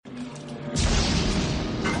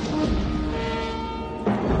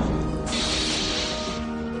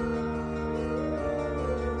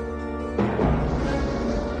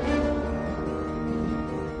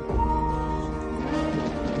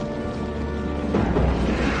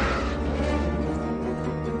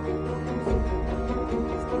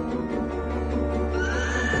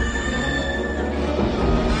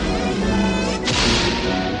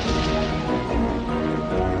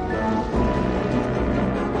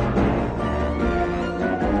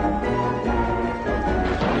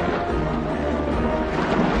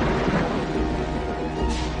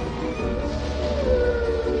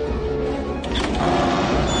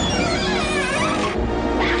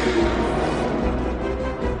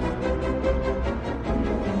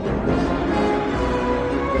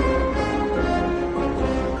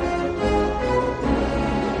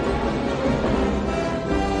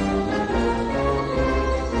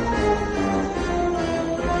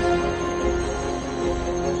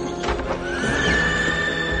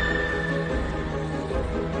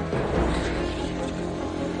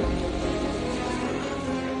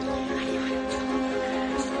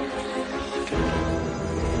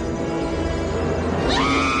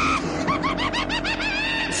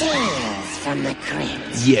from the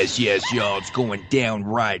Crypt. Yes, y'all. It's going down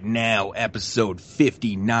right now. Episode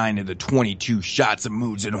 59 of the 22 Shots of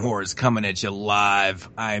Moods and Horrors coming at you live.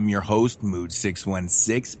 I am your host,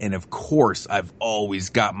 Mood616, and of course, I've always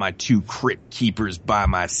got my two Crypt Keepers by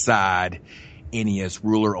my side. NES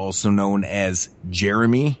Ruler, also known as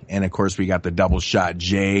Jeremy, and of course, we got the Double Shot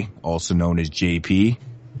J, also known as JP.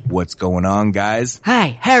 What's going on, guys?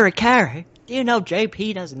 Hey, Harry Carey. Do you know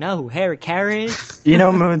JP doesn't know who Harry Carey is? You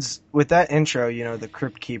know, Moods, with that intro, you know, the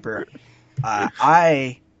Crypt Keeper,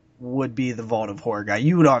 I would be the Vault of Horror guy.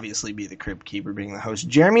 You would obviously be the Crypt Keeper being the host.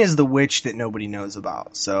 Jeremy is the witch that nobody knows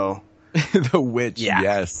about, so. The witch, yeah.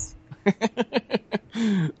 Yes.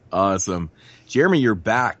 Awesome. Jeremy, you're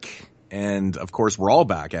back. And of course, we're all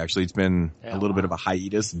back, actually. It's been a little bit of a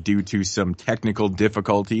hiatus due to some technical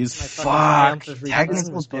difficulties. Fuck.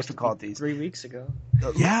 Technical difficulties. 3 weeks ago.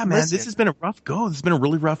 Yeah, man, this has been a rough go. This has been a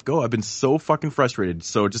really rough go. I've been so fucking frustrated.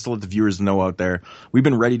 So just to let the viewers know out there, we've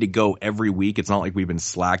been ready to go every week. It's not like we've been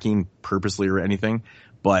slacking purposely or anything.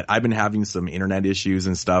 But I've been having some internet issues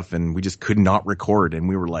and stuff, and we just could not record. And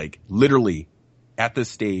we were like, literally at this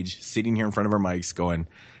stage, sitting here in front of our mics going,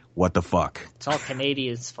 what the fuck? It's all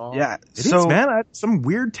Canadians' fault. Yeah. It is, man. I had some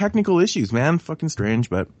weird technical issues, man. Fucking strange,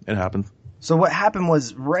 but it happens. So what happened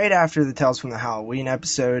was right after the Tales from the Halloween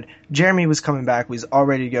episode, Jeremy was coming back. We was all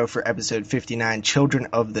ready to go for episode 59, Children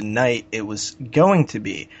of the Night. It was going to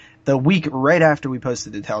be the week right after we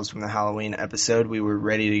posted the Tales from the Halloween episode. We were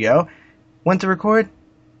ready to go. Went to record,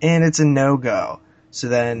 and it's a no-go. So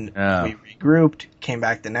then we regrouped, came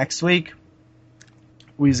back the next week.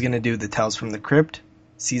 We was going to do the Tales from the Crypt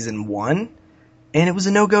Season 1, and it was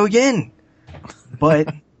a no-go again.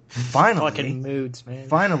 But finally, fucking moods, man.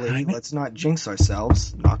 Finally, let's not jinx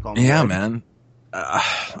ourselves. Knock on wood. Yeah, man.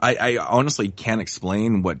 I honestly can't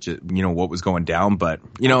explain what was going down, but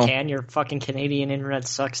your fucking Canadian internet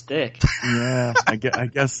sucks dick. Yeah, I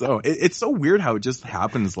guess so. It's so weird how it just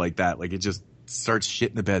happens like that. Like it just starts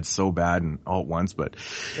shit in the bed so bad and all at once. But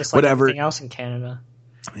just like whatever. Everything else in Canada.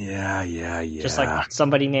 Yeah. Just like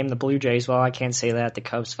somebody named the Blue Jays. Well, I can't say that. The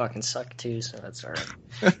Cubs fucking suck too, so that's alright.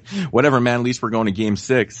 Whatever, man. At least we're going to Game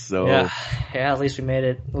 6. So yeah. At least we made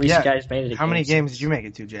it. At least you guys made it. How many games did you make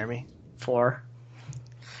it to, Jeremy? 4.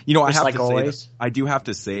 I do have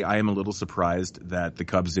to say, I am a little surprised that the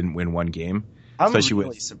Cubs didn't win one game. I'm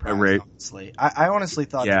really surprised, honestly. I honestly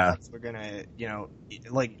thought the Cubs were gonna,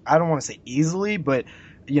 I don't want to say easily, but.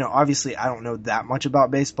 Obviously I don't know that much about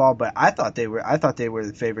baseball, but I thought they were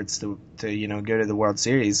the favorites to go to the World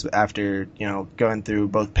Series after, going through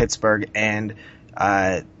both Pittsburgh and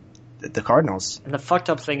the Cardinals. And the fucked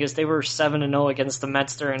up thing is they were 7-0 against the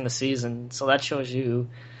Mets during the season, so that shows you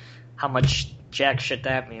how much jack shit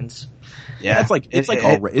that means. Yeah, it's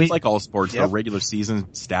like all sports. Yep. Though regular season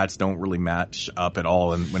stats don't really match up at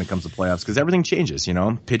all, and when it comes to playoffs, because everything changes.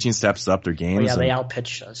 Pitching steps up their games. Well, they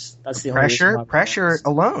outpitched us. That's the pressure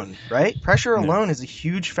alone, right? Pressure alone is a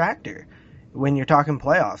huge factor when you're talking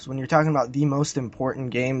playoffs. When you're talking about the most important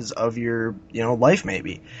games of your life,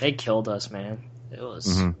 maybe they killed us, man. It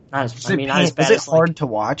was not as bad. Was it hard to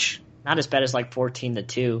watch? Not as bad as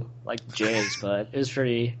 14-2, like the Jays, but it was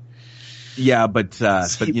pretty. Yeah, but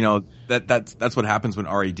that's what happens when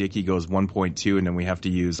R.A. Dickey goes 1.2, and then we have to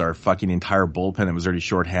use our fucking entire bullpen that was already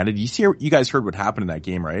shorthanded. You guys heard what happened in that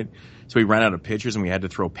game, right? So we ran out of pitchers, and we had to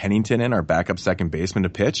throw Pennington in, our backup second baseman, to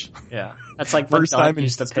pitch. Yeah, that's like first time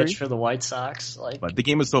used to pitch for the White Sox. But the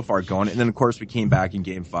game was so far gone, and then of course we came back in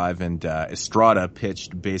Game 5, and Estrada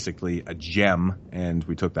pitched basically a gem, and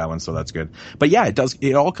we took that one, so that's good. But yeah,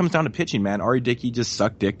 it all comes down to pitching, man. R.A. Dickey just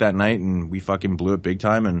sucked dick that night, and we fucking blew it big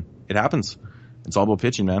time, and it happens. It's all about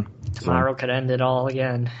pitching, man. Tomorrow could end it all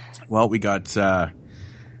again. Well, we got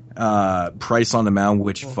Price on the mound,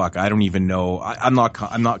 which I don't even know. I'm not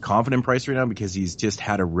confident in Price right now because he's just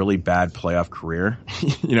had a really bad playoff career.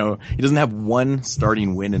 He doesn't have one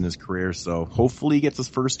starting win in his career, so hopefully he gets his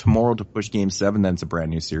first tomorrow to push Game 7. Then it's a brand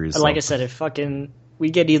new series. Like I said, if we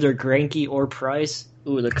get either Greinke or Price,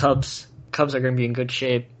 the Cubs are going to be in good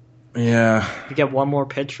shape. Yeah. If you get one more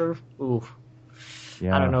pitcher,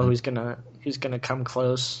 yeah. I don't know who's gonna come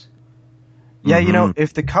close. Yeah,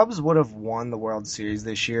 if the Cubs would have won the World Series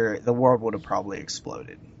this year, the world would have probably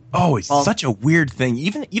exploded. Oh, it's such a weird thing.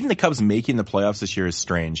 Even the Cubs making the playoffs this year is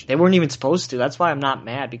strange. They weren't even supposed to. That's why I'm not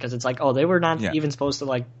mad, because it's like, they were not even supposed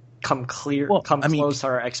to come close to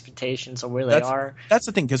our expectations of where they are. That's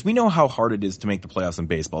the thing, because we know how hard it is to make the playoffs in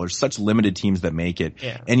baseball. There's such limited teams that make it.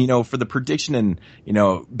 Yeah. And, for the prediction and,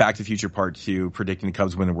 Back to the Future Part 2, predicting the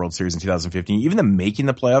Cubs win the World Series in 2015, even them making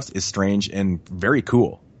the playoffs is strange and very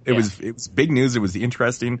cool. It was big news. It was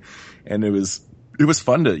interesting, and it was it was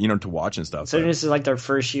fun to watch and stuff. So this is like their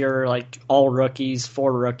first year, like all rookies,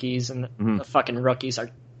 4 rookies, and the fucking rookies are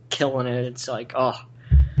killing it. It's like, oh,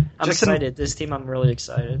 I'm excited. This team, I'm really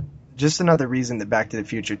excited. Just another reason that Back to the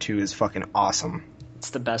Future 2 is fucking awesome. It's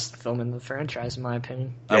the best film in the franchise, in my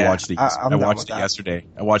opinion. Yeah, I watched it yesterday.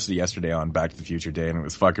 I watched it yesterday on Back to the Future Day, and it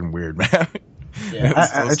was fucking weird, man. Yeah,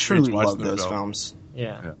 I truly love those films.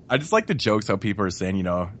 Yeah. I just like the jokes how people are saying,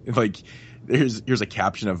 like here's a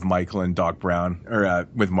caption of Michael and Doc Brown, or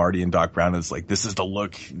with Marty and Doc Brown. It's like, this is the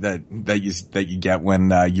look that you get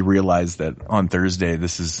when you realize that on Thursday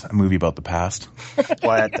this is a movie about the past. What the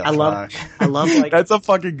fuck? I love like that's a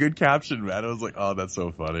fucking good caption, man. I was like, oh, that's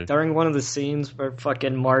so funny. During one of the scenes where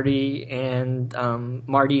fucking Marty and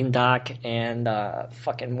Doc and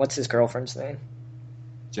fucking what's his girlfriend's name?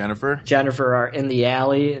 Jennifer are in the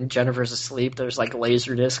alley, and Jennifer's asleep. There's like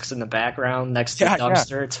laser discs in the background next to the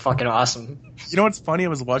dumpster. Yeah. It's fucking awesome. You know what's funny? I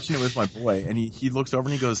was watching it with my boy, and he looks over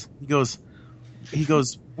and he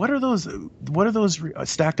goes, what are those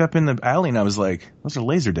stacked up in the alley? And I was like, those are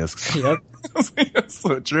laser discs. Yep. I was like, that's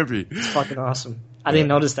so trippy. It's fucking awesome. I didn't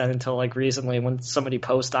notice that until like recently when somebody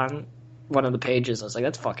posted on one of the pages. I was like,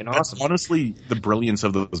 that's fucking awesome. That's honestly the brilliance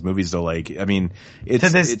of those movies, though. Like, I mean, to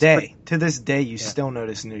this day, you still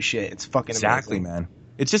notice new shit. It's fucking exactly, amazing. Man.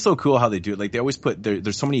 It's just so cool how they do it. Like, they always put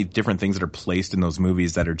there's so many different things that are placed in those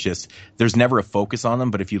movies that are just, there's never a focus on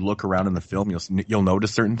them, but if you look around in the film, you'll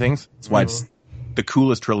notice certain things. That's why it's the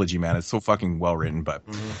coolest trilogy, man. It's so fucking well written, but.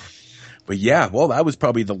 But yeah, well, that was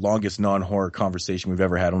probably the longest non-horror conversation we've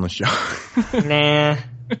ever had on the show. Nah.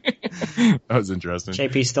 That was interesting.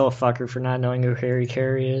 JP's still a fucker for not knowing who Harry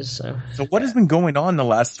Carey is. So what has been going on the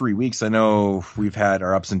last 3 weeks? I know we've had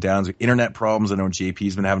our ups and downs, internet problems. I know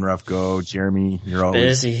JP's been having a rough go. Jeremy, you're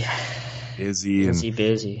always busy.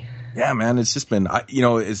 Yeah, man, it's just been, of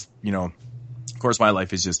course my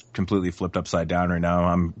life is just completely flipped upside down right now.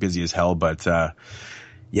 I'm busy as hell, but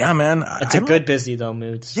yeah, man. It's a good busy though,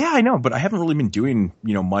 Moods. Yeah, I know, but I haven't really been doing,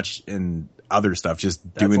 much in other stuff,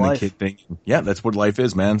 just doing the kid thing. Yeah, that's what life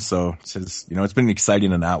is, man. So it's been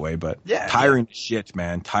exciting in that way, but tiring as shit,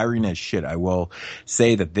 man. Tiring as shit. I will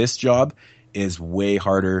say that this job is way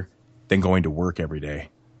harder than going to work every day.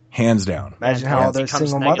 Hands down. Imagine how all those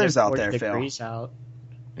single mothers out there feel.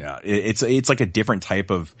 Yeah, it's like a different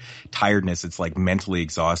type of tiredness. It's like mentally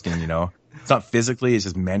exhausting, It's not physically, it's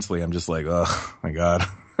just mentally. I'm just like, oh my God.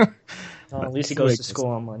 Well, at least he goes to school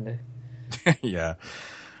on Monday. Yeah.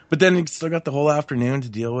 But then you still got the whole afternoon to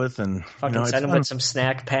deal with, and fucking send him with some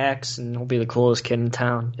snack packs, and he'll be the coolest kid in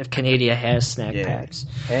town. If Canada has snack packs,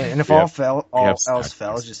 and if all else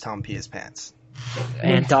fails, just tell him pee his pants.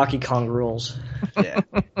 And Donkey Kong rules. Yeah,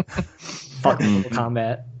 fucking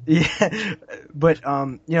combat. Yeah, but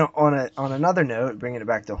on another note, bringing it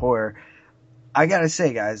back to horror, I gotta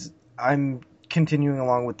say, guys, I'm continuing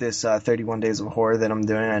along with this 31 Days of Horror that I'm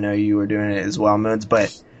doing. I know you were doing it as well, Moods,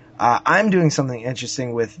 but. I'm doing something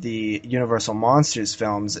interesting with the Universal Monsters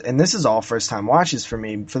films, and this is all first-time watches for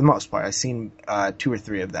me, for the most part. I've seen 2 or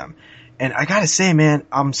 3 of them. And I gotta say, man,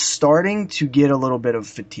 I'm starting to get a little bit of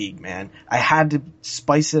fatigue, man. I had to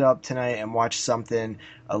spice it up tonight and watch something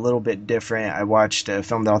a little bit different. I watched a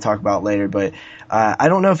film that I'll talk about later, but I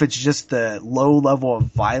don't know if it's just the low level of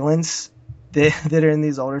violence that are in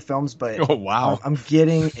these older films, but oh, wow. I'm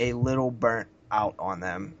getting a little burnt out on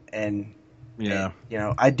them, and... Yeah,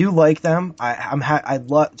 and, I do like them. I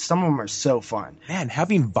love some of them are so fun. Man,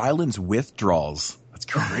 having violence withdrawals—that's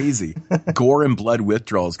crazy. Gore and blood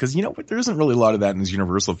withdrawals, because there isn't really a lot of that in these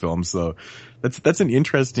Universal films. So that's an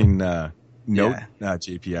interesting note,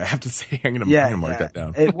 JP. I have to say, I'm gonna mark that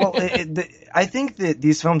down. I think that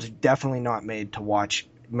these films are definitely not made to watch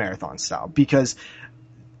marathon style, because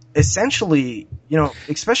essentially,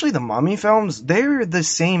 especially the Mummy films, they're the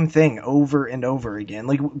same thing over and over again.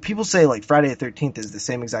 Like, people say, like, Friday the 13th is the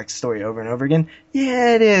same exact story over and over again.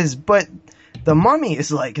 Yeah, it is, but the Mummy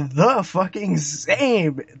is, like, the fucking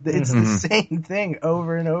same. It's the same thing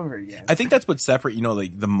over and over again. I think that's what separates,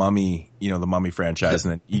 like, the Mummy, the Mummy franchise,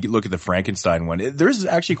 and then you look at the Frankenstein one. There's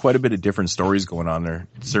actually quite a bit of different stories going on there,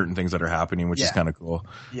 certain things that are happening, which is kind of cool.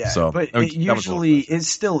 Yeah, so, but it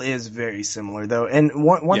still is very similar, though. And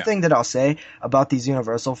one thing that I'll say about these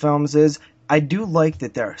Universal films is, I do like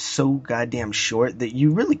that they're so goddamn short that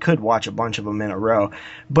you really could watch a bunch of them in a row,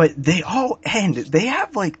 but they all end. They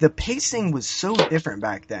have, like, the pacing was so different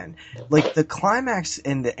back then. Like, the climax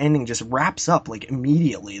and the ending just wraps up, like,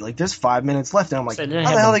 immediately. Like, there's 5 minutes left, and I'm like, how the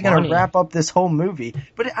hell are they going to wrap up this whole movie?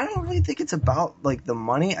 But I don't really think it's about, like, the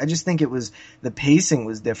money. I just think it was, the pacing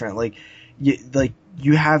was different. Like,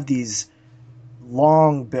 you have these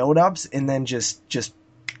long build-ups, and then just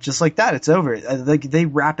like that, it's over. Like, they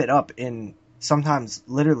wrap it up in sometimes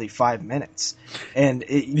literally 5 minutes. And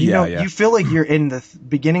you feel like you're in the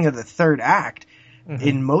beginning of the third act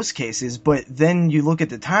in most cases, but then you look at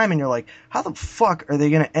the time and you're like, how the fuck are they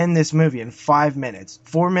going to end this movie in 5 minutes?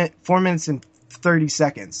 4 minutes and 30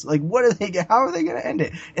 seconds. Like, how are they going to end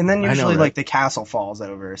it? And then usually like the castle falls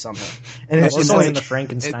over or something. And it's just like the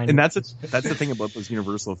Frankenstein. And that's the thing about those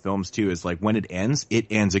Universal films too, is like when it ends.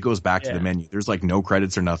 It goes back to the menu. There's like no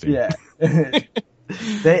credits or nothing. Yeah.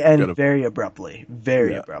 They end very abruptly.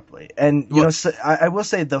 And so I will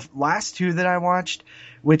say the last two that I watched,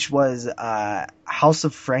 which was House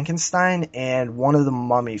of Frankenstein and one of the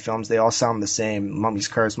Mummy films, they all sound the same. Mummy's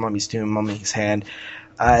Curse, Mummy's Tomb, Mummy's Hand.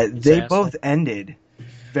 They both ended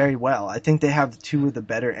very well. I think they have two of the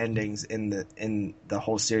better endings in the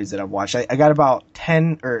whole series that I've watched. I got about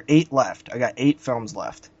 10 or 8 left. I got 8 films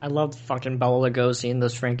left. I love fucking Bela Lugosi in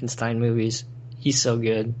those Frankenstein movies. He's so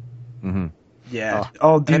good. Mm-hmm. Yeah.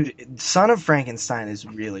 Oh, dude, Son of Frankenstein is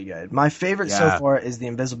really good. My favorite so far is The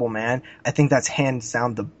Invisible Man. I think that's hands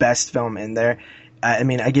down the best film in there. I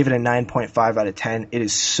mean, I gave it a 9.5 out of 10. It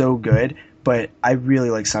is so good, but I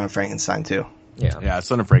really like Son of Frankenstein too. Yeah,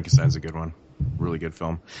 Son of Frankenstein's a good one. Really good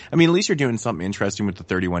film. I mean, at least you're doing something interesting with the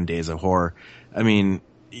 31 Days of Horror. I mean,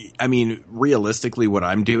 realistically, what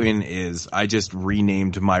I'm doing is I just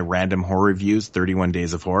renamed my random horror reviews 31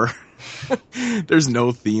 Days of Horror. There's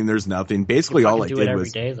no theme. There's nothing. Basically, all I did was every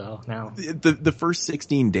day, though. Now the first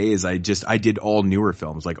 16 days, I did all newer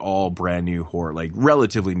films, like all brand new horror, like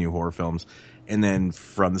relatively new horror films. And then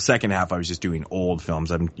from the second half, I was just doing old films.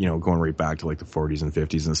 I'm, going right back to like the 40s and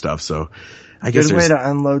 50s and stuff. So I guess good way to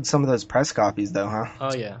unload some of those press copies, though, huh?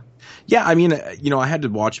 Oh yeah. Yeah, I mean, I had to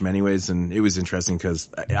watch them anyways, and it was interesting because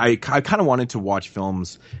I kind of wanted to watch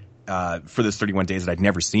films for this 31 Days that I'd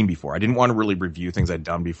never seen before. I didn't want to really review things I'd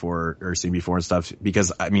done before or seen before and stuff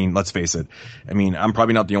because, I mean, let's face it. I mean, I'm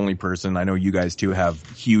probably not the only person. I know you guys too have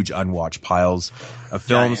huge unwatched piles of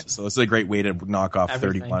films, so it's a great way to knock off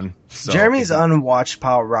everything. 31. So, Jeremy's unwatched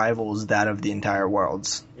pile rivals that of the entire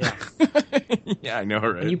world's. Yeah. Yeah, I know,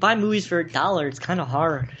 right? When you buy movies for $1, it's kind of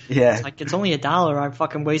hard. Yeah. It's like, it's only $1. I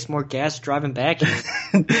fucking waste more gas driving back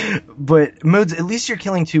here. But, Moods, at least you're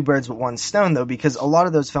killing two birds with one stone, though, because a lot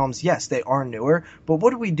of those films, yes, they are newer, but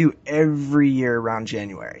what do we do every year around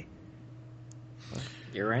January?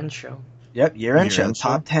 Year-end show. Yep, year-end show.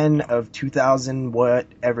 Top 10 of 2000,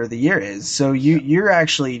 whatever the year is. So you're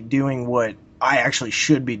actually doing what I actually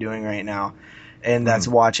should be doing right now, and that's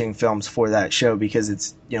watching films for that show because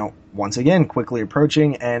it's, once again, quickly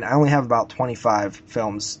approaching, and I only have about 25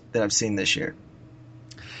 films that I've seen this year.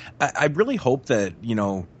 I really hope that,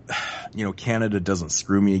 Canada doesn't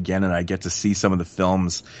screw me again and I get to see some of the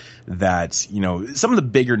films that, some of the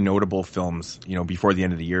bigger notable films, before the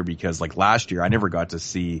end of the year, because like last year I never got to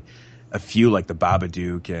see a few like The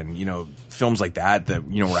Babadook and, films like that,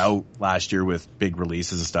 were out last year with big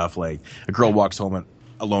releases and stuff like A Girl Walks Home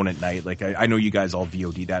Alone at Night. Like I know you guys all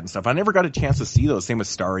VOD that and stuff. I never got a chance to see those. Same with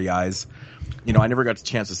Starry Eyes. I never got a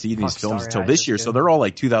chance to see these films until this year. So they're all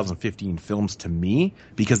like 2015 films to me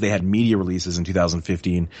because they had media releases in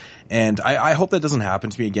 2015. And I hope that doesn't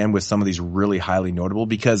happen to me again with some of these really highly notable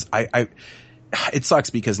because it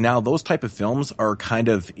sucks because now those type of films are kind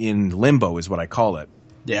of in limbo is what I call it.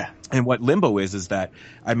 Yeah. And what limbo is that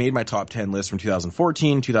I made my top 10 list from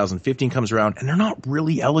 2014, 2015 comes around, and they're not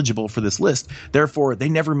really eligible for this list. Therefore, they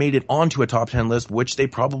never made it onto a top 10 list, which they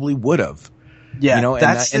probably would have. Yeah,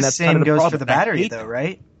 that's the same goes for The Battery, though,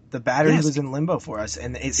 right? The Battery was in limbo for us,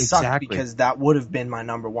 and it sucked because that would have been my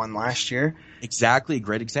number one last year. Exactly. A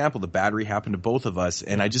great example. The Battery happened to both of us,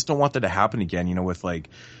 and I just don't want that to happen again, with like,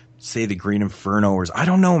 say the Green Inferno or I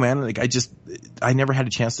don't know, man. Like I never had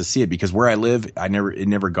a chance to see it because where I live, it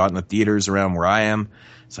never got in the theaters around where I am.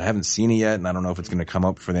 So I haven't seen it yet. And I don't know if it's going to come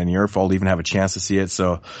up for the end of the year if I'll even have a chance to see it.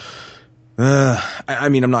 So, I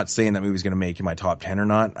mean, I'm not saying that movie's going to make my top 10 or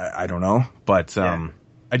not. I don't know, but,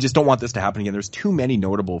 I just don't want this to happen again. There's too many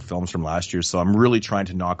notable films from last year. So I'm really trying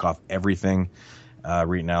to knock off everything,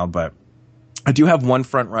 right now, but I do have one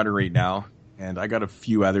front runner right now. And I got a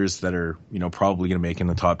few others that are, probably going to make in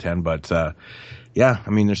the top 10. But, I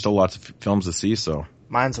mean, there's still lots of films to see, so.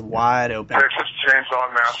 Mine's wide open. Texas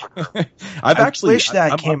Chainsaw Massacre. I wish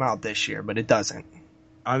that came out this year, but it doesn't.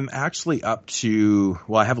 I'm actually up to,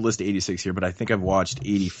 I have a list of 86 here, but I think I've watched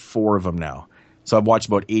 84 of them now. So I've watched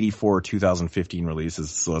about 84 2015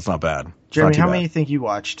 releases, so that's not bad. Jeremy, how many do you think you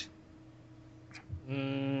watched?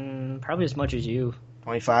 Probably as much as you.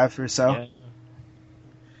 25 or so? Yeah.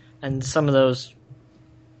 And some of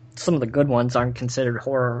the good ones aren't considered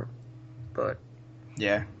horror, but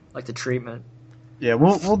yeah, like The Treatment. Yeah,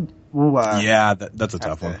 we'll that's a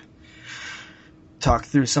tough one. Talk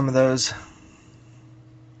through some of those.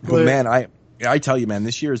 But man, I tell you, man,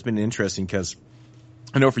 this year has been interesting because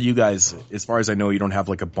I know for you guys, as far as I know, you don't have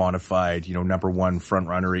like a bona fide, number one front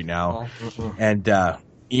runner right now. And,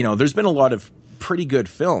 there's been a lot of pretty good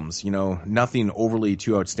films, nothing overly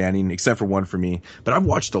too outstanding except for one for me. But I've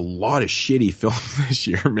watched a lot of shitty films this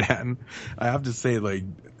year, man. I have to say, like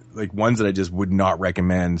ones that I just would not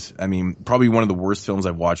recommend. I mean, probably one of the worst films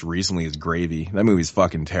I've watched recently is Gravy. That movie's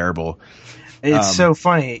fucking terrible. It's so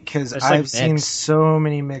funny because I've seen so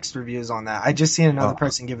many mixed reviews on that. I just seen another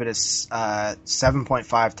person give it a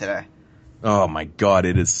 7.5 today. Oh my God,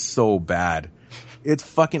 it is so bad. It's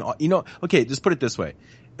fucking, okay, just put it this way.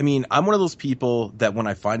 I mean, I'm one of those people that when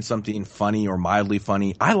I find something funny or mildly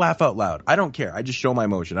funny, I laugh out loud. I don't care. I just show my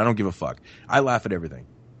emotion. I don't give a fuck. I laugh at everything.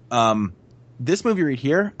 This movie right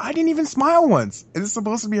here, I didn't even smile once. It's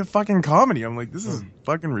supposed to be a fucking comedy. I'm like, this is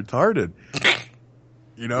fucking retarded.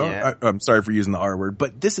 Yeah. I'm sorry for using the R word,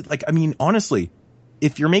 but this is honestly,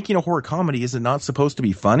 if you're making a horror comedy, is it not supposed to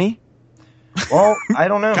be funny? Well, I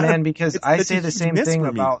don't know, man, because I say the same thing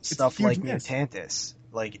about stuff like Mutantis.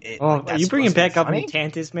 Are you bringing back up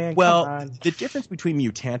Mutantis, man? Well, the difference between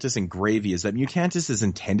Mutantis and Gravy is that Mutantis is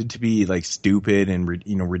intended to be like stupid and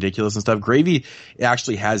ridiculous and stuff. Gravy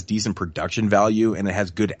actually has decent production value and it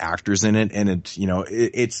has good actors in it, and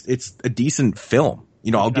it's a decent film.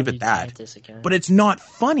 I'll give it that. But it's not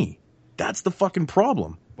funny. That's the fucking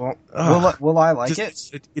problem. Well, will I like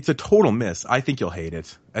it? It's a total miss. I think you'll hate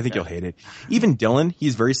it. You'll hate it. Even Dylan,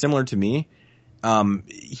 he's very similar to me.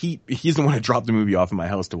 He's the one who dropped the movie off in my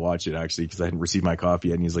house to watch it, actually, because I hadn't received my copy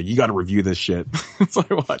yet, and he's like, you gotta review this shit. So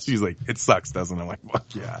I watched it. He's like, it sucks, doesn't it? I'm like,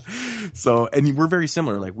 fuck yeah. So, and we're very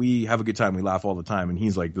similar. Like, we have a good time. We laugh all the time. And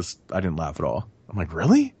he's like, I didn't laugh at all. I'm like,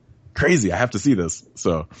 really? Crazy. I have to see this.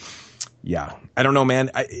 So, yeah. I don't know, man.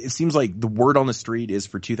 It seems like the word on the street is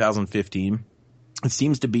for 2015. It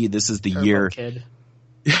seems to be this is the year. Kid.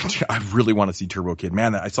 I really want to see Turbo Kid.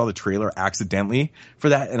 Man, I saw the trailer accidentally for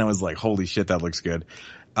that, and I was like, holy shit, that looks good.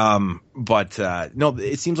 But no,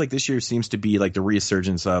 it seems like this year seems to be like the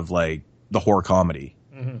resurgence of like the horror comedy.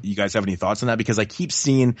 Mm-hmm. You guys have any thoughts on that? Because I keep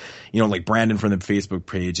seeing, like Brandon from the Facebook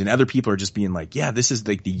page and other people are just being like, yeah, this is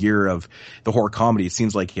like the year of the horror comedy. It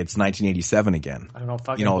seems like it's 1987 again. I don't know,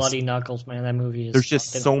 fucking Bloody Knuckles, man. That movie is. There's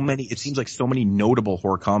just so many. It seems like so many notable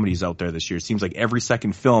horror comedies out there this year. It seems like every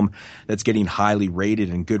second film that's getting highly rated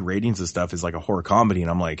and good ratings and stuff is like a horror comedy.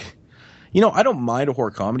 And I'm like, I don't mind a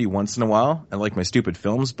horror comedy once in a while. I like my stupid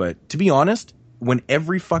films, but to be honest, when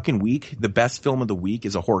every fucking week the best film of the week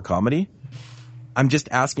is a horror comedy, I'm just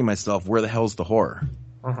asking myself, where the hell's the horror?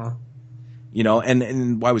 Uh-huh.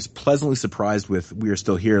 And I was pleasantly surprised with We Are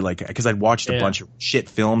Still Here, like, because I'd watched a bunch of shit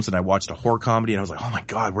films and I watched a horror comedy and I was like, oh my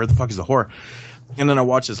God, where the fuck is the horror? And then I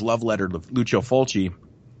watched this love letter to Lucio Fulci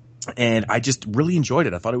and I just really enjoyed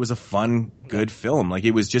it. I thought it was a fun, good film. Like,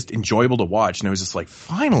 it was just enjoyable to watch. And I was just like,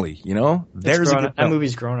 finally, there's a good film. That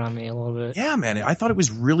movie's grown on me a little bit. Yeah, man. I thought it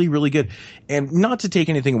was really, really good. And not to take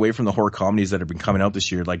anything away from the horror comedies that have been coming out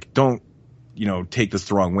this year. Like, don't, take this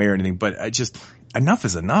the wrong way or anything, but enough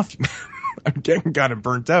is enough. I'm getting kind of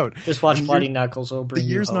burnt out. Just watch Bloody Knuckles. The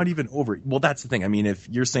year's not even over. Well, that's the thing. I mean, if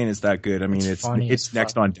you're saying it's that good, I mean, it's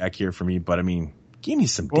next on deck here for me, but I mean, give me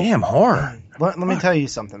some damn horror. Let me tell you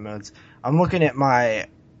something, Modes. I'm looking at my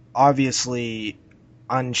obviously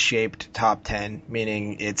unshaped top 10,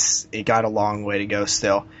 meaning it got a long way to go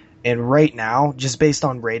still. And right now, just based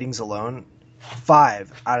on ratings alone,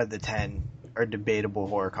 5 out of the 10 are debatable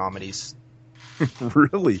horror comedies.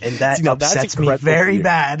 Really? And that upsets me very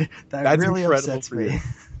bad. That's really upsets me.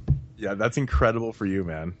 Yeah, that's incredible for you,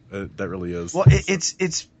 man. That really is. Well,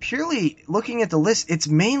 it's purely looking at the list. It's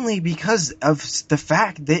mainly because of the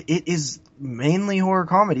fact that it is mainly horror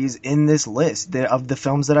comedies in this list of the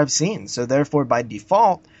films that I've seen. So therefore, by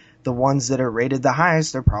default, the ones that are rated the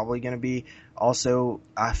highest are probably going to be also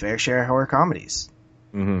a fair share of horror comedies.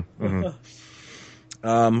 Mm-hmm. Mm-hmm.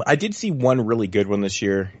 I did see one really good one this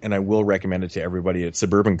year, and I will recommend it to everybody. It's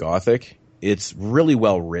Suburban Gothic. It's really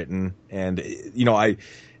well written, and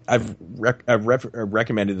I've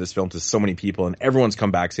recommended this film to so many people, and everyone's come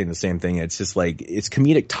back saying the same thing. It's just like, it's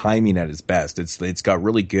comedic timing at its best. It's got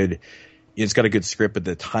really good. It's got a good script, but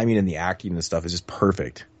the timing and the acting and stuff is just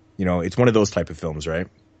perfect. It's one of those type of films, right?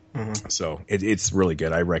 Mm-hmm. So it's really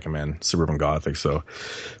good. I recommend Suburban Gothic. So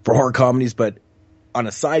for horror comedies, but on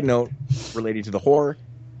a side note relating to the horror,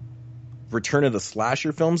 return of the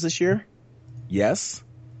slasher films this year. Yes.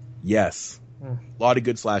 A lot of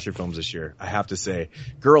good slasher films this year, I have to say.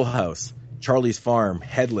 Girl House, Charlie's Farm,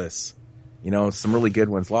 Headless, some really good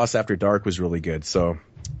ones. Lost After Dark was really good. So,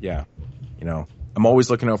 yeah, I'm always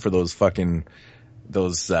looking out for those slasher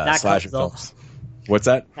films. What's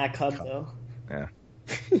that? Not Cub, though. Yeah.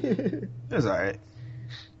 It was alright.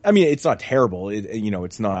 I mean, it's not terrible.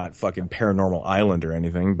 It's not fucking Paranormal Island or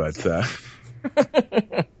anything, but the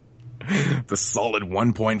solid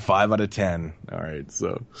 1.5 out of 10. All right,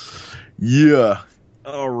 so yeah.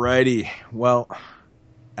 Alrighty. Well, I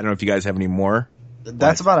don't know if you guys have any more.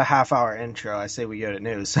 That's about a half-hour intro. I say we go to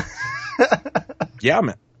news. Yeah,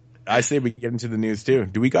 man. I say we get into the news too.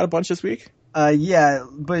 Do we got a bunch this week? Yeah,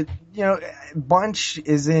 but bunch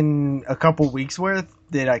is in a couple weeks worth.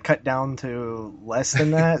 Did I cut down to less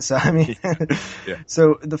than that? So I mean, yeah.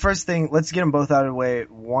 So the first thing, let's get them both out of the way.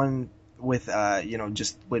 One with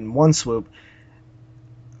just in one swoop.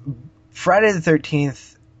 Friday the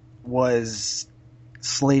 13th was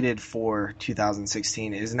slated for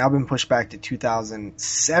 2016. It has now been pushed back to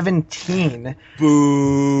 2017.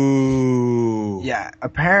 Boo! Yeah,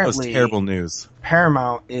 apparently. That was terrible news.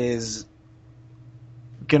 Paramount is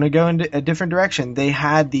gonna go in a different direction. They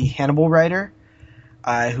had the Hannibal writer,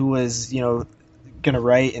 who was, gonna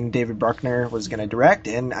write, and David Bruckner was gonna direct.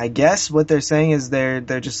 And I guess what they're saying is they're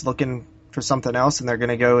just looking for something else, and they're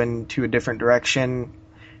gonna go into a different direction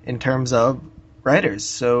in terms of writers.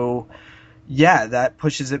 So, yeah, that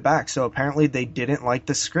pushes it back. So apparently they didn't like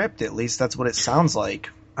the script. At least that's what it sounds like.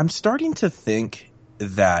 I'm starting to think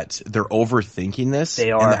that they're overthinking this.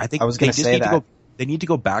 They are. I think I was going to say that. They need to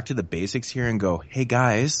go back to the basics here and go, hey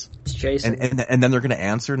guys, it's Jason. And then they're going to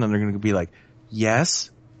answer, and then they're going to be like, yes,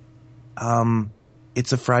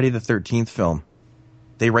 it's a Friday the 13th film.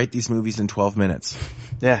 They write these movies in 12 minutes.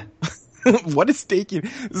 Yeah. What is taking?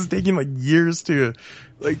 This is taking like years to,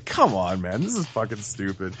 like, come on, man. This is fucking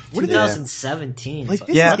stupid. 2017. Like,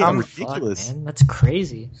 I'm ridiculous. Fuck, man. That's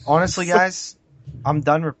crazy. Honestly, guys, I'm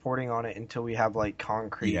done reporting on it until we have like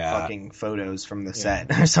concrete fucking photos from the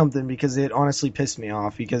set or something, because it honestly pissed me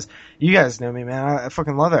off. Because you guys know me, man. I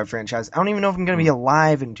fucking love that franchise. I don't even know if I'm going to be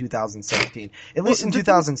alive in 2017. At least in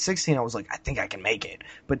 2016, I was like, I think I can make it.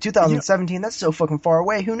 But 2017, that's so fucking far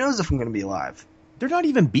away. Who knows if I'm going to be alive? They're not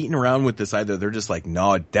even beating around with this either. They're just like,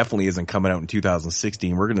 no, it definitely isn't coming out in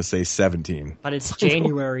 2016. We're going to say 17. But it's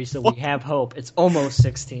January, so we have hope. It's almost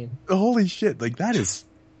 16. Holy shit. Like, that's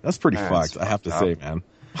pretty fucked, I have to say, man.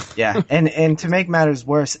 Yeah, and to make matters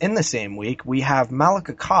worse, in the same week, we have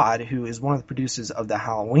Malika Akkad, who is one of the producers of the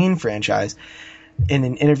Halloween franchise, in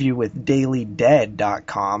an interview with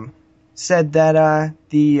DailyDead.com, said that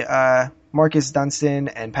the Marcus Dunstan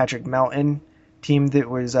and Patrick Melton team that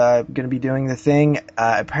was going to be doing the thing,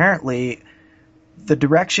 apparently the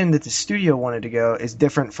direction that the studio wanted to go is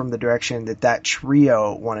different from the direction that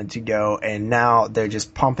trio wanted to go, and now they're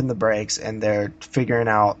just pumping the brakes and they're figuring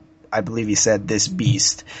out, I believe he said, this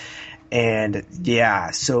beast. And yeah,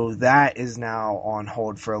 so that is now on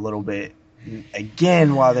hold for a little bit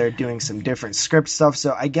again while they're doing some different script stuff.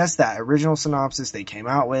 So I guess that original synopsis they came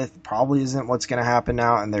out with probably isn't what's going to happen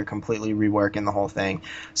now, and they're completely reworking the whole thing.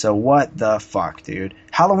 So what the fuck, dude?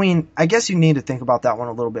 Halloween, I guess you need to think about that one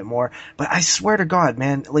a little bit more, but I swear to God,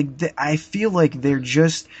 man, like I feel like they're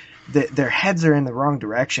just their heads are in the wrong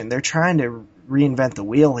direction. They're trying to reinvent the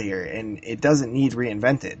wheel here, and it doesn't need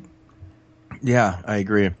reinvented. Yeah, I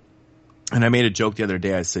agree. And I made a joke the other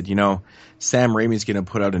day. I said, Sam Raimi's going to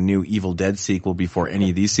put out a new Evil Dead sequel before any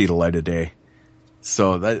of these see the light of day.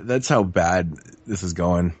 So that's how bad this is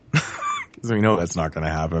going. Because we know that's not going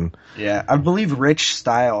to happen. Yeah, I believe Rich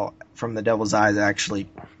Style from The Devil's Eyes actually,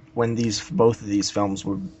 when both of these films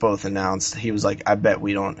were both announced, he was like, I bet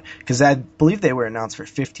we don't, because I believe they were announced for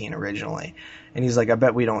 15 originally. And he's like, I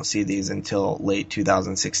bet we don't see these until late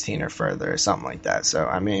 2016 or further or something like that. So,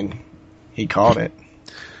 I mean, he called it.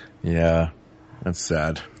 Yeah, that's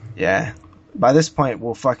sad. Yeah. By this point,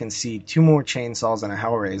 we'll fucking see 2 more Chainsaws and a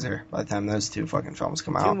Hellraiser by the time those 2 fucking films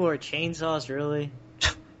come out. 2 more Chainsaws, really?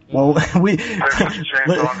 Well, let's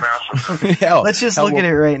just look at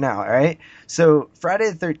it right now, all right? So,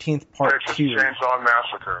 Friday the 13th Part 2 Chainsaw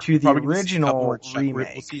Massacre. To the original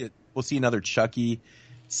remake. We'll see another Chucky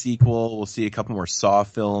sequel. We'll see a couple more Saw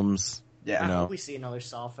films. Yeah. I hope we see another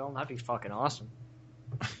Saw film. That'd be fucking awesome.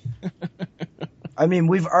 I mean,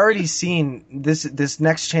 we've already seen this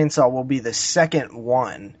next Chainsaw will be the second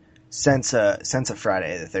one since a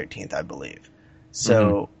Friday the 13th, I believe.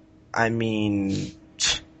 So, I mean,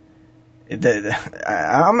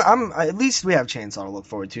 I'm at least we have Chainsaw to look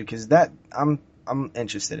forward to, because that I'm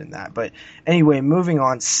interested in that. But anyway, moving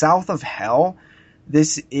on, South of Hell.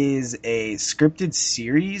 This is a scripted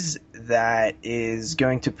series that is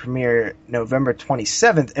going to premiere November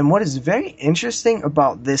 27th. And what is very interesting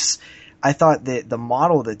about this, I thought that the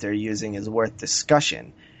model that they're using is worth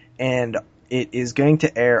discussion. And it is going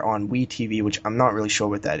to air on WeTV, which I'm not really sure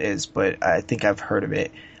what that is, but I think I've heard of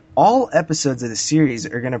it. all episodes of the series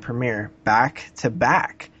are going to premiere back to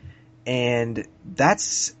back. And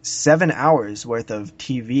that's 7 hours worth of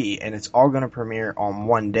TV, and it's all going to premiere on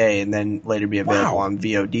one day and then later be available on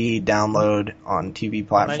VOD, download on TV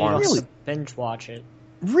platforms. Really? Binge watch it.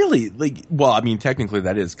 Really? Well, I mean, technically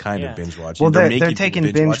that is kind of binge watching. Well, they're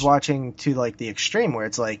taking binge watching to like the extreme, where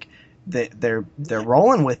it's like they're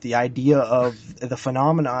rolling with the idea of the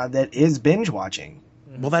phenomena that is binge watching.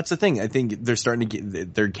 Well, that's the thing. I think they're starting to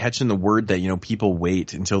they're catching the word that, people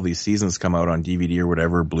wait until these seasons come out on DVD or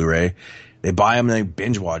whatever, Blu-ray. They buy them and they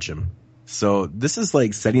binge watch them. So this is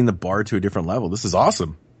like setting the bar to a different level. This is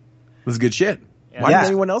awesome. This is good shit. Yeah. Why didn't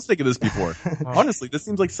anyone else think of this before? Honestly, this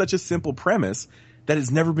seems like such a simple premise that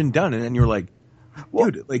has never been done. And then you're like,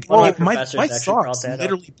 dude, my socks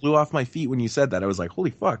literally blew off my feet when you said that. I was like,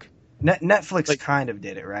 holy fuck. Netflix kind of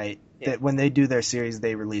did it, right? That when they do their series,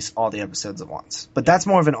 they release all the episodes at once. But that's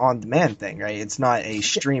more of an on-demand thing, right? It's not a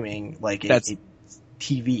streaming, like a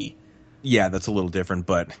TV. Yeah, that's a little different.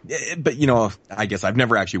 But I guess I've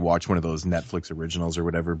never actually watched one of those Netflix originals or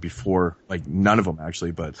whatever before. Like, none of them,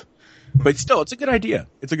 actually. But still, it's a good idea.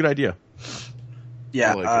 It's a good idea.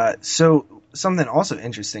 Yeah, so something also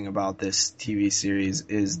interesting about this TV series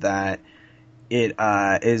is that it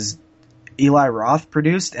is Eli Roth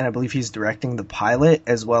produced, and I believe he's directing the pilot,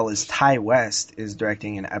 as well as Ty West is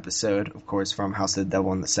directing an episode, of course, from House of the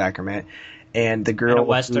Devil in the Sacrament. And the girl... And a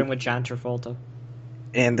Western with John Travolta.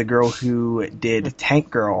 And the girl who did Tank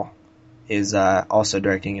Girl is also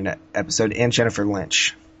directing an episode, and Jennifer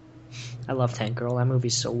Lynch. I love Tank Girl. That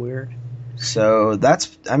movie's so weird. So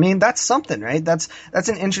that's something, right? That's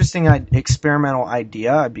an interesting experimental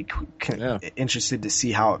idea. I'd be interested to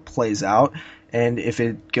see how it plays out. And if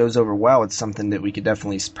it goes over well, it's something that we could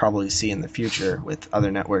definitely probably see in the future with other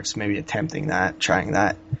networks maybe attempting that, trying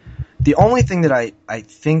that. The only thing that I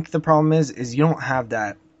think the problem is you don't have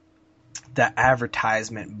that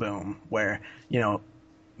advertisement boom where,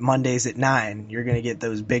 Mondays at 9, you're going to get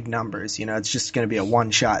those big numbers. It's just going to be a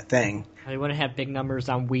one-shot thing. I wouldn't have big numbers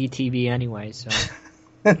on Wii TV anyway, so...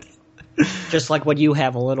 Just like what you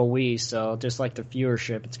have a little Wii, so just like the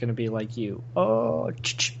viewership, it's going to be like you. Oh,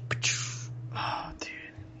 dude.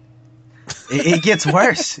 It gets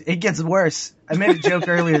worse. It gets worse. I made a joke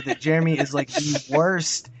earlier that Jeremy is like the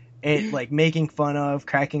worst at like making fun of,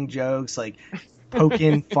 cracking jokes, like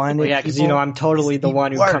poking fun at because I'm totally the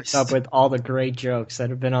one who comes up with all the great jokes that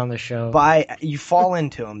have been on the show. You fall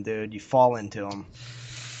into them, dude. You fall into them.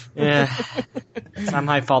 Yeah. It's not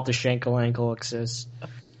my fault the Shankle ankle exists.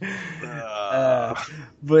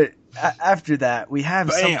 But after that, we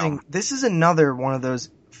have something. This is another one of those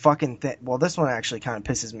fucking thing. Well, this one actually kind of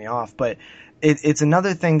pisses me off, but it's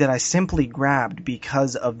another thing that I simply grabbed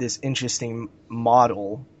because of this interesting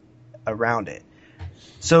model around it.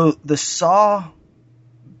 So the Saw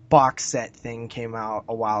box set thing came out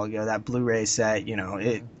a while ago, that Blu-ray set,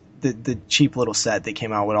 the cheap little set that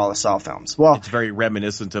came out with all the Saw films. Well, it's very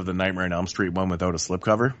reminiscent of the Nightmare on Elm Street one without a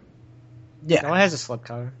slipcover. Yeah. No, it has a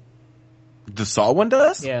slipcover. The Saw one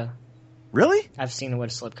does? Yeah. Really? I've seen it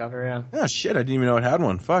with a slipcover, yeah. Oh, shit, I didn't even know it had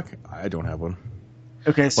one. Fuck, I don't have one.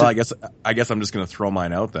 Okay, so... Well, I guess I'm just going to throw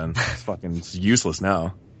mine out then. It's useless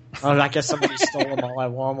now. Oh, I guess somebody stole them all at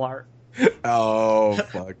Walmart. Oh,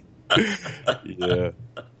 fuck. Yeah.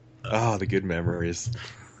 Oh, the good memories.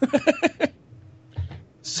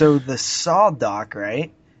 So the Saw doc,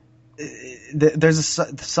 right? There's a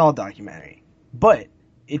Saw documentary. But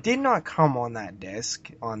it did not come on that disc,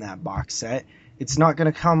 on that box set. It's not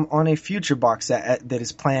going to come on a future box set that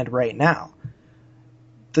is planned right now.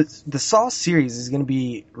 The Saw series is going to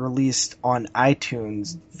be released on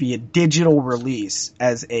iTunes via digital release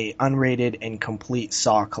as a unrated and complete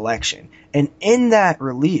Saw collection. And in that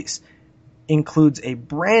release includes a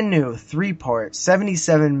brand new 3-part,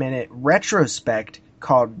 77-minute retrospect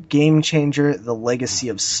called Game Changer: The Legacy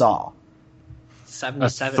of Saw.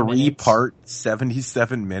 77 a 3-part,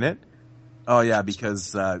 77-minute? Oh, yeah,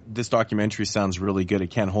 because this documentary sounds really good. It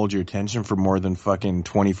can't hold your attention for more than fucking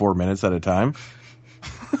 24 minutes at a time.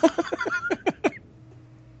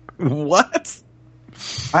 What?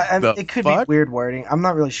 It could be weird wording. I'm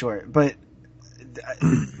not really sure, but...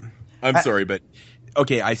 I'm sorry, but...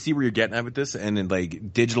 Okay, I see where you're getting at with this, and in,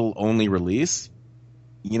 like, digital-only release,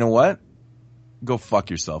 you know what? Go fuck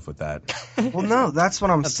yourself with that. Well, no, that's what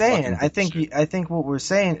I'm saying. I think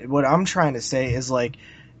what I'm trying to say is, like,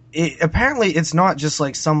 apparently it's not just,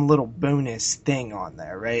 like, some little bonus thing on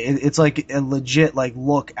there, right? It's, like, a legit, like,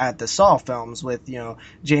 look at the Saw films with,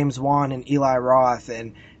 James Wan and Eli Roth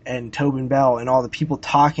and Tobin Bell and all the people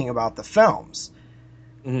talking about the films.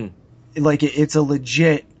 Mm-hmm. Like, it's a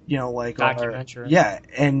legit, like documentary.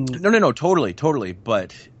 No, totally.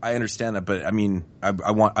 But I understand that. But I mean, I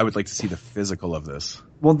would like to see the physical of this.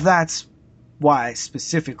 Well, that's why I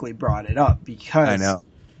specifically brought it up, because I know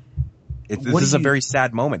this is a very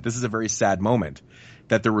sad moment. This is a very sad moment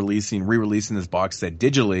that they're re-releasing this box set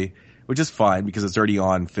digitally, which is fine because it's already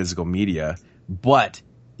on physical media. But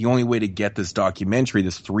the only way to get this documentary,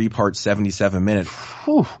 this 3-part, 77-minute,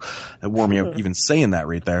 that wore me up even saying that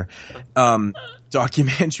right there,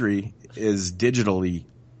 documentary is digitally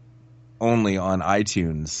only on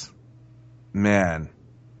iTunes. Man,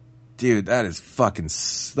 dude, that is fucking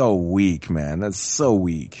so weak, man. That's so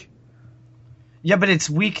weak. Yeah, but it's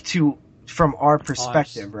weak from our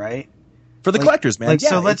perspective, right? For the collectors, man.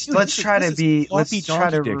 So let's try to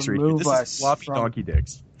remove us floppy donkey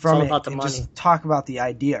dicks. From it and just talk about the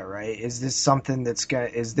idea, right? Is this something that's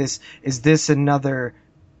is this another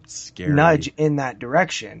nudge in that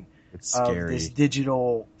direction? It's scary. Of this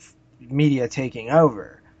digital media taking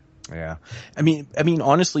over. Yeah. I mean,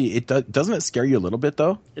 honestly, doesn't it scare you a little bit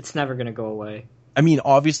though? It's never going to go away. I mean,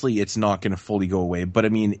 obviously it's not going to fully go away, but I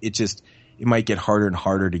mean, it might get harder and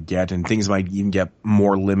harder to get, and things might even get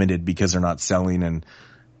more limited because they're not selling. And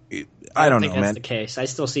I don't think that's the case. I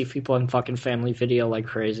still see people in fucking Family Video like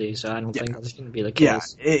crazy, so I don't think that's going to be the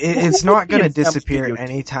case. Yeah, it's not going to disappear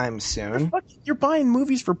anytime soon. You're buying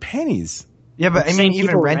movies for pennies. Yeah, but I mean,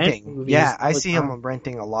 even renting. Yeah, I see them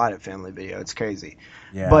renting a lot at Family Video. It's crazy.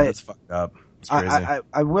 Yeah, but that's fucked up. It's crazy.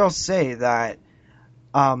 I will say that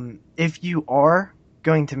if you are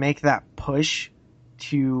going to make that push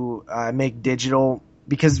to make digital,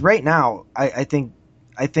 because right now I think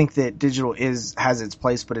that digital has its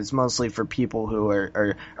place, but it's mostly for people who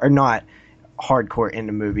are not hardcore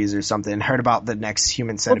into movies or something. Heard about the next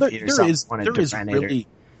Human Centipede or something.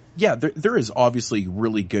 There is obviously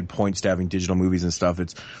really good points to having digital movies and stuff.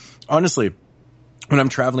 It's honestly, when I'm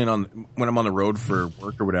when I'm on the road for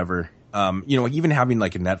work or whatever, even having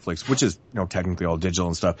like a Netflix, which is, technically all digital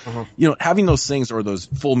and stuff, having those things or those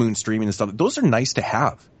full moon streaming and stuff, those are nice to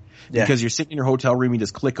have. Yeah. Because you're sitting in your hotel room, you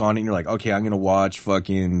just click on it and you're like, okay, I'm going to watch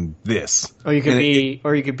fucking this. Or you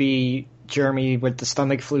could be Jeremy with the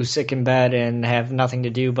stomach flu, sick in bed, and have nothing to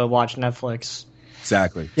do but watch Netflix.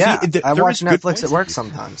 Exactly. Yeah, I watch Netflix at work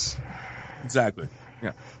sometimes. Exactly.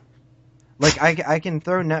 Yeah. Like I can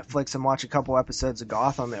throw Netflix and watch a couple episodes of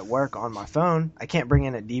Gotham at work on my phone. I can't bring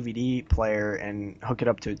in a DVD player and hook it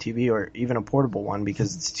up to a TV or even a portable one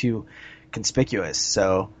because it's too conspicuous.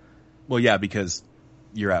 So, well, yeah, because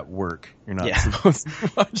you're at work. You're not supposed to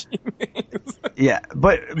be watching things. Yeah,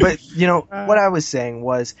 but what I was saying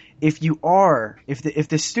was if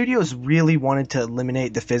the studios really wanted to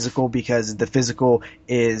eliminate the physical because the physical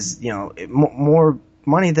is more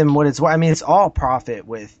money than what it's worth. I mean, it's all profit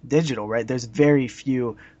with digital, right? There's very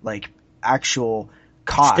few like actual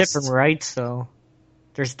costs. It's different rights, though.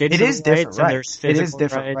 There's digital rights and there's physical rights. It is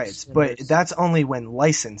different rights, but that's only when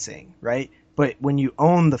licensing, right? But when you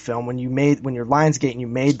own the film, when you're Lionsgate and you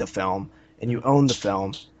made the film and you own the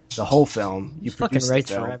film, the whole film, you produce the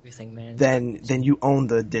film, for everything, man. Then you own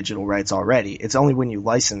the digital rights already. It's only when you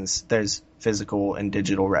license there's physical and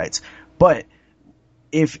digital rights. But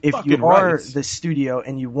if you are the studio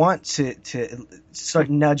and you want to start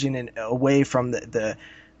nudging away from the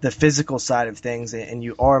physical side of things and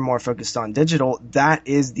you are more focused on digital, that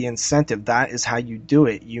is the incentive. That is how you do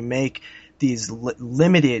it. You make these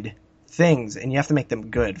limited things, and you have to make them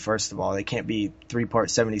good. First of all, they can't be 3-part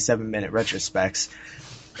 77-minute retrospects.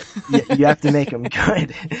 You have to make them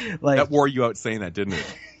good. Like that wore you out saying that, didn't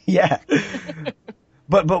it? Yeah.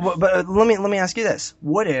 But let me ask you this: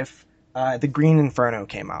 what if the Green Inferno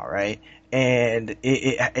came out, right? And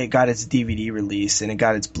it got its DVD release and it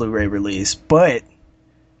got its Blu-ray release, but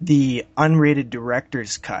the unrated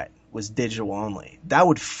director's cut was digital only. That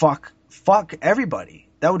would fuck everybody.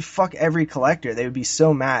 That would fuck every collector. They would be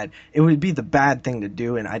so mad. It would be the bad thing to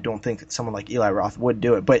do, and I don't think that someone like Eli Roth would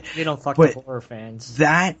do it. But they don't fuck the horror fans.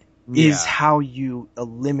 That is how you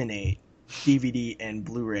eliminate DVD and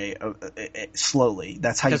Blu-ray slowly.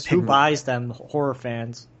 That's how you pick who buys them? Horror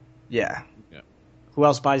fans. Yeah. Who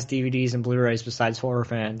else buys DVDs and Blu-rays besides horror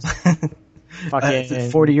fans?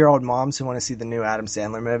 Fucking 40-year-old moms who want to see the new Adam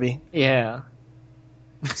Sandler movie. Yeah.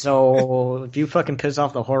 So if you fucking piss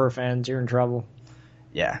off the horror fans, you're in trouble.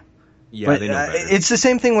 Yeah. Yeah, but they know better. It's the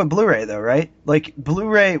same thing with Blu-ray, though, right? Like,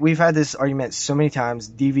 Blu-ray, we've had this argument so many times.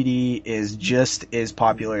 DVD is just as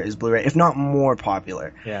popular as Blu-ray, if not more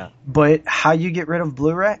popular. Yeah. But how you get rid of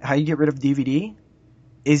Blu-ray, how you get rid of DVD,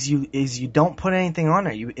 is you don't put anything on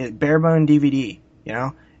there. Bare bone DVD,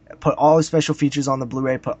 put all the special features on the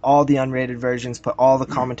Blu-ray, put all the unrated versions, put all the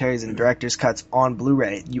commentaries and director's cuts on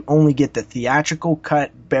Blu-ray. You only get the theatrical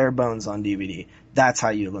cut bare bones on DVD. That's how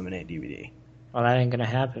you eliminate DVD. Well, that ain't gonna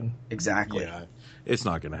happen. Exactly. Yeah, it's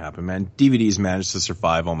not gonna happen, man. DVD's managed to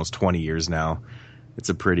survive almost 20 years now. It's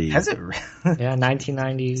a pretty... Has it? Yeah,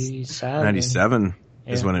 1997. 97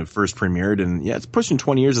 is when it first premiered, and yeah, it's pushing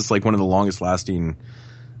 20 years. It's like one of the longest lasting,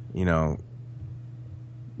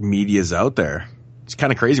 medias out there. It's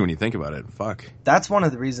kind of crazy when you think about it. Fuck. That's one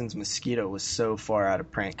of the reasons Mosquito was so far out of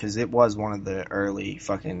print, because it was one of the early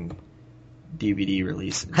fucking DVD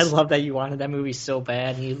releases. I love that you wanted that movie so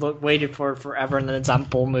bad, and you waited for it forever, and then it's on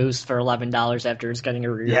Bull Moose for $11 after it's getting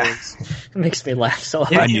a re-release. Yeah. It makes me laugh so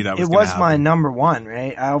hard. I knew that was It was my number one,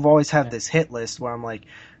 right? I've always had this hit list where I'm like,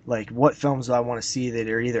 what films do I want to see that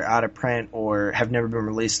are either out of print or have never been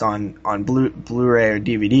released on Blu-ray or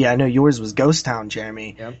DVD? I know yours was Ghost Town,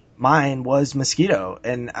 Jeremy. Yep. Mine was Mosquito,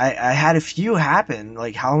 and I had a few happen,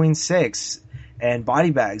 like Halloween 6 and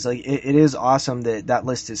Body Bags. Like, it is awesome that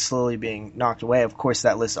list is slowly being knocked away. Of course,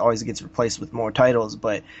 that list always gets replaced with more titles,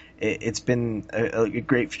 but it's been a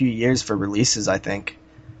great few years for releases, I think.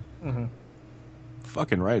 Mm-hmm.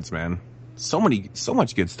 Fucking rights, man. So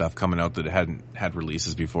much good stuff coming out that hadn't had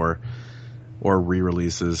releases before or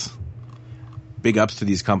re-releases. Big ups to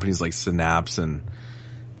these companies like Synapse and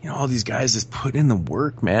all these guys just put in the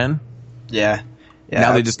work, man. Yeah.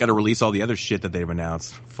 Now they just got to release all the other shit that they've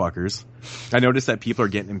announced, fuckers. I noticed that people are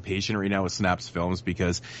getting impatient right now with Synapse Films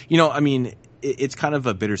because, it's kind of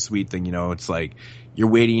a bittersweet thing. It's like you're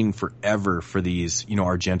waiting forever for these,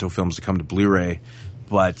 Argento films to come to Blu-ray,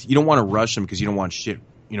 but you don't want to rush them because you don't want shit,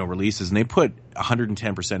 releases. And they put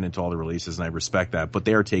 110% into all the releases, and I respect that, but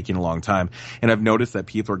they are taking a long time. And I've noticed that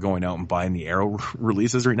people are going out and buying the Arrow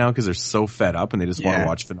releases right now because they're so fed up and they just want to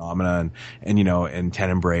watch Phenomena and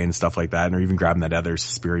Tenebrae and stuff like that. And they're even grabbing that other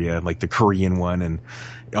Suspiria, like the Korean one, and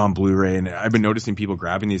on Blu-ray. And I've been noticing people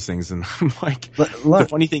grabbing these things, and I'm like, the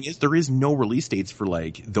funny thing is there is no release dates for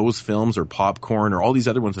like those films or Popcorn or all these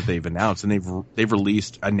other ones that they've announced, and they've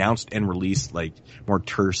announced and released like more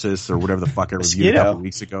Tursus or whatever the fuck I reviewed a couple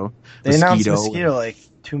weeks ago. They announced Mosquito like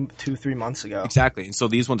 3 months ago. Exactly, and so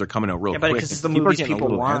these ones are coming out real quick. Yeah, because it's the movies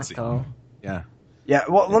people want, though. Yeah. Yeah,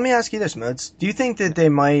 well, let me ask you this, Modes. Do you think that they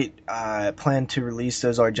might plan to release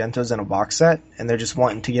those Argentos in a box set, and they're just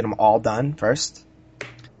wanting to get them all done first?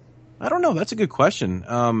 I don't know. That's a good question.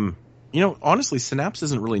 Honestly, Synapse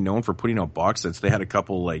isn't really known for putting out box sets. They had a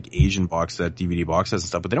couple like Asian box set, DVD box sets and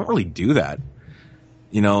stuff, but they don't really do that.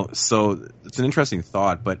 So it's an interesting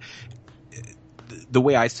thought, but the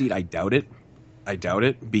way I see it, I doubt it. I doubt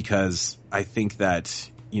it because I think that,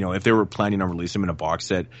 if they were planning on releasing them in a box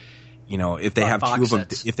set, if they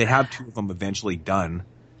have two of them eventually done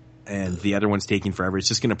and the other one's taking forever, it's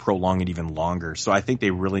just going to prolong it even longer. So I think they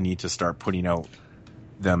really need to start putting out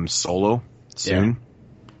them solo soon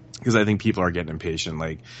because I think people are getting impatient.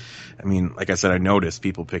 Like I said, I noticed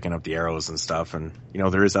people picking up the Arrows and stuff, and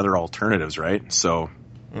there is other alternatives, right? So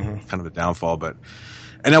kind of the downfall, but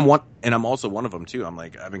I'm also one of them too.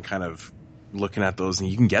 I've been kind of looking at those, and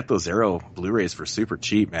you can get those Arrow Blu-rays for super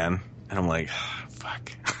cheap, man. And I'm like,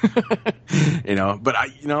 fuck, but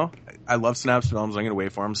I love Synapse Films. I'm going to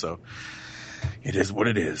wait for them. So it is what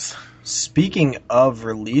it is. Speaking of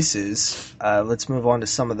releases, let's move on to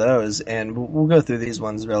some of those, and we'll go through these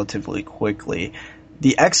ones relatively quickly.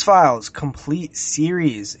 The X-Files complete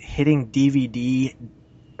series hitting DVD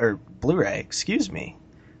or Blu-ray, excuse me.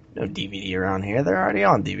 No DVD around here. They're already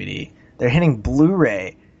on DVD. They're hitting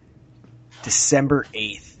Blu-ray December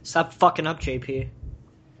 8th. Stop fucking up, JP.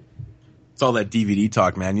 It's all that DVD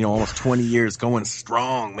talk, man. Almost 20 years going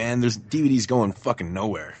strong, man. There's DVDs going fucking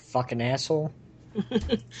nowhere. Fucking asshole.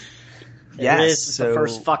 Yes, it is. It's the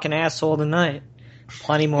first fucking asshole of the night.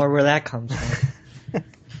 Plenty more where that comes from.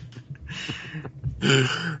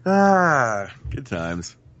 Good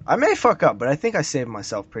times. I may fuck up, but I think I saved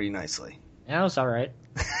myself pretty nicely. Yeah, it was alright.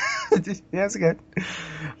 Yeah, it's good.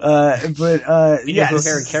 If you knew who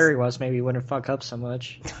Harry Carey was, maybe he wouldn't fuck up so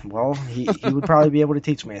much. Well, he would probably be able to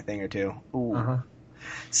teach me a thing or two. Ooh. Uh-huh.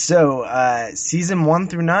 So, season 1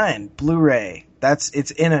 through 9, Blu-ray.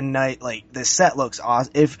 It's in a night, like, the set looks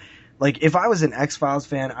awesome. If I was an X-Files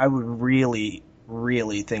fan, I would really,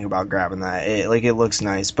 really think about grabbing that. It looks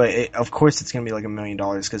nice, but of course it's going to be like $1 million,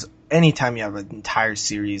 because anytime you have an entire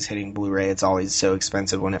series hitting Blu-ray, it's always so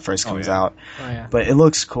expensive when it first comes out. Oh, yeah. But it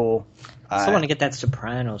looks cool. I still want to get that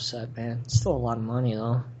Sopranos set, man. It's still a lot of money,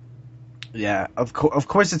 though. Yeah, of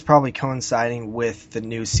course it's probably coinciding with the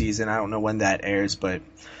new season. I don't know when that airs, but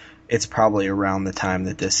it's probably around the time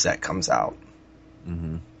that this set comes out.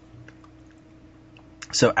 Mm-hmm.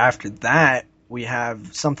 So after that, we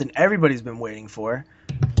have something everybody's been waiting for.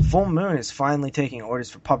 Full Moon is finally taking orders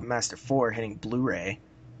for Puppet Master 4, hitting Blu-ray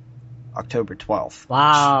October 12th.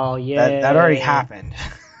 Wow, yeah. That already happened.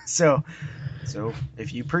 So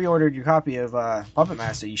if you pre-ordered your copy of Puppet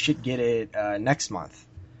Master, you should get it next month.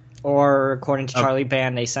 Or according to Charlie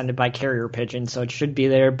Band, they send it by carrier pigeon, so it should be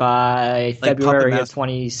there by February of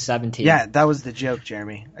 2017. Yeah, that was the joke,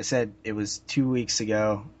 Jeremy. I said it was 2 weeks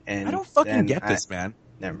ago, and I don't fucking get this, man.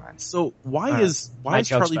 Never mind. So why is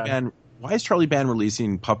Charlie Band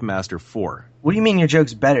releasing Puppet Master 4? What do you mean your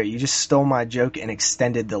joke's better? You just stole my joke and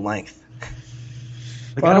extended the length.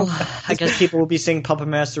 Well, I guess people will be seeing Puppet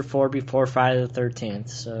Master 4 before Friday the 13th,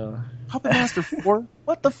 so... Puppet Master 4?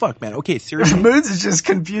 What the fuck, man? Okay, seriously. Moods is just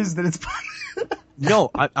confused that it's...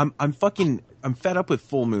 No, I'm fed up with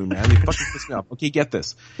Full Moon, man. They fucking pissed me off. Okay, get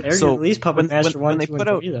this. They already released Puppet Master 1, 2, and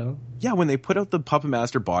 3, though. Yeah, when they put out the Puppet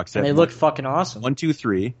Master box set... And they look fucking awesome. 1, 2,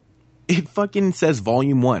 3... It fucking says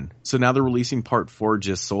Volume 1. So now they're releasing Part 4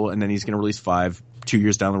 just solo, and then he's going to release 5 2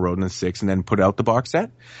 years down the road, and then 6, and then put out the box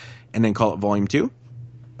set, and then call it Volume 2?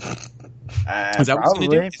 Is that what he's going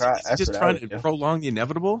to do? Is he just trying to prolong the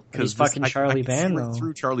inevitable? Because fucking Charlie Band, though.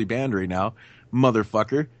 Through Charlie Band right now.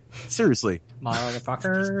 Motherfucker. Seriously.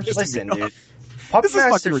 Motherfuckers. Listen, dude. Puppet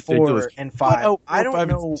Master 4 and 5, I don't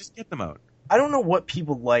know. Just get them out. I don't know what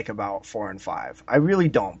people like about 4 and 5. I really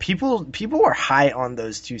don't. People are high on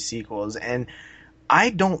those two sequels, and I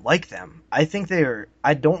don't like them. I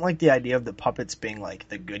don't like the idea of the puppets being like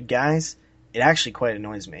the good guys. It actually quite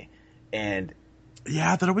annoys me. And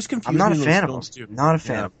yeah, that always confuses me. I'm not a fan of them. Too. Not a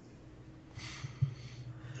fan. I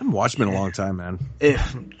haven't watched them in a long time, man.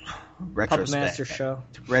 Retrospect. Puppet Master show.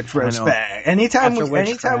 Retrospect. Anytime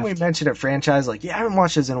we mention a franchise, like, yeah, I haven't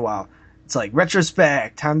watched this in a while. It's like,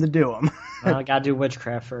 retrospect, time to do them. I gotta do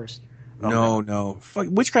Witchcraft first. No. Fuck,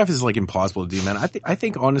 Witchcraft is like impossible to do, man. I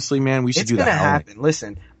think honestly, man, we should do that. It's gonna happen.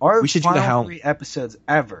 Listen, our final 3 episodes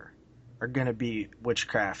ever are gonna be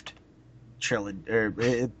Witchcraft trilogy or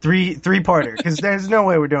 3-parter, because there's no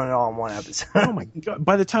way we're doing it all in one episode. Oh my god!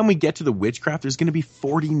 By the time we get to the Witchcraft, there's gonna be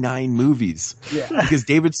 49 movies. Yeah, because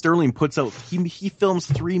David Sterling puts out he films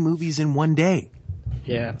 3 movies in one day.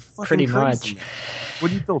 Yeah, pretty much. What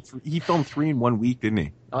did he film? He filmed 3 in 1 week, didn't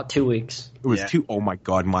he? 2 weeks. It was 2. Oh my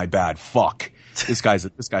god, my bad. Fuck. This guy's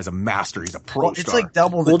a master. He's a pro star. It's like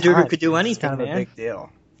double the time. Cool Dude could do anything, it's kind of a big deal.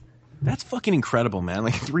 That's fucking incredible, man.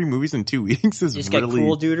 Like 3 movies in 2 weeks is you just really... get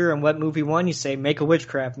Cool Duder and what movie 1, you say make a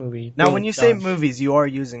Witchcraft movie. Now, when you say movies, you are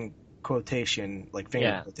using quotation, like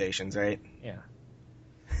finger quotations, right? Yeah.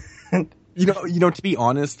 You know, to be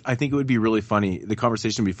honest, I think it would be really funny. The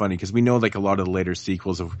conversation would be funny because we know like a lot of the later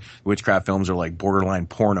sequels of Witchcraft films are like borderline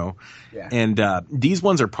porno. Yeah. And these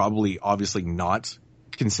ones are probably obviously not,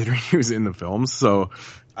 considering he was in the films. So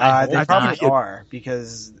they probably are,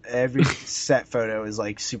 because every set photo is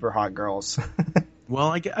like super hot girls.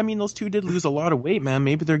 Well, I mean, those 2 did lose a lot of weight, man.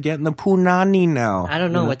 Maybe they're getting the punani now. I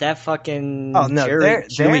don't know with that fucking. Oh no,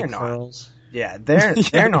 they're not. Curls. Yeah,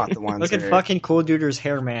 they're not the ones. Look at fucking Cool Duder's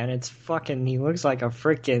hair, man. It's fucking. He looks like a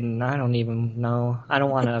freaking. I don't even know. I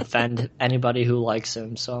don't want to offend anybody who likes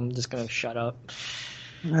him, so I'm just gonna shut up.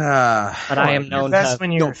 But I am known to.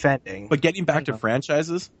 When you're offending. But getting back to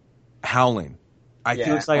franchises, Howling. He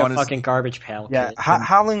looks like a fucking garbage pail. Yeah,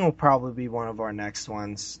 Howling will probably be one of our next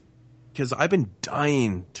ones. Because I've been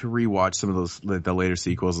dying to rewatch some of those the later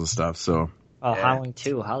sequels and stuff. So. Howling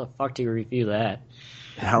 2. How the fuck do you review that?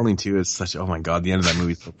 Howling 2 is such... Oh my god, the end of that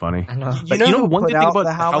movie is so funny. I know. But you know one good thing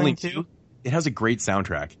about Howling 2? It has a great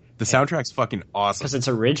soundtrack. The soundtrack's fucking awesome. Because it's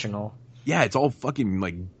original. Yeah, it's all fucking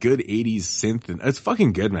like good 80s synth, and it's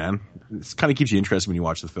fucking good, man. It kind of keeps you interested when you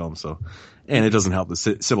watch the film. So, and it doesn't help that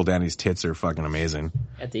Sybil Danny's tits are fucking amazing.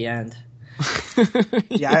 At the end.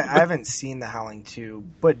 Yeah, I haven't seen the Howling 2,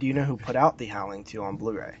 but do you know who put out the Howling 2 on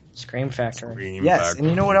Blu-ray? Scream Factory. And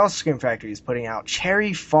you know what else Scream Factory is putting out?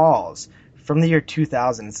 Cherry Falls. From the year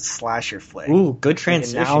 2000, it's a slasher flick. Ooh, good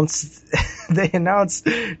transition. They announced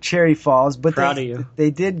Cherry Falls, but Proud of you. They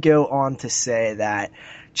did go on to say that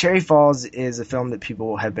Cherry Falls is a film that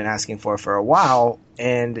people have been asking for a while,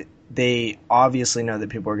 and they obviously know that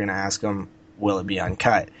people are going to ask them, will it be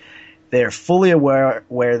uncut? They are fully aware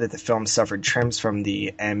that the film suffered trims from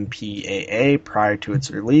the MPAA prior to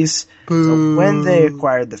its release. So when they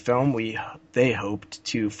acquired the film, they hoped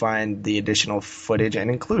to find the additional footage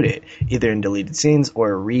and include it, either in deleted scenes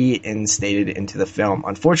or reinstated into the film.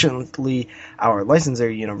 Unfortunately, our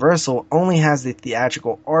licensor, Universal, only has the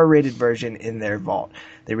theatrical R-rated version in their vault.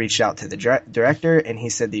 They reached out to the director, and he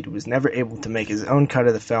said that he was never able to make his own cut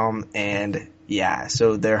of the film, and yeah,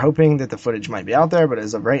 so they're hoping that the footage might be out there, but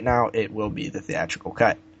as of right now, it will be the theatrical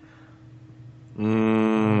cut.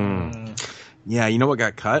 Yeah, you know what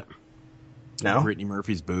got cut? No? Brittany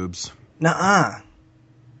Murphy's boobs. Nuh-uh.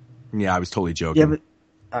 Yeah, I was totally joking. Yeah, but...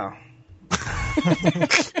 Oh.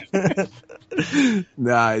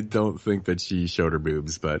 Nah, I don't think that she showed her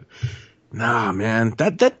boobs, but... Nah, man,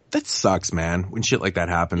 that sucks, man. When shit like that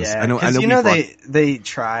happens, Yeah, I know. They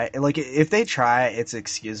try. Like, if they try, it's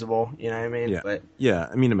excusable. You know what I mean? Yeah, but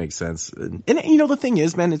I mean, it makes sense. And you know, the thing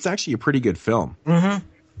is, man, it's actually a pretty good film. Mm-hmm.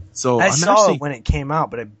 So I saw it when it came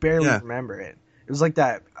out, but I barely remember it. It was like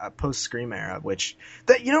that post-Scream era, which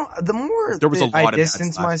the more there was a lot I of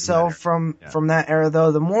distance myself from that era,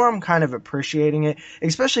 though, the more I'm kind of appreciating it.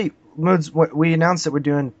 Especially what we announced that we're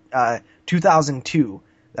doing 2002.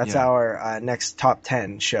 That's our next top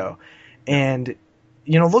 10 show. And,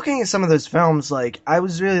 looking at some of those films, like, I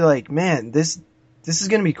was really like, man, this is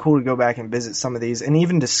going to be cool to go back and visit some of these and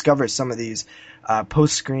even discover some of these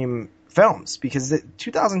post-Scream films. Because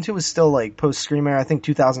 2002 was still, like, post-Scream era. I think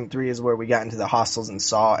 2003 is where we got into the Hostels and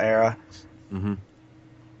Saw era. Mm-hmm.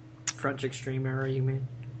 French Extreme era, you mean?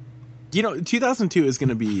 2002 is going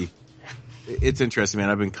to be... It's interesting, man.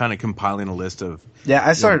 I've been kind of compiling a list of... Yeah,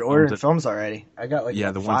 I started ordering films already. I got like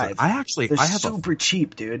the 5. They're super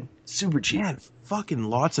cheap, dude. Super cheap. Man, fucking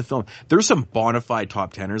lots of film. There's some bona fide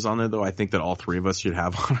top teners on there, though. I think that all three of us should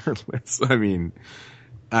have on our list. I mean,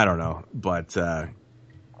 I don't know, but I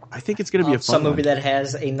think it's going to be a fun some movie that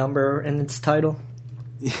has a number in its title.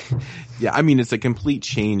 Yeah, I mean, it's a complete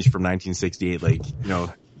change from 1968. Like,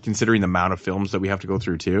 considering the amount of films that we have to go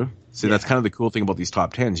through too. So that's kind of the cool thing about these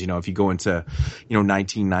top 10s. If you go into,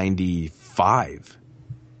 1995,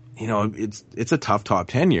 it's a tough top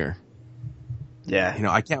 10 year. Yeah.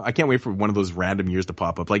 I can't wait for one of those random years to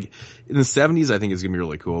pop up. Like in the 70s, I think it's going to be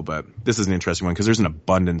really cool, but this is an interesting one because there's an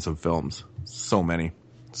abundance of films. So many.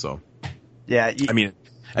 So. Yeah. I mean,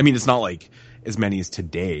 it's not like as many as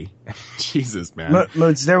today. Jesus, man.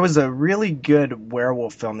 Modes, there was a really good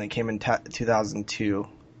werewolf film that came in 2002.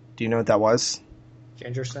 Do you know what that was?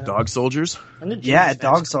 Dog Soldiers? Yeah,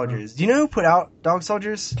 Dog Soldiers. Do you know who put out Dog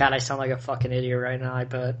Soldiers? God, I sound like a fucking idiot right now, I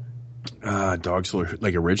bet. Dog Soldiers,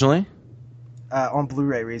 like originally? On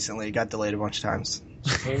Blu-ray recently. It got delayed a bunch of times.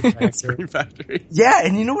 Scream Factory. Yeah,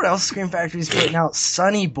 and you know what else Scream Factory's putting out?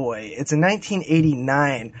 Sonny Boy. It's a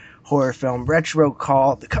 1989 horror film, retro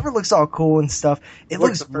call. The cover looks all cool and stuff. It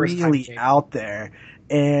looks really out there.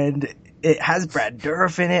 And it has Brad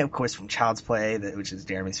Dourif in it, of course, from Child's Play, which is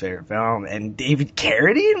Jeremy's favorite film, and David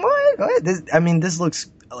Carradine. What? This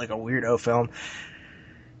looks like a weirdo film.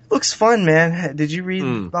 Looks fun, man. Did you read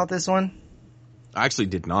about this one? I actually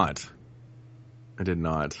did not. I did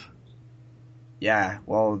not. Yeah,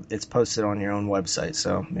 well, it's posted on your own website,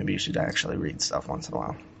 so maybe you should actually read stuff once in a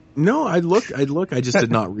while. No, I'd look. I just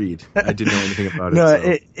did not read. I didn't know anything about it. No,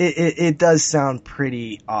 so. It does sound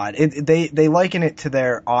pretty odd. They liken it to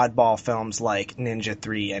their oddball films like Ninja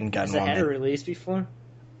 3 and Gunwoman. Has it had a release before?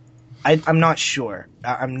 I'm not sure.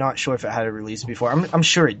 I'm not sure if it had a release before. I'm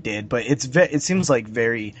sure it did, but it seems like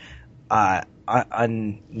very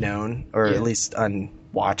unknown, or at least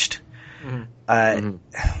unwatched. Mm-hmm.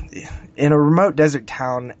 In a remote desert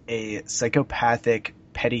town, a psychopathic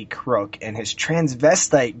petty crook and his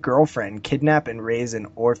transvestite girlfriend kidnap and raise an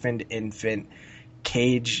orphaned infant,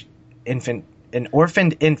 cage it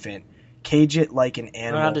like an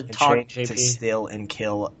animal, and train it to steal and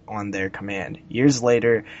kill on their command. Years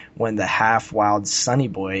later, when the half-wild Sonny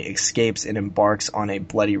Boy escapes and embarks on a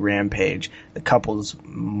bloody rampage, the couple's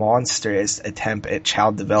monstrous attempt at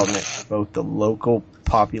child development provoked the local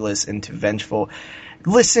populace into vengeful...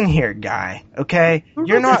 Listen here, guy, okay?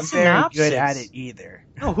 You're not very good at it either.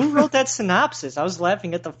 No, who wrote that synopsis? I was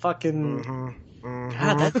laughing at the fucking...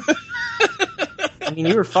 God, that... I mean,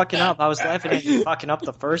 you were fucking up. I was laughing at you fucking up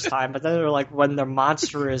the first time, but then they were like, when they're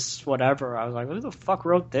monstrous, whatever. I was like, who the fuck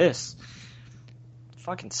wrote this? It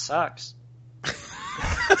fucking sucks.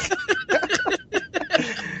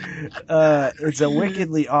 It's a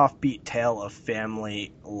wickedly offbeat tale of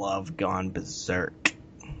family love gone berserk.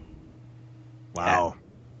 Wow.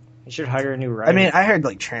 You should hire a new writer. I mean, I heard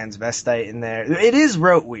like transvestite in there. It is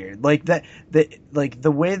wrote weird. Like the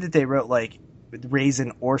way that they wrote like raise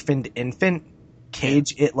an orphaned infant,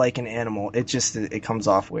 cage it like an animal. It comes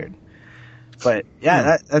off weird. But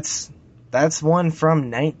yeah, that's one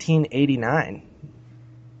from 1989.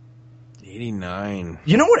 89.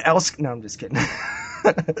 You know what else? No, I'm just kidding.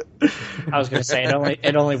 I was gonna say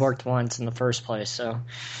it only worked once in the first place, so.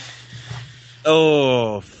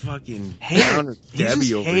 Oh, fucking Debbie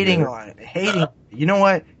just over hating here. on it. Hating. You know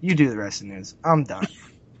what? You do the rest of the news. I'm done.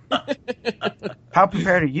 How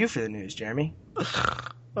prepared are you for the news, Jeremy?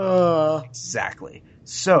 Exactly.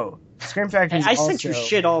 So, Scream Factory is I sent you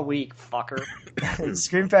shit all week, fucker.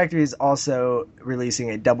 Scream Factory is also releasing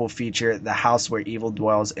a double feature, The House Where Evil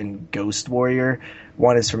Dwells and Ghost Warrior.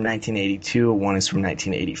 One is from 1982, one is from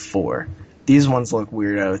 1984. These ones look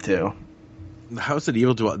weirdo, too. The House That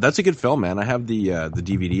Evil Dwells. That's a good film, man. I have the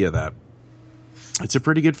DVD of that. It's a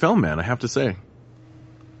pretty good film, man, I have to say.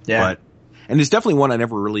 Yeah. And it's definitely one I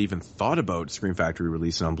never really even thought about Scream Factory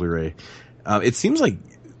releasing on Blu-ray. It seems like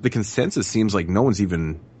the consensus seems like no one's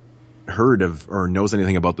even heard of or knows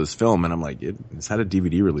anything about this film, and I'm like, it's had a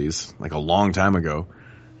DVD release like a long time ago.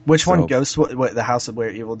 Which one? The House Where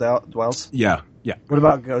Evil Dwells? Yeah. What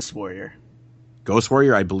about Ghost Warrior? Ghost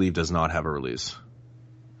Warrior, I believe, does not have a release.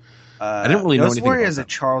 I didn't really know anything. Ghost Warrior is a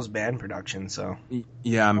Charles Band production, so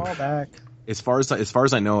yeah. All back. As far as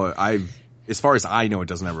I know, it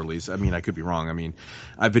doesn't have a release. I mean, I could be wrong. I mean,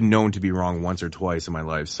 I've been known to be wrong once or twice in my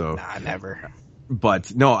life, so. Nah, never.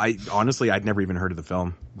 But no, I'd never even heard of the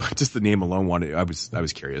film. But just the name alone, I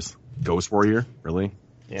was curious. Ghost Warrior, really?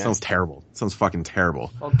 Yeah. Sounds terrible. Sounds fucking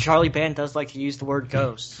terrible. Well, Charlie Band does like to use the word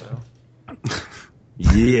ghost, so.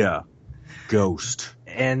 Yeah, ghost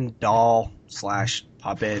and doll /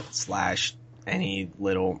 puppet / any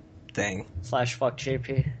little thing / fuck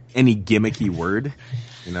JP. Any gimmicky word,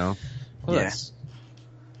 you know? Well, yes.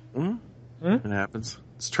 It happens.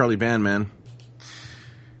 It's Charlie Band, man.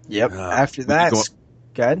 Yep. After that,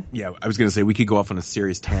 good. Yeah, I was gonna say we could go off on a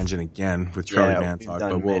serious tangent again with Charlie Band talk,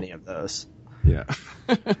 but many of those. Yeah.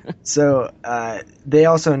 So they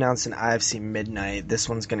also announced an IFC Midnight. This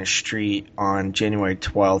one's going to street on January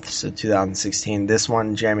 12th, so 2016. This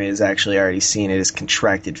one, Jeremy has actually already seen. It is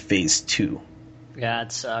Contracted Phase 2. Yeah,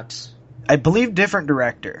 it sucks. I believe different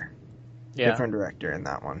director. Yeah. Different director in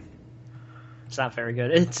that one. It's not very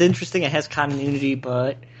good. It's interesting. It has continuity,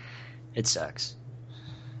 but it sucks.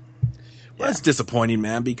 Well, that's disappointing,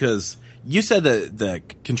 man, because you said that the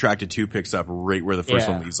Contracted 2 picks up right where the first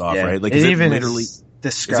one leaves off, right? Like, is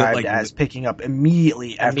described as picking up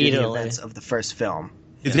immediately after the events of the first film.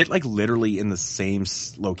 Is it like literally in the same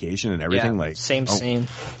location and everything? Yeah, like same scene.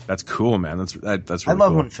 That's cool, man. That's really I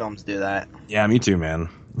love cool. when films do that. Yeah, me too, man.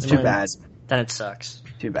 It's too bad. Then it sucks.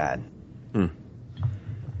 Too bad.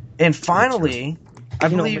 And finally, I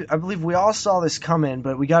believe we all saw this coming,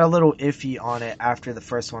 but we got a little iffy on it after the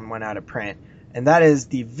first one went out of print. And that is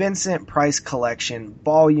the Vincent Price Collection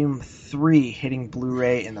Volume 3 hitting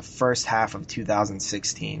Blu-ray in the first half of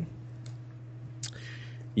 2016.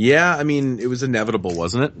 Yeah, I mean, it was inevitable,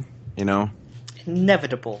 wasn't it? You know?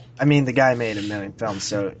 Inevitable. I mean, the guy made 1 million films,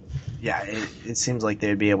 so yeah, it seems like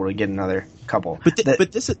they'd be able to get another couple.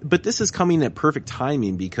 But this is coming at perfect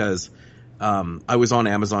timing because I was on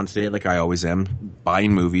Amazon today, like I always am,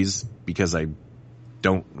 buying movies because I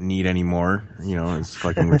don't need any more. You know, it's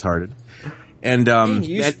fucking retarded. And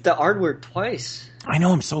you used the R word twice. I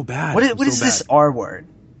know, I'm so bad. What is this R word?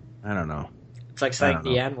 I don't know. It's like saying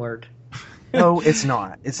the N word. No, it's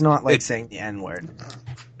not. It's not like saying the N word.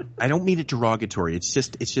 I don't mean it derogatory. It's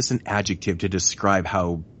just an adjective to describe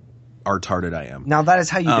how retarded I am. Now that is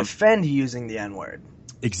how you defend using the N word.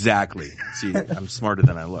 Exactly. See, I'm smarter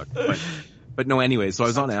than I look. But no, anyway, so I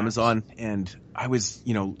was on Amazon and I was,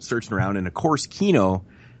 searching around, and of course Kino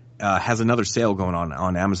has another sale going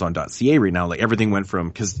on Amazon.ca right now. Like everything went from,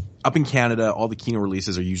 because up in Canada, all the Kino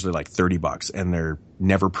releases are usually like $30 and they're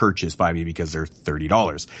never purchased by me because they're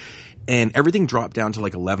 $30. And everything dropped down to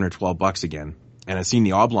like $11 or $12 again. And I seen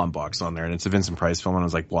the Oblong box on there, and it's a Vincent Price film, and I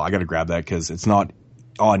was like, well, I got to grab that because it's not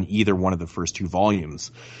on either one of the first 2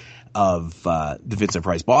 volumes of the Vincent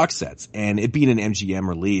Price box sets. And it being an MGM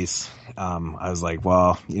release, I was like,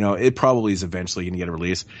 well, it probably is eventually going to get a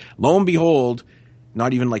release. Lo and behold,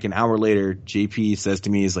 not even like an hour later, JP says to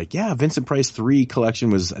me, he's like, yeah, Vincent Price 3 collection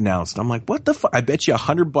was announced. I'm like, what the fuck? I bet you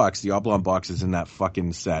 $100 the Oblong box is in that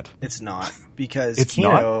fucking set. It's not, because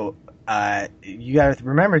Kino, you gotta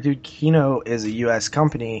remember, dude, Kino is a U.S.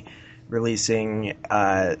 company releasing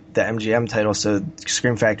the MGM title, so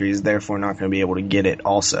Scream Factory is therefore not going to be able to get it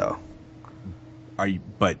also.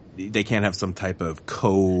 But they can't have some type of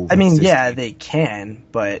I mean, yeah, they can,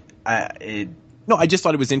 but No, I just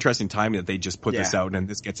thought it was interesting timing that they just put this out and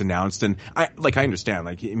this gets announced. And I understand.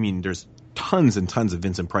 Like, I mean, there's tons and tons of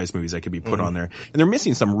Vincent Price movies that could be put on there, and they're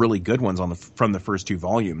missing some really good ones from the first 2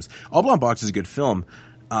 volumes. Oblong Box is a good film.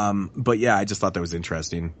 But yeah, I just thought that was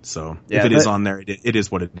interesting. So if it is on there, it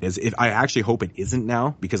is what it is. I actually hope it isn't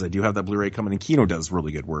now, because I do have that Blu-ray coming, and Kino does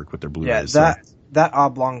really good work with their Blu-rays. Yeah, that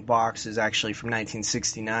Oblong Box is actually from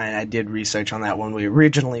 1969. I did research on that one. We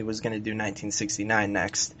originally was going to do 1969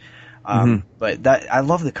 next. But I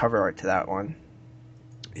love the cover art to that one.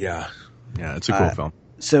 Yeah, it's a cool film.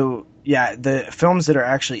 So yeah, the films that are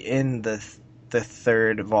actually in the the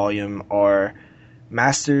third volume are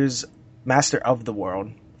Master of the World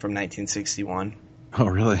from 1961. Oh,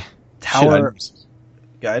 really? Tower.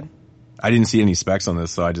 Go ahead. I didn't see any specs on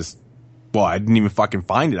this, so I didn't even fucking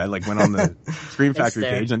find it. I went on the Scream Factory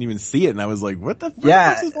page, I didn't even see it, and I was like, what the fuck?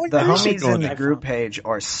 Yeah, the homies in the group page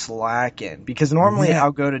are slacking, because normally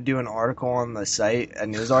I'll go to do an article on the site, a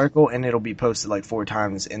news article, and it'll be posted 4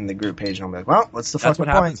 times in the group page, and I'll be like, well, what's the fucking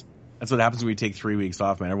point? That's what happens when we take 3 weeks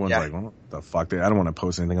off, man. Everyone's like, well, what the fuck? I don't want to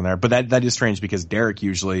post anything on there. But that is strange, because Derek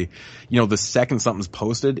usually, the second something's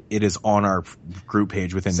posted, it is on our group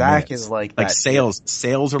page within Zach minutes. is like that.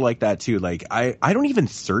 Sales are like that too. I don't even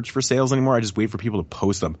search for sales anymore. I just wait for people to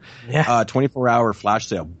post them. Yeah. 24-hour flash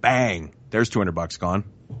sale. Bang. There's $200 gone.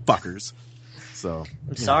 Fuckers. So.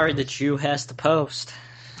 I'm sorry that you has to post.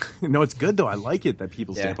 No, it's good though. I like it that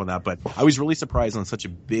people stamp on that. But I was really surprised on such a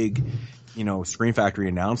big, Scream Factory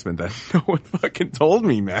announcement that no one fucking told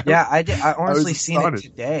me, man. Yeah, I did. I honestly seen it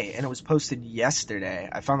today, and it was posted yesterday.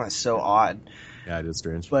 I found that so odd. Yeah, it is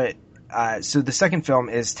strange. But so the second film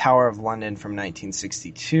is Tower of London from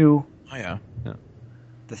 1962. Oh yeah.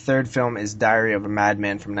 The third film is Diary of a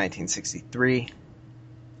Madman from 1963.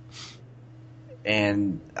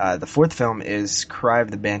 And the fourth film is Cry of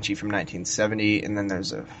the Banshee from 1970, and then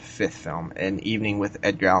there's a fifth film, An Evening with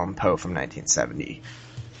Edgar Allan Poe from 1970.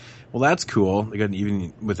 Well, that's cool. They got An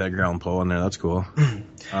Evening with Edgar Allan Poe in there. That's cool.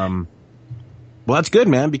 Well, that's good,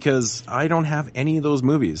 man, because I don't have any of those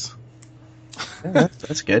movies. Yeah,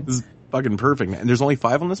 that's good. This is fucking perfect, man. And there's only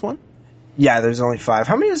 5 on this one? Yeah, there's only 5.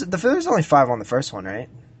 How many is it? There's only 5 on the first one, right?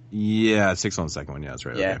 Yeah, 6 on the second one. Yeah, that's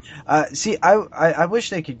right. Yeah. Okay. See, I wish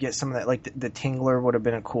they could get some of that. The Tingler would have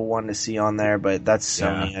been a cool one to see on there, but that's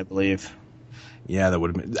Sony, I believe. Yeah, that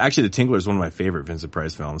would have been. Actually, The Tingler is one of my favorite Vincent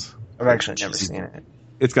Price films. I've actually never seen it.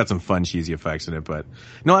 It's got some fun, cheesy effects in it, but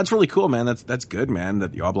no, that's really cool, man. That's good, man.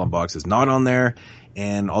 That the Oblong Box is not on there,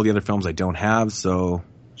 and all the other films I don't have. So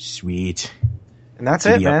sweet. And that's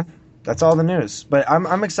it, man. That's all the news. But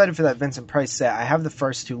I'm excited for that Vincent Price set. I have the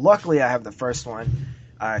first 2. Luckily, I have the first one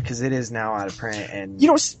because it is now out of print. And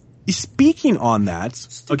speaking on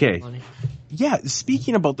that, okay, yeah.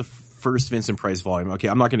 Speaking about the first Vincent Price volume, okay,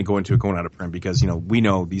 I'm not going to go into it going out of print because we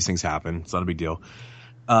know these things happen. It's not a big deal.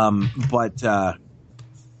 But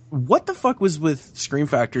what the fuck was with Scream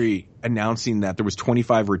Factory announcing that there was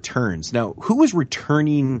 25 returns? Now, who was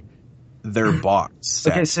returning their box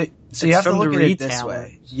set? Okay, so you have to look at it this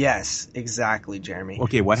way. Yes, exactly, Jeremy.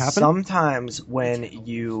 Okay, what happened? Sometimes when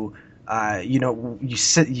you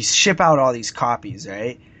ship out all these copies,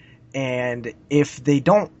 right? And if they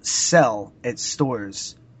don't sell at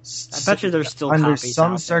stores, I bet you there's still under copies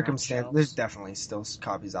some out circumstance, there there's definitely still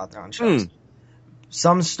copies out there on shelves.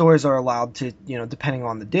 Some stores are allowed to, depending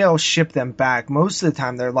on the deal, ship them back. Most of the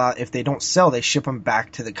time, they're allowed. If they don't sell, they ship them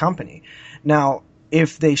back to the company. Now,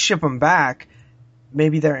 if they ship them back,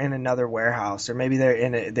 maybe they're in another warehouse, or maybe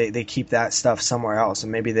they keep that stuff somewhere else,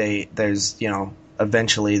 and maybe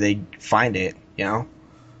eventually they find it. Yeah,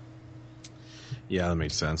 that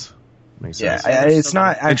makes sense. Yeah, it's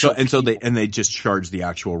not actual. And so they just charge the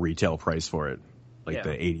actual retail price for it, the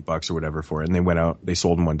 $80 or whatever for it, and they went out, they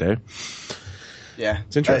sold them one day. Yeah,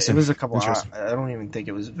 it's interesting. It was a couple hours. I don't even think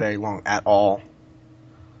it was very long at all.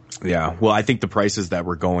 Yeah, well, I think the prices that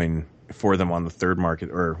were going for them on the third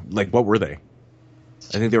market, or what were they?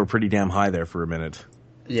 I think they were pretty damn high there for a minute.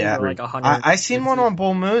 Yeah, I seen one on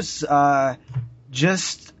Bull Moose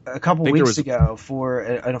just a couple weeks ago for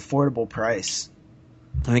an affordable price.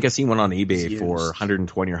 I think I seen one on eBay for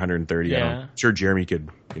 120 or 130. Yeah. I'm sure Jeremy could,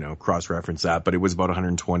 cross-reference that, but it was about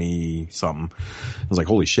 120 something. I was like,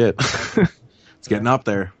 holy shit. It's getting up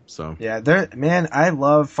there. So yeah, man, I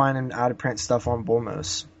love finding out of print stuff on Bull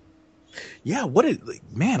Moose. Yeah, I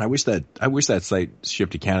wish that site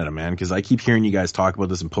shipped to Canada, man, because I keep hearing you guys talk about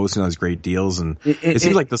this and posting on these great deals, and it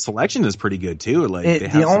seems like the selection is pretty good too.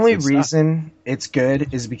 The only reason it's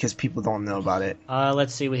good is because people don't know about it.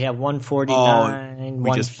 Let's see, we have 149.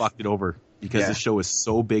 We just fucked it over because this show is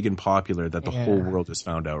so big and popular that the whole world just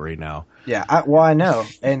found out right now. Yeah, I know,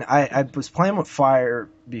 and I was playing with fire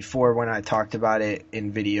before when I talked about it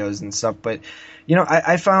in videos and stuff, but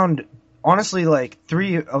I found. Honestly,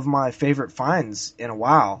 3 of my favorite finds in a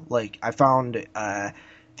while. I found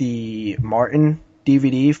the Martin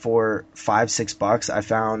DVD for $5-6. I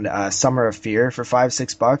found Summer of Fear for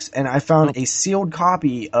 $5-6, and I found a sealed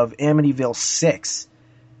copy of Amityville 6.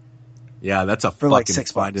 Yeah, that's a fucking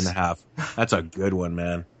find and a half. That's a good one,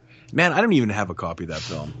 man. Man, I don't even have a copy of that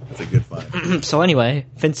film. That's a good find. So anyway,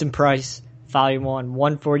 Vincent Price, Volume 1,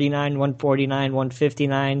 149, 149,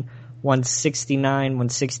 159. 169,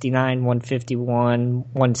 169, 151,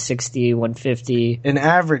 160, 150. An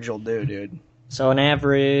average will do, dude. So an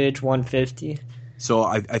average 150. So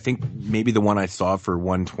I think maybe the one I saw for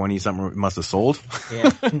 120 something must have sold.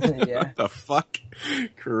 Yeah. Yeah. What the fuck?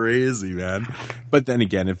 Crazy, man. But then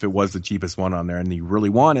again, if it was the cheapest one on there and you really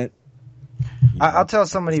want it. I'll tell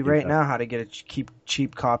somebody right now how to get a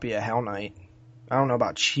cheap copy of Hell Knight. I don't know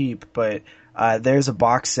about cheap, but there's a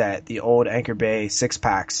box set, the old Anchor Bay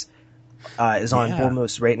 6-packs, is on Bull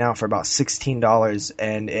Moose right now for about $16,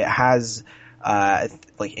 and it has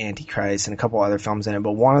like Antichrist and a couple other films in it,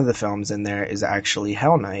 but one of the films in there is actually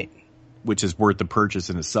Hell Knight, which is worth the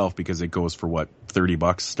purchase in itself because it goes for what,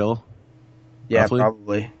 $30 still? Yeah,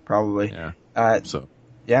 roughly? probably. Yeah. So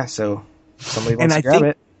somebody wants to grab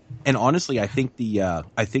it. And honestly, I think the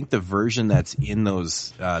version that's in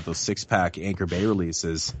those 6-pack Anchor Bay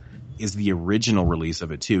releases is the original release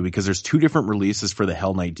of it too, because there's two different releases for the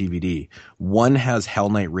Hell Knight DVD. One has Hell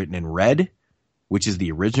Knight written in red, which is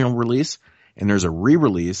the original release, and there's a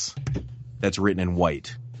re-release that's written in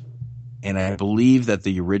white. And I believe that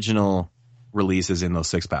the original release is in those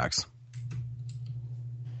 6-packs.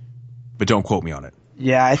 But don't quote me on it.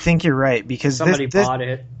 Yeah, I think you're right, because somebody bought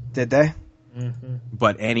it. Did they? Mm-hmm.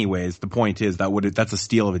 But anyways, the point is that's a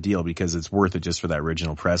steal of a deal because it's worth it just for that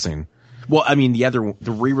original pressing. Well, I mean,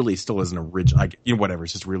 the re-release still isn't original. Like, whatever,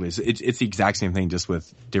 it's just re-release. It's the exact same thing, just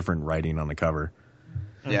with different writing on the cover.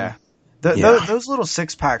 Yeah. Those little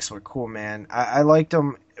 6-packs were cool, man. I liked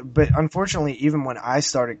them, but unfortunately, even when I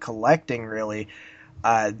started collecting, really,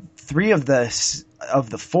 3 of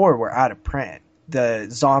the 4 were out of print. The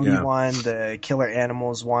zombie one, the killer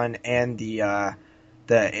animals one, and the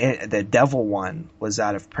devil one was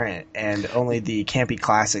out of print, and only the Campy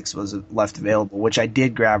Classics was left available, which I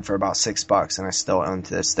did grab for about $6, and I still own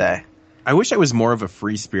to this day. I wish I was more of a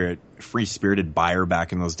free-spirited buyer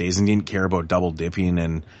back in those days and didn't care about double dipping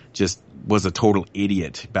and just was a total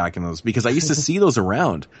idiot back in those, because I used to see those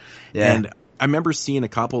around. Yeah. And I remember seeing a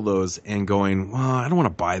couple of those and going, well, I don't want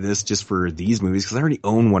to buy this just for these movies because I already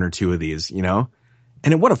own 1 or 2 of these, you know?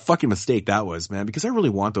 And what a fucking mistake that was, man, because I really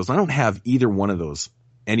want those. I don't have either one of those,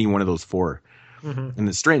 any one of those 4. Mm-hmm. And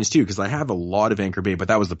it's strange, too, because I have a lot of Anchor Bay, but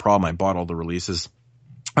that was the problem. I bought all the releases,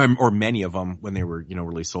 or many of them when they were,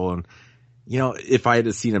 really sold. And, if I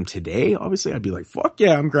had seen them today, obviously I'd be like, fuck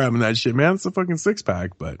yeah, I'm grabbing that shit, man. It's a fucking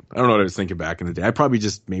 6-pack. But I don't know what I was thinking back in the day. I probably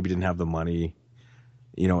just maybe didn't have the money,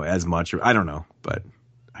 as much. I don't know, but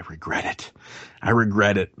I regret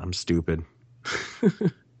it. I'm stupid.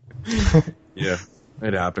 Yeah.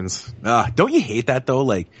 It happens. Don't you hate that though?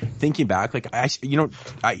 Like thinking back, like I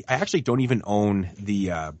actually don't even own the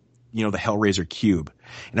the Hellraiser cube,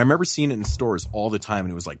 and I remember seeing it in stores all the time,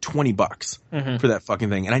 and it was like $20 for that fucking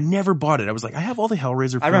thing, and I never bought it. I was like, I have all the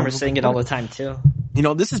Hellraiser. I remember seeing it all the time too.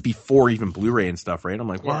 This is before even Blu-ray and stuff, right? I'm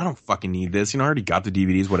like, well, I don't fucking need this. I already got the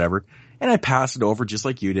DVDs, whatever, and I passed it over just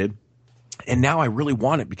like you did. And now I really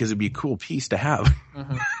want it because it'd be a cool piece to have,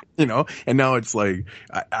 and now it's like,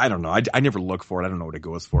 I don't know. I never look for it. I don't know what it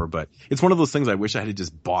goes for, but it's one of those things I wish I had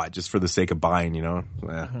just bought just for the sake of buying,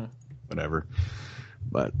 whatever.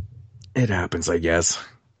 But it happens, I guess.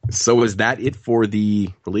 So is that it for the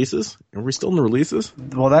releases? Are we still in the releases?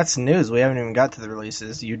 Well, that's news. We haven't even got to the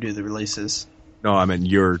releases. You do the releases. No, I mean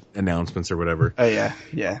your announcements or whatever. Oh,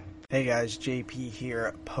 yeah. Hey guys, JP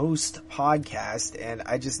here, post-podcast, and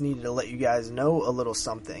I just needed to let you guys know a little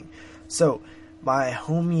something. So, my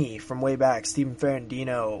homie from way back, Stephen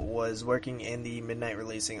Ferrandino, was working in the Midnight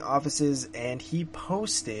Releasing offices, and he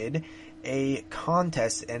posted a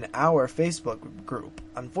contest in our Facebook group.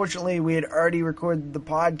 Unfortunately, we had already recorded the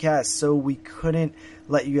podcast, so we couldn't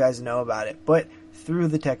let you guys know about it, but through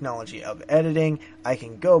the technology of editing, I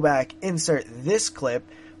can go back, insert this clip,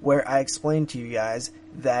 where I explained to you guys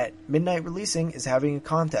that Midnight Releasing is having a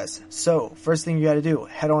contest. So, first thing you gotta do,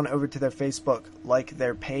 head on over to their Facebook, like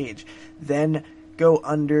their page, then go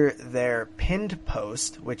under their pinned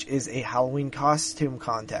post, which is a Halloween costume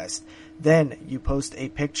contest. Then you post a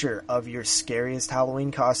picture of your scariest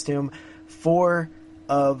Halloween costume. 4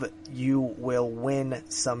 of you will win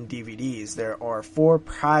some DVDs. There are 4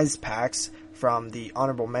 prize packs from the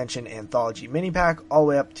Honorable Mention Anthology Mini Pack all the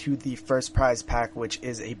way up to the first prize pack, which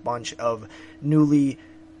is a bunch of newly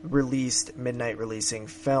released Midnight Releasing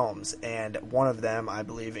films, and one of them, I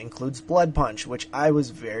believe, includes Blood Punch, which I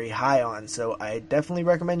was very high on, so I definitely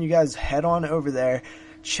recommend you guys head on over there,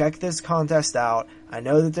 check this contest out. I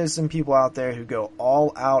know that there's some people out there who go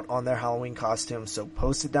all out on their Halloween costumes, so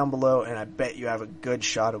post it down below, and I bet you have a good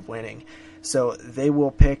shot of winning. So they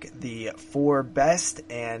will pick the 4 best,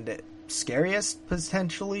 and scariest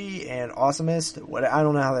potentially and awesomest. I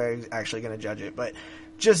don't know how they're actually going to judge it, but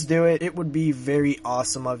just do it. It would be very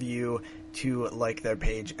awesome of you to like their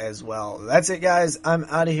page as well. That's it, guys. I'm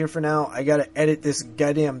out of here for now. I gotta edit this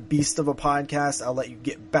goddamn beast of a podcast. I'll let you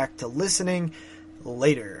get back to listening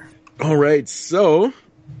later. All right, so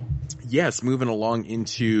yes, moving along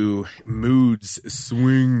into moods,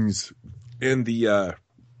 swings, and the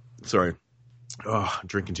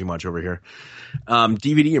drinking too much over here.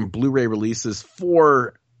 DVD and Blu-ray releases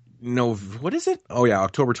for what is it? Oh yeah,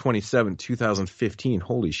 October 27th, 2015.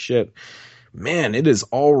 Holy shit. Man, it is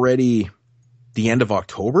already the end of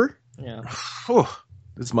October. Yeah.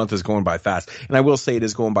 This month is going by fast. And I will say it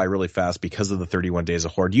is going by really fast because of the 31 Days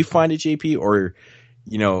of Horror. Do you find it, JP, or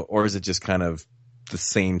is it just kind of the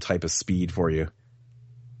same type of speed for you?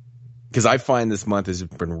 Because I find this month has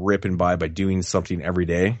been ripping by doing something every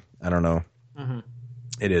day. I don't know. Mm-hmm.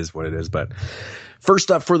 It is what it is. But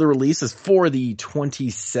first up for the releases for the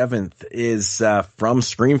 27th is from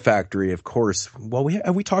Scream Factory, of course. Well,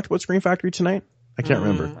 have we talked about Scream Factory tonight? I can't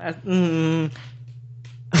remember.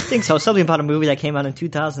 I think so. Something about a movie that came out in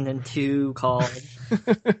 2002 called...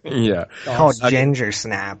 Yeah. Called Ginger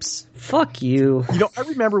Snaps. Fuck you. I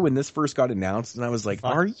remember when this first got announced, and I was like,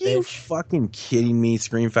 are you fucking kidding me,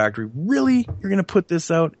 Scream Factory? Really? You're going to put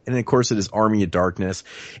this out? And of course it is Army of Darkness.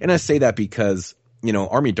 And I say that because...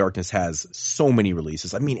 Army of Darkness has so many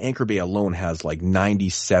releases. I mean, Anchor Bay alone has like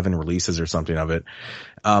 97 releases or something of it.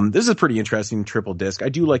 This is pretty interesting, triple disc. I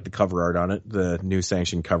do like the cover art on it, the new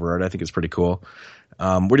sanctioned cover art. I think it's pretty cool.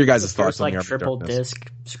 What are your guys' thoughts on the Army of Darkness? Triple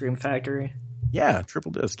disc Scream Factory? Yeah,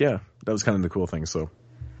 triple disc, yeah. That was kind of the cool thing, so.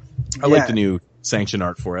 I like the new sanctioned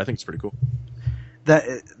art for it. I think it's pretty cool.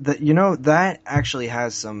 That actually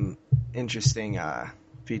has some interesting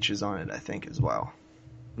features on it, I think, as well.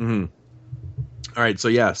 Mm-hmm. All right, so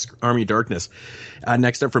yeah, Army of Darkness.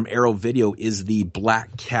 Next up from Arrow Video is the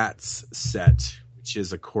Black Cats set, which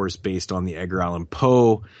is, of course, based on the Edgar Allan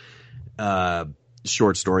Poe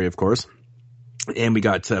short story, of course. And we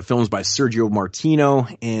got films by Sergio Martino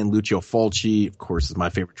and Lucio Fulci, of course, is my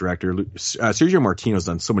favorite director. Sergio Martino's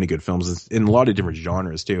done so many good films in a lot of different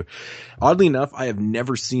genres, too. Oddly enough, I have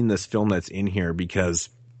never seen this film that's in here because...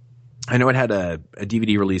 I know it had a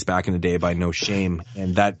DVD release back in the day by No Shame,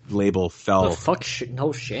 and that label fell. Oh, fuck,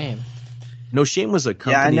 No Shame. No Shame was a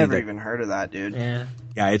company. Yeah, I never even heard of that, dude. Yeah,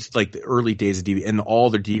 it's like the early days of DVD, and all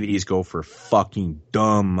their DVDs go for fucking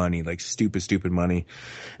dumb money, like stupid money.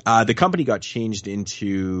 The company got changed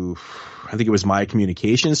into, I think it was Maya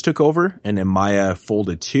Communications took over, and then Maya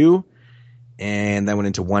folded too, and that went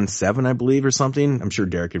into 1/7, I believe, or something. I'm sure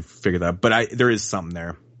Derek could figure that out, but there is something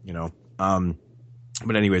there,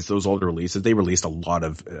 But anyways, those older releases, they released a lot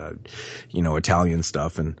of, Italian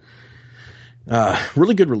stuff and,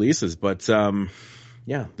 really good releases, but,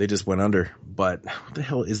 they just went under. But what the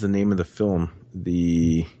hell is the name of the film?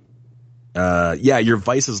 Your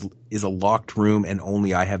Vice is a locked room and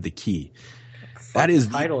only I have the key. That is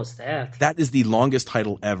title is that? That is the longest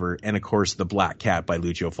title ever. And of course, The Black Cat by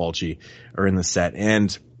Lucio Fulci are in the set.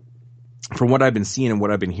 And from what I've been seeing and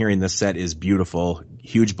what I've been hearing, this set is beautiful.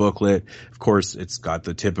 Huge booklet. Of course, it's got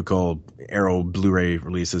the typical Arrow Blu-ray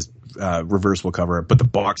releases, reversible cover, but the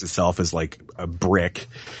box itself is like a brick.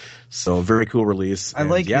 So very cool release. I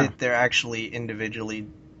like that they're actually individually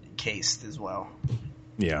cased as well.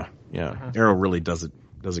 Yeah. Arrow really does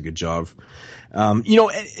a good job. And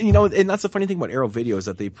that's the funny thing about Arrow Video is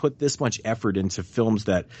that they put this much effort into films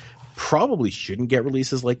that probably shouldn't get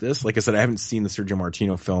releases like this. Like I said, I haven't seen the Sergio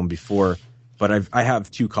Martino film before, but I have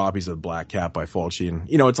 2 copies of Black Cat by Fulci, and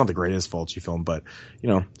it's not the greatest Fulci film, but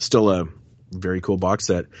still a very cool box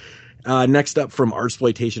set. Next up from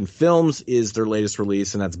Artsploitation Films is their latest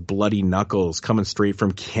release, and that's Bloody Knuckles, coming straight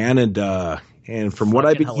from Canada. And from what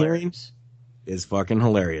I've been hearing, is fucking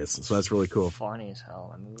hilarious. So that's really cool. Funny as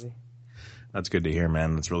hell, that movie. That's good to hear,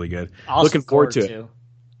 man. That's really good. Also looking forward to it.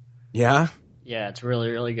 Yeah, it's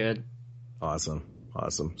really, really good. Awesome.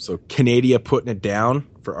 So Canada putting it down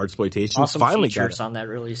for Artsploitation. Awesome finally features on that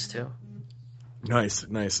release too. Nice.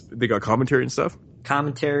 They got commentary and stuff?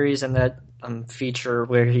 Commentaries and that feature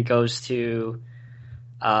where he goes to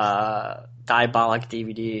Diabolic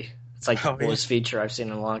DVD. It's like the coolest feature I've seen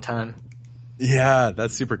in a long time. Yeah,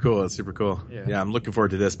 that's super cool. Yeah, I'm looking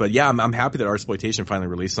forward to this. But yeah, I'm happy that Artsploitation finally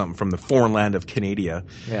released something from the foreign land of Canada.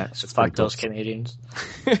 Yeah, so fuck those Canadians.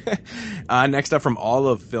 Next up from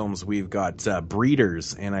Olive Films, we've got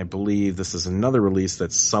Breeders, and I believe this is another release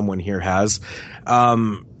that someone here has.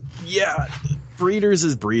 Breeders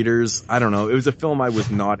is Breeders. I don't know. It was a film I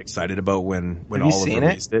was not excited about when Olive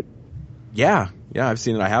released it. Yeah, I've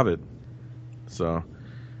seen it. I have it. So,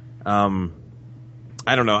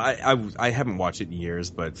 I don't know. I haven't watched it in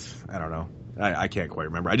years, but I don't know. I can't quite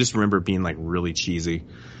remember. I just remember it being like really cheesy.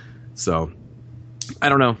 So I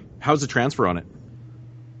don't know. How's the transfer on it?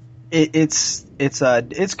 It's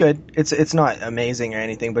good. It's not amazing or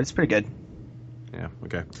anything, but it's pretty good. Yeah.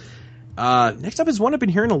 Okay. Next up is one I've been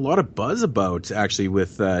hearing a lot of buzz about, actually,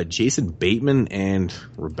 with Jason Bateman and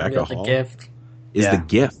Rebecca Hall. The Gift. The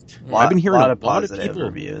Gift. I've been hearing a lot of positive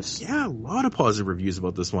reviews. Yeah, a lot of positive reviews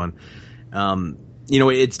about this one.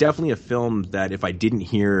 It's definitely a film that if I didn't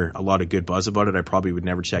hear a lot of good buzz about it, I probably would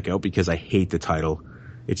never check out because I hate the title.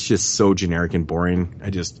 It's just so generic and boring.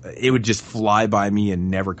 It would just fly by me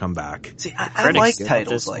and never come back. See, I like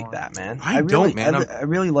titles like that, man. I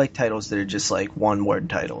really like titles that are just like one-word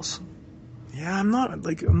titles. Yeah, I'm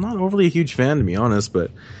not overly a huge fan, to be honest,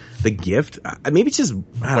 but The Gift, maybe it's just,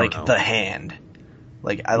 I don't know. The Hand.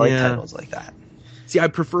 Like, I like titles like that. See, I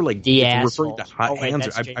prefer like The referring to hands.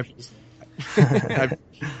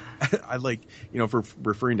 I like, for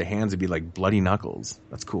referring to hands, it'd be like Bloody Knuckles.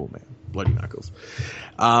 That's cool, man. Bloody Knuckles.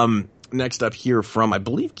 Next up here from, I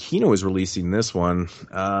believe Kino is releasing this one.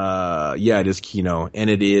 Yeah, it is Kino, and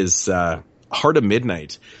it is Heart of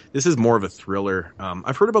Midnight. This is more of a thriller.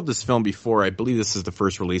 I've heard about this film before. I believe this is the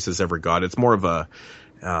first release it's ever got. It's more of a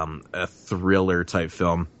thriller type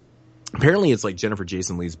film. Apparently it's like Jennifer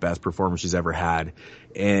Jason Leigh's best performance she's ever had,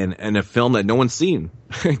 and a film that no one's seen.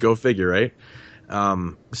 Go figure, right?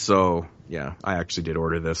 So yeah, I actually did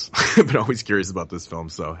order this. I've been always curious about this film,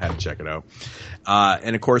 so had to check it out.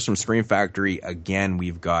 And of course from Scream Factory, again,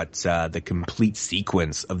 we've got the complete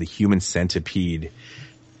sequence of the Human Centipede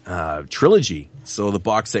trilogy. So the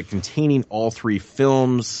box set containing all three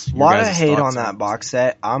films. A lot of hate on that box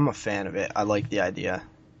set. I'm a fan of it. I like the idea.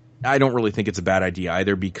 I don't really think it's a bad idea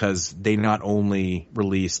either, because they not only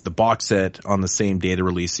released the box set on the same day they're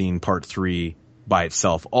releasing part 3 by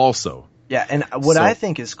itself also. Yeah, and what I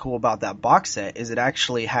think is cool about that box set is it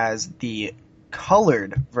actually has the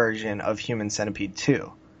colored version of Human Centipede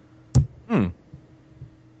 2.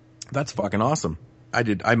 That's fucking awesome.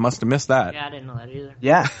 I must have missed that. Yeah, I didn't know that either.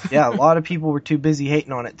 Yeah, a lot of people were too busy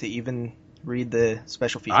hating on it to even read the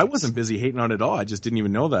special features. I wasn't busy hating on it at all. I just didn't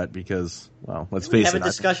even know that because, well, let's face it. We have a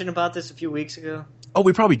discussion about this a few weeks ago. Oh,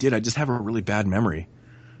 we probably did. I just have a really bad memory.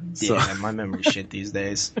 Yeah, my memory's shit these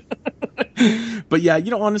days. But yeah,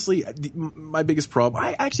 honestly, my biggest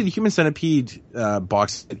problem, the Human Centipede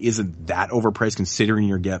box isn't that overpriced considering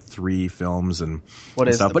you get 3 films and what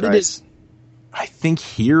is stuff. The but price? It is. I think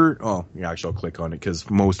here, actually I'll click on it because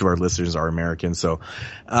most of our listeners are American. So,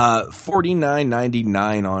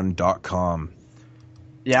 $49.99 on .com.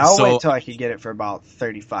 Yeah, I'll wait till I can get it for about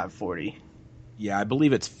 $35-$40. Yeah, I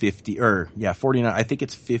believe it's 49. I think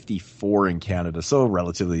it's 54 in Canada. So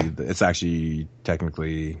relatively, it's actually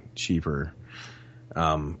technically cheaper.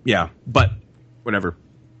 Yeah, but whatever.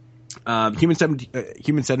 Human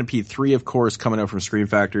Centipede 3, of course, coming out from Scream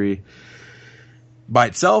Factory by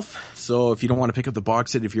itself. So if you don't want to pick up the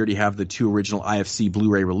box set, if you already have the 2 original IFC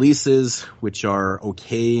Blu-ray releases, which are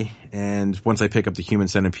okay, and once I pick up the Human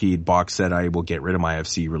Centipede box set, I will get rid of my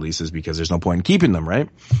IFC releases because there's no point in keeping them, right?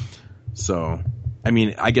 So, I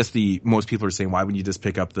mean, I guess most people are saying, why wouldn't you just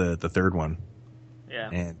pick up the third one? Yeah.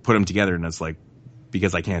 And put them together? And it's like,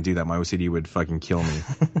 because I can't do that. My OCD would fucking kill me.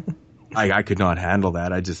 I could not handle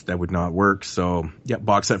that. That would not work. So, yeah,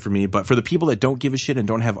 box set for me. But for the people that don't give a shit and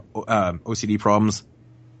don't have OCD problems,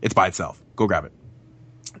 it's by itself. Go grab it.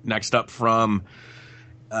 Next up from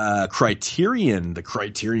Criterion, the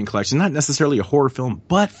Criterion Collection. Not necessarily a horror film,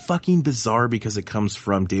 but fucking bizarre because it comes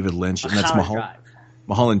from David Lynch. And that's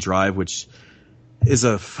Mulholland Drive, which is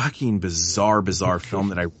a fucking bizarre film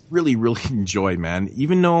that I really, really enjoy, man.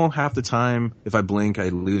 Even though half the time, if I blink, I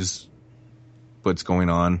lose what's going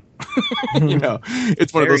on.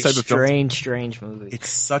 It's one of those type of films. Strange movie. It's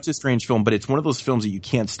such a strange film, but it's one of those films that you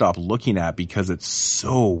can't stop looking at because it's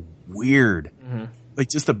so weird. Mm-hmm. Like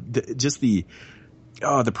just the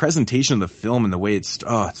presentation of the film and the way it's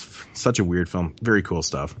such a weird film. Very cool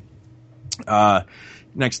stuff.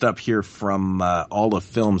 Next up here from All of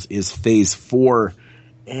Films is Phase 4.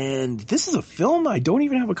 And this is a film I don't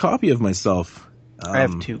even have a copy of myself. I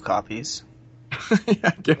have 2 copies. I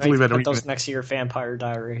can't believe I don't put those next to your Vampire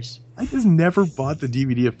Diaries. I just never bought the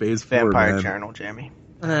DVD of Phase 4. Vampire Journal, Jamie.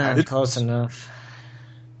 It's close enough.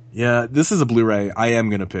 Yeah, this is a Blu-ray I am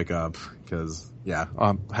going to pick up because,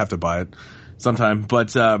 I'll have to buy it sometime.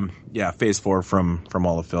 But, Phase 4 from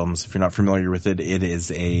All of Films. If you're not familiar with it, it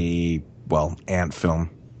is a ant film,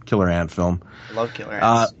 killer ant film. I love killer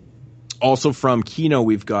ants. Also from Kino,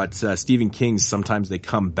 we've got Stephen King's Sometimes They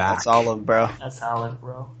Come Back. That's Olive, bro. That's Olive,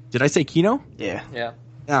 bro. Did I say Kino? Yeah. Yeah.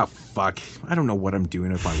 Oh, fuck. I don't know what I'm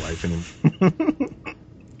doing with my life anymore.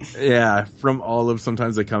 Yeah, from Olive,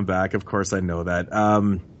 sometimes they come back. Of course, I know that.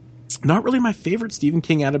 Not really my favorite Stephen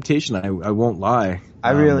King adaptation. I won't lie.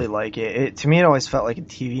 I really like it. To me, it always felt like a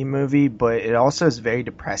TV movie, but it also is very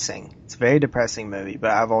depressing. It's a very depressing movie,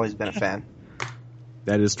 but I've always been a fan.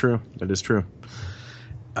 That is true.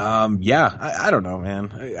 I don't know,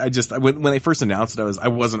 man. I just when they first announced it, I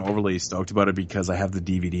wasn't overly stoked about it because I have the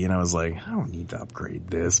DVD and I was like, I don't need to upgrade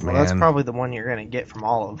this, man. Well, that's probably the one you're gonna get from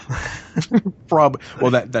Olive.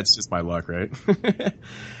 Well, that's just my luck, right?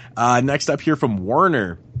 Next up here from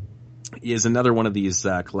Warner is another one of these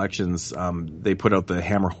collections. They put out the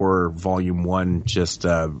Hammer Horror Volume 1 just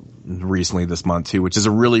recently this month too, which is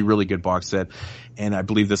a really, really good box set. And I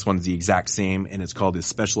believe this one's the exact same, and it's called the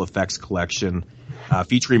Special Effects Collection,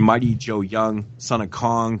 featuring Mighty Joe Young, Son of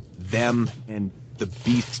Kong, Them, and the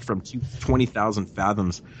Beast from 20,000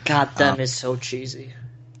 Fathoms. God, Them is so cheesy.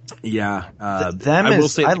 Yeah. I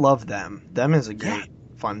love Them. Them is a great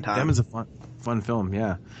fun time. Them is a fun film,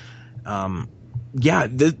 yeah.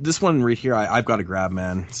 This one right here, I've got to grab,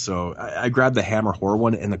 man. So I grabbed the Hammer Horror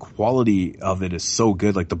one, and the quality of it is so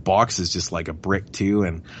good. Like, the box is just like a brick too,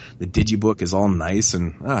 and the digibook is all nice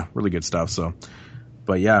and really good stuff. So,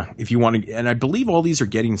 but yeah, if you want to, and I believe all these are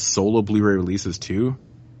getting solo Blu-ray releases too.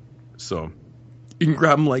 So you can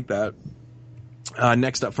grab them like that.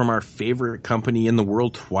 Next up from our favorite company in the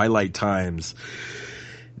world, Twilight Times.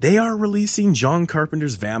 They are releasing John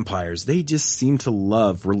Carpenter's Vampires. They just seem to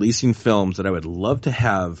love releasing films that I would love to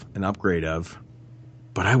have an upgrade of,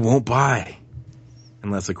 but I won't buy.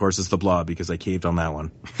 Unless, of course, it's The Blob, because I caved on that one.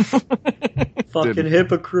 Fucking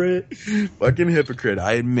hypocrite. Fucking hypocrite.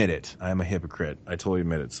 I admit it. I am a hypocrite. I totally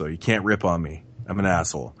admit it. So you can't rip on me. I'm an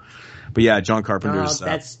asshole. But yeah, John Carpenter's...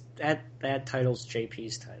 that title's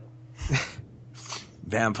JP's title.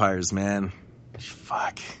 Vampires, man.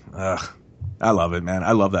 Fuck. Ugh. I love it, man.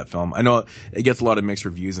 I love that film. I know it gets a lot of mixed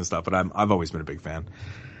reviews and stuff, but I've always been a big fan.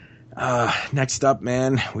 Next up,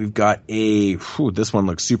 man, we've got this one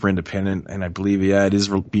looks super independent, and I believe, it is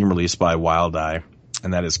being released by Wild Eye,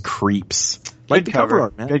 and that is Creeps. Like the cover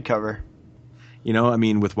art, man. Good cover. You know, I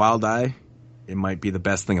mean, with Wild Eye, it might be the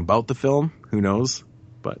best thing about the film. Who knows?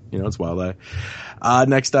 But, it's Wild Eye.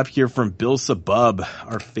 Next up here from Bill Sabub,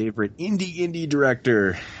 our favorite indie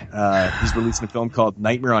director. He's releasing a film called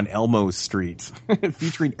Nightmare on Elmo Street,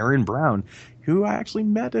 featuring Erin Brown, who I actually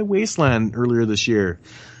met at Wasteland earlier this year.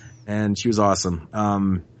 And she was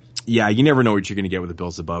awesome. You never know what you're going to get with a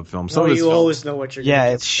Bill Sabub film. Always know what you're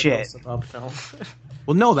going to get with a Bill Sabub film.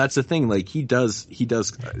 Well, no, that's the thing. Like, he does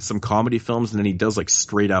some comedy films, and then he does like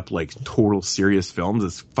straight up like total serious films.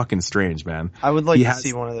 It's fucking strange, man. I would like to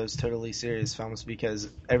see one of those totally serious films, because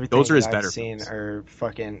everything I've seen are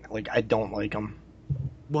fucking like, I don't like them.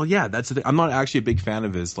 Well, yeah, that's the thing. I'm not actually a big fan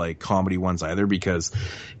of his like comedy ones either, because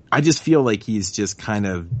I just feel like he's just kind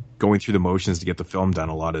of going through the motions to get the film done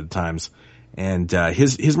a lot of the times. And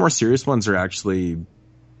his more serious ones are actually,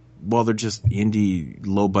 well, they're just indie,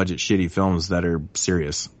 low budget, shitty films that are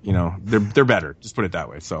serious. They're better. Just put it that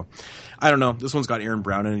way. So, I don't know. This one's got Erin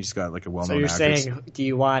Brown in it. She's got like a well-known actress. So you're saying, do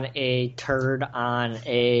you want a turd on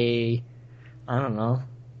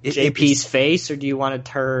JP's face, or do you want a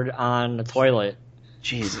turd on the toilet?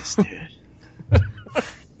 Jesus, dude.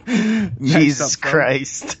 Jesus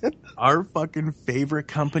Christ. Our fucking favorite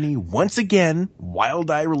company, once again,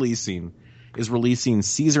 Wild Eye is releasing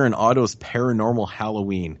Caesar and Otto's Paranormal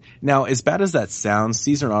Halloween. Now, as bad as that sounds,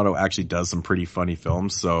 Caesar and Otto actually does some pretty funny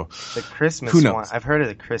films, so... The Christmas one. I've heard of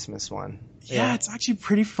the Christmas one. Yeah, it's actually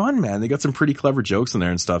pretty fun, man. They got some pretty clever jokes in there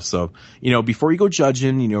and stuff, so, before you go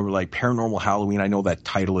judging, like Paranormal Halloween, I know that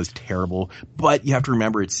title is terrible, but you have to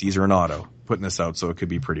remember it's Caesar and Otto putting this out, so it could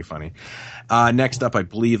be pretty funny. Next up, I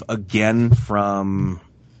believe, again from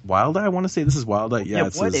Wild Eye. I want to say this is Wild Eye. Yeah,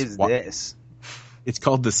 what is this? It's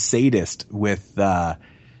called The Sadist with Tom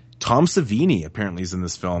Savini, apparently, is in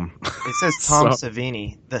this film. It says Tom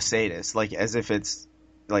Savini, The Sadist, like as if it's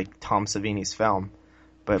like Tom Savini's film,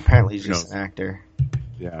 but apparently he's just an actor.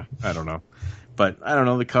 Yeah, I don't know. But I don't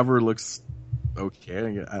know, the cover looks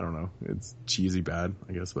okay. I don't know. It's cheesy bad,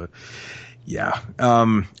 I guess, but yeah.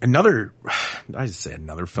 Another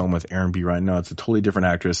film with Erin B. Ryan. No, it's a totally different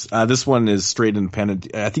actress. This one is straight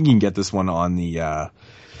independent. I think you can get this one on the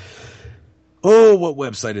what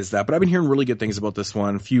website is that? But I've been hearing really good things about this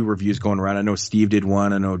one. A few reviews going around. I know Steve did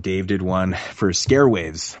one. I know Dave did one for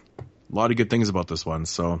Scarewaves. A lot of good things about this one.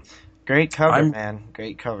 So great cover, man.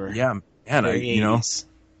 Great cover. Yeah, and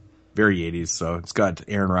very 80s. So it's got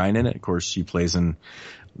Erin Ryan in it. Of course, she plays in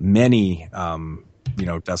many,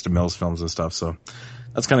 Dustin Mills films and stuff. So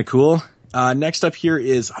that's kind of cool. Next up here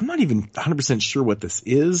is, I'm not even 100% sure what this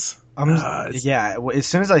is. As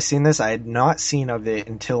soon as I seen this, I had not seen of it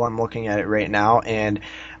until I'm looking at it right now, and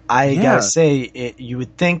I gotta say, you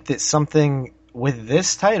would think that something with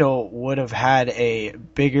this title would have had a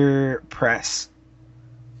bigger press.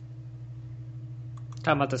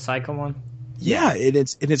 Talking about the Psycho one? Yeah, and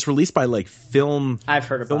it's released by like Film. I've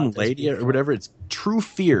heard about Film Lady or whatever. It's True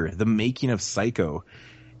Fear: The Making of Psycho.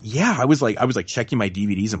 Yeah, I was like checking my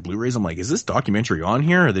DVDs and Blu-rays. I'm like, is this documentary on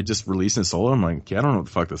here? Or are they just releasing it solo? I'm like, yeah, I don't know what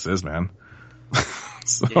the fuck this is, man.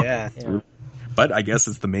 But I guess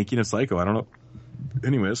it's The Making of Psycho. I don't know.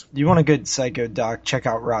 Anyways, you want a good Psycho doc? Check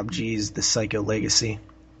out Rob G's The Psycho Legacy.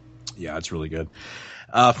 Yeah, it's really good.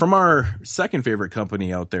 From our second favorite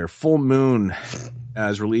company out there, Full Moon,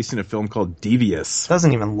 is releasing a film called Devious.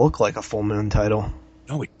 Doesn't even look like a Full Moon title.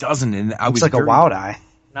 No, it doesn't. And looks like a Wild Eye.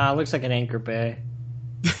 Nah, it looks like an Anchor Bay.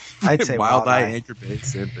 I'd say Wild Eye. Anchor Bay,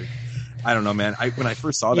 same thing. I don't know, man. When I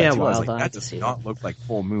first saw that, I was like, that does not look like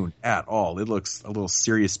Full Moon at all. It looks a little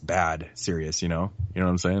serious, you know? You know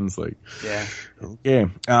what I'm saying? It's like, yeah. Okay.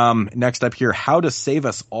 Next up here, How to Save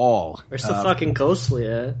Us All. Where's the fucking ghostly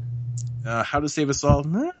at? How to Save Us All?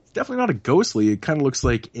 Nah, it's definitely not a ghostly. It kind of looks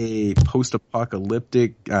like a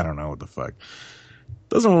post-apocalyptic. I don't know what the fuck.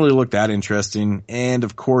 Doesn't really look that interesting. And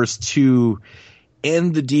of course, to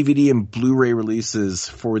end the DVD and Blu-ray releases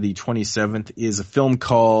for the 27th is a film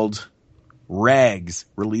called Rags,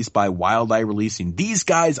 released by Wild Eye Releasing. These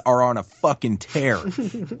guys are on a fucking tear.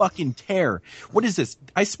 Fucking tear. What is this?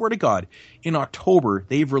 I swear to God, in October,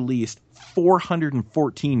 they've released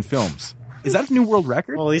 414 films. Is that a new world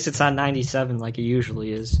record? Well, at least it's not 97 like it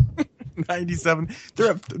usually is. 97.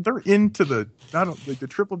 They're into the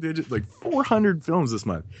triple digit, like 400 films this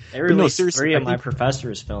month. They released 3 of my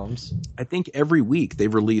professor's films. I think every week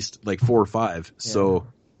they've released like 4 or 5. Yeah. So,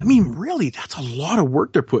 I mean, really, that's a lot of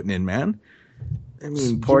work they're putting in, man. I mean,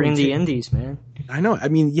 supporting the indies, man. I know. I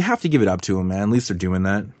mean, you have to give it up to them, man. At least they're doing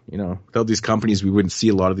that. You know, without these companies, we wouldn't see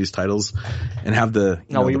a lot of these titles and have the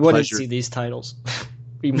we wouldn't see these titles.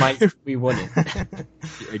 We wouldn't.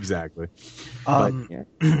 Exactly. But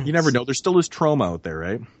you never know. There still is Troma out there,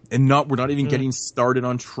 right? And we're not even getting started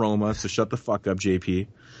on Troma, so shut the fuck up, JP.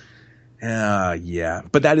 Yeah.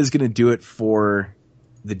 But that is going to do it for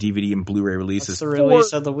the DVD and Blu-ray releases. What's the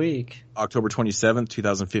release of the week? October 27th,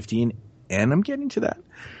 2015. And I'm getting to that.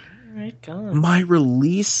 All right, go on. My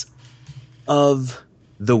release of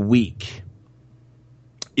the week.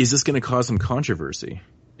 Is this going to cause some controversy?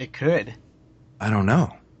 It could. I don't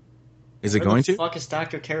know. Is it going to? What the fuck is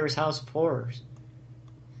Dr. Terror's House of Horrors?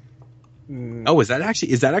 Oh, is that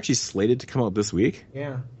actually slated to come out this week?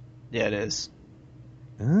 Yeah. Yeah, it is.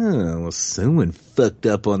 Oh, well, someone fucked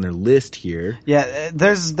up on their list here. Yeah,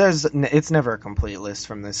 it's never a complete list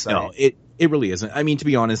from this site. No, it really isn't. I mean, to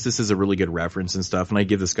be honest, this is a really good reference and stuff, and I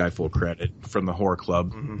give this guy full credit from the horror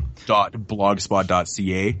club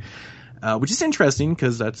 .blogspot.ca. Which is interesting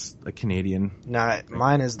because that's a Canadian. No,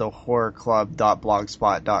 mine is the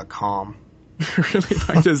horrorclub.blogspot.com. Really?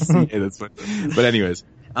 I just see it. That's fun. But anyways,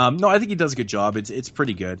 no, I think he does a good job. It's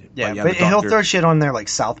pretty good. Yeah, but he'll throw shit on there like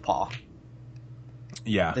Southpaw.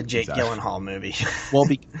 Yeah, the Jake Gyllenhaal movie.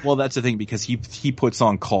 well, that's the thing because he puts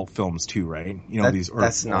on cult films too, right? You know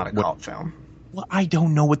that's not a cult film. Well, I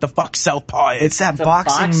don't know what the fuck Southpaw is. It's that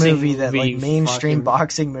boxing movie, that like mainstream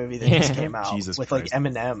boxing movie that just came out with Christ. like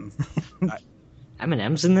Eminem.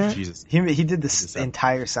 Eminem's in that? Jesus. He did this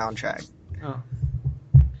entire soundtrack. Oh.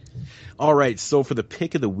 All right, so for the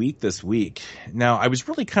pick of the week this week. Now, I was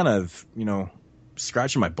really kind of,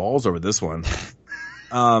 scratching my balls over this one.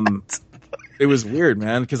 It was weird,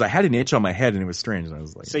 man, because I had an itch on my head and it was strange. And I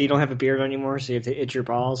was like, so you don't have a beard anymore, so you have to itch your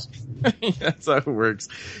balls? That's how it works.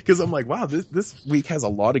 Because I'm like, wow, this week has a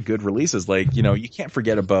lot of good releases. Like, you can't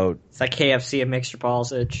forget about. It's like KFC, it makes your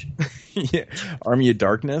balls itch. Yeah, Army of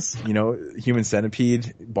Darkness, Human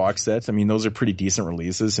Centipede box sets. I mean, those are pretty decent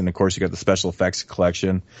releases. And of course, you got the special effects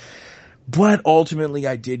collection. But ultimately,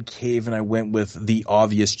 I did cave and I went with the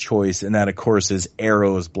obvious choice, and that, of course, is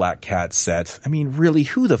Arrow's Black Cat set. I mean, really,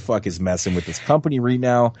 who the fuck is messing with this company right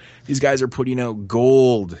now? These guys are putting out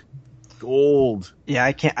gold. Yeah,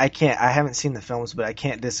 I haven't seen the films, but I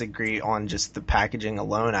can't disagree on just the packaging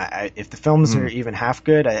alone. If the films are even half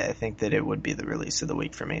good, I think that it would be the release of the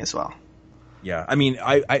week for me as well. Yeah, I mean,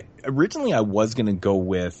 I originally I was going to go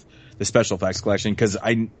with the special effects collection because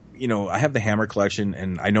I have the Hammer collection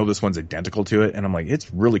and I know this one's identical to it and I'm like,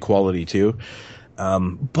 it's really quality too.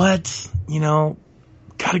 But,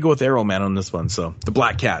 gotta go with Arrow, man, on this one. So the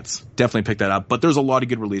Black Cats, definitely pick that up. But there's a lot of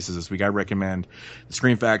good releases this week. I recommend the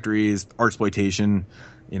Scream Factories, Artsploitation,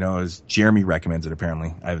 as Jeremy recommends it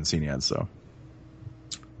apparently. I haven't seen it yet, so.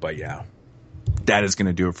 But yeah, that is going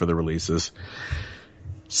to do it for the releases.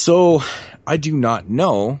 So I do not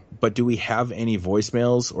know, but do we have any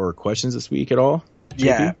voicemails or questions this week at all? JP?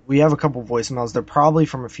 Yeah, we have a couple voicemails. They're probably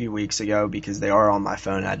from a few weeks ago because they are on my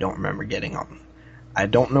phone and I don't remember getting them. I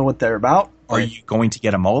don't know what they're about. Are you going to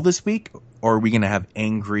get them all this week, or are we going to have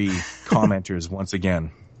angry commenters once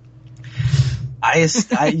again?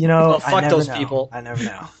 Fuck those people. I never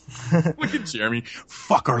know. Look at Jeremy.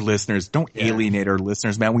 Fuck our listeners. Don't alienate our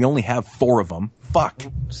listeners, man. We only have 4 of them. Fuck.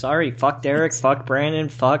 Sorry. Fuck Derek. Fuck Brandon.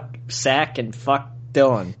 Fuck Zach. And fuck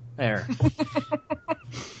Dylan. There.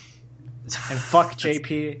 And fuck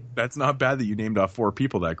JP. That's not bad that you named off 4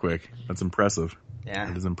 people that quick. That's impressive. Yeah.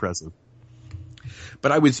 That is impressive.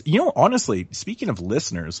 But I was, honestly, speaking of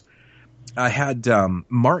listeners, I had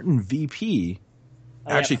Martin VP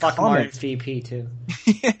actually fuck Martin VP too.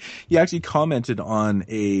 He actually commented on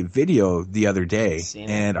a video the other day,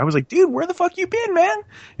 and I was like, dude, where the fuck you been, man?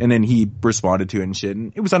 And then he responded to it and shit,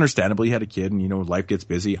 and it was understandable. He had a kid, and life gets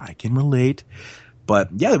busy. I can relate. But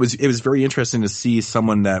yeah, it was very interesting to see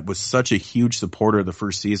someone that was such a huge supporter of the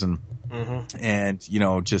first season, and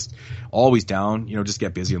just always down, just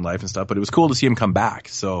get busy in life and stuff. But it was cool to see him come back.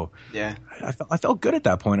 So yeah, I felt good at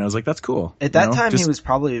that point. I was like, that's cool. At that time, he was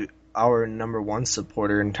probably our number 1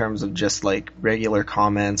 supporter in terms of just like regular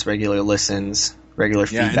comments, regular listens, regular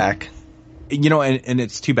feedback. And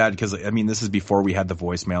it's too bad because this is before we had the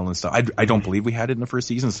voicemail and stuff. I don't believe we had it in the first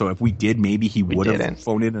season. So if we did, maybe he would have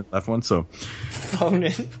phoned in and left one. So phone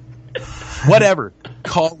in, whatever.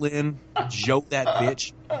 Call in, joke that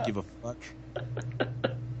bitch. Give a fuck.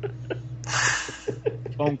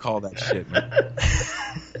 Phone call that shit, man.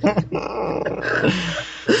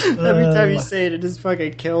 Every time you say it, it just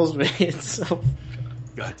fucking kills me. It's so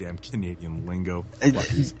goddamn Canadian lingo.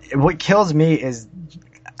 What kills me is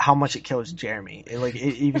how much it kills Jeremy. It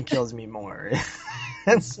even kills me more.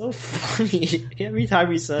 It's so funny every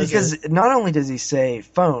time he says because not only does he say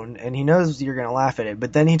phone and he knows you're gonna laugh at it,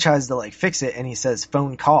 but then he tries to fix it and he says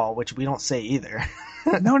phone call, which we don't say either.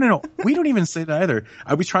 No. We don't even say that either.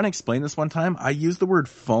 I was trying to explain this one time. I use the word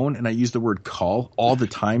phone and I use the word call all the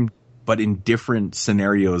time, but in different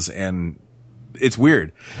scenarios, and it's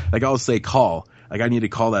weird. I'll say call. I need to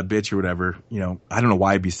call that bitch or whatever. I don't know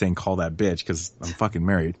why I'd be saying call that bitch because I'm fucking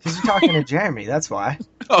married. Because you're talking to Jeremy, that's why.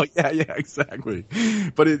 Oh, yeah, exactly.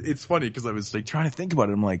 But it's funny because I was trying to think about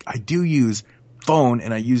it. I'm like, I do use phone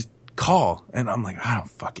and I use call. And I'm like, I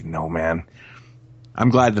don't fucking know, man. I'm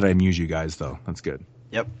glad that I amuse you guys, though. That's good.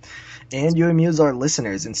 Yep. And you amuse our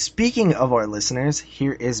listeners. And speaking of our listeners,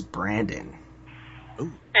 here is Brandon.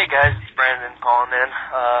 Ooh. Hey, guys. It's Brandon calling in.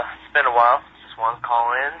 It's been a while. Just want to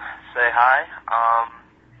call in, say hi.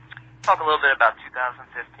 Talk a little bit about 2015.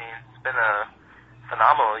 It's been a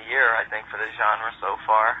phenomenal year, I think, for the genre so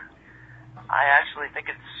far. I actually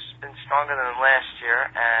think it's been stronger than last year,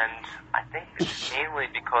 and I think it's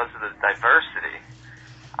mainly because of the diversity.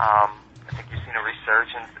 I think you've seen a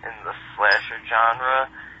resurgence in the slasher genre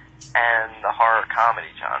and the horror comedy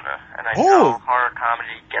genre. And I know horror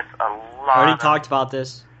comedy gets a lot already talked about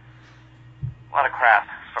this. A lot of crap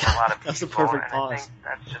from a lot of people. That's a perfect pause. I think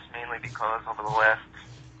that's just mainly because over the last,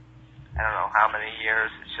 I don't know how many years,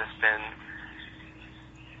 it's just been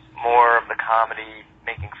more of the comedy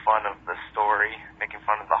making fun of the story, making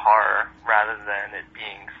fun of the horror, rather than it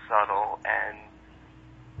being subtle and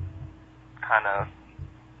kind of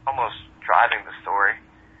almost driving the story.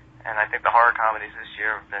 And I think the horror comedies this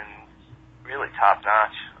year have been really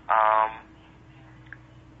top-notch.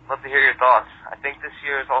 Love to hear your thoughts. I think this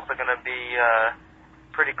year is also going to be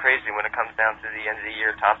pretty crazy when it comes down to the end of the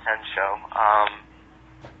year top 10 show.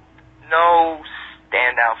 No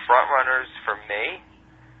standout frontrunners for me,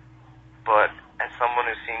 but as someone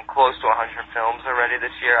who's seen close to 100 films already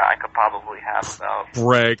this year, I could probably have about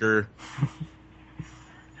bragger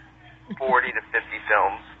 40 to 50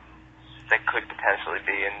 films that could potentially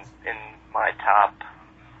be in my top,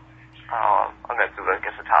 I'm going to do, I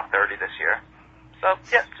guess, the top 30 this year. So,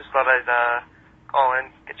 yeah, just thought I'd call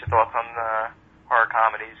in, get your thoughts on horror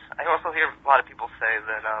comedies. I also hear a lot of people say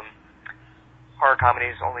that horror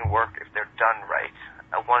comedies only work if they're done right.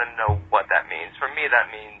 I want to know what that means. For me, that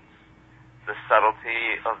means the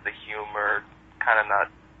subtlety of the humor, kind of not,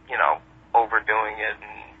 overdoing it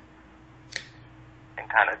and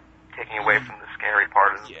kind of taking away from the scary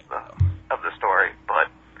part of the story. But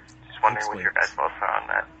just wondering what your guys' thoughts are on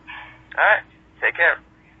that. All right, take care.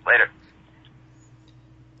 Later.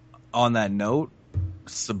 On that note,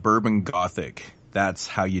 suburban gothic. That's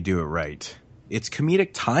how you do it right. It's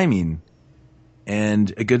comedic timing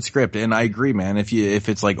and a good script. And I agree, man. If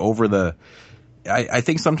it's over the, I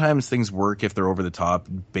think sometimes things work if they're over the top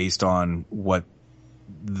based on what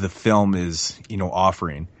the film is,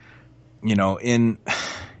 offering.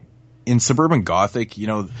 in Suburban Gothic, you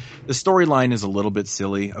know, the storyline is a little bit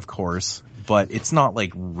silly, of course, but it's not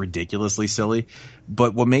like ridiculously silly.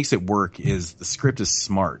 But what makes it work is the script is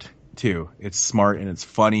smart too. It's smart and it's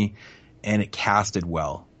funny and it casted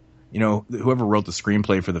well. You know, whoever wrote the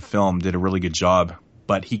screenplay for the film did a really good job,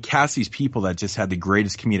 but he cast these people that just had the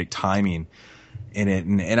greatest comedic timing in it.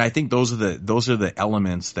 And I think those are the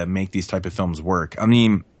elements that make these type of films work. I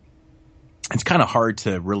mean, it's kind of hard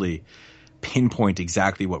to really pinpoint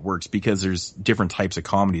exactly what works because there's different types of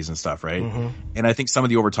comedies and stuff, right? Mm-hmm. And I think some of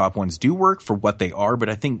the overtop ones do work for what they are, but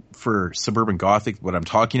I think for Suburban Gothic, what I'm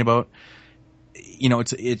talking about, you know,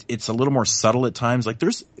 it's a little more subtle at times. Like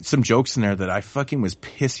there's some jokes in there that I fucking was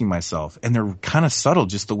pissing myself, and they're kind of subtle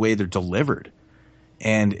just the way they're delivered.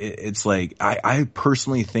 And it's like I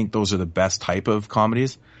personally think those are the best type of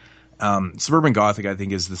comedies. Suburban Gothic, I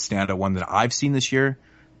think, is the standout one that I've seen this year.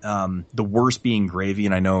 The worst being Gravy,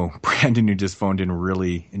 and I know Brandon, who just phoned in,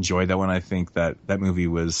 really enjoyed that one. I think that movie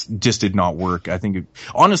did not work. I think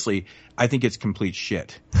it's complete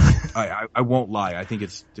shit. I won't lie. I think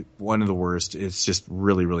it's one of the worst. It's just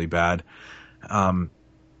really, really bad.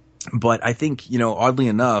 But I think, you know, oddly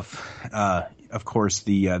enough, of course,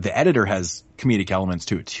 the editor has comedic elements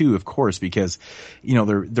to it too, of course, because, you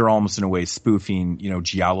know, they're almost in a way spoofing, you know,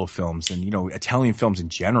 giallo films and, you know, Italian films in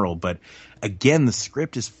general. But again, the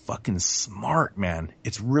script is fucking smart, man.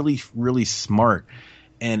 It's really, really smart,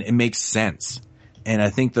 and it makes sense. And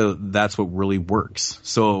I think that's what really works.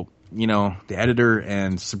 So, you know, the editor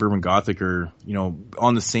and Suburban Gothic are, you know,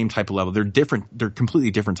 on the same type of level. They're different. They're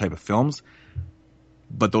completely different type of films,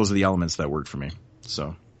 but those are the elements that worked for me.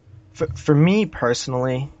 So. For me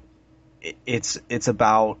personally, it's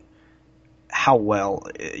about how well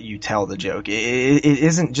you tell the joke. It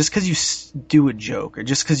isn't just because you do a joke or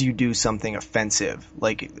just because you do something offensive.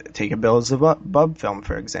 Like take a Beelzebub film,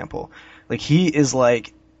 for example. Like he is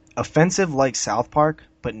like offensive like South Park,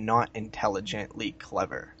 but not intelligently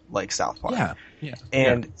clever like South Park. Yeah.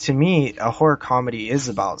 And to me, a horror comedy is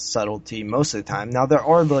about subtlety most of the time. Now there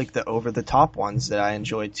are like the over the top ones that I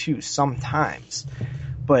enjoy too sometimes.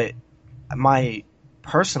 But my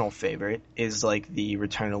personal favorite is like the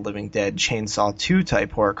Return of the Living Dead, Chainsaw 2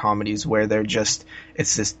 type horror comedies where it's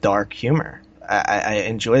this dark humor. I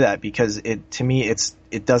enjoy that because to me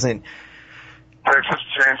it doesn't. Texas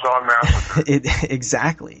Chainsaw Massacre.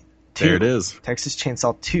 Exactly. There it is. Texas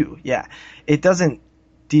Chainsaw 2. Yeah. It doesn't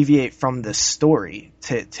deviate from the story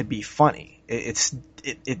to be funny.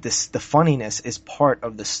 The funniness is part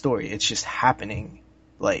of the story. It's just happening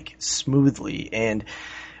like smoothly. And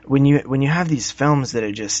when you have these films that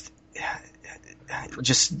are just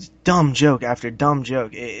dumb joke after dumb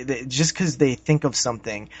joke, just because they think of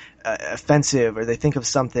something offensive or they think of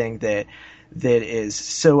something that is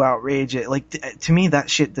so outrageous, like to me that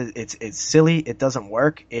shit, it's silly. It doesn't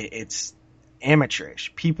work. It's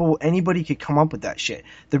amateurish. Anybody could come up with that shit.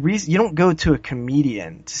 The reason you don't go to a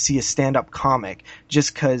comedian to see a stand-up comic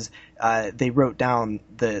just because they wrote down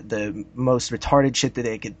the most retarded shit that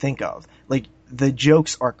they could think of. Like the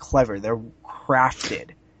jokes are clever. They're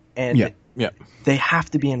crafted, and they have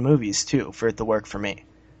to be in movies too for it to work for me.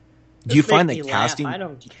 Do you find that casting? I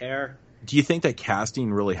don't care. Do you think that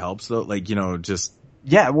casting really helps though? Like, you know, just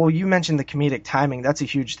well, you mentioned the comedic timing. That's a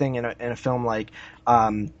huge thing in a film like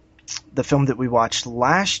the film that we watched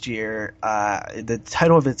last year. The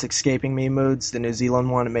title of it's escaping me. Moods, the New Zealand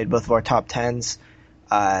one. It made both of our top 10s.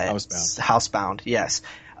 Housebound. Yes.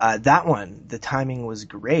 That one, the timing was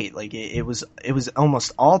great. Like it was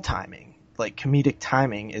almost all timing. Like comedic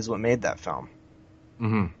timing is what made that film.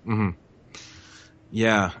 Mm-hmm. Mm-hmm.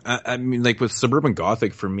 Yeah. I mean, like with Suburban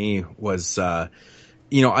Gothic for me was,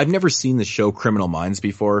 you know, I've never seen the show Criminal Minds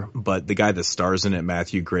before, but the guy that stars in it,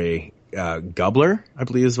 Matthew Gray, Gubler, I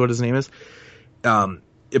believe is what his name is.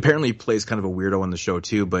 Apparently plays kind of a weirdo on the show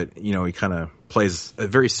too, but you know, he kind of plays a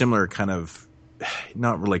very similar kind of,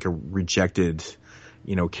 not like a rejected,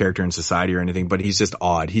 you know, character in society or anything, but he's just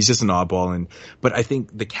odd. He's just an oddball. But I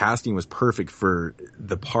think the casting was perfect for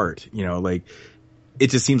the part, you know, like it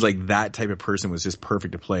just seems like that type of person was just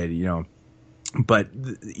perfect to play it, you know. But,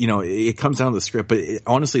 you know, it comes down to the script, but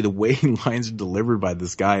honestly, the way lines are delivered by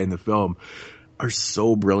this guy in the film are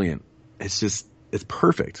so brilliant. It's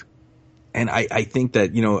perfect. And I think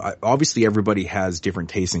that, you know, obviously everybody has different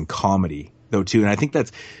tastes in comedy though too. And I think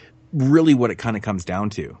that's really what it kind of comes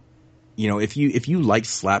down to. You know, if you like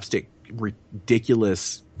slapstick,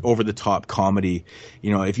 ridiculous, over the top comedy,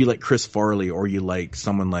 you know, if you like Chris Farley or you like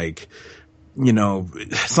someone like, you know,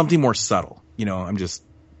 something more subtle, you know, I'm just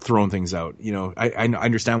throwing things out. You know, I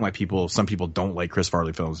understand why some people don't like Chris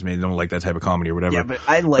Farley films. I mean, they don't like that type of comedy or whatever. Yeah, but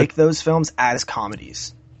I like those films as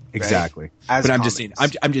comedies. Exactly. Right? But I'm just saying,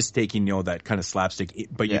 I'm just taking, that kind of slapstick,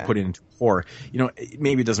 but you put it into horror.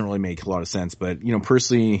 Maybe it doesn't really make a lot of sense, but,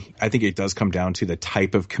 personally, I think it does come down to the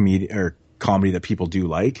type of comedy that people do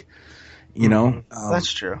like,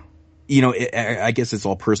 That's true. I guess it's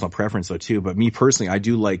all personal preference though too, but me personally, I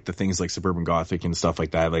do like the things like Suburban Gothic and stuff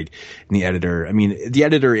like that, like in The Editor. I mean, The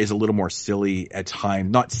Editor is a little more silly at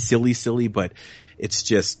times, not silly, but it's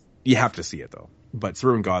just, you have to see it though. But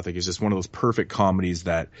Suburban Gothic is just one of those perfect comedies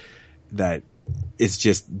that is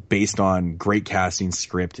just based on great casting,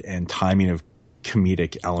 script, and timing of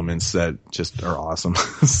comedic elements that just are awesome.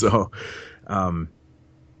 So,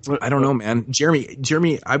 I don't know, man.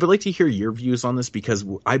 Jeremy, I would like to hear your views on this because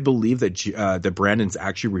I believe that that Brandon's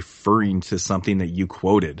actually referring to something that you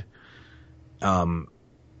quoted.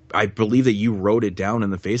 I believe that you wrote it down in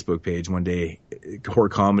the Facebook page one day. Horror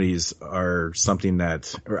comedies are something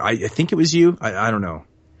that, or I think it was you. I don't know.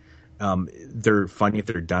 They're funny if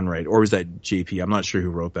they're done right. Or was that JP? I'm not sure who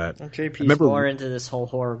wrote that. JP's more into this whole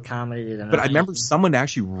horror comedy than But I remember someone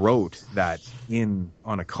actually wrote that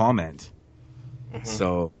on a comment. Mm-hmm.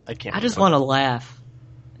 So I just want to laugh.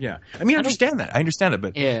 Yeah. I mean, I understand it,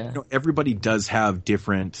 but everybody does have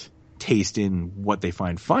different taste in what they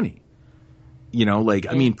find funny.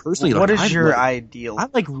 I mean, personally, what is your ideal? I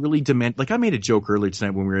really demand. I made a joke earlier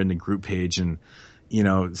tonight when we were in the group page, and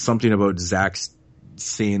something about Zach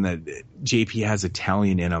saying that JP has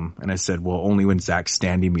Italian in him, and I said, well, only when Zach's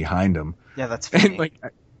standing behind him. Yeah, that's funny.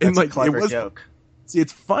 That's a clever joke. See,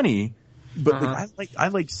 it's funny, but I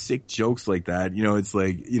like sick jokes like that. It's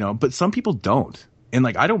but some people don't. And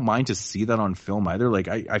I don't mind to see that on film either.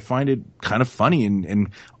 I find it kind of funny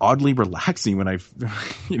and oddly relaxing when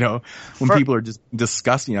when people are just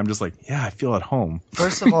disgusting. I'm just like, yeah, I feel at home.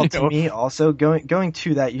 First of all, to me, also going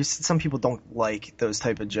to that, some people don't like those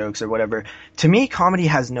type of jokes or whatever. To me, comedy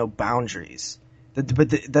has no boundaries.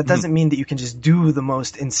 But that doesn't mean that you can just do the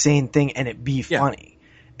most insane thing and it be funny.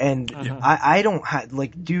 And I don't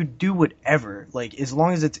do whatever, as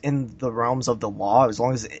long as it's in the realms of the law, as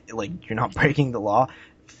long as you're not breaking the law.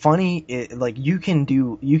 Funny, you can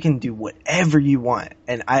do whatever you want,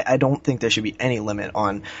 and I don't think there should be any limit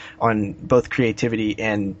on both creativity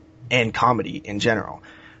and comedy in general.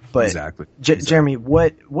 But exactly. Jeremy,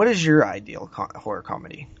 what is your ideal horror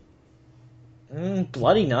comedy?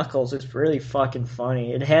 Bloody Knuckles is really fucking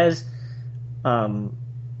funny. It has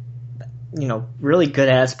really good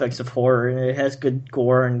aspects of horror, and it has good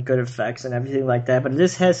gore and good effects and everything like that, but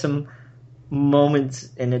this has some moments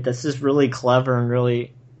in it that's just really clever and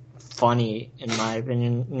really funny, in my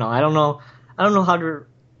opinion. I don't know how to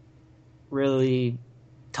really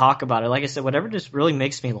talk about it. Like I said, whatever just really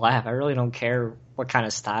makes me laugh. I really don't care what kind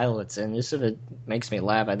of style it's in. Just if it makes me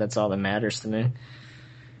laugh, that's all that matters to me.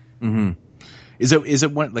 Mm-hmm. Is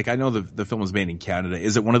it one, I know the film was made in Canada.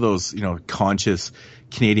 Is it one of those, conscious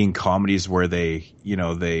Canadian comedies where they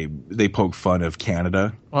poke fun of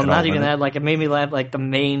Canada? Well, not even that. It made me laugh. The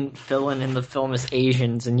main villain in the film is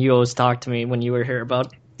Asians, and you always talked to me when you were here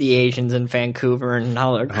about the Asians in Vancouver and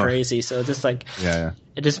how they're crazy. So just it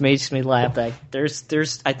just makes me laugh. I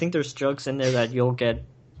think there's jokes in there that you'll get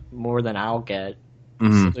more than I'll get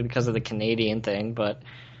simply because of the Canadian thing. But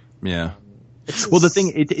yeah. Well, the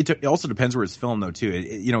thing, it also depends where it's filmed, though,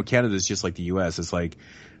 too. Canada's just like the U.S. It's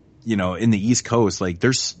in the East Coast,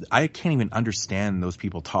 I can't even understand those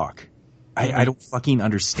people talk. I don't fucking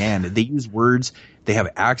understand. They use words, they have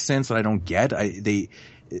accents that I don't get.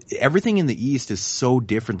 Everything in the East is so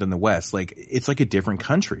different than the West. It's like a different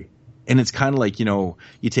country. And it's kind of you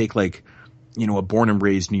take a born and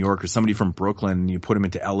raised New Yorker, somebody from Brooklyn, and you put them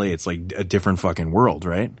into LA, it's a different fucking world,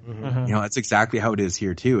 right? Mm-hmm. That's exactly how it is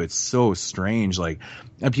here too. It's so strange.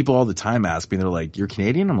 And people all the time ask me, they're like, "You're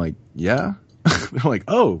Canadian?" I'm like, "Yeah." They're like,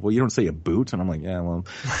 "Oh, well, you don't say a boot," and I'm like, "Yeah, well,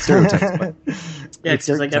 stereotypes." But yeah, because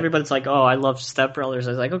everybody's like, "Oh, I love Step Brothers."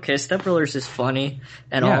 I was like, "Okay, Step Brothers is funny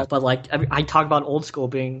and all," but I talk about Old School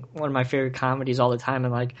being one of my favorite comedies all the time,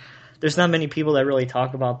 and there's not many people that really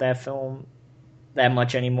talk about that film that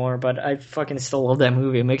much anymore, but I fucking still love that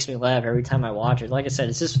movie. It makes me laugh every time I watch it. Like I said,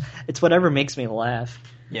 it's whatever makes me laugh.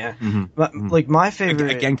 Yeah. Mm-hmm. But my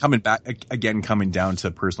favorite again coming down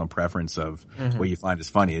to personal preference of what you find is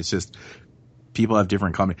funny. It's just people have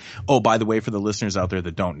different comedy. Oh, by the way, for the listeners out there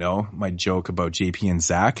that don't know, my joke about JP and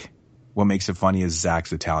Zach, what makes it funny is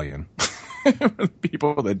Zach's Italian.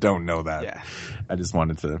 People that don't know that. Yeah. I just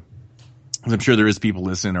wanted to, I'm sure there is people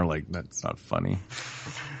listening who are like, that's not funny.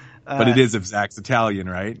 But it is if Zach's Italian,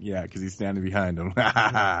 right? Yeah, because he's standing behind him.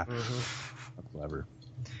 Clever.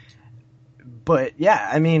 But yeah,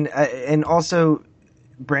 I mean, and also,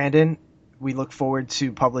 Brandon, we look forward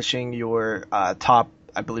to publishing your top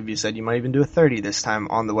I believe you said you might even do a 30 this time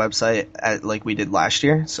on the website like we did last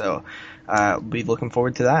year. So we'll be looking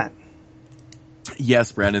forward to that.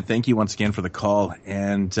 Yes, Brandon, thank you once again for the call.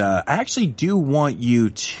 And I actually do want you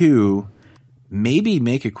to maybe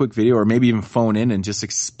make a quick video or maybe even phone in and just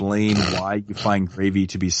explain why you find gravy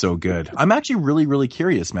to be so good. I'm actually really, really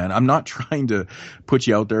curious, man. I'm not trying to put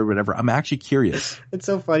you out there or whatever. I'm actually curious. It's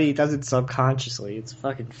so funny. He does it subconsciously. It's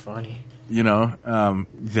fucking funny. You know,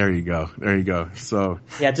 there you go. There you go. So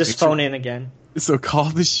yeah, just phone in again. So call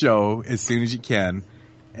the show as soon as you can,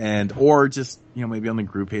 or just, you know, maybe on the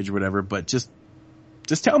group page or whatever, but just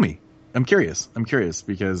tell me. I'm curious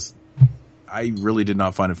because I really did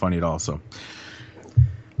not find it funny at all. So.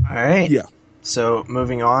 All right. Yeah. So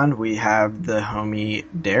moving on, we have the homie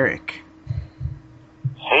Derek.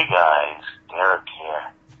 Hey guys, Derek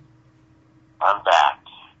here. I'm back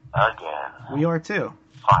again. We are too.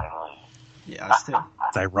 Finally. Yeah, us too.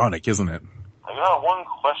 It's ironic, isn't it? I got one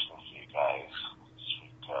question for you guys.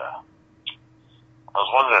 I was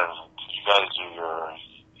wondering, did you guys do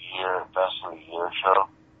your best of the year show?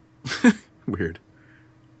 Weird.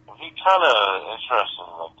 It'd be kind of interesting,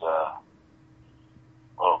 like,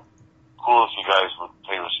 well, cool if you guys would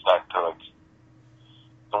pay respect to, like,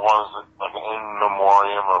 the ones that, like, in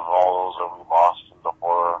memoriam of all those that we lost in the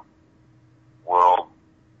horror world,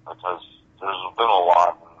 because there's been a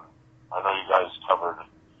lot, and I know you guys covered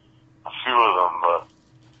a few of them, but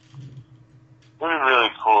it'd be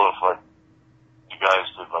really cool if, like, you guys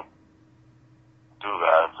could, like, do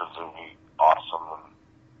that, because it would be awesome, and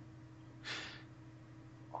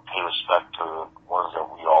pay respect to the ones that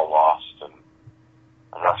we all lost, and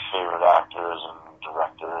our favorite actors and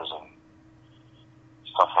directors and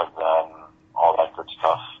stuff like that and all that good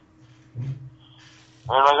stuff. And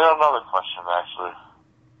I got another question, actually.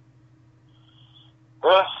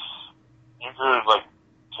 If you could, like,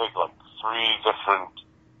 take, like, 3 different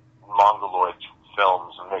Mongoloid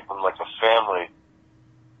films and make them like a family,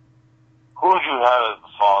 who would you have as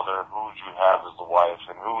the father, who would you have as the wife,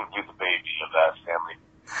 and who would be the baby of that family?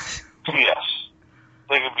 P.S.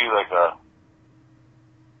 They could be like a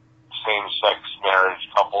same-sex marriage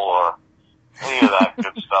couple or any of that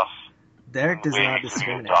good stuff. Derek does not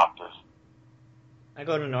discriminate. I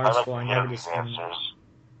go to North School. I never discriminate.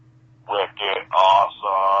 Wicked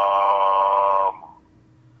awesome.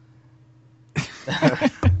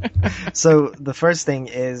 So the first thing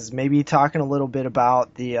is maybe talking a little bit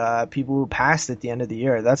about the people who passed at the end of the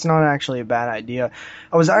year. That's not actually a bad idea.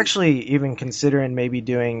 I was actually even considering maybe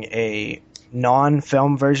doing a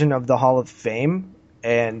non-film version of the Hall of Fame.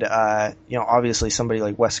 And, you know, obviously somebody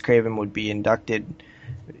like Wes Craven would be inducted,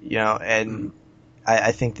 you know, and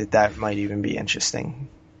I think that might even be interesting.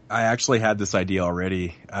 I actually had this idea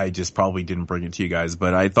already. I just probably didn't bring it to you guys,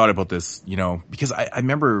 but I thought about this, you know, because I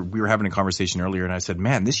remember we were having a conversation earlier and I said,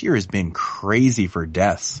 man, this year has been crazy for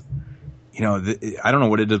deaths. You know, I don't know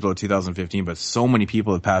what it is about 2015, but so many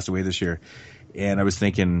people have passed away this year. And I was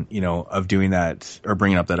thinking, you know, of doing that or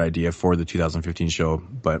bringing up that idea for the 2015 show,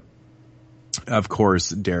 but of course,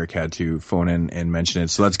 Derek had to phone in and mention it.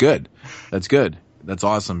 So that's good. That's good. That's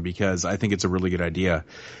awesome because I think it's a really good idea.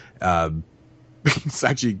 It's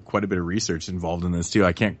actually quite a bit of research involved in this too.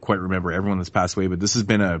 I can't quite remember everyone that's passed away, but this has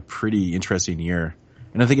been a pretty interesting year.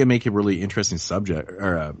 And I think it'd make a really interesting subject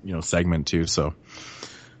or, you know, segment too. So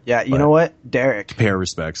yeah, you know what, Derek, pay our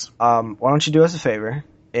respects. Why don't you do us a favor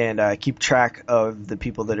and keep track of the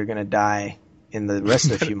people that are going to die in the rest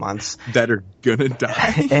of the few months that are gonna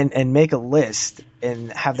die, and make a list and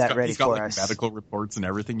have that ready for like us. Medical reports and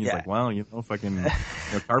everything. He's like, well, you know, fucking, you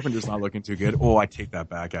know, Carpenter's not looking too good. Oh, I take that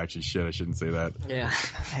back. Actually, shit, I shouldn't say that. Yeah.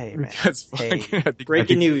 Hey, man.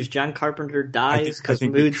 Breaking news: John Carpenter dies because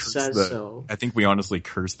Mood says so. I think we honestly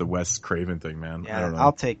cursed the Wes Craven thing, man. Yeah, I don't know.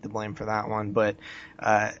 I'll take the blame for that one. But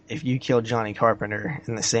if you kill Johnny Carpenter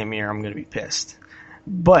in the same year, I'm gonna be pissed.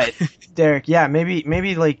 But Derek, yeah,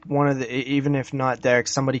 maybe like one of the, even if not Derek,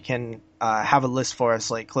 somebody can have a list for us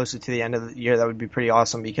like closer to the end of the year. That would be pretty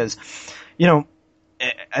awesome because, you know,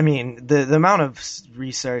 I mean, the amount of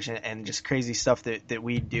research and just crazy stuff that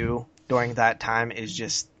we do during that time is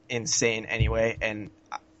just insane anyway. And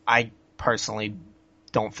I personally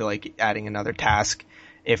don't feel like adding another task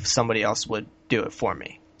if somebody else would do it for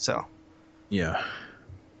me. So, yeah,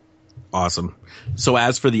 awesome. So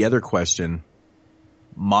as for the other question,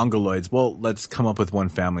 Mongoloids. Well, let's come up with one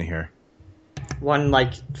family here. One,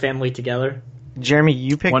 like, family together. Jeremy,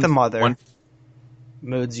 you pick the mother.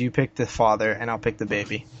 Moods, you pick the father, and I'll pick the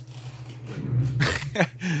baby.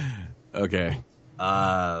 Okay.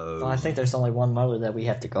 Well, I think there's only one mother that we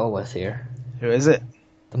have to go with here. Who is it?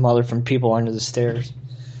 The mother from People Under the Stairs.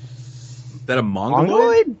 Is that a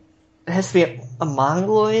Mongoloid? It has to be a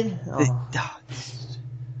mongoloid?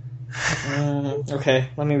 Okay,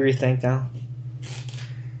 let me rethink now.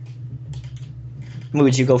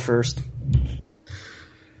 Mood, you go first.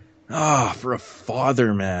 For a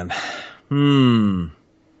father, man.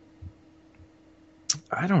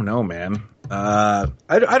 I don't know, man. I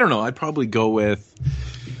don't know. I'd probably go with...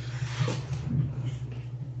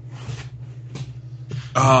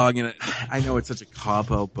 I know it's such a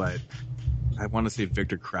cop-out, but I want to say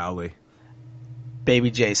Victor Crowley.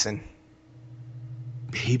 Baby Jason.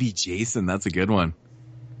 Baby Jason, that's a good one.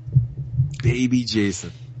 Baby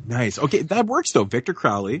Jason. Nice. Okay, that works, though. Victor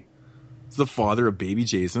Crowley is the father of Baby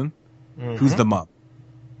Jason. Mm-hmm. Who's the mom?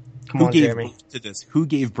 Come on, Jeremy. Who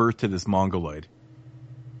gave birth to this mongoloid?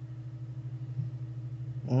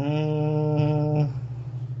 I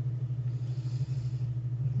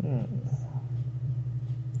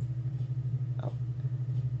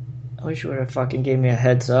wish you would have fucking gave me a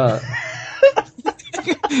heads up.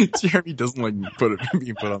 Jeremy doesn't like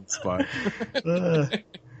being put on the spot.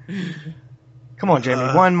 Come on,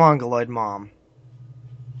 Jeremy. One mongoloid mom.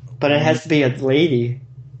 But it has to be a lady.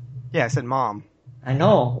 Yeah, I said mom. I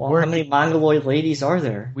know. Well, how many mongoloid ladies are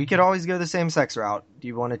there? We could always go the same sex route. Do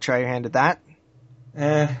you want to try your hand at that?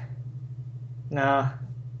 Nah.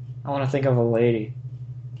 I want to think of a lady.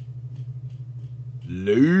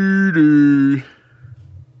 Lady.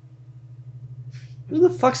 Who the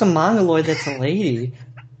fuck's a mongoloid that's a lady?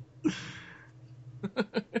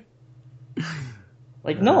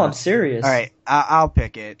 No, I'm serious. All right, I'll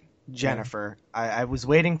pick it. Jennifer. I was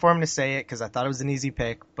waiting for him to say it because I thought it was an easy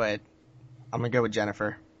pick, but I'm going to go with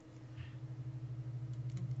Jennifer.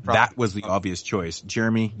 That was the obvious choice.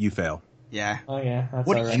 Jeremy, you fail. Yeah. Oh, yeah. That's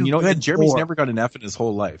what all right. And Jeremy's never got an F in his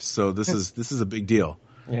whole life, so this is a big deal.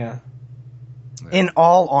 Yeah. In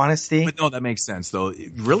all honesty. But no, that makes sense, though.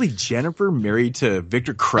 Really, Jennifer married to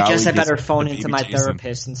Victor Crowley? I guess I better phone into my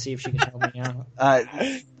therapist and see if she can help me out.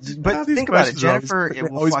 But think about it. Jennifer, it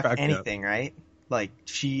will fuck anything, right? Like,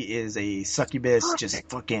 she is a succubus, just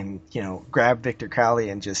fucking, grab Victor Crowley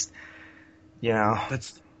and just,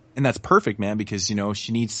 That's perfect, man, because,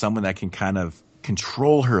 she needs someone that can kind of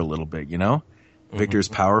control her a little bit, Mm-hmm. Victor's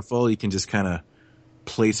powerful. He can just kind of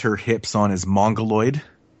place her hips on his mongoloid.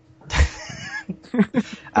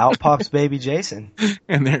 Out pops Baby Jason.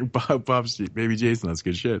 And there pops Baby Jason. That's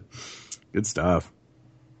good shit. Good stuff.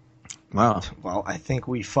 Wow. Well, I think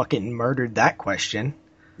we fucking murdered that question.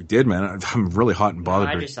 We did, man. I'm really hot and bothered.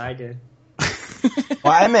 No, I did.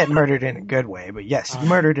 Well, I meant murdered in a good way, but yes,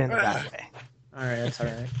 murdered in a bad way. Alright, that's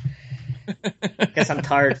alright. Guess I'm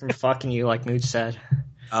tired from fucking you, like Mood said.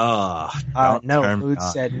 No, Mood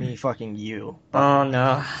said me fucking you. Oh,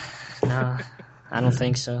 no. No, I don't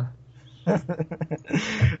think so.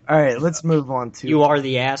 Alright, let's move on to... You are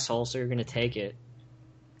the asshole, so you're going to take it.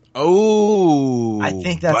 Oh! I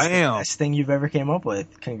think that's the best thing you've ever came up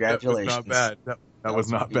with. Congratulations. That was not bad. That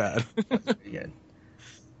was not bad. Pretty good.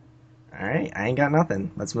 Alright, I ain't got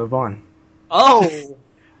nothing. Let's move on. Oh! Hey,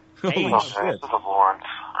 this is Lawrence.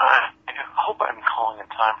 I hope I'm calling in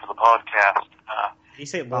time for the podcast. Did you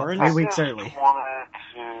say Lawrence? 3 weeks early. I wanted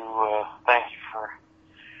to thank you for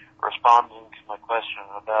responding to my question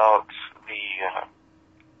about the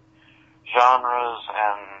genres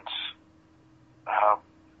and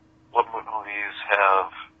what movies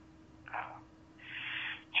have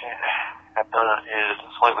done it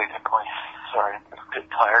slightly differently. Sorry, I'm a bit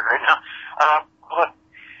tired right now. But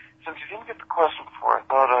since you didn't get the question before, I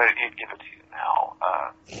thought I'd give it to you now.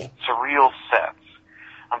 Surreal sets.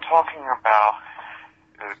 I'm talking about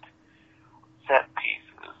set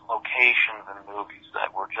pieces, locations in movies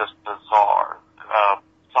that were just bizarre.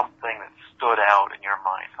 Something that stood out in your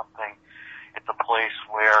mind. It's a place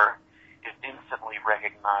where it's instantly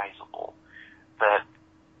recognizable. That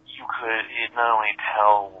you could not only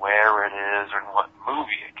tell where it is or what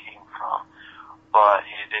movie it came from, but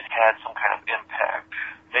it had some kind of impact.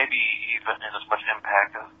 Maybe even as much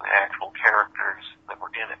impact as the actual characters that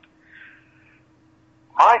were in it.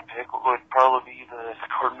 My pick would probably be the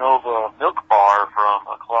Cornova Milk Bar from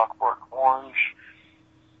A Clockwork Orange,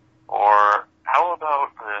 or how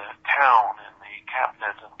about the town in the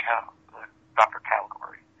cabinet of Dr.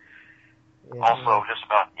 Caligari? Yeah. Also, just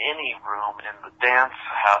about any room in the dance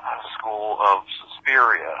school of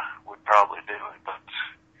Suspiria would probably do it, but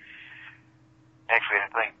actually I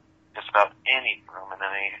think just about any room in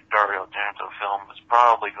any Dario Argento film is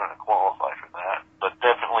probably going to qualify for that, but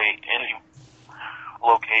definitely any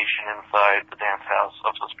location inside the dance house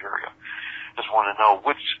of Suspiria. Just want to know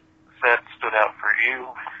which set stood out for you,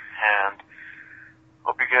 and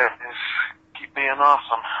hope you guys keep being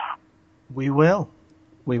awesome. We will.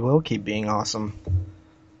 We will keep being awesome.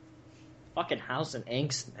 Fucking House of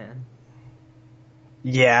Angst, man.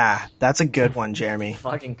 Yeah, that's a good one, Jeremy.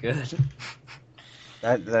 Fucking good.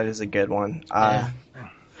 That is a good one.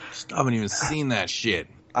 Still haven't even seen that shit.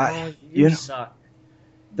 You suck.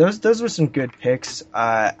 Those were some good picks.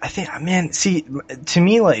 I think, man, see, to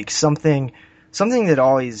me, like, something that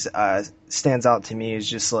always stands out to me is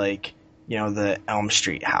just, like, you know, the Elm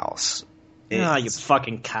Street house. You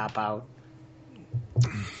fucking cop out.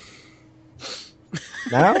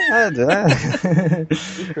 No?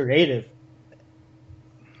 Be creative.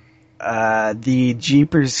 The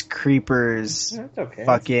Jeepers Creepers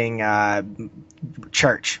fucking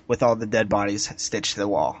church with all the dead bodies stitched to the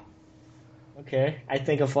wall. Okay. I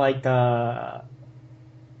think of, like, the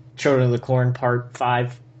Children of the Corn Part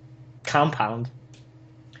 5 compound.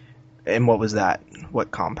 And what was that?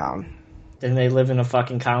 What compound? Didn't they live in a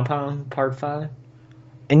fucking compound, Part 5?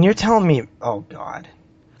 And you're telling me... Oh, God.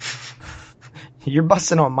 You're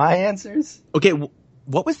busting on my answers? Okay,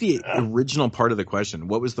 what was the original part of the question?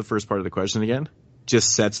 What was the first part of the question again?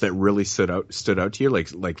 Just sets that really stood out to you,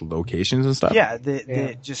 like locations and stuff? Yeah,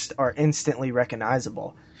 that just are instantly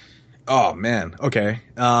recognizable. Oh, man. Okay.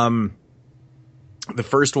 The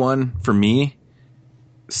first one, for me,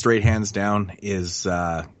 straight hands down, is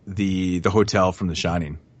the hotel from The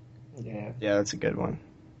Shining. Yeah, that's a good one.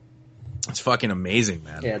 It's fucking amazing,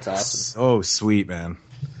 man. Yeah, it's awesome. So sweet, man.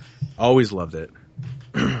 Always loved it.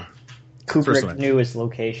 Kubrick knew his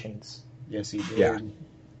locations. Yes, he did. Yeah.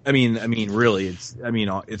 I mean, really,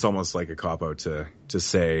 it's almost like a cop out to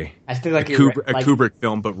say I feel like a Kubrick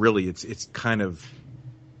film, but really, it's kind of,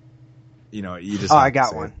 you know, you just. Oh, I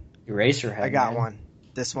got one. Eraserhead. I got one.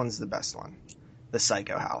 This one's the best one. The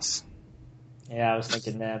Psycho House. Yeah, I was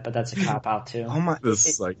thinking that, but that's a cop out too. Oh my!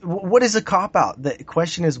 What is a cop out? The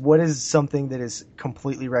question is, what is something that is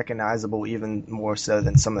completely recognizable, even more so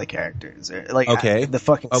than some of the characters? Like, the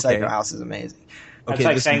fucking Psycho House is amazing. Okay,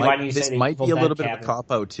 like this might be a little bit of a cop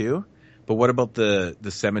out too. But what about the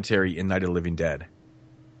cemetery in Night of the Living Dead?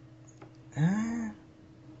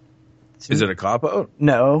 Is it a cop out?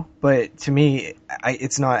 No, but to me,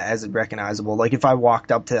 it's not as recognizable. Like, if I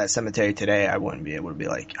walked up to that cemetery today, I wouldn't be able to be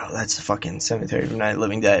like, oh, that's the fucking cemetery from Night of the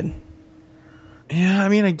Living Dead. Yeah, I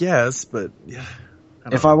mean, I guess, but yeah.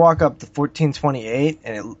 If I walk up to 1428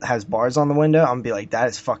 and it has bars on the window, I'm gonna be like,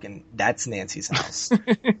 that's Nancy's house.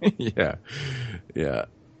 Yeah.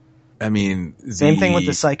 I mean, same thing with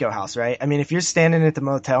the Psycho House, right? I mean, if you're standing at the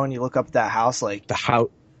motel and you look up at that house, like the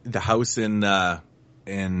house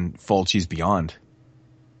in Fulci's Beyond.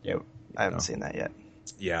 Yeah, I haven't seen that yet.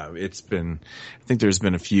 Yeah, I think there's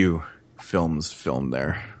been a few films filmed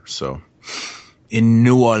there. So, in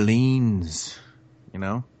New Orleans, you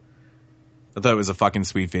know? I thought it was a fucking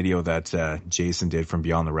sweet video that Jason did from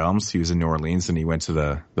Beyond the Realms. He was in New Orleans and he went to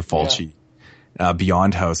the Fulci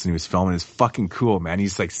Beyond house and he was filming. It's fucking cool, man.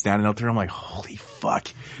 He's like standing out there. I'm like, holy fuck.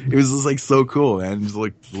 It was just like so cool, man. Just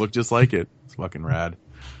look just like it. It's fucking rad.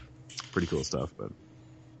 Pretty cool stuff, but.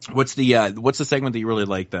 What's the segment that you really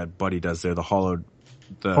like that Buddy does there?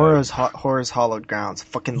 Horror's Hallowed Grounds.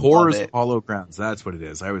 Fucking Horror's love it. Hallowed Grounds. That's what it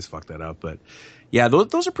is. I always fuck that up, but yeah,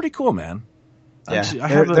 those are pretty cool, man. Yeah, I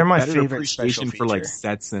have they're my favorite appreciation special for like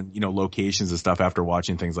sets and locations and stuff after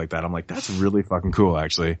watching things like that. I'm like, that's really fucking cool,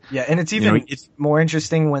 actually. Yeah, and it's even more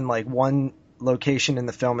interesting when like one location in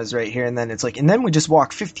the film is right here, and then it's like, and then we just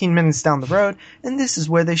walk 15 minutes down the road, and this is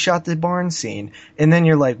where they shot the barn scene, and then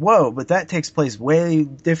you're like, whoa, but that takes place way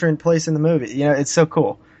different place in the movie. You know, it's so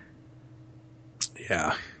cool.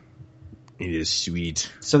 Yeah, it is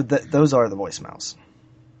sweet. So those are the voicemails.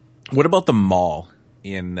 What about the mall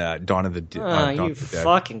in Dawn of the Dead? You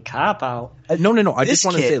fucking cop out. No. I just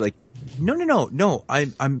want to say, like, no.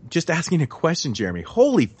 I'm just asking a question, Jeremy.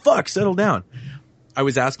 Holy fuck, settle down. I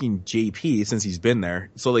was asking JP since he's been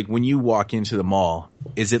there. So, like, when you walk into the mall,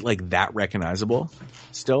 is it like that recognizable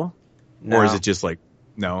still, or is it just like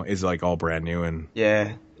is it like all brand new and?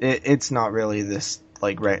 Yeah, it's not really this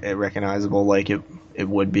like recognizable like it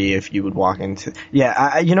would be if you would walk into.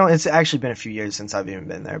 Yeah, it's actually been a few years since I've even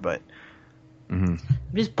been there, but. I'm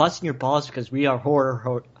just busting your balls because we are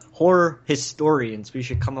horror historians. We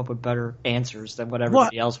should come up with better answers than what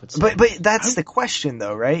everybody else would say. But that's the question,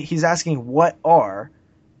 though, right? He's asking what are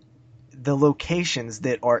the locations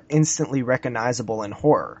that are instantly recognizable in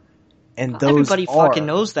horror, and those everybody fucking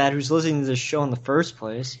knows that who's listening to this show in the first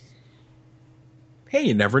place. Hey,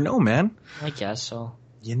 you never know, man. I guess so.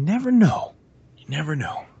 You never know.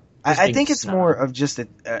 I think it's more of just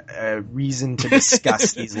a reason to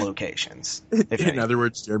discuss these locations. In other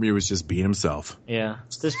words, Jeremy was just being himself. Yeah,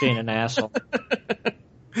 just being an asshole.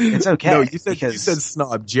 It's okay. No, you said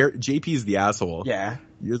snob. JP's the asshole. Yeah.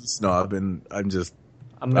 You're the snob, and I'm just...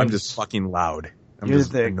 I'm just fucking loud. You're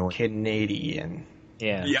the annoying Canadian.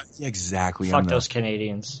 Yeah. Yeah, exactly. Fuck those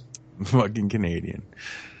Canadians. Fucking Canadian.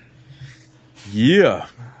 Yeah.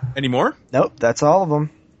 Any more? Nope, that's all of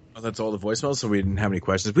them. Oh, that's all the voicemails, so we didn't have any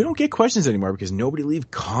questions. We don't get questions anymore because nobody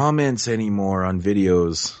leave comments anymore on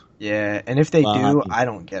videos. Yeah, and if they do, I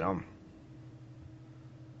don't get them.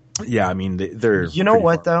 Yeah, I mean, they're... You know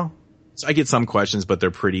what, though? So I get some questions, but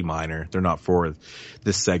they're pretty minor. They're not for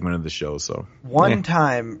this segment of the show, so... One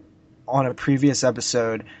time on a previous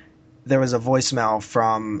episode, there was a voicemail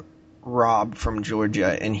from Rob from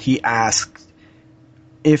Georgia, and he asked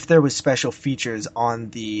if there was special features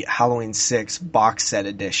on the Halloween 6 box set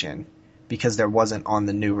edition, because there wasn't on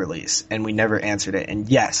the new release, and we never answered it. And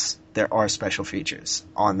yes, there are special features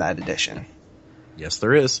on that edition. Yes,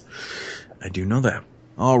 there is. I do know that.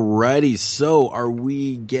 Alrighty, so are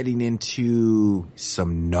we getting into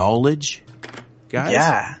some knowledge, guys?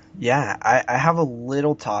 Yeah. I have a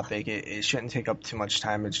little topic. It shouldn't take up too much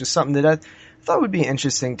time. It's just something that I thought would be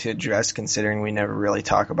interesting to address, considering we never really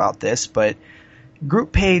talk about this, but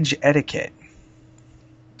group page etiquette.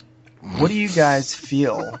 What do you guys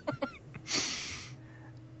feel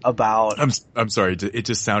about... I'm sorry, it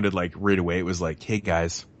just sounded like right away it was like, hey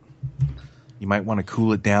guys, you might want to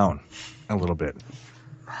cool it down a little bit.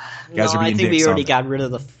 No, I think we already got rid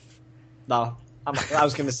of the... No, I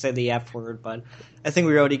was going to say the F word, but I think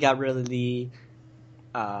we already got rid of the...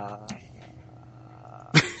 trying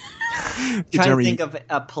to think of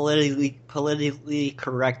a politically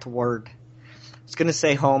correct word. I was going to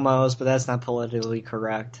say homos, but that's not politically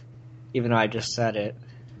correct, even though I just said it.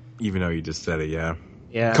 Even though you just said it, yeah.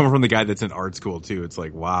 Yeah. Coming from the guy that's in art school, too, it's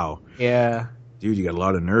like, wow. Yeah. Dude, you got a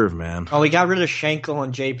lot of nerve, man. Oh, we got rid of Schenkel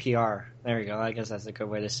and JPR. There we go. I guess that's a good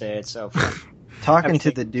way to say it. So, talking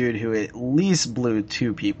to the dude who at least blew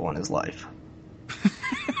 2 people in his life.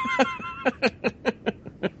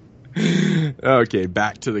 Okay,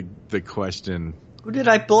 back to the question. Who did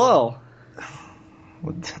I blow?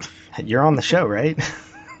 You're on the show, right?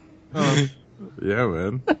 Yeah,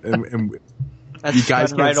 man. And you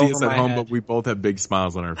guys can't see us at home, but we both have big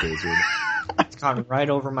smiles on our face right now. It's gone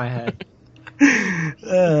right over my head.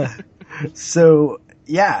 So,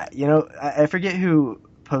 yeah, you know, I forget who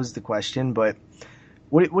posed the question, but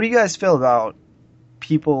what do you guys feel about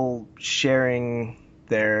people sharing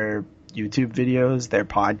their YouTube videos, their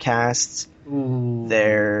podcasts,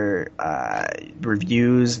 their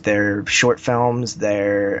reviews, their short films,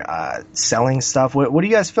 their selling stuff? What do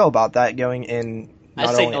you guys feel about that going in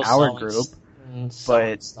not only our group,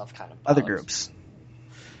 but stuff kind of other groups?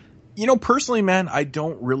 You know, personally, man, I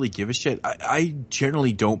don't really give a shit. I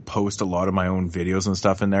generally don't post a lot of my own videos and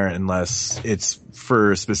stuff in there unless it's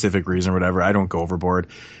for a specific reason or whatever. I don't go overboard.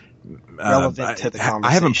 Relevant to the conversation.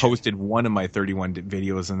 I haven't posted one of my 31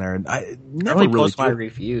 videos in there, and I never only really post my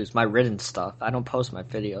reviews, my written stuff. I don't post my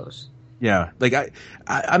videos. Yeah, like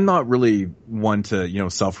I'm not really one to, you know,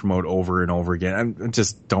 self-promote over and over again. I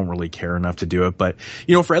just don't really care enough to do it. But,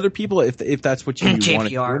 you know, for other people, if that's what you want to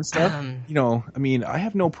do and stuff, you know, I mean, I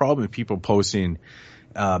have no problem with people posting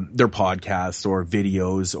their podcasts or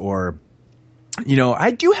videos or, you know,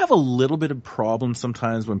 I do have a little bit of problem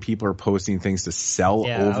sometimes when people are posting things to sell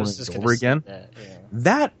over and over again.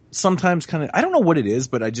 That sometimes kind of, I don't know what it is,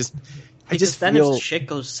 but I just then feel, if shit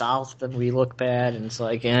goes south, then we look bad, and it's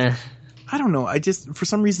like, I don't know. For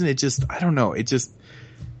some reason, I don't know. It's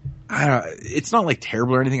not like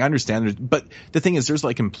terrible or anything. I understand. But the thing is, there's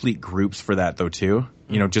like complete groups for that though too,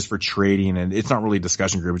 you know, just for trading, and it's not really a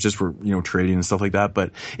discussion group. It's just for, you know, trading and stuff like that.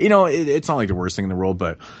 But, you know, it's not like the worst thing in the world,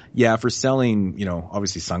 but yeah, for selling, you know,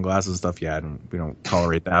 obviously sunglasses and stuff. Yeah. We don't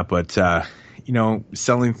tolerate that, but, you know,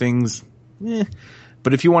 selling things.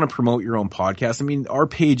 But if you want to promote your own podcast, I mean, our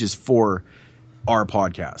page is for our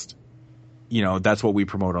podcast. You know, that's what we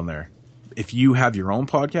promote on there. If you have your own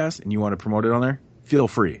podcast and you want to promote it on there, feel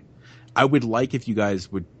free. I would like if you guys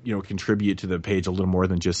would, you know, contribute to the page a little more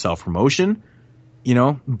than just self-promotion, you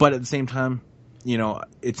know, but at the same time, you know,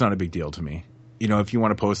 it's not a big deal to me. You know, if you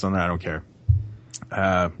want to post on that, I don't care.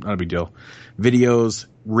 Not a big deal. Videos,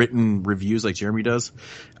 written reviews like Jeremy does.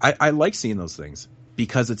 I like seeing those things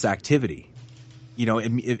because it's activity. You know,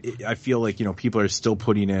 I feel like, you know, people are still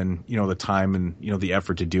putting in, you know, the time and, you know, the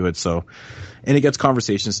effort to do it. So, and it gets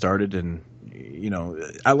conversation started, and, you know,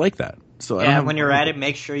 I like that. So yeah, when you're at it,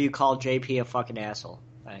 make sure you call JP a fucking asshole.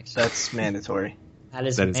 Thanks. That's mandatory. That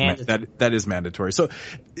is mandatory. That is mandatory. So,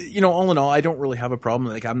 you know, all in all, I don't really have a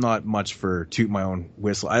problem. Like, I'm not much for toot my own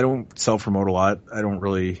whistle. I don't self-promote a lot. I don't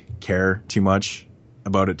really care too much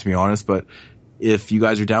about it, to be honest. But if you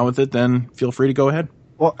guys are down with it, then feel free to go ahead.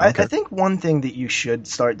 Well, okay. I think one thing that you should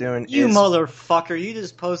start doing You motherfucker, you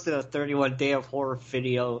just posted a 31 Day of Horror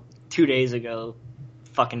video 2 days ago.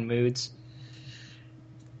 Fucking Moods.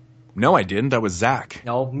 No, I didn't. That was Zach.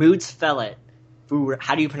 No, Moods Fellet.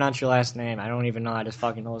 How do you pronounce your last name? I don't even know. I just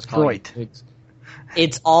fucking know it's called. Freud.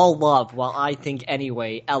 It's all love. Well, I think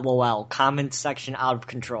anyway. LOL. Comment section out of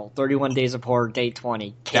control. 31 Days of Horror, Day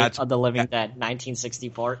 20. Cave of the Living Dead,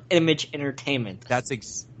 1964. Image Entertainment.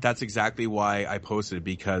 That's exactly why I posted it,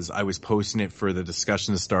 because I was posting it for the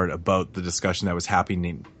discussion to start about the discussion that was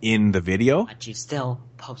happening in the video. But you still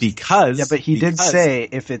posted. Because... Yeah, but he did say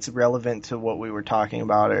if it's relevant to what we were talking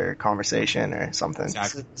about or conversation or something.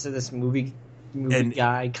 Exactly. So this movie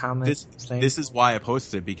guy comment thing. This is why I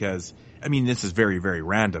posted it, because... I mean, this is very, very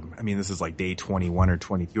random. I mean, this is like day 21 or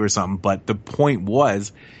 22 or something. But the point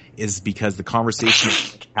is because the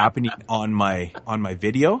conversation happening on my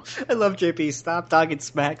video. I love JP. Stop talking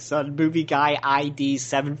smack, son. Movie guy ID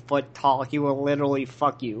 7 foot tall. He will literally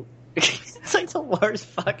fuck you. It's like the worst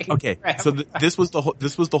fucking. Okay, crap. so this was the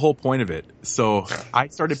whole point of it. So I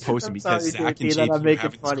started posting because Zach and JP were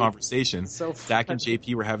having this conversation. Zach and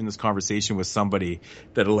JP were having this conversation with somebody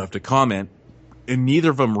that had left a comment. And neither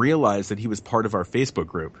of them realized that he was part of our Facebook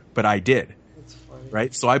group, but I did. That's funny.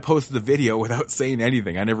 Right? So I posted the video without saying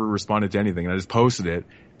anything. I never responded to anything. I just posted it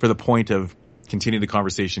for the point of continuing the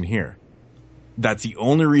conversation here. That's the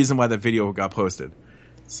only reason why that video got posted.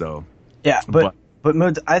 So. Yeah, but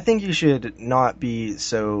Moods, I think you should not be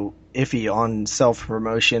so iffy on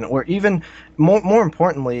self-promotion, or even more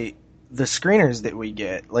importantly, the screeners that we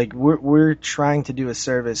get. Like, we're trying to do a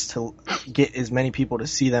service to get as many people to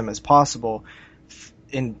see them as possible.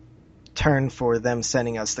 In turn for them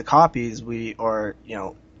sending us the copies, we are,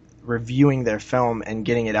 reviewing their film and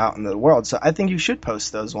getting it out into the world. So I think you should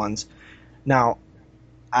post those ones. Now,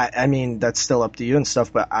 I mean, that's still up to you and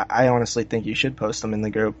stuff, but I honestly think you should post them in the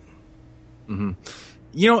group.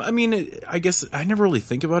 Mm-hmm. I mean, I guess I never really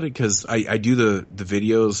think about it because I do the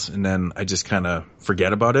videos and then I just kind of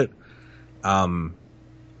forget about it. I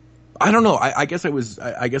don't know. I guess I was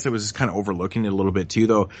just kind of overlooking it a little bit too,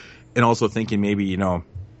 though. And also thinking maybe,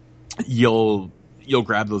 you'll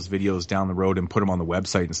grab those videos down the road and put them on the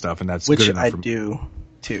website and stuff, and that's which good enough I do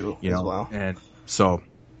too, as well. And so,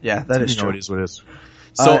 yeah, that is true. It is what it is.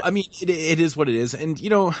 So I mean, it is what it is, and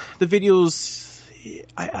the videos.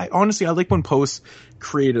 I honestly like when posts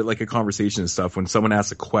create like a conversation and stuff. When someone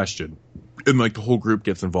asks a question, and like the whole group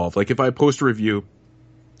gets involved. Like if I post a review,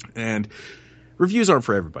 and reviews aren't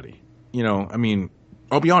for everybody. I mean.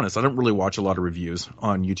 I'll be honest, I don't really watch a lot of reviews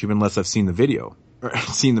on YouTube unless I've seen the video or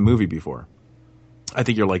seen the movie before. I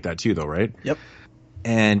think you're like that too, though, right? Yep.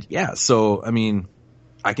 And yeah, so, I mean,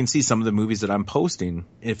 I can see some of the movies that I'm posting.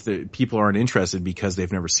 If the people aren't interested because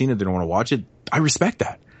they've never seen it, they don't want to watch it, I respect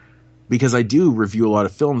that. Because I do review a lot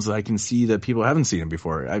of films that I can see that people haven't seen them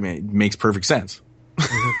before. I mean, it makes perfect sense.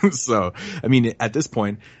 So, I mean, at this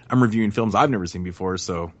point, I'm reviewing films I've never seen before,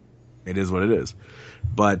 so it is what it is.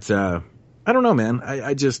 But, I don't know, man.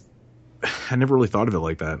 I never really thought of it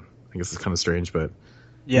like that. I guess it's kind of strange, but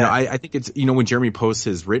yeah, I think it's, when Jeremy posts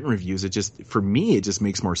his written reviews, for me, it just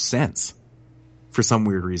makes more sense for some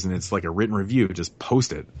weird reason. It's like a written review, just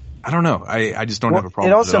post it. I don't know. I just don't have a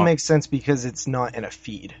problem. It also makes sense because it's not in a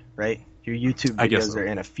feed, right? Your YouTube videos are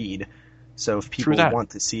in a feed. So if people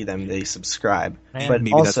want to see them, they subscribe. Man, but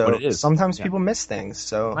maybe also, that's what it is. sometimes people miss things.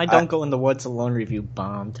 So I Don't Go in the Woods Alone review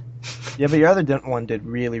bombed. Yeah, but your other one did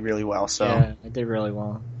really, really well. So yeah, it did really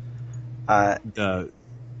well. The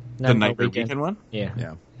Nightmare Weekend one?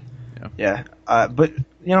 Yeah. But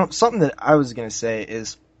something that I was gonna say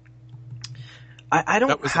is, I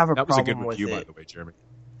don't have a problem with it. That was a good review, by the way, Jeremy.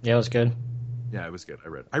 Yeah, it was good. Yeah, it was good.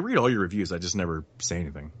 I read all your reviews. I just never say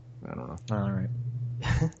anything. I don't know. All right.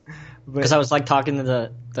 Because I was like talking to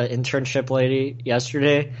the internship lady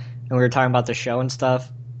yesterday, and we were talking about the show and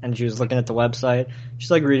stuff, and she was looking at the website. She's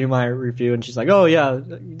like reading my review, and she's like, "Oh yeah,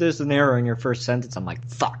 there's an error in your first sentence." I'm like,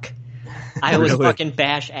 "Fuck." I always fucking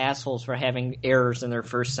bash assholes for having errors in their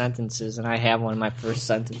first sentences, and I have one in my first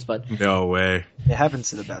sentence, but no way. It happens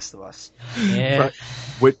to the best of us. Yeah.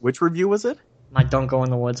 Which review was it? My Don't Go in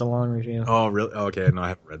the Woods Alone review. Oh, really? Okay, no, I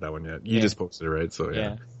haven't read that one yet. You just posted it, right? So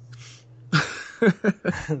yeah.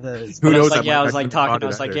 Who knows? I was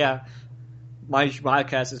like, yeah, my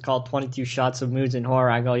podcast is called 22 Shots of Moods and Horror.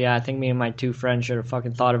 I go, yeah, I think me and my two friends should have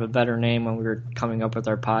fucking thought of a better name when we were coming up with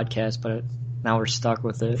our podcast, but now we're stuck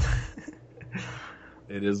with it.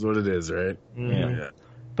 It is what it is, right? Yeah.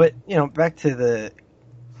 But, back to the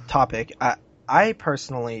topic, I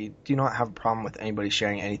personally do not have a problem with anybody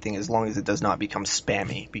sharing anything as long as it does not become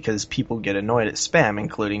spammy, because people get annoyed at spam,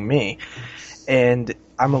 including me. And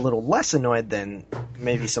I'm a little less annoyed than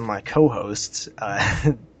maybe some of my co-hosts.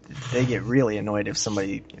 They get really annoyed if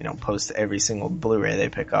somebody, posts every single Blu-ray they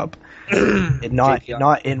pick up.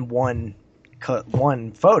 not in one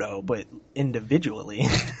photo, but individually.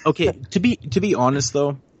 Okay, to be honest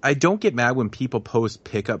though, I don't get mad when people post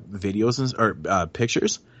pickup videos or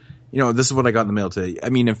pictures. This is what I got in the mail today. I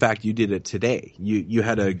mean, in fact, you did it today. You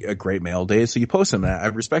had a great mail day, so you post them. I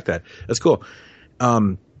respect that. That's cool.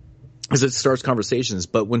 Because it starts conversations.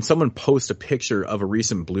 But when someone posts a picture of a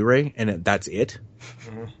recent Blu-ray and that's it,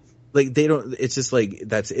 like they don't. It's just like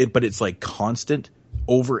that's it. But it's like constant,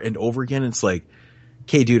 over and over again. It's like,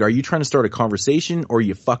 okay, dude, are you trying to start a conversation, or are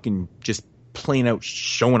you fucking just plain out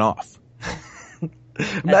showing off?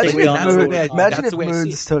 Imagine if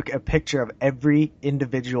Moods took a picture of every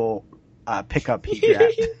individual pickup he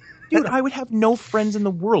grabbed. Dude, I would have no friends in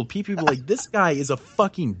the world. People would be like, this guy is a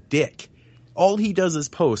fucking dick. All he does is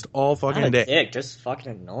post all fucking day. Dick, just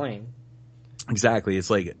fucking annoying. Exactly. It's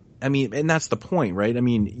like, I mean, and that's the point, right? I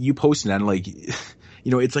mean, you posting that, and like,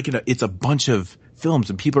 it's like it's a bunch of films,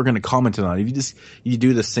 and people are going to comment on it. If you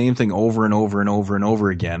do the same thing over and over and over and over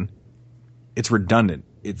again, it's redundant.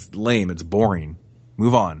 It's lame. It's boring.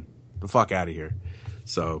 Move on. The fuck out of here.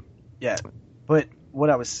 So. Yeah. But what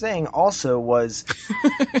I was saying also was,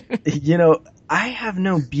 I have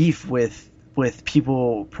no beef with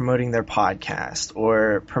people promoting their podcast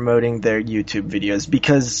or promoting their YouTube videos,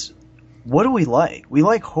 because what do we like? We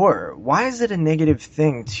like horror. Why is it a negative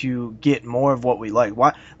thing to get more of what we like?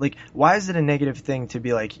 Why is it a negative thing to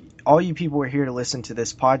be like, all you people are here to listen to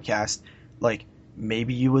this podcast, like,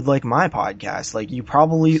 maybe you would like my podcast. Like, you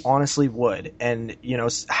probably honestly would. And,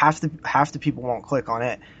 half the people won't click on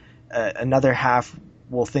it. Another half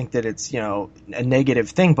will think that it's, a negative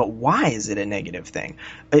thing. But why is it a negative thing?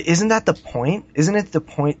 Isn't that the point? Isn't it the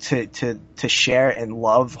point to share and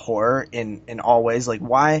love horror in all ways? Like,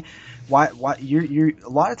 why you're a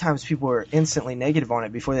lot of times people are instantly negative on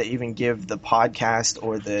it before they even give the podcast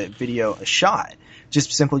or the video a shot.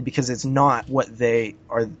 Just simply because it's not what they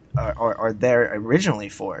are there originally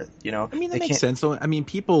for, I mean, that makes sense. So, I mean,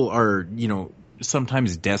 people are,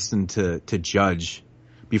 sometimes destined to judge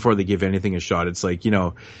before they give anything a shot. It's like,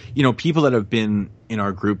 people that have been in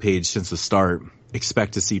our group page since the start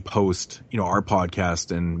expect to see post, our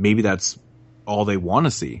podcast, and maybe that's all they want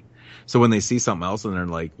to see. So when they see something else and they're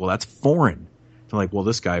like, well, that's foreign. They're like, well,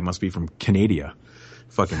 this guy must be from Canada,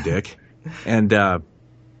 fucking dick. And,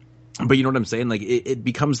 but you know what I'm saying? Like, it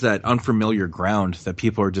becomes that unfamiliar ground that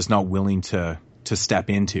people are just not willing to step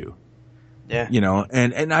into. Yeah.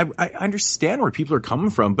 And I understand where people are coming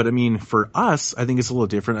from, but I mean, for us, I think it's a little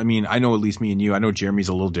different. I mean, I know at least me and you, I know Jeremy's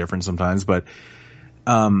a little different sometimes, but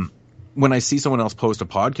when I see someone else post a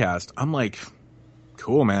podcast, I'm like,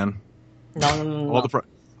 cool, man. No.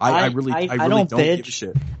 I really don't give a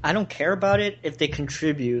shit. I don't care about it if they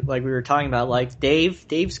contribute, like we were talking about. Like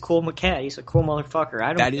Dave's cool McCat. He's a cool motherfucker. I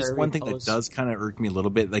don't. That is one thing that does kind of irk me a little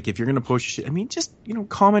bit. Like, if you're gonna post shit, I mean, just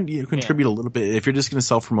comment, contribute a little bit. If you're just gonna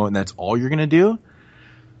self promote and that's all you're gonna do,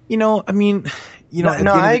 I mean, No,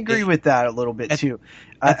 I agree with that a little bit too.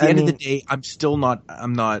 At the end of the day,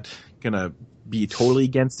 I'm not gonna be totally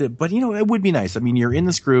against it, but it would be nice. I mean, you're in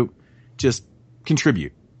this group, just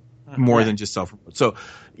contribute more than just self promote. So.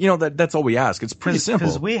 That's all we ask. It's pretty simple.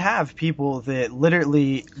 Because we have people that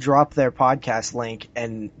literally drop their podcast link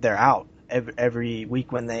and they're out every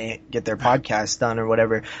week when they get their podcast done or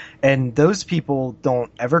whatever. And those people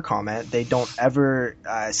don't ever comment. They don't ever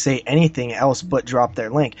say anything else but drop their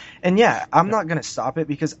link. And yeah, I'm not going to stop it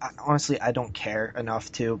because honestly, I don't care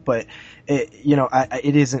enough to. But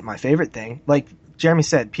it isn't my favorite thing. Like Jeremy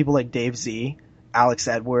said, people like Dave Z, Alex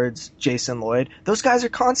Edwards, Jason Lloyd, those guys are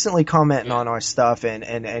constantly commenting on our stuff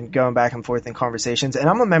and going back and forth in conversations. And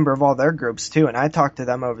I'm a member of all their groups too, and I talk to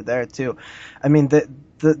them over there too. I mean,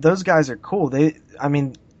 those guys are cool. They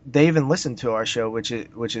even listen to our show, which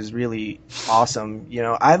is really awesome.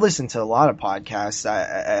 I listen to a lot of podcasts.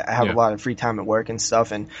 I have a lot of free time at work and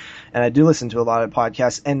stuff, and I do listen to a lot of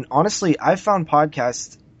podcasts. And honestly, I found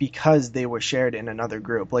podcasts because they were shared in another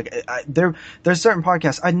group. Like, there's certain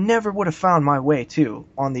podcasts I never would have found my way to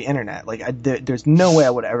on the internet. Like, there's no way I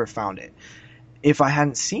would have ever found it if I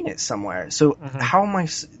hadn't seen it somewhere. So how am I?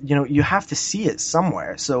 You have to see it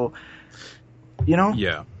somewhere. So,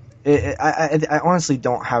 yeah. I honestly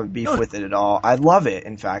don't have beef with it at all. I love it.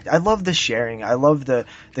 In fact, I love the sharing. I love the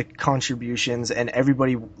contributions and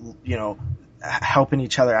everybody, helping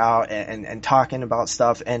each other out and talking about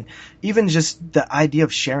stuff, and even just the idea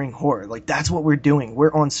of sharing horror. Like, that's what we're doing.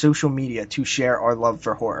 We're on social media to share our love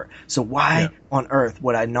for horror. So why on earth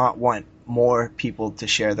would I not want more people to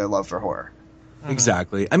share their love for horror?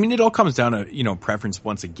 Exactly. I mean, it all comes down to, preference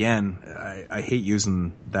once again. I hate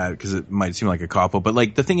using that because it might seem like a cop-out, but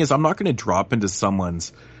like the thing is, I'm not going to drop into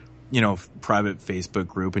someone's, private Facebook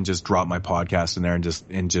group and just drop my podcast in there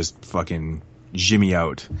and just fucking jimmy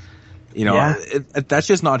out. That's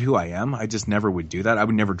just not who I am. I just never would do that. I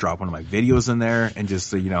would never drop one of my videos in there and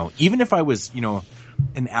just, even if I was,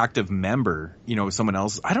 an active member, someone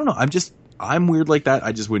else, I don't know. I'm weird like that.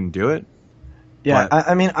 I just wouldn't do it. Yeah.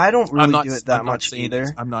 I mean, I don't really do it that much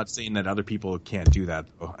either. I'm not saying that other people can't do that,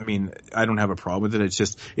 though. I mean, I don't have a problem with it. It's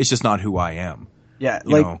just not who I am. Yeah.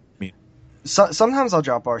 Sometimes I'll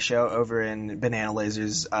drop our show over in Banana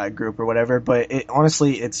Lasers group or whatever, but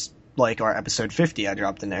honestly, it's like our episode 50 I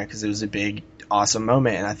dropped in there because it was a big, awesome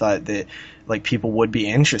moment, and I thought that like people would be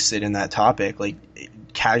interested in that topic. Like,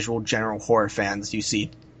 casual general horror fans, you see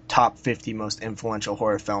top 50 most influential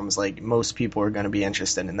horror films, like most people are going to be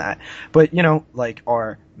interested in that. But like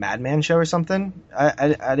our Madman show or something,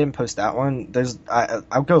 I didn't post that one.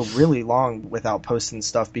 I'll go really long without posting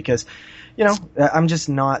stuff because I'm just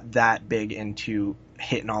not that big into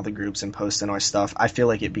hitting all the groups and posting our stuff. I feel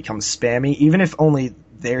like it becomes spammy, even if only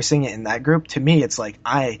they're seeing it in that group. To me, it's like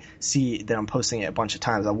I see that I'm posting it a bunch of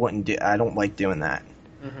times. I don't like doing that.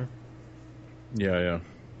 Mm-hmm. Yeah.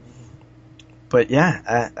 But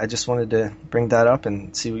yeah, I just wanted to bring that up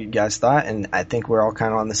and see what you guys thought, and I think we're all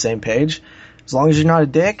kind of on the same page. As long as you're not a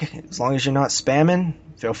dick, as long as you're not spamming,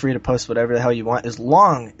 feel free to post whatever the hell you want, as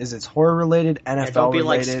long as it's horror related, NFL related. Don't be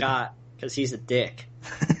like Scott, because he's a dick.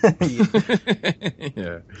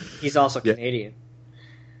 Yeah. He's also Canadian.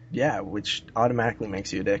 Yeah, which automatically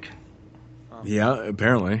makes you a dick. Oh. Yeah,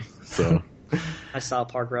 apparently. So I saw a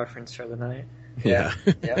Park reference for the night. Yeah.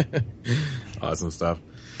 Awesome stuff.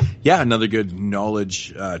 Yeah, another good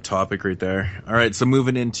knowledge topic right there. All right, so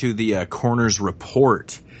moving into the Coroner's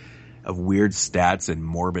Report of weird stats and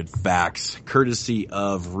morbid facts, courtesy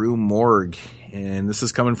of Rue Morgue. And this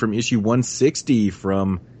is coming from issue 160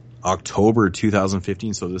 from October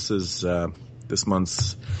 2015. So this is this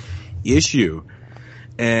month's issue.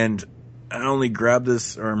 And I only grabbed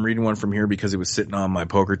this, or I'm reading one from here because it was sitting on my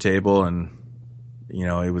poker table and,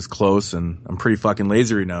 it was close, and I'm pretty fucking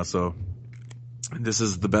lazy right now, so this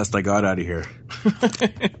is the best I got out of here.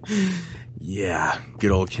 Yeah,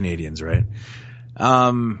 good old Canadians, right?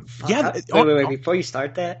 Wait, before you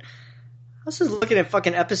start that, I was just looking at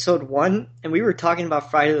fucking episode 1, and we were talking about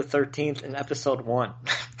Friday the 13th in episode 1.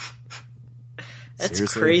 That's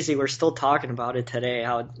Seriously? Crazy. We're still talking about it today,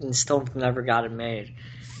 and still never got it made.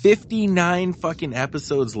 59 fucking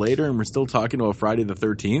episodes later, and we're still talking about Friday the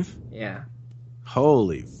 13th? Yeah.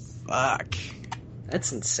 Holy fuck.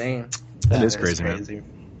 That's insane. That is crazy, man.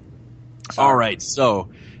 All right, so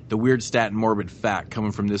the weird stat and morbid fact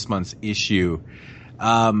coming from this month's issue.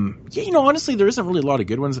 Honestly, there isn't really a lot of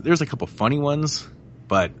good ones. There's a couple funny ones,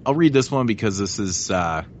 but I'll read this one because this is,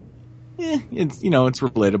 it's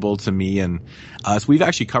relatable to me and us. We've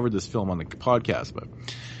actually covered this film on the podcast, but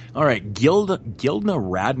all right. Gilda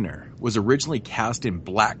Radner was originally cast in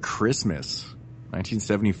Black Christmas,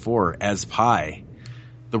 1974, as Pie,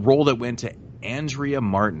 the role that went to Andrea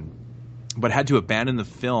Martin, but had to abandon the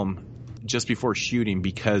film just before shooting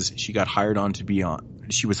because she was hired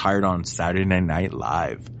on Saturday Night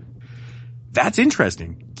Live. That's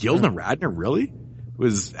interesting. Gilda Radner really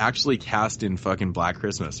was actually cast in fucking Black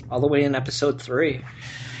Christmas. All the way in episode 3.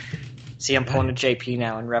 See, I'm pulling a JP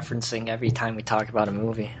now and referencing every time we talk about a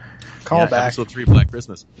movie. Call back. Episode 3, Black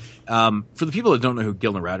Christmas. For the people that don't know who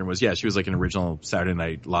Gilda Radner was, she was like an original Saturday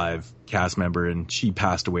Night Live cast member, and she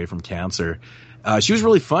passed away from cancer. She was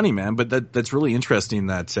really funny, man, but that's really interesting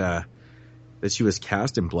that she was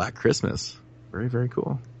cast in Black Christmas. Very, very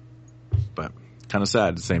cool. But kind of sad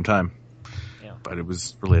at the same time. Yeah. But it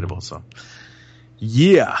was relatable, so.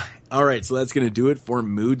 Yeah. All right, so that's going to do it for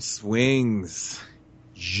Mood Swings.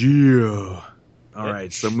 Yeah. All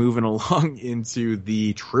right, so moving along into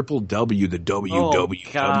the WW, the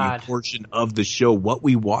WWW portion of the show. What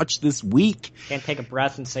we watched this week. Can't take a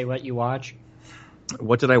breath and say what you watch.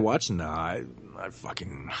 What did I watch? No, I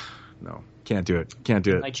fucking no. Can't do it.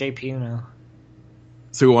 Like JP now.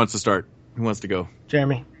 So who wants to start? Who wants to go?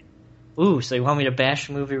 Jeremy. Ooh, so you want me to bash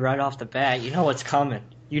a movie right off the bat? You know what's coming.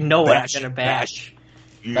 You know what I'm going to bash.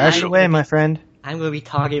 Bash away, my friend. I'm going to be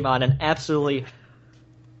talking about an absolutely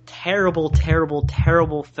terrible, terrible,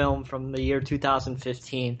 terrible film from the year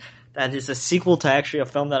 2015 that is a sequel to actually a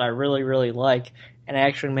film that I really, really like, and it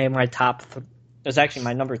actually made my top. It was actually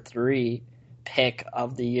my number 3 pick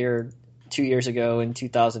of the year 2 years ago in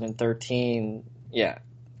 2013. Yeah.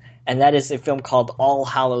 And that is a film called All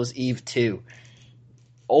Hallows Eve 2.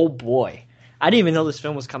 Oh boy. I didn't even know this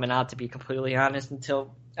film was coming out, to be completely honest,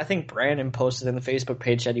 until I think Brandon posted in the Facebook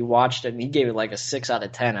page that he watched it, and he gave it like a 6 out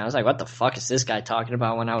of 10. I was like, what the fuck is this guy talking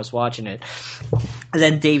about when I was watching it? And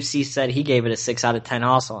then Dave C. said he gave it a 6 out of 10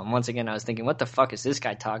 also. And once again, I was thinking, what the fuck is this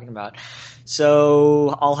guy talking about?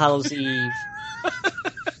 So, All Hallows Eve.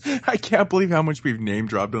 I can't believe how much we've name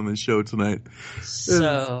dropped on this show tonight.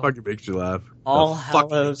 So, it fucking makes you laugh. All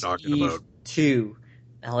Hallows Eve 2.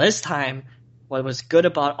 Now this time, what was good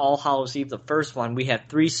about All Hallows Eve, the first one, we had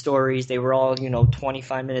 3 stories. They were all,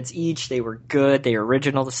 25 minutes each. They were good. They were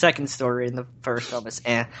original. The second story in the first film is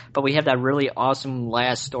But we have that really awesome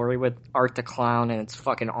last story with Art the Clown, and it's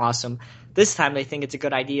fucking awesome. This time they think it's a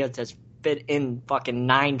good idea to fit in fucking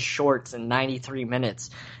 9 shorts in 93 minutes.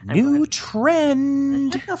 New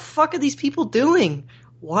trend. What the fuck are these people doing?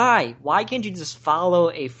 Why? Why can't you just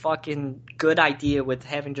follow a fucking good idea with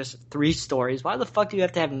having just 3 stories? Why the fuck do you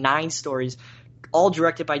have to have 9 stories all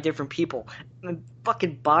directed by different people? It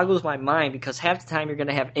fucking boggles my mind, because half the time you're going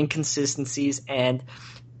to have inconsistencies and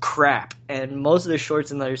crap. And most of the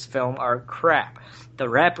shorts in this film are crap. The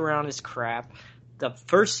wraparound is crap. The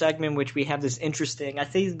first segment, which we have this interesting, I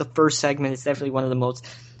think the first segment is definitely one of the most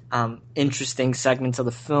interesting segments of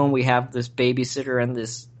the film. We have this babysitter and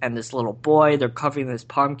this little boy. They're covering this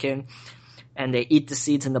pumpkin, and they eat the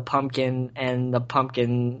seeds in the pumpkin, and the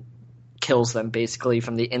pumpkin kills them basically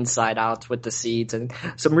from the inside out with the seeds, and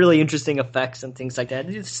some really interesting effects and things like that.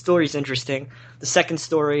 The story's interesting. The second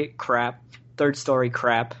story, crap. Third story,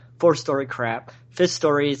 crap. Fourth story, crap. Fifth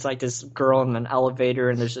story is like this girl in an elevator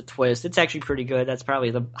and there's a twist. It's actually pretty good. That's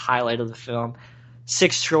probably the highlight of the film.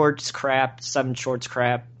 6 shorts, crap. 7 shorts,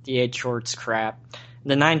 crap. The 8 shorts, crap.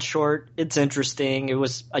 The 9 short, it's interesting. It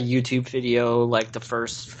was a YouTube video, like the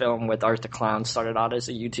first film with Art the Clown started out as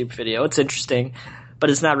a YouTube video. It's interesting, but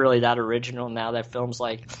it's not really that original now that film's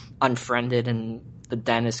like Unfriended and The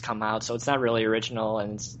Den has come out, so it's not really original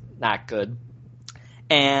and it's not good.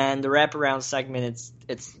 And the wraparound segment,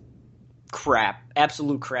 it's crap.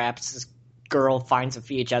 Absolute crap. It's this girl finds a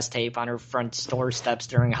VHS tape on her front door steps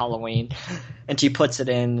during Halloween, and she puts it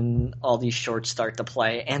in, and all these shorts start to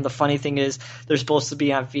play. And the funny thing is, they're supposed to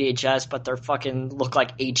be on VHS, but they're fucking look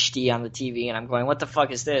like HD on the TV, and I'm going, what the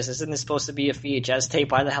fuck is this? Isn't this supposed to be a VHS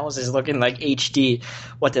tape? Why the hell is this looking like HD?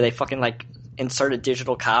 What, did they fucking, like, insert a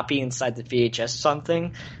digital copy inside the VHS or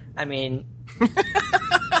something? I mean...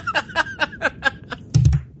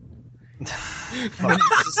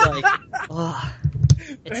 It's just like, oh,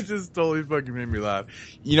 that just totally fucking made me laugh.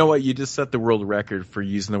 You know what? You just set the world record for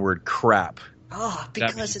using the word crap. Oh,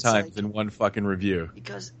 because that many it's times like, in one fucking review.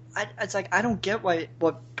 Because it's like, I don't get what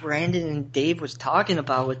Brandon and Dave was talking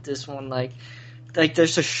about with this one. Like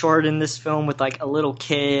there's a short in this film with like a little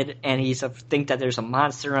kid, and he's think that there's a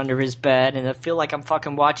monster under his bed, and I feel like I'm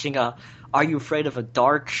fucking watching a Are You Afraid of a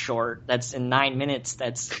Dark short that's in 9 minutes.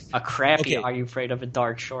 That's a crappy Are You Afraid of a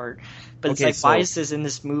Dark short. But it's like, why is this in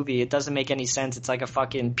this movie? It doesn't make any sense. It's like a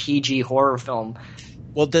fucking PG horror film.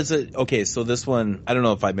 Well, does it? Okay, so this one, I don't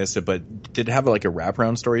know if I missed it, but did it have like a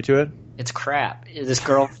wraparound story to it? It's crap.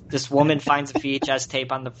 This woman finds a VHS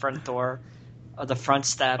tape on the front door, or the front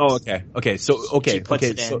steps. Oh, okay. She puts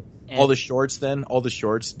it in. So all the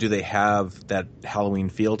shorts, do they have that Halloween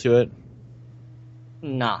feel to it?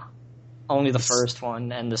 Nah. Only the first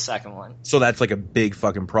one and the second one. So that's like a big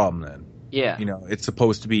fucking problem then. Yeah. It's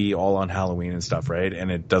supposed to be all on Halloween and stuff, right? And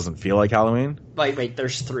it doesn't feel like Halloween? Wait,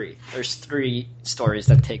 there's 3. There's 3 stories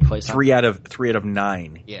that take place on 3 out of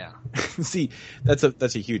 9. Yeah. See, that's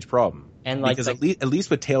a huge problem. And like, because at least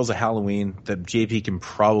with Tales of Halloween, that JP can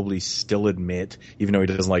probably still admit, even though he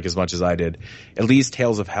doesn't like as much as I did, at least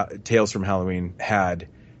Tales from Halloween had,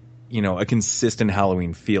 a consistent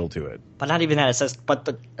Halloween feel to it. But not even that. It says, but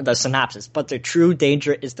the synopsis. But the true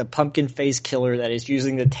danger is the pumpkin face killer that is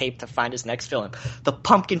using the tape to find his next villain. The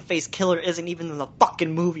pumpkin face killer isn't even in the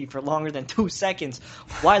fucking movie for longer than 2 seconds.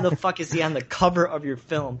 Why the fuck is he on the cover of your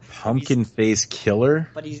film? Pumpkin face killer?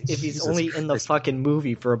 But if he's only in the fucking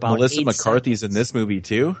movie for about Melissa 8 McCarthy's seconds. in this movie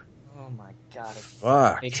too? Oh my god.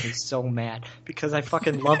 Fuck. It makes me so mad because I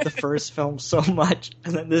fucking love the first film so much,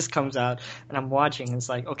 and then this comes out and I'm watching and it's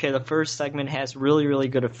like, okay, the first segment has really, really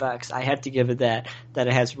good effects. I have to give it that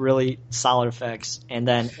it has really solid effects, and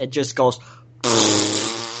then it just goes.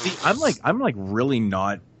 See, I'm like really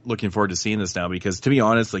not looking forward to seeing this now, because to be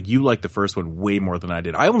honest, like, you liked the first one way more than I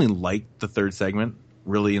did. I only liked the third segment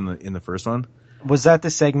really in the first one. Was that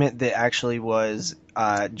the segment that actually was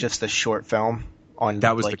just a short film on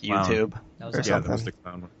that was like the clown. YouTube? That was that was the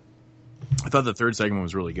clown one. I thought the third segment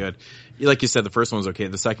was really good. Like you said, the first one was okay.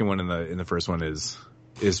 The second one in the first one is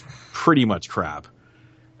pretty much crap.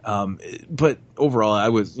 But overall, I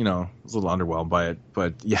was a little underwhelmed by it.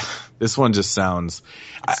 But yeah, this one just sounds.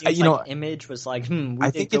 Image was like, we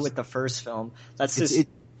did good with the first film. That's just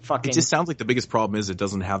fucking. It just sounds like the biggest problem is it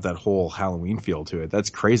doesn't have that whole Halloween feel to it. That's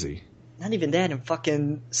crazy. Not even that, and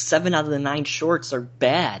fucking 7 out of the 9 shorts are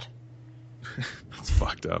bad. That's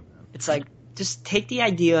fucked up. It's like, just take the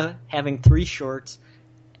idea having 3 shorts,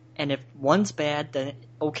 and if one's bad, then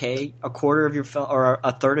okay, a quarter of your film or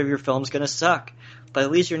a third of your film's gonna suck. But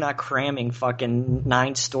at least you're not cramming fucking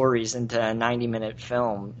 9 stories into a 90-minute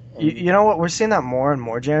film. You know what? We're seeing that more and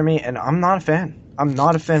more, Jeremy, and I'm not a fan. I'm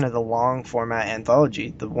not a fan of the long format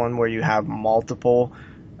anthology, the one where you have multiple,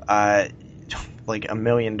 like a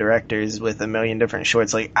million directors with a million different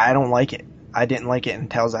shorts. Like, I don't like it. I didn't like it in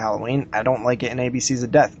Tales of Halloween. I don't like it in ABCs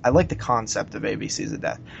of Death. I like the concept of ABCs of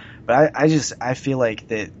Death, but I feel like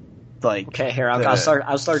that. Like, okay, here I'll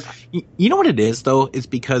start. You know what it is though? It's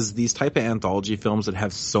because these type of anthology films that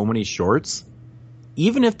have so many shorts,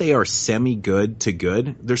 even if they are semi good to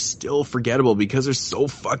good, they're still forgettable because there's so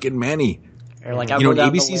fucking many. Or like,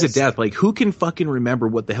 ABCs of Death. Like, who can fucking remember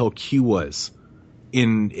what the hell Q was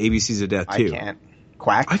in ABCs of Death 2? I can't.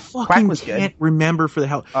 Quack. I fucking Quack was can't remember for the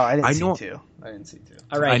hell. Oh, I didn't see 2.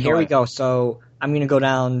 All right, here we go. So I'm gonna go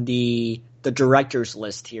down the director's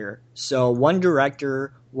list here. So one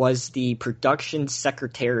director was the production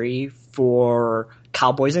secretary for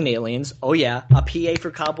Cowboys and Aliens. Oh yeah, a PA for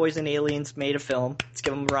Cowboys and Aliens made a film. Let's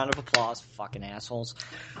give him a round of applause. Fucking assholes.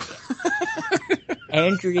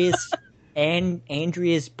 Andreas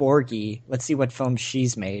Borghi. Let's see what film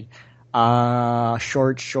she's made.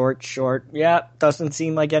 Short. Yep, doesn't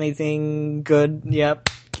seem like anything good. Yep,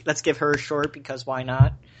 let's give her a short because why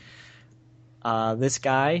not? This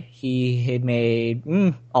guy, he had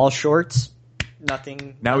made all shorts.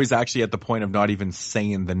 Nothing. Now he's actually at the point of not even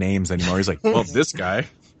saying the names anymore. He's like, well, this guy.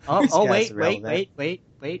 Wait.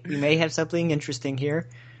 We may have something interesting here.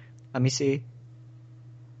 Let me see.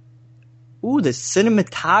 Ooh, the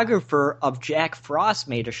cinematographer of Jack Frost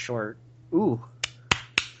made a short. Ooh.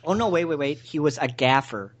 Oh, no, wait. He was a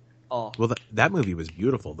gaffer. Oh. Well, that movie was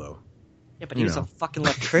beautiful, though. Yeah, but he was a fucking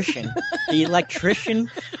electrician. The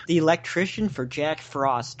electrician for Jack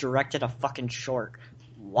Frost directed a fucking short.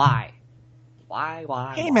 Why?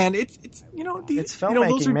 Hey, man, it's it's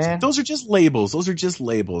filmmaking, man. Those are just labels.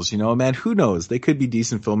 Man. Who knows? They could be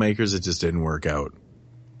decent filmmakers. It just didn't work out.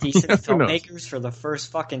 Decent filmmakers for the first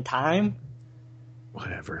fucking time?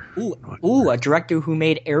 Whatever. Ooh, a director who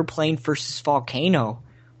made Airplane vs. Volcano.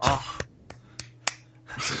 Oh.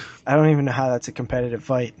 I don't even know how that's a competitive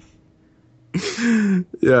fight.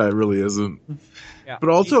 Yeah, it really isn't. Yeah, but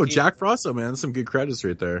also, Jack Frost, man, some good credits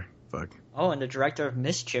right there. Fuck. Oh, and the director of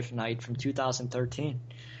Mischief Night from 2013.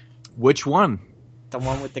 Which one? The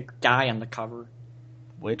one with the guy on the cover.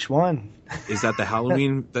 Which one? Is that the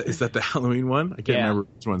Halloween? Is that the Halloween one? I can't remember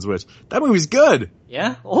which one's which. That movie's good.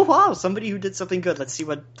 Yeah. Oh wow, somebody who did something good. Let's see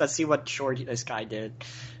what short this guy did.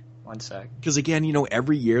 One sec. Because again,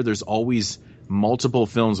 every year there's always multiple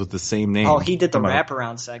films with the same name. Oh, he did the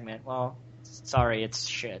wraparound segment. Well, sorry, it's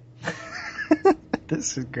shit.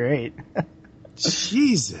 This is great.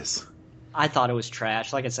 Jesus. I thought it was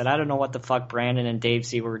trash. Like I said, I don't know what the fuck Brandon and Dave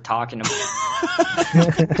Z were talking about.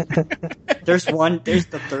 There's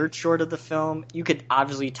the third short of the film. You could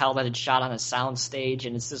obviously tell that it's shot on a sound stage,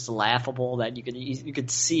 and it's just laughable that you could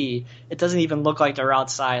see. It doesn't even look like they're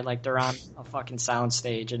outside, like they're on a fucking sound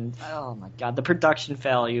stage. And oh my god, the production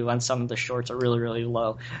value on some of the shorts are really, really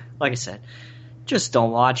low. Like I said, just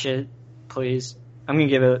don't watch it, please. I'm gonna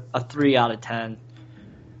give it a 3 out of 10.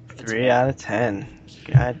 3 out of 10.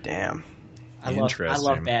 God damn. I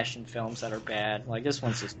love bashing films that are bad. Like, this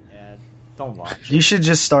one's just bad. Don't watch. You should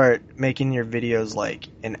just start making your videos like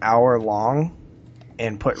an hour long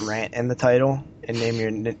and put rant in the title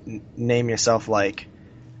and name yourself like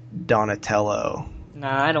Donatello.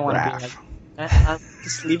 Nah, I don't want to be like I'll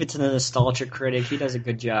just leave it to the nostalgia critic. He does a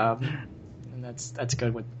good job. And that's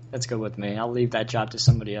good with me. I'll leave that job to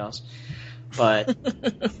somebody else. But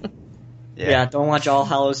yeah, don't watch All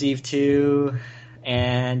Hallows Eve 2.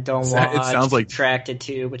 And don't watch Contracted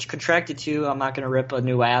 2, which Contracted 2, I'm not going to rip a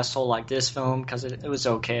new asshole like this film because it was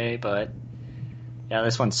okay, but yeah,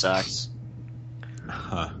 this one sucks.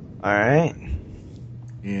 Huh. All right.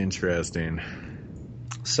 Interesting.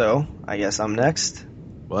 So, I guess I'm next.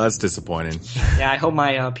 Well, that's disappointing. Yeah, I hope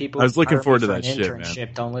my people I was looking forward to that internship shit,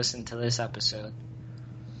 man. Don't listen to this episode.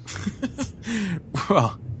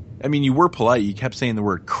 Well, I mean, you were polite. You kept saying the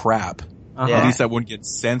word crap. Uh-huh. At least that wouldn't get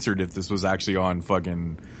censored if this was actually on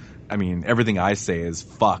fucking I mean, everything I say is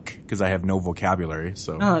fuck because I have no vocabulary.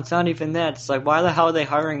 So no, it's not even that. It's like, why the hell are they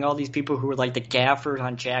hiring all these people who are like the gaffers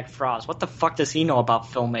on Jack Frost? What the fuck does he know about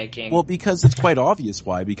filmmaking? Well, because it's quite obvious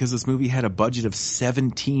why. Because this movie had a budget of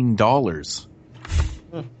 $17.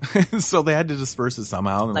 So they had to disperse it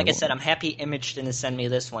somehow. Like I said, I'm happy Image didn't send me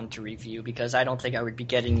this one to review because I don't think I would be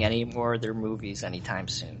getting any more of their movies anytime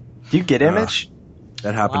soon. Do you get Image?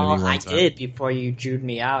 That happened to me one time. I did before you Jewed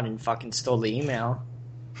me out and fucking stole the email.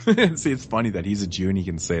 See, it's funny that he's a Jew and he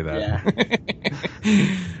can say that.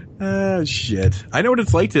 Yeah. Shit. I know what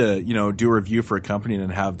it's like to, do a review for a company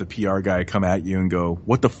and have the PR guy come at you and go,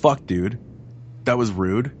 "What the fuck, dude? That was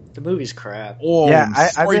rude." The movie's crap. Oh, yeah,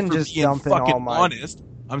 I've been just dumping all my... honest.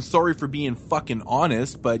 I'm sorry for being fucking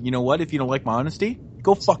honest, but you know what? If you don't like my honesty,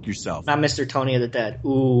 go fuck yourself. Not Mr. Tony of the Dead.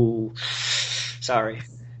 Ooh. Sorry.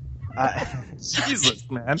 Jesus,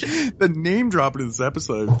 man. The name dropping in this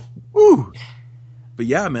episode. Woo. But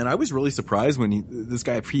yeah, man, I was really surprised when this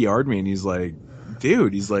guy PR'd me and he's like,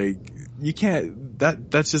 dude, you can't,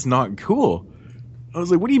 that's just not cool. I was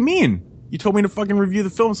like, what do you mean? You told me to fucking review the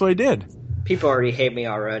film, so I did. People already hate me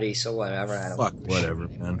already, so whatever. Fuck, whatever,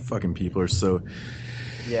 man. Fucking people are so...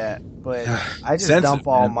 Yeah, but I just dump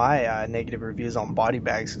all my negative reviews on body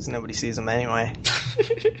bags because nobody sees them anyway.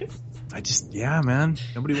 Yeah, man.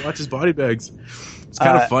 Nobody watches body bags. It's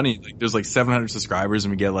kind of funny. Like, there's like 700 subscribers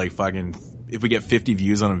and we get like fucking... If we get 50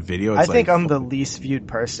 views on a video, it's I think I'm the least viewed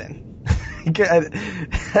person.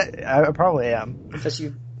 I probably am. Because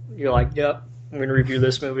you're like, yep, I'm going to review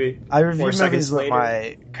this movie. I review movies with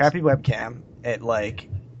my crappy webcam at like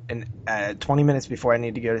 20 minutes before I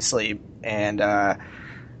need to go to sleep, and I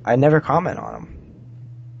never comment on them.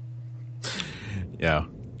 Yeah.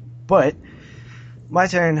 But, my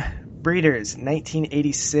turn. Breeders,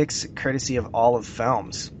 1986, courtesy of Olive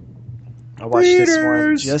Films. I watched this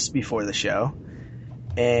one just before the show,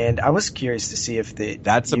 and I was curious to see if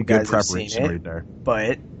that's some good preparation right there.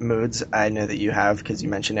 But Moods, I know that you have because you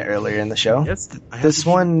mentioned it earlier in the show. Yes, this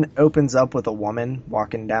one opens up with a woman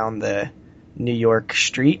walking down the New York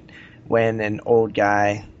street when an old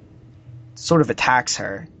guy sort of attacks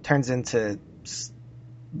her, turns into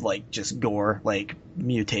like just gore, like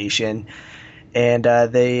mutation, and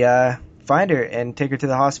they find her and take her to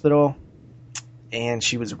the hospital, and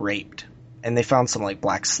she was raped. And they found some like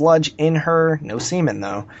black sludge in her, no semen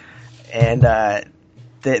though, and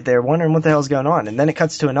they're wondering what the hell's going on. And then it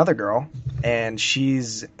cuts to another girl, and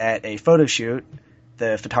she's at a photo shoot.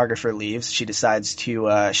 The photographer leaves. She decides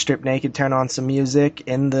to strip naked, turn on some music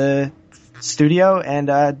in the studio,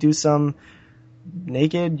 and do some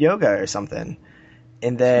naked yoga or something.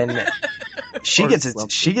 And then she gets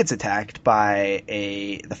attacked by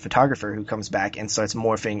the photographer who comes back and starts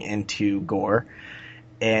morphing into gore.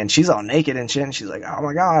 And she's all naked and shit, and she's like, oh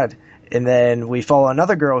my god. And then we follow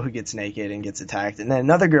another girl who gets naked and gets attacked, and then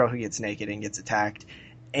another girl who gets naked and gets attacked.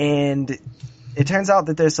 And it turns out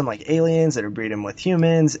that there's some like aliens that are breeding with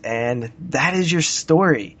humans, and that is your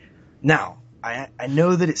story. Now, I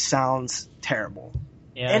know that it sounds terrible.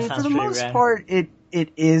 Yeah, and for the most part, it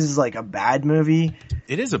is like a bad movie.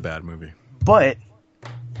 It is a bad movie. But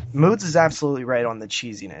Moods is absolutely right on the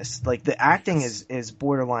cheesiness. Like, the acting is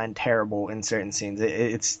borderline terrible in certain scenes.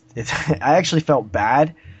 It's I actually felt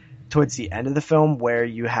bad towards the end of the film where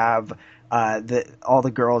you have all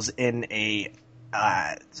the girls in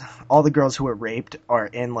all the girls who were raped are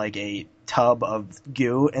in like a tub of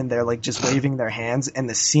goo, and they're like just waving their hands, and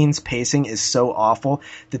the scene's pacing is so awful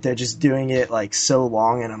that they're just doing it like so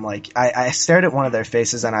long, and I'm like, I stared at one of their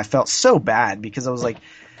faces and I felt so bad because I was like,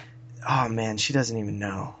 oh man, she doesn't even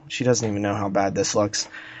know how bad this looks.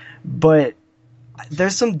 But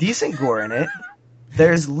there's some decent gore in it.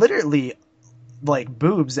 There's literally like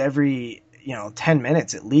boobs every 10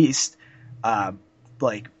 minutes at least,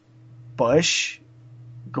 like bush,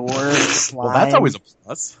 gore, slime. Well, that's always a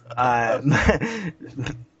plus.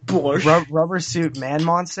 Rubber suit man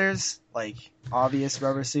monsters, like obvious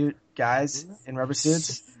rubber suit guys in rubber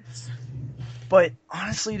suits. But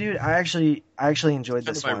honestly, dude, I actually enjoyed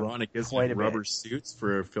this one. Ironic, isn't it? Rubber suits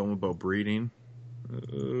for a film about breeding.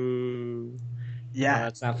 Yeah,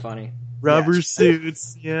 that's not funny. Rubber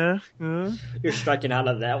suits, yeah. You're striking out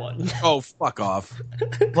on that one. Oh, fuck off.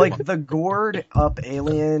 Like, the gored up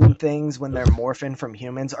alien things when they're morphing from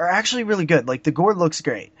humans are actually really good. Like, the gore looks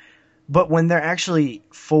great. But when they're actually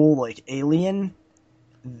full, like, alien,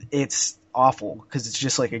 it's awful. Because it's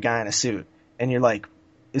just like a guy in a suit. And you're like,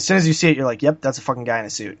 as soon as you see it, you're like, yep, that's a fucking guy in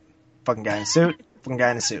a suit. Fucking guy in a suit. Fucking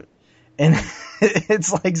guy in a suit. And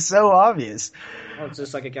it's like so obvious. Oh, it's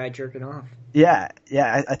just like a guy jerking off. Yeah,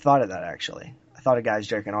 I thought of that actually. I thought a guy's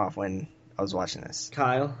jerking off when I was watching this.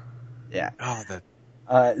 Kyle? Yeah. Oh,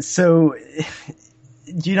 So,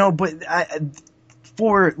 you know, but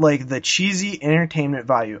for like the cheesy entertainment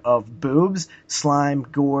value of boobs, slime,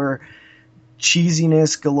 gore,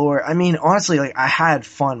 cheesiness galore. I mean, honestly, like I had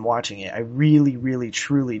fun watching it. I really, really,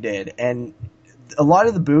 truly did. And a lot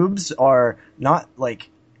of the boobs are not like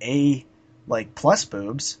plus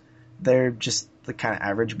boobs. They're just the kind of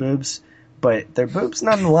average boobs. But they're boobs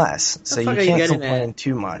nonetheless, so you can't complain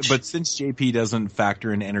too much. But since JP doesn't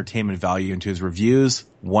factor in entertainment value into his reviews,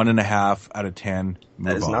 1.5 out of 10.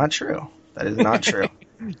 That is not true. That is not true.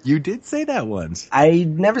 You did say that once. I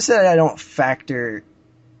never said I don't factor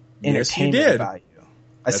entertainment value.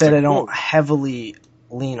 I said I don't heavily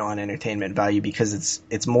lean on entertainment value because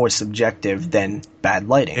it's more subjective than bad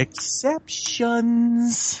lighting.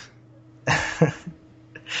 Exceptions.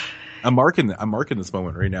 I'm marking this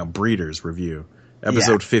moment right now. Breeders review,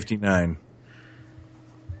 episode 59.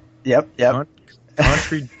 Yep.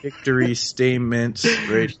 Contradictory statements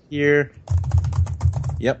right here.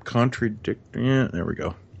 Yep, Yeah, there we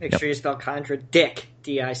go. Make sure you spell contradick,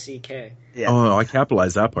 D-I-C-K. Yeah. Oh, I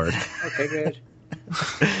capitalized that part. Okay, good.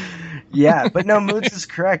 Yeah, but no, Moods is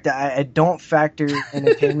correct. I don't factor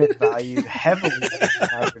entertainment value heavily in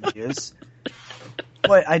my reviews.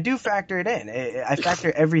 But I do factor it in. I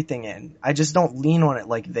factor everything in. I just don't lean on it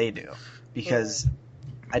like they do because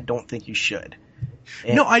I don't think you should.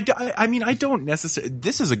 And no, I mean, I don't necessarily.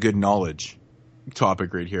 This is a good knowledge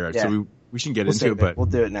topic right here. Yeah. So we shouldn't get into it, but we'll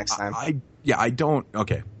do it next time. I don't.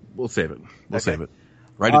 Okay, we'll save it. Save it.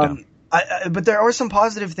 Write it down. But there are some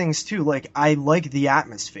positive things too. Like I like the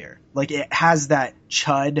atmosphere. Like it has that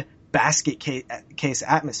Chud Basket Case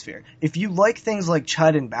atmosphere. If you like things like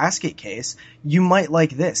Chud and Basket Case, you might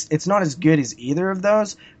like this. It's not as good as either of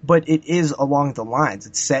those, but it is along the lines.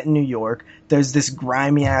 It's set in New York. There's this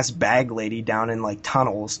grimy ass bag lady down in like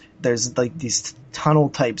tunnels. There's like these tunnel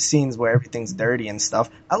type scenes where everything's dirty and stuff.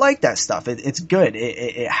 I like that stuff. It's good.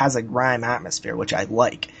 It has a grime atmosphere, which I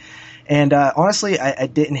like. And honestly, I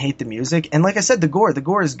didn't hate the music. And like I said, the gore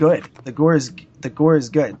is good. The gore is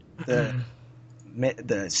good.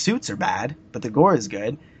 The suits are bad, but the gore is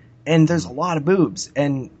good, and there's a lot of boobs,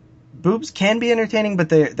 and boobs can be entertaining, but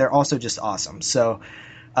they're also just awesome. So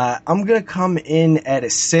I'm gonna come in at a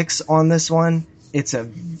 6 on this one. It's a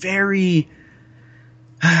very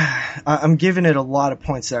I'm giving it a lot of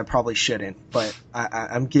points that I probably shouldn't, but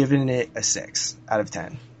I'm giving it a 6 out of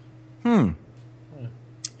 10.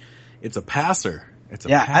 It's a passer.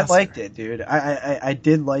 I liked it, dude. I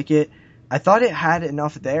did like it. I thought it had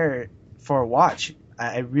enough there for a watch.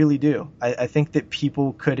 I really do. I think that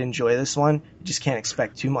people could enjoy this one. You just can't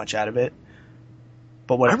expect too much out of it.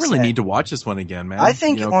 But what I really need to watch this one again, man. I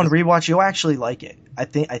think on rewatch you'll actually like it. I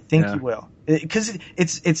think you will, because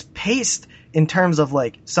it's paced in terms of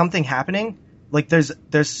like something happening. Like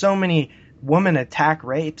there's so many woman attack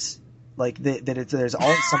rapes. Like there's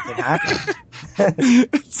always something happening.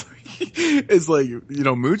 It's like,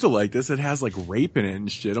 Moods will like this. It has like rape in it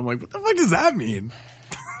and shit. I'm like, what the fuck does that mean?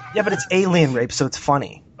 Yeah, but it's alien rape, so it's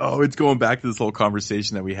funny. Oh, it's going back to this whole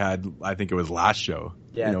conversation that we had. I think it was last show.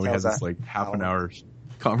 Yeah, we had this like half an hour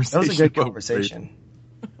conversation. That was a good conversation.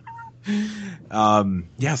 6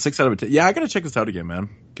 out of 10. Yeah, I gotta check this out again, man.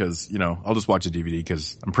 Because I'll just watch a DVD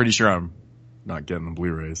because I'm pretty sure I'm not getting the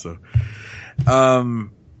Blu-ray. So,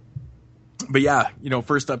 but yeah,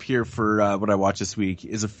 first up here for what I watched this week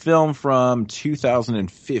is a film from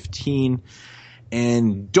 2015,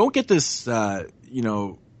 and don't get this,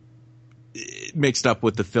 mixed up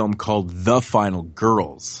with the film called The Final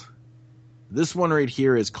Girls. This one right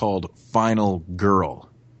here is called Final Girl.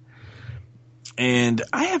 And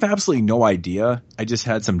I have absolutely no idea. I just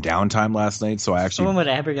had some downtime last night, so I actually... The one with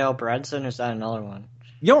Abigail Breslin, or is that another one?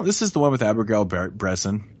 This is the one with Abigail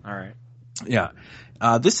Breslin. All right. Yeah.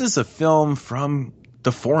 This is a film from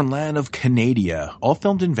the foreign land of Canada. All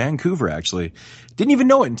filmed in Vancouver, actually. Didn't even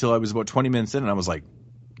know it until I was about 20 minutes in, and I was like,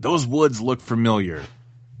 those woods look familiar.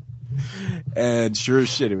 And sure as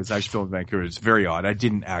shit, it was actually filmed in Vancouver. It's very odd. I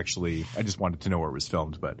just wanted to know where it was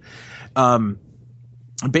filmed. But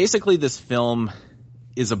basically this film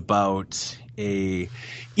is about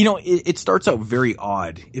it starts out very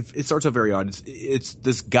odd. It starts out very odd. It's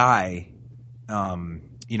this guy,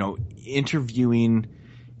 interviewing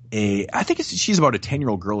I think she's about a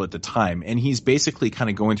 10-year-old girl at the time. And he's basically kind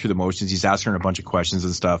of going through the motions. He's asking her a bunch of questions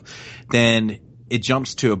and stuff. Then it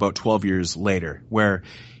jumps to about 12 years later where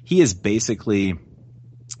he has basically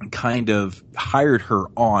kind of hired her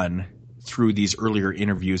on through these earlier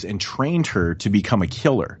interviews and trained her to become a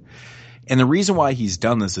killer. And the reason why he's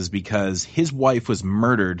done this is because his wife was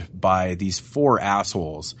murdered by these 4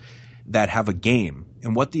 assholes that have a game.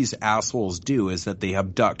 And what these assholes do is that they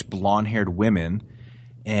abduct blonde-haired women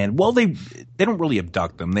And, well, they don't really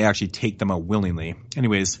abduct them. They actually take them out willingly.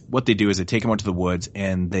 Anyways, what they do is they take them out to the woods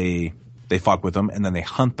and they fuck with them and then they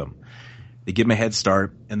hunt them. They give them a head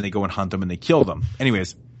start and they go and hunt them and they kill them.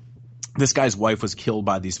 Anyways, this guy's wife was killed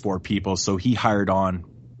by these 4 people, so he hired on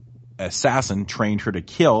an assassin, trained her to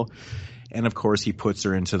kill, and of course he puts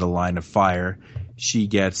her into the line of fire. She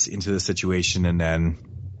gets into the situation and then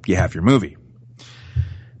you have your movie.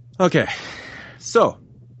 Okay, so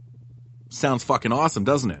sounds fucking awesome,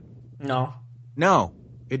 doesn't it? No,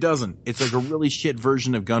 it doesn't. It's like a really shit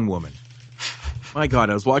version of Gunwoman. My God,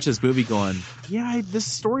 I was watching this movie going, yeah,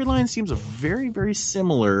 this storyline seems very, very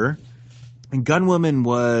similar. And Gunwoman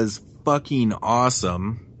was fucking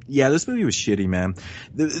awesome. Yeah, this movie was shitty, man.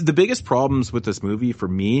 The biggest problems with this movie for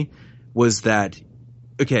me was that,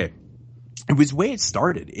 okay, it was the way it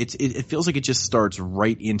started. It feels like it just starts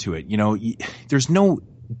right into it. You know, there's no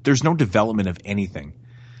development of anything.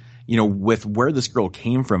 You know, with where this girl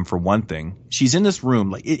came from, for one thing, she's in this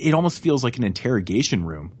room. Like it almost feels like an interrogation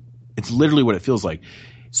room. It's literally what it feels like.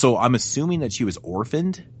 So I'm assuming that she was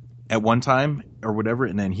orphaned at one time or whatever,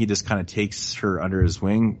 and then he just kind of takes her under his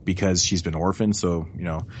wing because she's been orphaned. So, you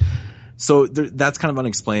know, that's kind of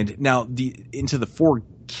unexplained. Now, the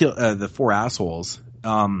 4 assholes,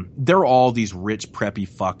 they're all these rich preppy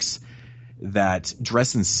fucks that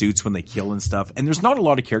dress in suits when they kill and stuff. And there's not a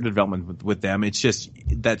lot of character development with them. It's just,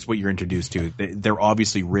 that's what you're introduced to. They're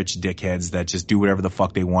obviously rich dickheads that just do whatever the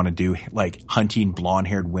fuck they want to do, like hunting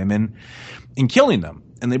blonde-haired women and killing them.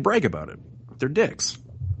 And they brag about it. They're dicks.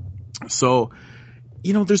 So,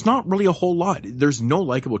 you know, there's not really a whole lot. There's no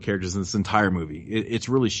likable characters in this entire movie. It's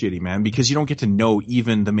really shitty, man, because you don't get to know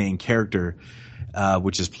even the main character,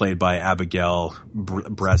 which is played by Abigail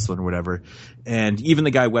Breslin or whatever. And even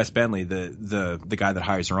the guy, Wes Bentley, the guy that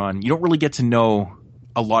hires her on, you don't really get to know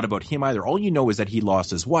a lot about him either. All you know is that he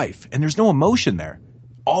lost his wife, and there's no emotion there.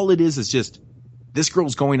 All it is just this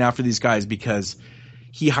girl's going after these guys because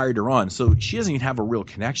he hired her on. So she doesn't even have a real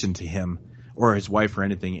connection to him or his wife or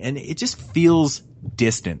anything. And it just feels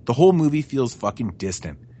distant. The whole movie feels fucking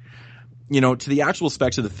distant. You know, to the actual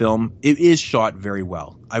specs of the film, it is shot very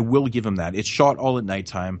well. I will give him that. It's shot all at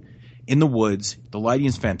nighttime in the woods. The lighting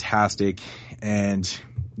is fantastic. And,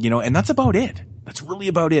 you know, and that's about it. That's really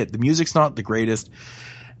about it. The music's not the greatest.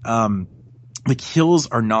 The kills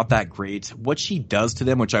are not that great. What she does to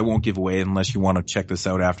them, which I won't give away unless you want to check this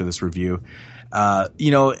out after this review.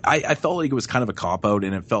 You know, I felt like it was kind of a cop-out,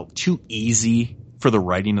 and it felt too easy for the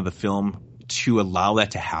writing of the film to allow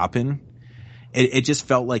that to happen. It just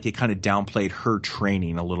felt like it kind of downplayed her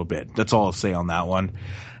training a little bit. That's all I'll say on that one.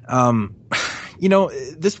 You know,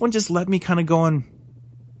 this one just left me kind of going,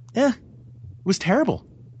 it was terrible.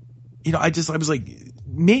 You know, I was like,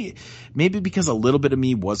 maybe because a little bit of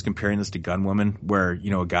me was comparing this to Gunwoman, where,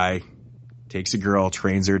 you know, a guy takes a girl,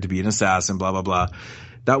 trains her to be an assassin, blah, blah, blah.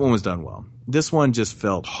 That one was done well. This one just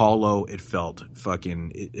felt hollow. It felt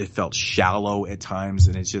it felt shallow at times,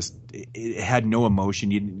 and it had no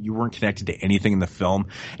emotion. You weren't connected to anything in the film.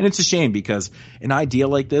 And it's a shame, because an idea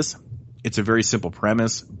like this, it's a very simple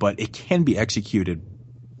premise, but it can be executed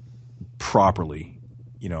properly,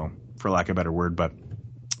 you know, for lack of a better word. But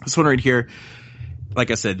this one right here,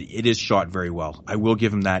 like I said, it is shot very well. I will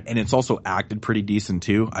give him that. And it's also acted pretty decent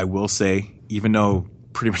too. I will say, even though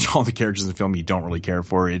pretty much all the characters in the film you don't really care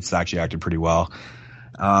for, it's actually acted pretty well.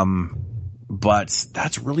 But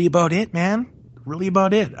that's really about it, man. Really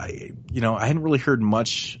about it. I hadn't really heard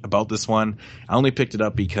much about this one. I only picked it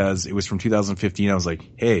up because it was from 2015. I was like,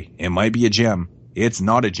 hey, it might be a gem. It's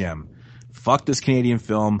not a gem. Fuck this Canadian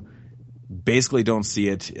film. Basically don't see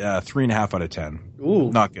it. 3.5 out of 10.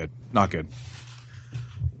 Ooh. Not good. Not good.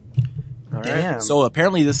 All right. So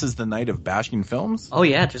apparently this is the night of bashing films. Oh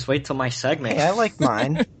yeah, just wait till my segment. Hey, I like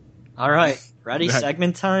mine. All right, ready?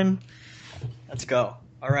 Segment time. Let's go.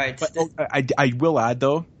 All right. But, I will add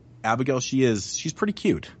though, Abigail, she's pretty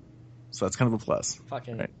cute, so that's kind of a plus.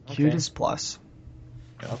 Fucking right. Okay. Cute is plus.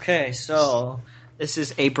 Okay, so this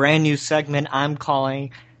is a brand new segment I'm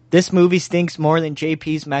calling "This Movie Stinks More Than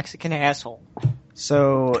JP's Mexican Asshole."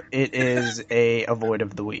 So it is a avoid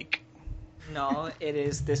of the week. No, it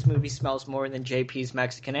is "This Movie Smells More Than JP's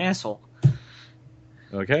Mexican Asshole."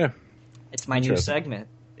 Okay. It's my new segment.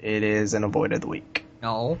 It is an avoid of the week.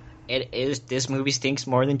 No, it is "This Movie Stinks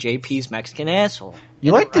More Than JP's Mexican Asshole."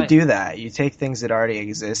 You like to do that. You take things that already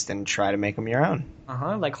exist and try to make them your own.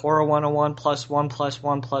 Like Horror 101 plus 1 plus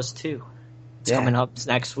 1 plus 2. It's coming up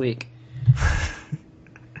next week.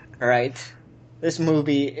 All right. This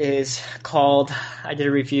movie is called, I did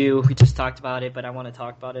a review, we just talked about it, but I want to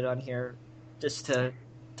talk about it on here just to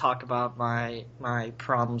talk about my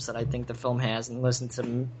problems that I think the film has and listen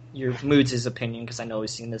to your Moods' opinion, because I know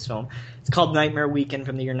he's seen this film. It's called Nightmare Weekend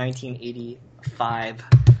from the year 1985,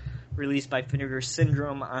 released by Vinegar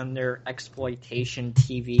Syndrome on their Exploitation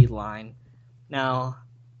TV line. Now,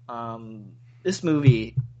 this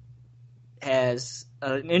movie has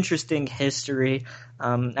an interesting history.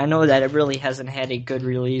 I know that it really hasn't had a good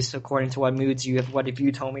release, according to what Moods you have. What have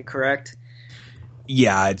you told me, correct?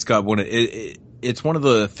 Yeah, it's got it's one of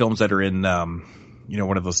the films that are in,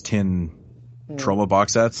 one of those tin Troma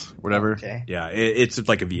box sets, whatever. Okay. Yeah, it's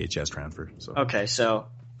like a VHS transfer. So. Okay, so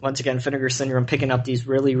once again, Vinegar Syndrome picking up these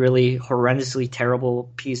really, really horrendously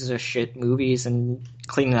terrible pieces of shit movies and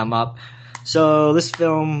cleaning them up. So this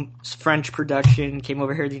film's French production, came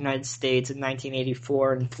over here to the United States in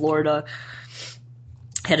 1984 in Florida.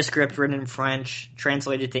 Had a script written in French,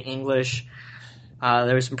 translated to English.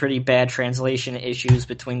 There was some pretty bad translation issues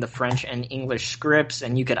between the French and English scripts,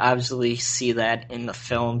 and you could obviously see that in the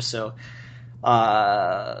film. So,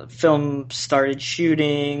 film started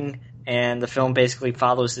shooting, and the film basically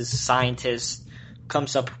follows this scientist,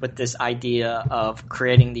 comes up with this idea of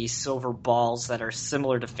creating these silver balls that are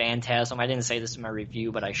similar to Phantasm. I didn't say this in my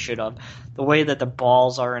review, but I should have. The way that the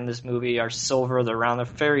balls are in this movie are silver, they're round, they're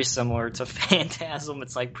very similar to Phantasm.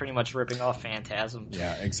 It's like pretty much ripping off Phantasm.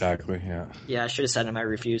 Yeah, exactly, yeah. Yeah, I should have said in my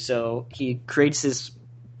review. So he creates this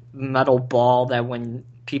metal ball that when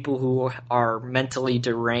people who are mentally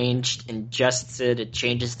deranged ingests it, it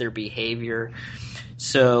changes their behavior.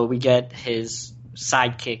 So we get his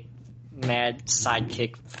mad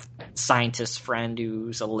sidekick scientist friend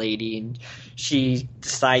who's a lady, and she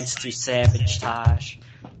decides to sabotage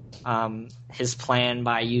his plan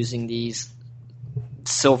by using these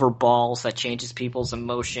silver balls that changes people's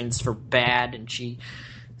emotions for bad, and she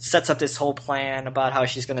sets up this whole plan about how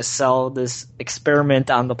she's going to sell this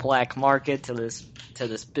experiment on the black market to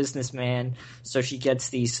this businessman. So she gets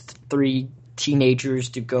these 3 teenagers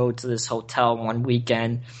to go to this hotel one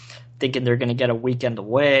weekend, thinking they're going to get a weekend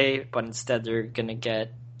away, but instead they're going to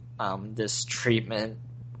get this treatment,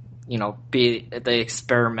 be the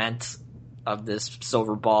experiment of this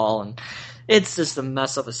silver ball. And it's just a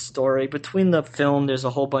mess of a story. Between the film, there's a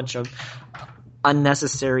whole bunch of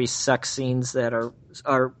unnecessary sex scenes that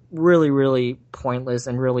are really, really pointless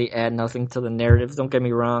and really add nothing to the narrative. Don't get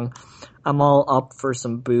me wrong. I'm all up for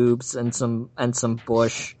some boobs and some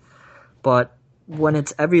bush, but when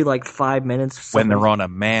it's every 5 minutes, when they're on a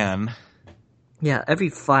man, yeah, every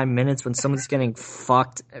 5 minutes when someone's getting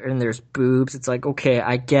fucked and there's boobs, it's like, okay,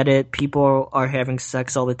 I get it. People are having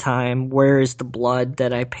sex all the time. Where is the blood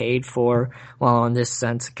that I paid for? Well, in this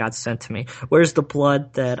sense, it got sent to me. Where's the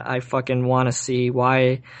blood that I fucking want to see?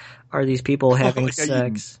 Why are these people having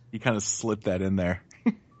sex? You kind of slipped that in there.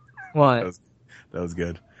 What? That was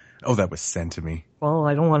good. Oh, that was sent to me. Well,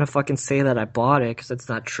 I don't want to fucking say that I bought it, because that's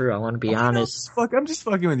not true. I want to be honest. I'm just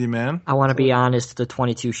fucking with you, man. I want to be honest to the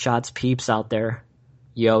 22 Shots peeps out there.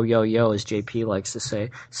 Yo, yo, yo, as JP likes to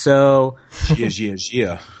say. So...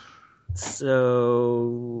 Yeah.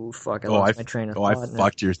 So... Fuck, I lost my train of thought.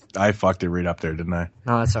 I fucked it right up there, didn't I?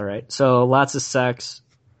 No, that's alright. So, lots of sex.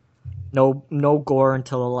 No gore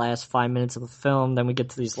until the last 5 minutes of the film. Then we get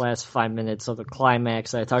to these last 5 minutes of the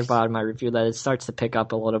climax that I talked about in my review, that it starts to pick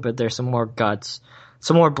up a little bit. There's some more guts,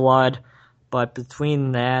 some more blood, but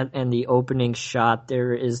between that and the opening shot,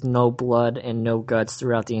 there is no blood and no guts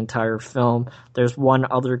throughout the entire film. There's one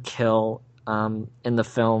other kill in the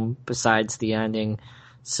film besides the ending,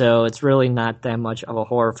 so it's really not that much of a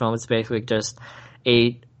horror film. It's basically just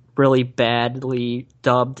a really badly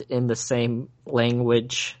dubbed in the same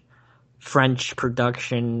language French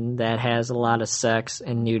production that has a lot of sex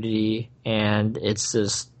and nudity, and it's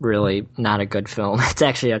just really not a good film. It's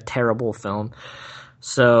actually a terrible film.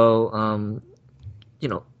 So,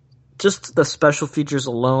 just the special features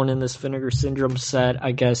alone in this Vinegar Syndrome set,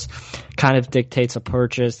 I guess, kind of dictates a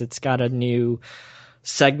purchase. It's got a new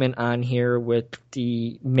segment on here with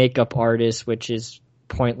the makeup artist, which is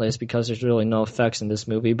pointless because there's really no effects in this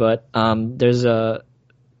movie, but there's a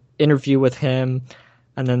interview with him.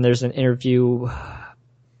 And then there's an interview with,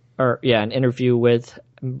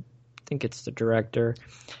 I think it's the director.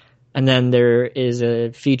 And then there is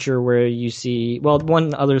a feature where you see, well,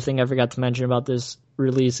 one other thing I forgot to mention about this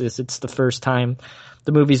release is it's the first time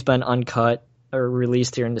the movie's been uncut or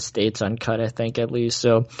released here in the States, uncut, I think, at least.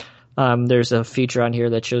 So there's a feature on here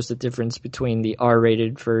that shows the difference between the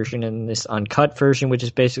R-rated version and this uncut version, which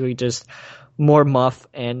is basically just more muff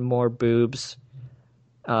and more boobs.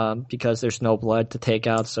 Because there's no blood to take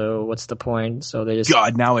out, so what's the point? So they just...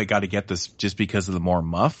 God, now I gotta get this just because of the more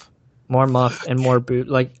muff? More muff and more boot.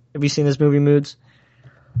 Have you seen this movie, Moods?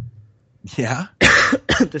 Yeah.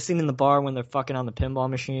 the scene in the bar when they're fucking on the pinball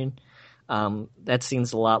machine, that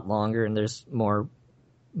scene's a lot longer and there's more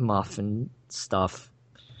muff and stuff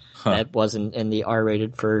that wasn't in the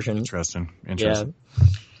R-rated version. Interesting. Yeah.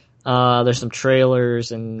 There's some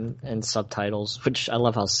trailers and subtitles, which I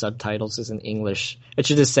love how subtitles is in English. It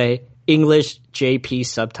should just say English JP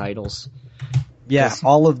subtitles. Yeah,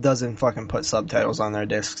 Olive doesn't fucking put subtitles on their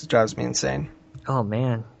discs. It drives me insane. Oh,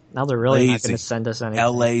 man. Now they're really not going to send us anything.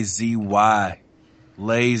 Lazy.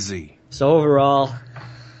 Lazy. So overall,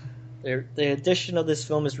 the addition of this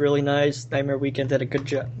film is really nice. Nightmare Weekend did a good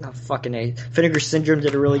job. Vinegar Syndrome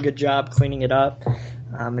did a really good job cleaning it up.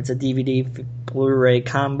 It's a DVD Blu-ray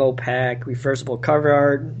combo pack, reversible cover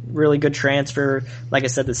art, really good transfer. Like I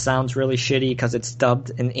said, the sound's really shitty because it's dubbed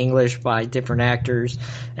in English by different actors.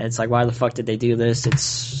 And it's like, why the fuck did they do this?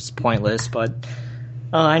 It's pointless, but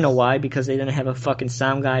I know why, because they didn't have a fucking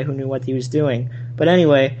sound guy who knew what he was doing. But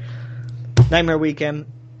anyway, Nightmare Weekend,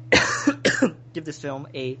 give this film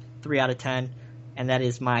a 3 out of 10, and that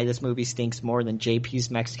is this movie stinks more than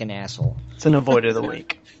JP's Mexican asshole. It's an avoid of the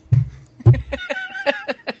week.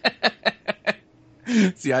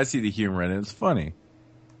 See, I see the humor in it. It's funny.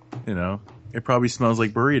 You know, it probably smells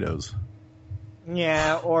like burritos.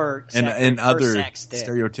 Yeah, or and other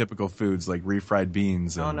stereotypical foods like refried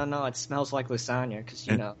beans. No, it smells like lasagna because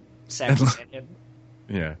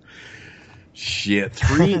yeah. Shit.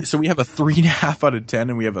 3. So we have a 3.5 out of 10,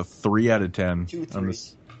 and we have a 3 out of 10. 2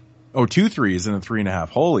 3s. 2 3s and a 3.5.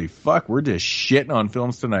 Holy fuck, we're just shitting on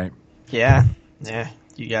films tonight. Yeah,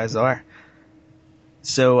 you guys are.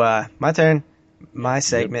 So, my turn. My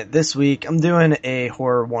segment this week, I'm doing a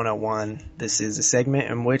Horror 101. This is a segment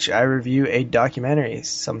in which I review a documentary,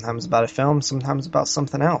 sometimes about a film, sometimes about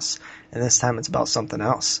something else. And this time it's about something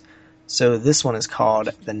else. So this one is called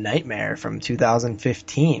The Nightmare from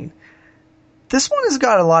 2015. This one has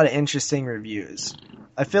got a lot of interesting reviews.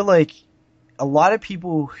 I feel like a lot of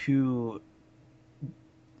people who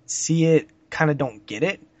see it kind of don't get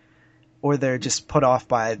it, or they're just put off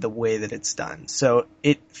by the way that it's done. So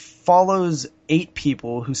it follows 8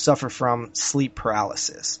 people who suffer from sleep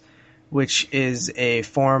paralysis, which is a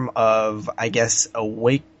form of, I guess,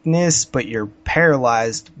 awakeness, but you're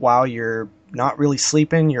paralyzed while you're not really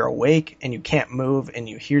sleeping. You're awake and you can't move and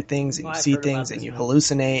you hear things and you see things and you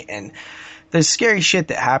hallucinate, and there's scary shit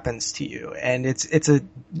that happens to you. And it's a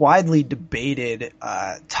widely debated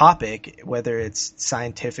topic, whether it's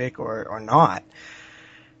scientific or not.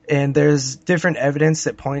 And there's different evidence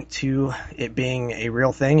that point to it being a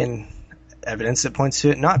real thing and evidence that points to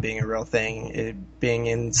it not being a real thing, it being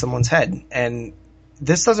in someone's head. And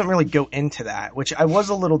this doesn't really go into that, which I was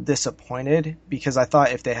a little disappointed because I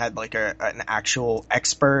thought if they had like an actual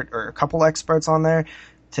expert or a couple experts on there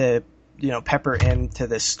to, pepper into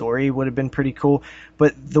this story would have been pretty cool.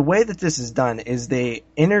 But the way that this is done is they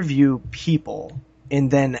interview people,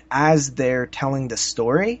 and then as they're telling the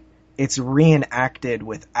story, it's reenacted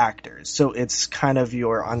with actors. So it's kind of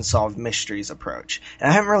your Unsolved Mysteries approach. And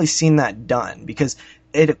I haven't really seen that done because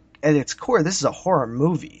at its core, this is a horror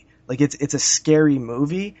movie. Like it's a scary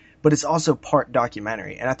movie, but it's also part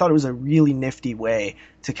documentary. And I thought it was a really nifty way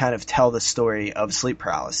to kind of tell the story of sleep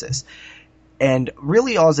paralysis. And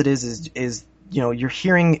really all it is you're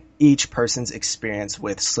hearing each person's experience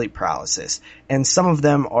with sleep paralysis. And some of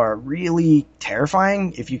them are really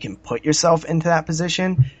terrifying if you can put yourself into that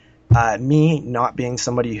position. Me not being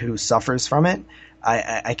somebody who suffers from it,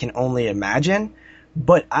 I can only imagine.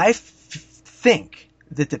 But I think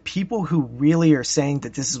that the people who really are saying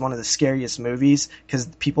that this is one of the scariest movies, because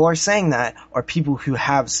people are saying that, are people who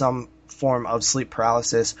have some form of sleep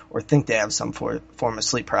paralysis or think they have some form of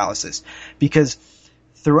sleep paralysis. Because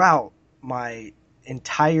throughout my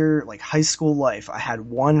entire high school life, I had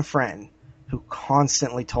one friend who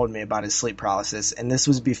constantly told me about his sleep paralysis, and this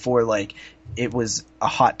was before it was a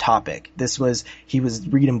hot topic. He was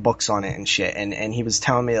reading books on it and shit, and he was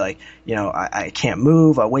telling me I can't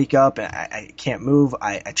move, I wake up and I can't move,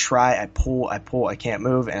 I try, I pull, I can't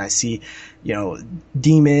move, and I see,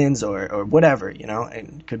 demons or whatever,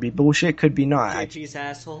 and could be bullshit, could be not. JP's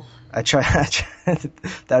asshole. I try,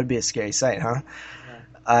 that would be a scary sight, huh?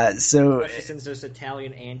 Especially since there's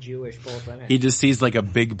Italian and Jewish both in it. He just sees a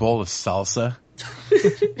big bowl of salsa.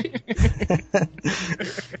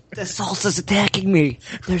 The salsa's attacking me.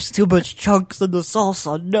 There's too much chunks in the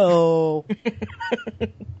salsa. No.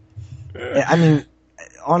 I mean,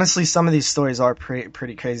 honestly, some of these stories are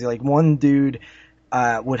pretty crazy. Like one dude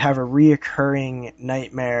would have a reoccurring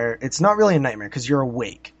nightmare. It's not really a nightmare because you're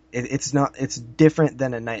awake. It's different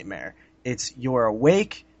than a nightmare. It's you're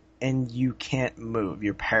awake and you can't move.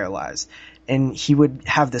 You're paralyzed. And he would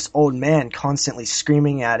have this old man constantly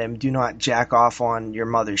screaming at him, do not jack off on your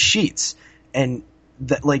mother's sheets. And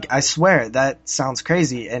that, like, I swear that sounds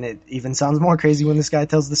crazy, and it even sounds more crazy when this guy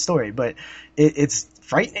tells the story, but it's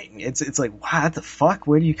frightening. It's like, what the fuck?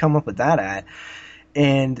 Where do you come up with that at?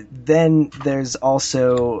 And then there's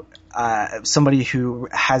also somebody who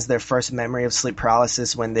has their first memory of sleep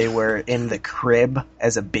paralysis when they were in the crib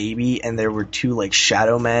as a baby, and there were two like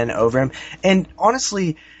shadow men over him. And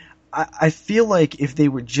honestly, I feel like if they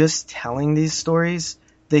were just telling these stories,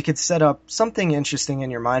 they could set up something interesting in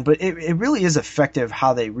your mind, but it really is effective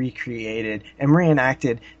how they recreated and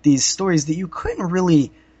reenacted these stories that you couldn't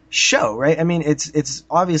really show, right? I mean, it's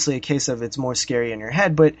obviously a case of it's more scary in your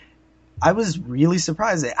head, but I was really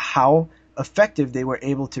surprised at how effective they were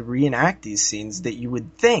able to reenact these scenes that you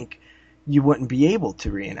would think you wouldn't be able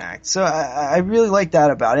to reenact. So I really like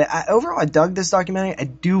that about it. Overall, I dug this documentary. I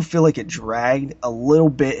do feel like it dragged a little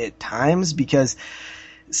bit at times because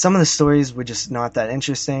some of the stories were just not that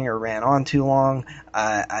interesting or ran on too long.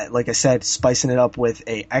 Like I said, spicing it up with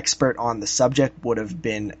a expert on the subject would have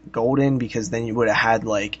been golden, because then you would have had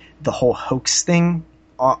like the whole hoax thing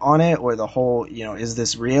on it, or the whole, is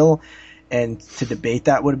this real? And to debate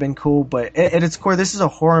that would have been cool. But at its core, this is a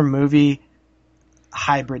horror movie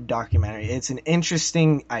hybrid documentary. It's an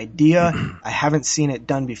interesting idea. I haven't seen it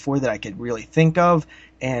done before that I could really think of,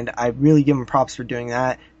 and I really give him props for doing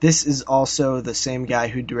that. This is also the same guy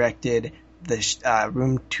who directed the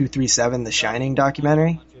Room 237, The Shining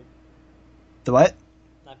documentary. The what?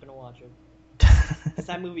 Not gonna watch it.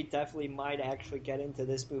 That movie definitely might actually get into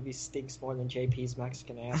this movie stinks more than JP's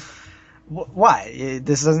Mexican ass. Why?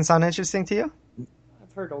 This doesn't sound interesting to you?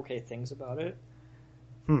 I've heard okay things about it.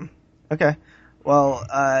 Okay. Well,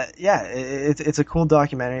 yeah, it's a cool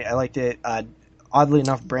documentary. I liked it. Oddly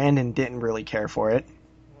enough, Brandon didn't really care for it.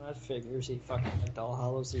 Well, that figures. He fucking liked All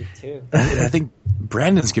Hallows Eve too. I think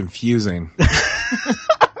Brandon's confusing.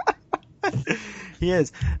 He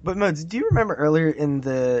is. But Modes, do you remember earlier in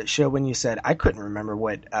the show when you said I couldn't remember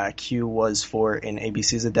what Q was for in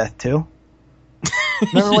ABC's of Death 2?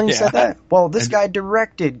 Remember when you said that? Well, this guy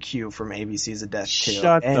directed Q from ABC's of Death 2.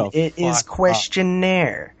 And it is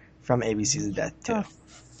Questionnaire from ABC's of Death 2. The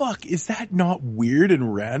fuck? Is that not weird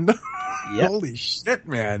and random? Yep. Holy shit,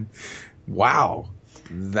 man. Wow.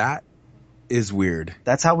 That is weird.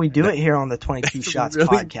 That's how we do it here on the 22 Shots really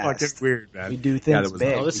podcast. Fucking weird, man. We do things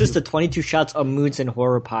big. Oh, this is the 22 Shots of Moods and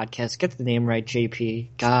Horror podcast. Get the name right, JP.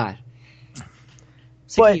 God.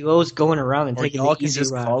 But you always going around and taking y'all the easy can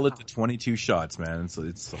just route. call it the 22 Shots, man. So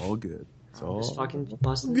it's all good. It's all just fucking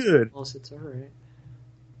busting good. It's all right.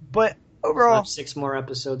 But overall, I have 6 more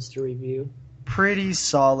episodes to review. Pretty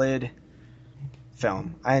solid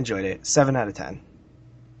film. I enjoyed it. 7 out of 10.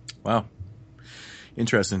 Wow.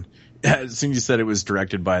 Interesting. As soon as you said it was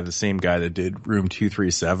directed by the same guy that did Room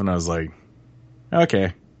 237, I was like,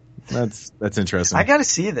 okay, that's interesting. I gotta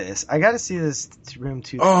see this. Room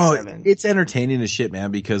 237. Oh, it's entertaining as shit,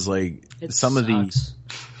 man, because like some of the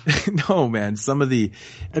no, man, some of the,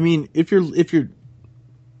 I mean, if you're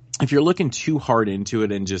looking too hard into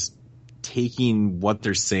it and just taking what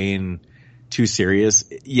they're saying too serious,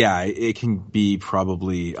 yeah, it can be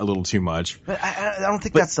probably a little too much. But I don't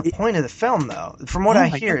think that's the point of the film, though. From what I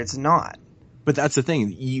hear, it's not. But that's the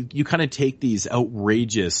thing. You kind of take these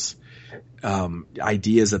outrageous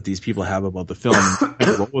ideas that these people have about the film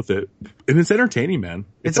and roll with it, and it's entertaining, man.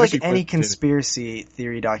 It's like any conspiracy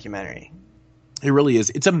theory documentary. It really is.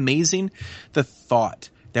 It's amazing the thought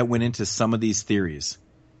that went into some of these theories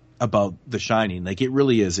about The Shining. Like, it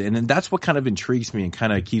really is. And that's what kind of intrigues me and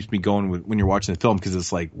kind of keeps me going when you're watching the film, because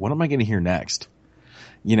it's like, what am I going to hear next?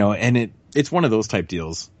 And it's one of those type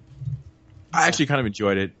deals. I actually kind of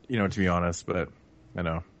enjoyed it, to be honest, but I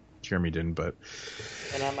know Jeremy didn't, but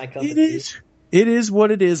it is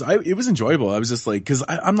what it is. It was enjoyable. I was just like, because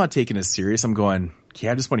I'm not taking it serious. I'm going,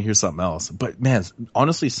 I just want to hear something else. But man,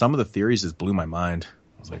 honestly, some of the theories just blew my mind.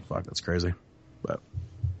 I was like, fuck, that's crazy. But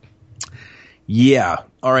yeah.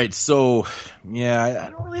 All right. So yeah, I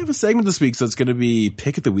don't really have a segment this week, so it's going to be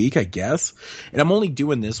pick of the week, I guess. And I'm only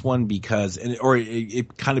doing this one because,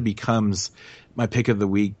 it kind of becomes my pick of the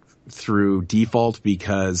week through default,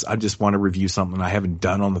 because I just want to review something I haven't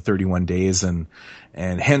done on the 31 days, and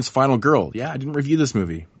hence Final Girl. Yeah, I didn't review this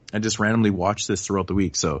movie. I just randomly watched this throughout the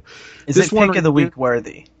week. So is this pick of the week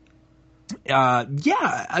worthy? Yeah.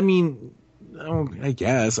 I mean, I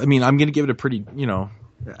guess. I mean, I'm going to give it a pretty,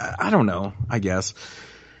 I don't know, I guess.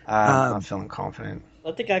 I'm not feeling confident.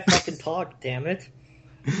 Let the guy fucking talk, damn it.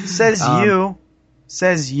 Says you.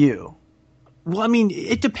 Well, I mean,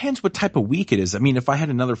 it depends what type of week it is. I mean, if I had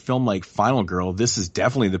another film like Final Girl, this is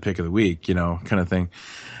definitely the pick of the week, you know, kind of thing.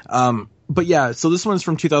 But yeah, so this one's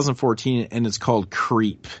from 2014 and it's called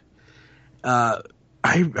Creep. I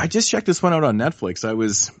just checked this one out on Netflix. I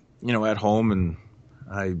was, you know, at home and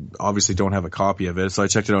I obviously don't have a copy of it. So I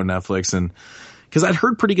checked it out on Netflix and because I'd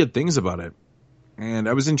heard pretty good things about it. And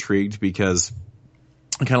I was intrigued because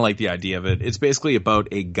I kind of like the idea of it. It's basically about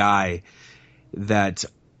a guy that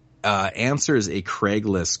answers a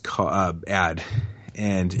Craigslist ad.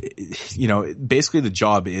 And, you know, basically the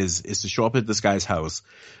job is to show up at this guy's house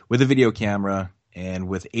with a video camera and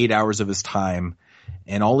with 8 hours of his time.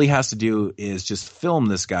 And all he has to do is just film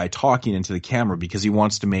this guy talking into the camera because he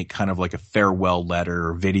wants to make kind of like a farewell letter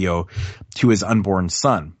or video to his unborn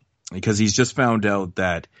son. Because he's just found out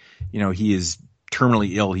that, you know, he is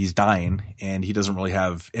terminally ill. He's dying and he doesn't really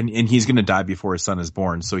have, and he's going to die before his son is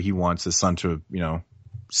born. So he wants his son to, you know,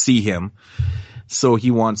 see him. So he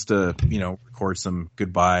wants to, you know, record some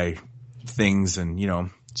goodbye things and, you know,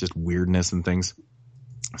 just weirdness and things.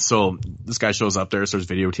 So this guy shows up there, starts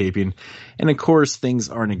videotaping. And of course, things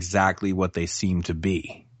aren't exactly what they seem to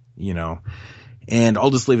be, you know, and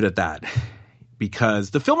I'll just leave it at that because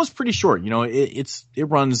the film is pretty short. You know, it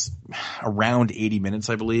runs around 80 minutes,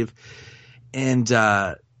 I believe. And,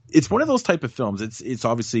 it's one of those type of films. It's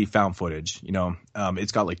obviously found footage, you know,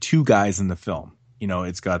 it's got like two guys in the film, you know,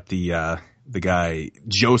 it's got the guy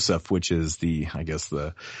Joseph, which is the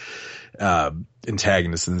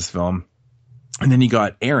antagonist in this film. And then you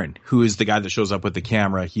got Aaron, who is the guy that shows up with the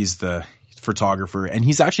camera. He's the photographer and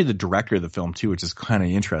he's actually the director of the film too, which is kind of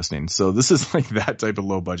interesting. So this is like that type of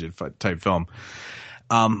low budget type film.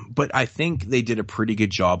 But I think they did a pretty good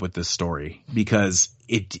job with this story because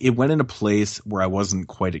it went in a place where I wasn't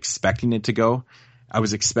quite expecting it to go. I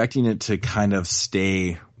was expecting it to kind of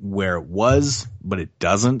stay where it was, but it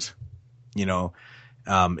doesn't, you know,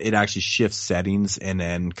 it actually shifts settings and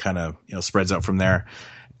then kind of, you know, spreads out from there.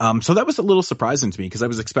 So that was a little surprising to me because I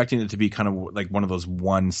was expecting it to be kind of like one of those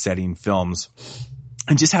one setting films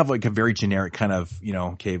and just have like a very generic kind of, you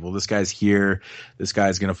know, okay, well, this guy's here, this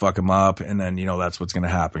guy's going to fuck him up. And then, you know, that's what's going to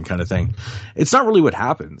happen kind of thing. It's not really what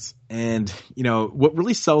happens. And, you know, what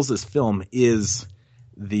really sells this film is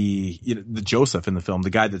the Joseph in the film, the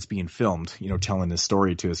guy that's being filmed, you know, telling his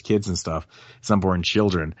story to his kids and stuff, his unborn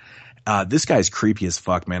children. This guy's creepy as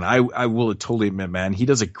fuck, man. I will totally admit, man, he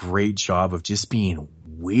does a great job of just being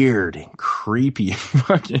weird and creepy,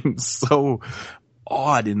 fucking so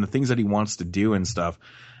odd in the things that he wants to do and stuff.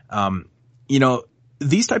 You know,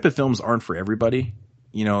 these type of films aren't for everybody.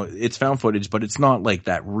 You know, it's found footage, but it's not like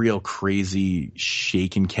that real crazy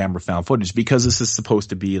shaking camera found footage because this is supposed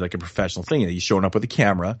to be like a professional thing. He's showing up with a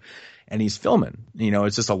camera and he's filming. You know,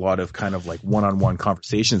 it's just a lot of kind of like one-on-one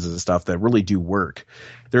conversations and stuff that really do work.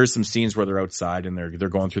 There's some scenes where they're outside and they're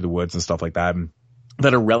going through the woods and stuff like that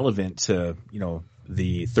that are relevant to, you know,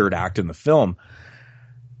 the third act in the film.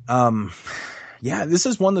 Yeah, this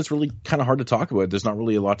is one that's really kind of hard to talk about. There's not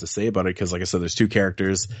really a lot to say about it because, like I said, there's two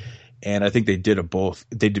characters, and I think they both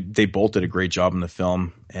did a great job in the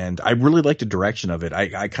film, and I really liked the direction of it.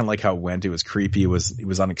 I kind of like how it went. It was creepy. It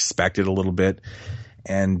was unexpected a little bit,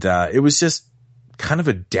 and it was just kind of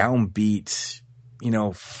a downbeat, you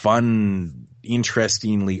know, fun,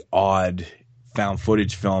 interestingly odd found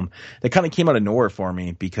footage film that kind of came out of nowhere for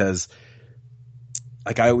me because,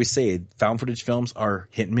 like I always say, found footage films are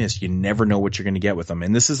hit and miss. You never know what you're going to get with them.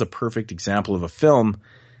 And this is a perfect example of a film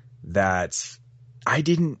that I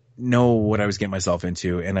didn't know what I was getting myself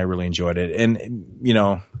into, and I really enjoyed it. And, you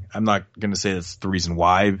know, I'm not going to say that's the reason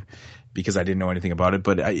why, because I didn't know anything about it,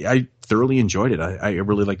 but I thoroughly enjoyed it. I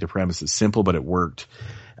really like the premise. It's simple, but it worked.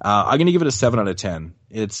 I'm going to give it a 7 out of 10.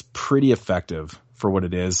 It's pretty effective for what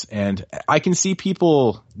it is. And I can see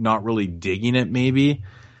people not really digging it maybe.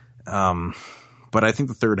 But I think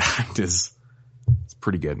the third act it's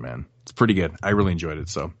pretty good, man. It's pretty good. I really enjoyed it.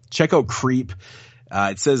 So check out Creep.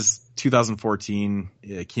 It says 2014.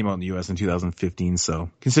 It came out in the US in 2015. So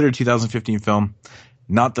consider a 2015 film.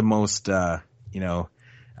 Not the most, you know,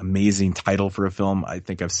 amazing title for a film. I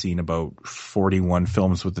think I've seen about 41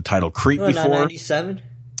 films with the title Creep before. Not 97?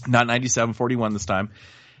 Not 97, 41 this time.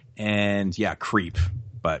 And yeah, Creep.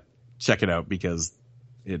 But check it out because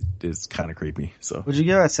it is kind of creepy. So would you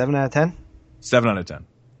give it a 7 out of 10? 7 out of 10.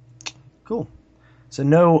 Cool. So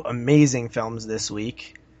no amazing films this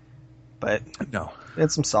week, but no, we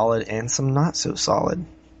had some solid and some not so solid.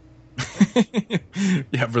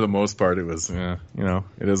 Yeah, for the most part, it was, you know,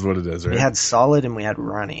 it is what it is, right? We had solid and we had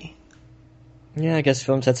runny. Yeah, I guess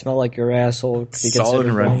films that smell like your asshole could be solid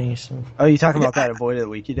and runny. So. Oh, you talking about that Avoid of the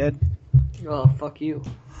Week you did? Oh, fuck you.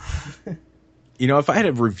 if I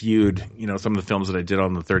had reviewed, some of the films that I did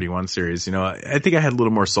on the 31 series, I think I had a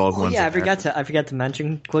little more solid ones. Yeah, I forgot to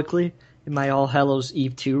mention quickly in my All Hallows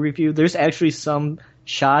Eve 2 review, there's actually some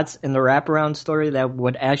shots in the wraparound story that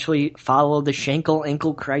would actually follow the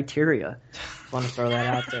Schenkel-Ankle criteria. I want to throw that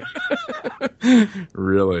out there.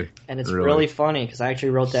 Really? And it's really funny because I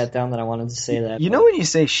actually wrote that down that I wanted to say that. You know when you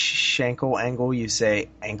say Schenkel-Angle, you say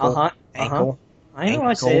ankle? Ankle? I know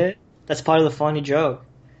I say it. That's part of the funny joke.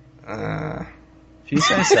 If you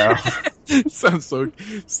say so. It sounds so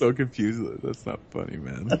confused. That's not funny,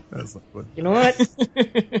 man. That's not funny. You know what?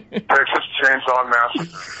 Texas Chainsaw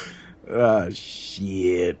Massacre. Ah,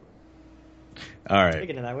 shit. All right.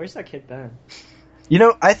 Speaking of that, where's that kid been?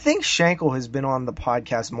 I think Schenkel has been on the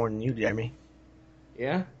podcast more than you, Jeremy.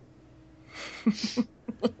 Yeah?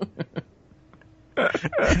 Not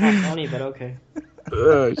funny, but okay.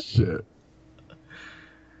 Oh, shit.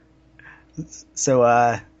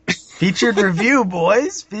 So, featured review,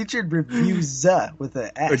 boys. Featured reviews with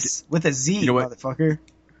a S. With a Z, motherfucker.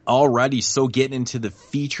 Alrighty, so getting into the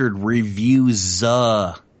featured reviews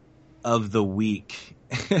of the week.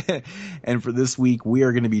 And for this week, we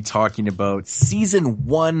are going to be talking about season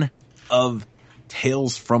 1 of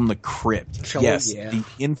Tales from the Crypt. Yes, yeah. The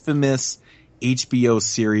infamous HBO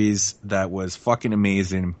series that was fucking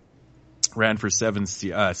amazing. Ran for 7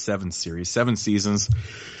 seasons.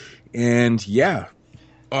 And yeah,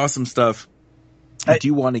 awesome stuff. Do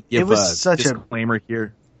you want to give a disclaimer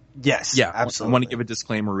here? Yes, yeah, absolutely. I want to give a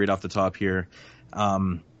disclaimer right off the top here.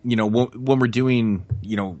 When we're doing,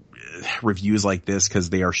 reviews like this, because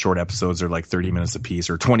they are short episodes, they're like 30 minutes a piece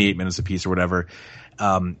or 28 minutes a piece or whatever,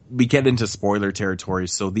 we get into spoiler territory.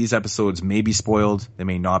 So these episodes may be spoiled, they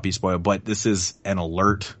may not be spoiled, but this is an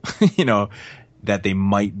alert, that they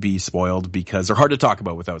might be spoiled because they're hard to talk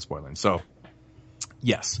about without spoiling. So,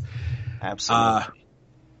 yes. Absolutely.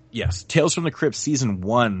 Yes. Tales from the Crypt season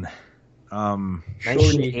 1.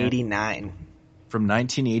 1989. From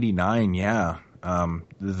 1989, yeah.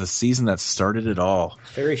 The season that started it all.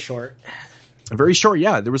 Very short. Very short,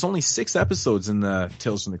 yeah. There was only 6 episodes in the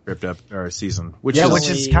Tales from the Crypt season. Which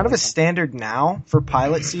is kind of a standard now for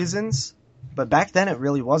pilot seasons. But back then it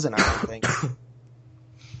really wasn't, I don't think.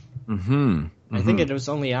 I think it was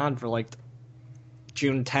only on for like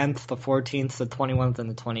June 10th, the 14th, the 21st, and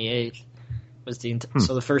the 28th.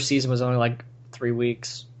 So the first season was only like 3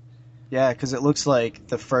 weeks. Yeah, because it looks like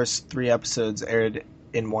the first 3 episodes aired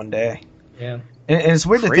in one day. Yeah. And it's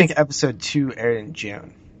weird to think episode 2 aired in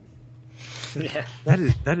June. Yeah.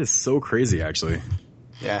 That is so crazy, actually.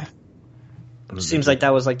 Yeah. It seems like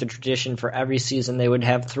that was like the tradition for every season. They would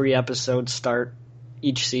have 3 episodes start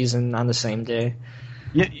each season on the same day.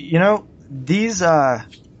 These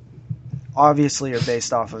obviously are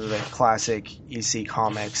based off of the classic EC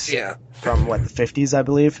comics from, the 50s, I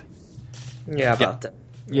believe? Yeah, about that.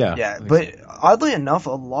 Yeah, but oddly enough,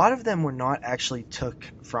 a lot of them were not actually took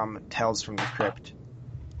from Tales from the Crypt.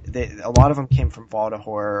 A lot of them came from Vault of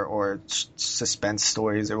Horror or suspense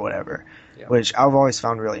stories or whatever, which I've always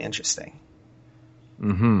found really interesting.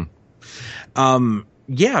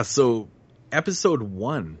 So episode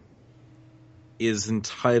 1 is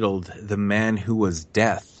entitled The Man Who Was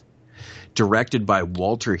Death, directed by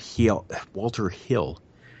Walter Hill. Walter Hill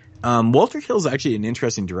is actually an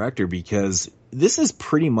interesting director because this is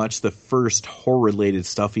pretty much the first horror-related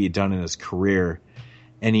stuff he had done in his career,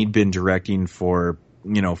 and he'd been directing for,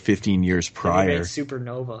 15 years prior. He made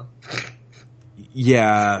Supernova.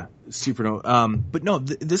 Yeah, Supernova. But no,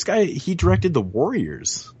 this guy, he directed The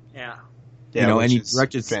Warriors. Yeah. And he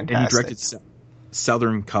directed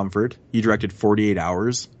Southern Comfort. He directed 48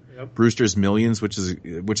 Hours. Yep. Brewster's Millions, which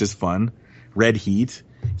is fun. Red Heat.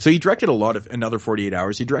 So he directed another 48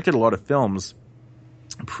 Hours. He directed a lot of films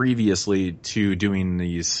previously to doing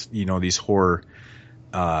these horror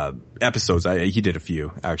episodes. He did a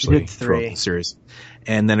few, actually, throughout the series.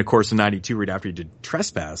 And then, of course, in 92, right after he did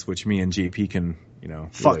Trespass, which me and JP can,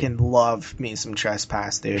 fucking love me some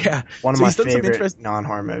Trespass, dude. Yeah. One of my favorite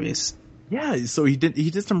non-horror movies. Yeah, so he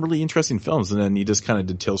did some really interesting films, and then he just kind of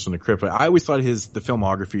did Tales from the Crypt. But I always thought the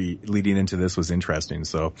filmography leading into this was interesting.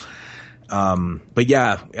 So, but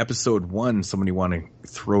yeah, episode 1. Somebody want to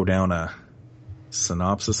throw down a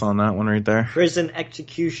synopsis on that one right there? Prison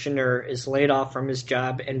executioner is laid off from his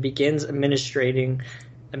job and begins administrating.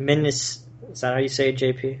 Is that how you say it,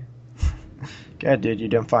 JP? Yeah, dude, you're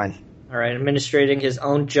doing fine. All right, administrating his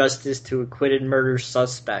own justice to acquitted murder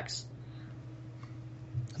suspects.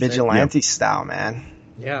 Vigilante style, man.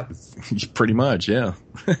 Yeah. Pretty much, yeah.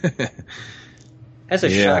 Has a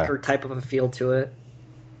shocker type of a feel to it.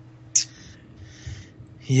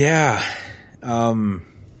 Yeah.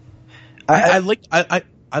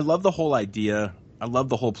 I love the whole idea. I love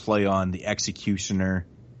the whole play on the executioner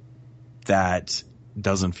that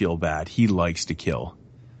doesn't feel bad. He likes to kill.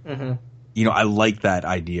 Mm-hmm. You know, I like that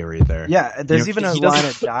idea right there. Yeah, there's even a line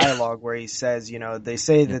of dialogue where he says, you know, they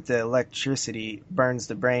say that the electricity burns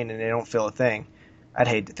the brain and they don't feel a thing. I'd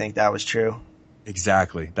hate to think that was true.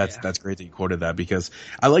 Exactly. That's great that you quoted that, because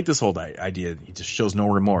I like this whole idea. He just shows no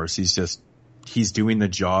remorse. He's doing the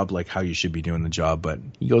job like how you should be doing the job, but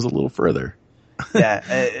he goes a little further.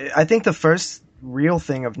 Yeah, I think the first real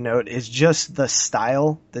thing of note is just the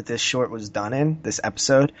style that this short was done in, this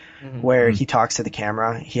episode, where he talks to the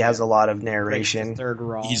camera. He has a lot of narration. Third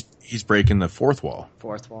wall. He's breaking the fourth wall.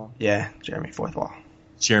 Fourth wall. Yeah, Jeremy, fourth wall.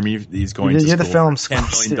 Jeremy, he's going to you're school the film for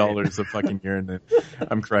 $10 million a fucking year, and then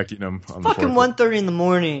I'm correcting him on the fucking 1:30 in the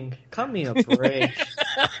morning. Cut me a break.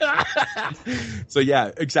 So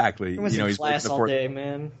yeah, exactly. I was in class all day,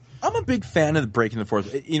 man. I'm a big fan of breaking the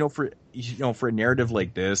fourth. For a narrative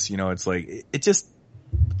like this, it's like it just.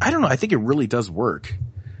 I don't know. I think it really does work.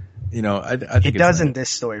 I think it does in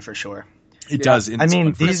this story for sure. It does. I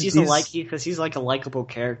mean, because he's like a likable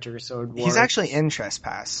character, so it works. He's actually in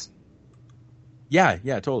Trespass. Yeah,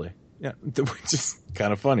 totally. Yeah, which is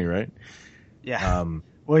kind of funny, right? Yeah.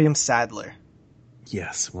 William Sadler.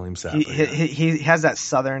 Yes, William Sadler. He has that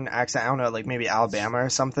southern accent. I don't know, like maybe Alabama or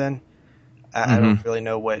something. I don't really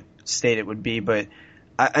know what state it would be, but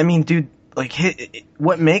I mean, dude, like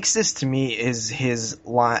what makes this to me is his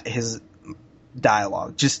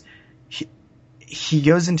dialogue. Just he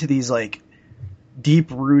goes into these like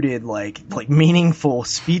deep rooted, like meaningful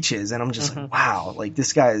speeches, and I'm just like, wow, like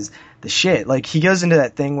this guy is the shit. Like he goes into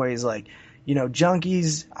that thing where he's like,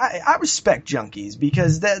 junkies. I respect junkies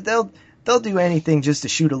because they'll do anything just to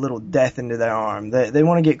shoot a little death into their arm. They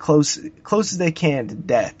want to get close as they can to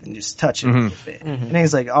death and just touch it a little bit. And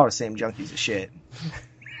he's like, all the same junkies are shit.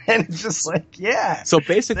 And it's just like, yeah. So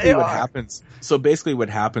basically what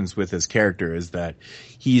happens with his character is that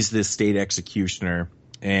he's this state executioner,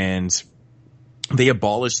 and they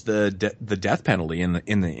abolished the death penalty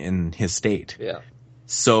in his state. Yeah.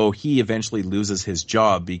 So he eventually loses his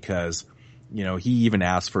job because, he even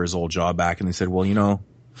asked for his old job back, and they said, well,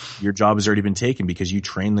 your job has already been taken because you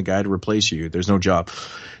trained the guy to replace you. There's no job.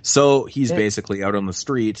 So he's basically out on the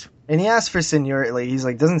street. And he asked for seniority. Like, he's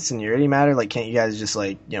like, doesn't seniority matter? Like, can't you guys just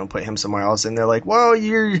put him somewhere else? And they're like, well,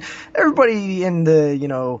 everybody in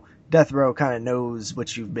the, death row kind of knows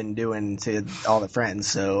what you've been doing to all the friends.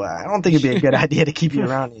 So I don't think it'd be a good idea to keep you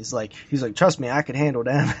around. He's like, trust me, I could handle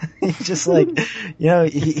them. He's just like,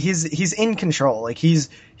 he's in control. Like he's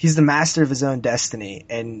the master of his own destiny,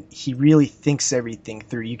 and he really thinks everything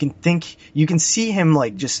through. You can see him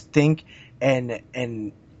like just think,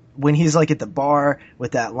 and when he's like at the bar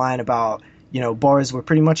with that line about, bars were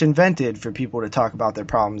pretty much invented for people to talk about their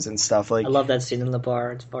problems and stuff. Like, I love that scene in the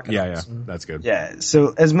bar. It's fucking awesome. That's good. Yeah.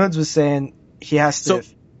 So as Moods was saying, he has to.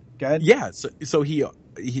 Go ahead. Yeah. So he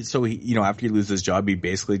after he loses his job, he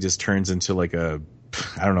basically just turns into like a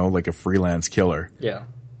freelance killer. Yeah.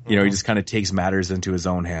 He just kind of takes matters into his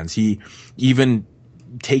own hands. He even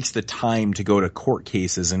takes the time to go to court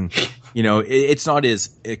cases, and it's not as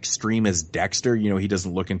extreme as Dexter. He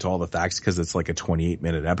doesn't look into all the facts because it's like a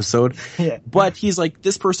 28-minute episode. Yeah. But he's like,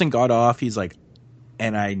 this person got off. He's like,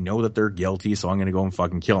 and I know that they're guilty, so I'm going to go and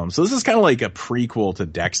fucking kill him. So this is kind of like a prequel to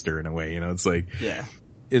Dexter in a way. It's like, yeah,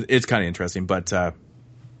 it's kind of interesting. But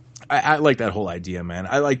I like that whole idea, man.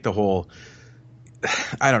 I like the whole.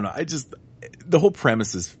 I don't know. The whole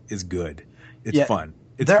premise is good. It's fun.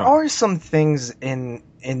 There are some things in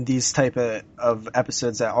these type of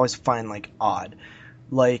episodes that I always find like odd,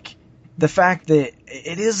 like the fact that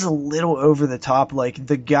it is a little over the top. Like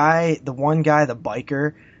the one guy, the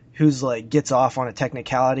biker, who's like gets off on a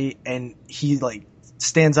technicality, and he like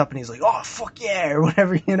stands up and he's like, "Oh fuck yeah," or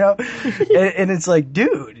whatever, and it's like,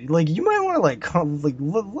 dude, like you might want to like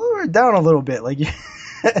lower it down a little bit, like.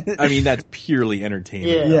 I mean, that's purely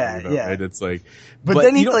entertainment. Yeah. Right? It's like, but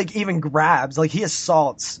then he like even grabs, like he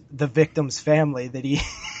assaults the victim's family that he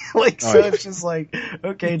it's just like,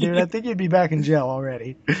 okay, dude, I think you'd be back in jail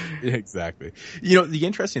already. Exactly. The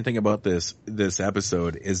interesting thing about this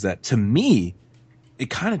episode is that to me,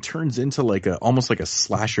 it kind of turns into almost like a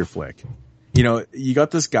slasher flick. You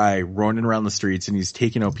got this guy running around the streets and he's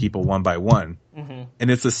taking out people one by one,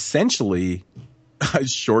 and it's essentially a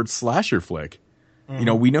short slasher flick.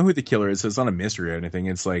 We know who the killer is, so it's not a mystery or anything.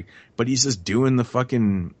 It's like, but he's just doing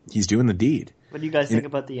he's doing the deed. What do you guys think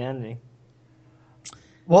about the ending?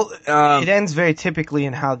 Well, it ends very typically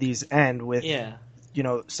in how these end with,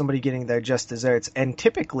 somebody getting their just desserts. And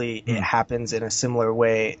typically it happens in a similar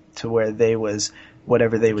way to where they was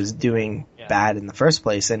whatever they was doing bad in the first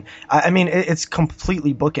place. And I mean, it's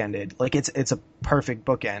completely bookended. Like it's a perfect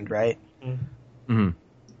bookend, right? Mm-hmm.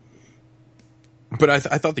 But I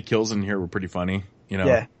thought the kills in here were pretty funny, you know?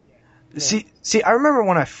 Yeah. See, I remember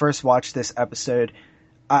when I first watched this episode,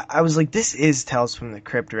 I was like, this is Tales from the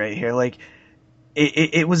Crypt right here. Like,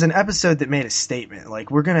 it was an episode that made a statement.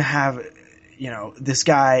 Like, we're going to have, you know, this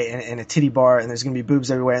guy in a titty bar, and there's going to be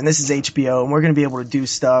boobs everywhere, and this is HBO, and we're going to be able to do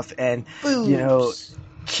stuff, and, boobs. You know,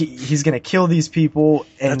 he's going to kill these people,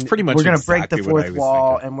 and that's pretty much we're going to exactly break the fourth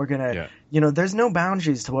wall, thinking. And we're going to, you know, there's no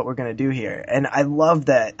boundaries to what we're going to do here. And I love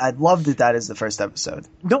that. I love that is the first episode.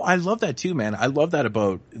 No, I love that too, man. I love that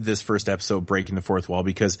about this first episode, breaking the fourth wall,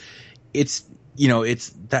 because it's, you know,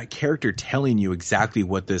 it's that character telling you exactly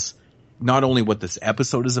what this, not only what this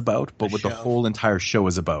episode is about, but what the whole entire show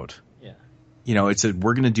is about. Yeah. You know, it's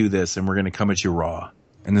we're going to do this, and we're going to come at you raw,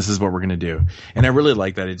 and this is what we're going to do. And I really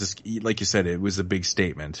like that. It just, like you said, it was a big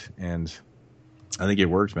statement, and I think it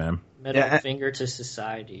worked, man. Middle finger to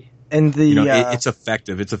society. And the, you know, it's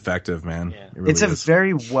effective. It's effective, man. Yeah. It really it's a is.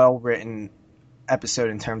 very well written episode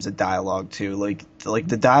in terms of dialogue too. Like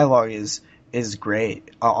the dialogue is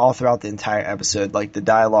great all throughout the entire episode. Like the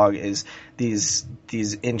dialogue is these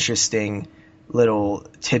interesting little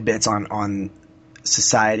tidbits on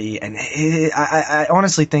society, and I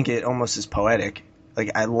honestly think it almost is poetic.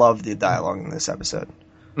 Like I love the dialogue in this episode.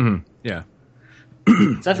 Mm-hmm. Yeah.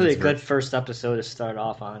 It's definitely a good first episode to start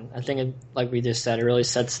off on. I think, it, like we just said, it really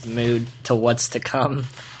sets the mood to what's to come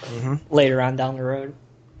later on down the road.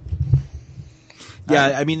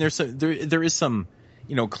 Yeah, I mean, there is some,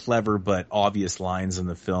 you know, clever but obvious lines in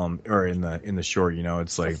the film or in the short. You know,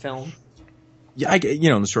 it's like the film. Yeah,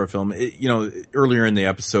 you know, in the short film, you know, earlier in the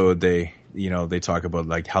episode, they talk about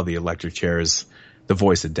like how the electric chair is the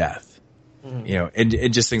voice of death. You know, and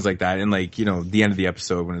just things like that. And like, you know, the end of the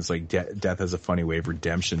episode when it's like death has a funny way of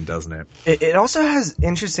redemption, doesn't it? It also has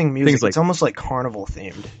interesting music. Like, it's almost like carnival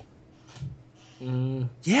themed.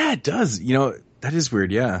 Yeah, it does. You know, that is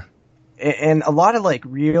weird. Yeah. And a lot of like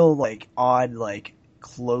real, like odd, like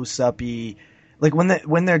close-up-y, like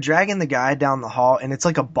when they're dragging the guy down the hall and it's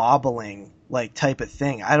like a bobbling like type of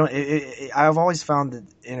thing. I've always found that,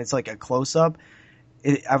 and it's like a close-up.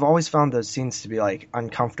 I've always found those scenes to be like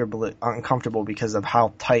uncomfortable because of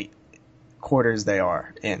how tight quarters they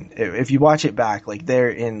are in. If you watch it back, like they're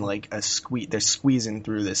in like they're squeezing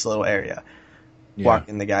through this little area,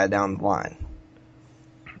 walking the guy down the line.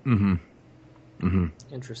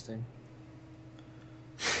 Interesting.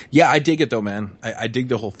 Yeah, I dig it though, man. I dig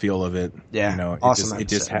the whole feel of it. Yeah, you know, awesome.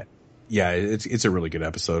 It's a really good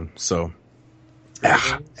episode. So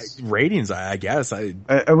ratings, I guess.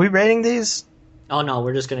 Are we rating these? Oh no,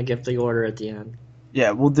 we're just gonna give the order at the end.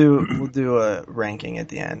 Yeah, we'll do a ranking at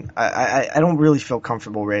the end. I don't really feel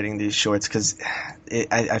comfortable rating these shorts because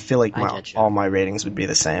I feel like all my ratings would be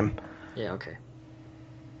the same. Yeah. Okay.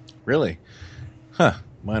 Really? Huh?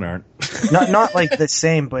 Mine aren't. not like the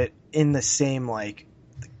same, but in the same like,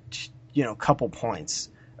 you know, couple points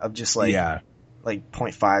of just like like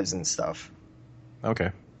 0.5s and stuff.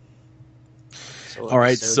 Okay. So all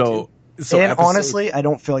right. So honestly, I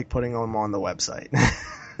don't feel like putting them on the website.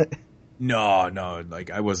 No,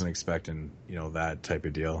 like I wasn't expecting, you know, that type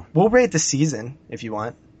of deal. We'll rate the season if you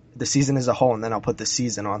want. The season as a whole, and then I'll put the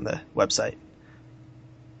season on the website.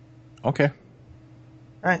 Okay. All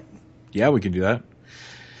right. Yeah, we can do that.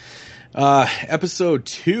 Episode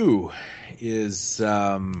 2 is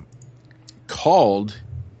called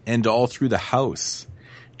 "And All Through the House,"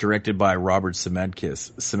 directed by Robert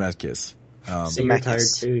Zemeckis. So you're tired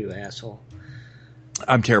too, you asshole.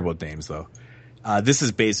 I'm terrible at names, though. This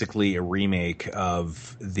is basically a remake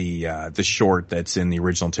of the short that's in the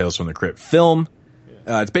original Tales from the Crypt film.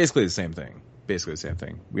 It's basically the same thing.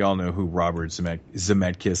 We all know who Robert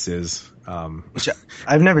Zemeckis is.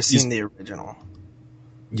 I've never seen the original.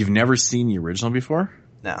 You've never seen the original before?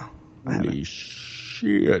 No. Holy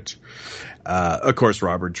shit. Of course,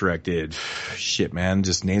 Robert directed shit, man.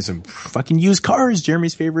 Just name some fucking used cars.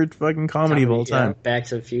 Jeremy's favorite fucking comedy of all time. Back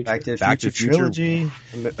to the Future. Back to the Future trilogy.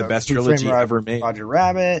 The best trilogy ever made. Roger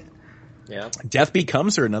Rabbit. Yeah. Death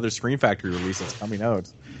Becomes Her, another Scream Factory release that's coming out.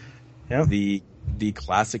 Yep. The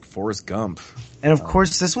classic Forrest Gump. And of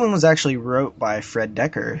course, this one was actually wrote by Fred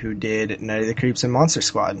Decker, who did Night of the Creeps and Monster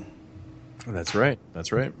Squad. That's right.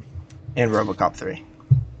 And RoboCop 3.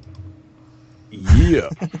 Yeah.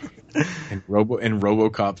 and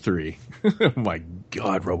RoboCop 3. Oh my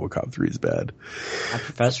god, RoboCop 3 is bad. My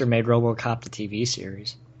professor made RoboCop the TV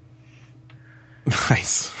series.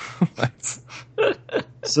 Nice.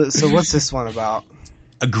 So what's this one about?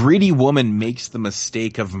 A greedy woman makes the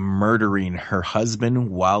mistake of murdering her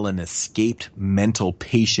husband while an escaped mental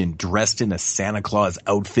patient dressed in a Santa Claus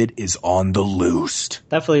outfit is on the loose.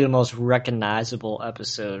 Definitely the most recognizable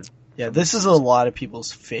episode. Yeah, this is a lot of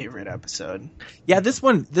people's favorite episode. Yeah, this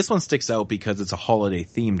one sticks out because it's a holiday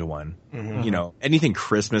themed one. Mm-hmm. You know, anything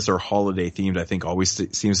Christmas or holiday themed, I think always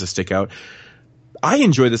seems to stick out. I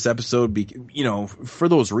enjoy this episode, you know, for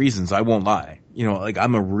those reasons. I won't lie. You know, like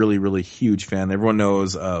I'm a really, really huge fan. Everyone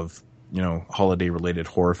knows of, you know, holiday related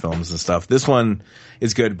horror films and stuff. This one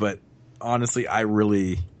is good, but honestly, I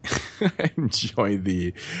really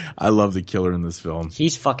I love the killer in this film.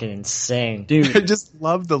 He's fucking insane, dude. I just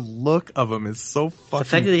love the look of him. It's so fucking the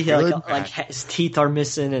fact that he good, like his teeth are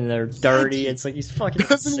missing and they're dirty. It's like he's fucking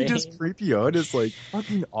Doesn't insane. He just creep you out? It's like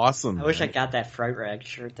fucking awesome. I wish I got that Fright Rag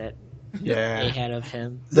shirt that they had of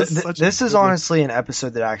him. This is honestly an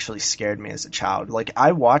episode that actually scared me as a child. Like,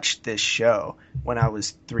 I watched this show when I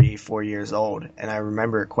was 3-4 years old, and I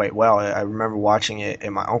remember it quite well. I remember watching it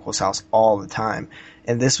at my uncle's house all the time.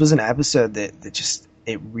 And this was an episode that just,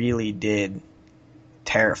 it really did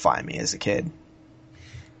terrify me as a kid.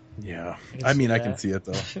 Yeah. I mean, I can see it,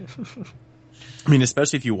 though. I mean,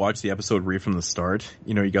 especially if you watch the episode right from the start.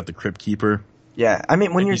 You know, you got the Crypt Keeper. Yeah, I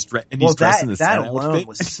mean, when you're that alone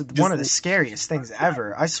was one of the like, scariest things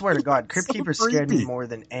ever. I swear to God, Crypt Keeper scared me more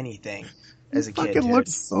than anything as a kid. It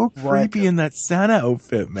looks so creepy in that Santa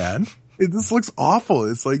outfit, man. This looks awful.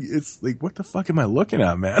 It's like what the fuck am I looking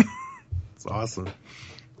at, man? It's awesome,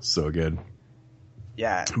 so good.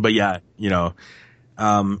 Yeah, but yeah, you know,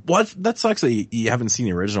 well, that sucks that you haven't seen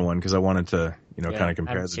the original one because I wanted to, you know, kind of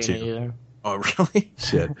compare the two. Oh, really?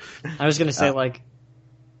 Shit. I was gonna say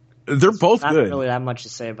they're both not good. Really, that much to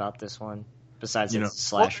say about this one besides it's a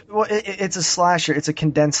slasher. Well, it's a slasher. It's a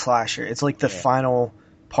condensed slasher. It's like the final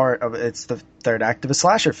part of it's the third act of a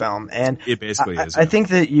slasher film, and it basically is. I think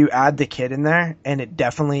that you add the kid in there, and it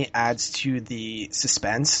definitely adds to the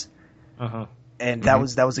suspense. And that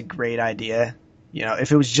was a great idea. You know,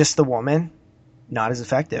 if it was just the woman, not as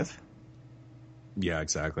effective. Yeah,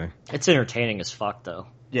 exactly. It's entertaining as fuck, though.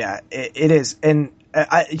 Yeah, it is, and.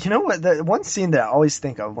 You know what? The one scene that I always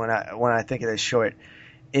think of when I think of this short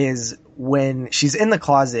is when she's in the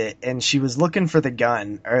closet and she was looking for the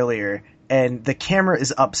gun earlier, and the camera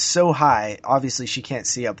is up so high, obviously she can't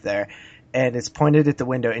see up there, and it's pointed at the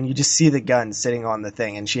window, and you just see the gun sitting on the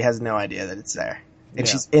thing, and she has no idea that it's there, and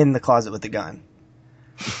she's in the closet with the gun.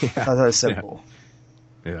 Yeah. I thought that was so cool.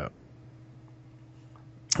 Yeah.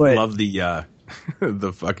 But, love the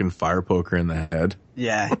the fucking fire poker in the head.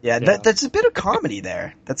 Yeah. That's a bit of comedy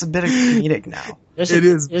there. That's a bit of comedic now. It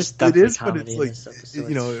is, but it's like,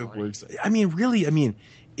 you know, it works. I mean, really,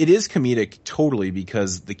 it is comedic totally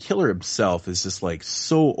because the killer himself is just like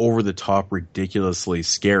so over the top, ridiculously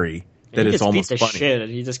scary that it's almost funny. Shit, and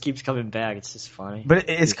he just keeps coming back. It's just funny. But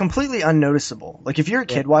it's completely unnoticeable. Like, if you're a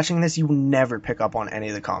kid watching this, you will never pick up on any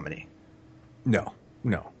of the comedy. No,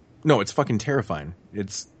 it's fucking terrifying.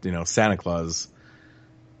 It's, you know, Santa Claus,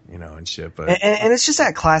 you know, and shit. But and it's just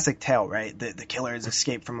that classic tale, right? The killer has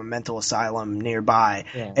escaped from a mental asylum nearby,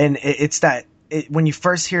 and it's that when you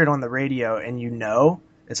first hear it on the radio, and you know,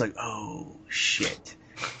 it's like, oh shit.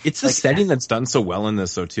 It's the setting that's done so well in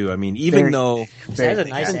this, though, too. I mean, even though it has a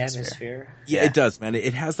nice atmosphere. Yeah, it does, man.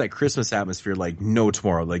 It has that Christmas atmosphere like no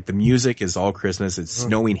tomorrow. Like, the music is all Christmas. It's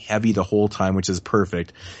snowing heavy the whole time, which is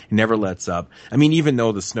perfect. It never lets up. I mean, even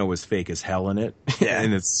though the snow is fake as hell in it,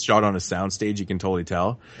 and it's shot on a soundstage, you can totally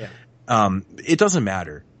tell. Yeah. It doesn't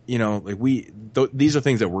matter. You know, like these are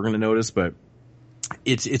things that we're going to notice, but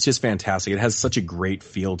it's just fantastic. It has such a great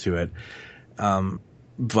feel to it.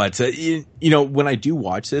 But, you know, when I do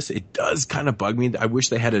watch this, it does kind of bug me. I wish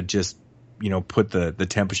they had to just, you know, put the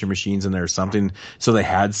temperature machines in there or something so they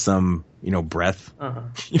had some, you know, breath,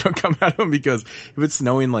 you know, come out of them, because if it's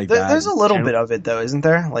snowing like that. There's a little bit of it, though, isn't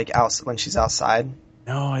there? Like, when she's outside?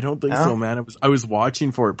 No, I don't think so, man. I was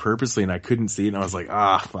watching for it purposely and I couldn't see it, and I was like,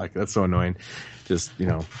 fuck, that's so annoying. Just, you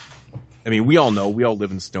know. I mean, we all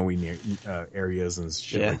live in snowy areas and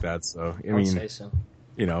shit like that, so, I mean. Say so.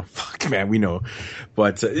 You know, fuck, man, we know,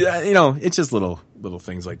 but you know, it's just little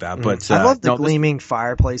things like that. But I love the gleaming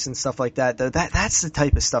fireplace and stuff like that. Though that's the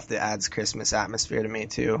type of stuff that adds Christmas atmosphere to me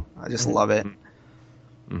too. I just love it.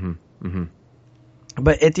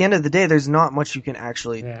 But at the end of the day, there's not much you can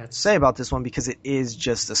actually say about this one because it is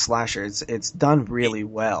just a slasher. It's done really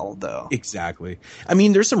well, though. Exactly. I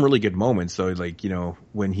mean, there's some really good moments, though. Like, you know,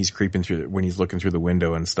 when he's when he's looking through the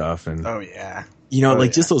window and stuff, and you know,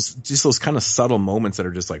 just those kind of subtle moments that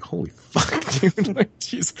are just like, holy fuck, dude. Like,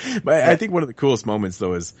 jeez. But I think one of the coolest moments,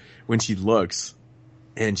 though, is when she looks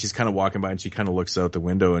and she's kind of walking by, and she kind of looks out the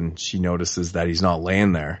window, and she notices that he's not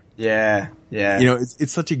laying there. Yeah. You know,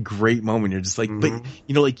 it's such a great moment. You're just like, but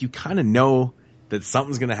you know, like you kind of know that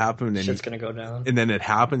something's gonna happen, and shit's gonna go down, and then it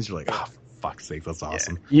happens. You're like, oh, for fuck's sake, that's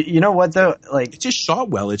awesome. Yeah. You know what though? Like, it's just shot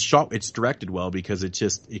well. It's directed well because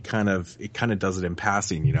it kind of does it in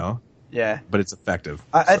passing, you know. Yeah, but it's effective.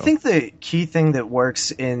 I think the key thing that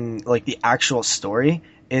works in like the actual story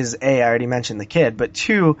is I already mentioned the kid, but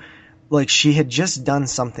two, like she had just done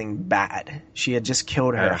something bad. She had just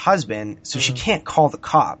killed her husband, so she can't call the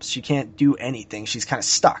cops. She can't do anything. She's kind of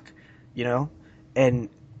stuck, you know, and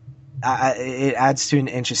it adds to an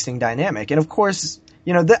interesting dynamic. And of course,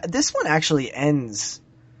 you know, this one actually ends,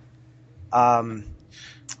 not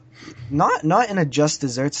in a Just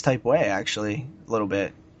Desserts type way, actually, a little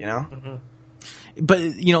bit. You know, but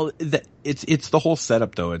you know that it's the whole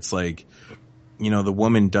setup though. It's like, you know, the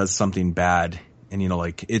woman does something bad, and you know,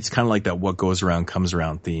 like it's kind of like that "what goes around comes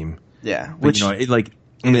around" theme. Yeah, but, you know, it like,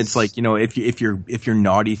 and it's like, you know, if you're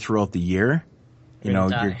naughty throughout the year, you know,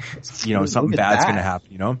 something bad's gonna happen.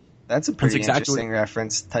 You know, that's a pretty interesting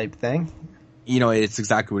reference type thing. You know, it's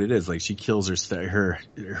exactly what it is. Like she kills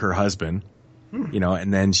her husband, you know,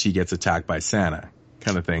 and then she gets attacked by Santa,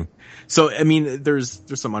 kind of thing. So, I mean, there's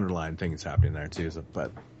some underlying things happening there too,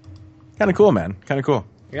 but kind of cool, man. Kind of cool.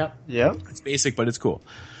 Yeah. It's basic, but it's cool.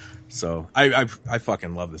 So, I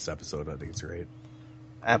fucking love this episode. I think it's great.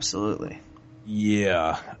 Absolutely.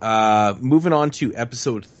 Yeah. Moving on to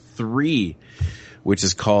episode 3, which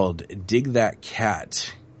is called Dig That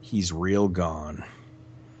Cat. He's Real Gone.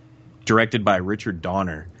 Directed by Richard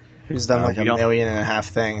Donner. Who's done like 1.5 million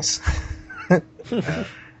things.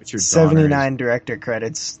 Richard 79 Donner. director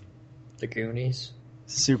credits. The Goonies.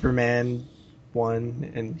 Superman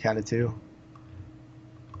 1 and kind of 2.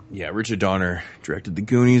 Yeah, Richard Donner directed The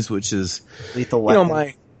Goonies, which is Lethal Weapon.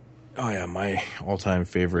 You know, my all-time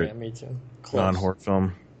favorite Yeah, me too. non-horror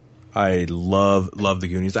film. I love The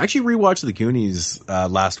Goonies. I actually rewatched The Goonies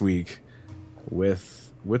last week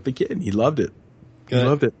with the kid. He loved it. Good. He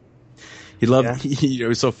loved it. He loved it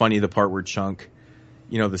was so funny, the part where Chunk,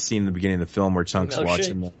 you know, the scene in the beginning of the film where Chunk's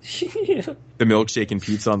watching the milkshake and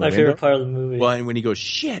pizza on the window. My favorite part of the movie. Well, and when he goes,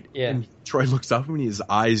 shit, yeah. And Troy looks up and his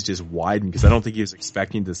eyes just widen because I don't think he was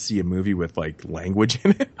expecting to see a movie with, like, language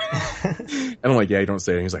in it. And I'm like, yeah, you don't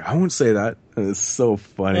say it. He's like, I won't say that. And it's so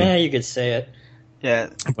funny. Yeah, you could say it. Yeah.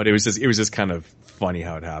 But it was just kind of funny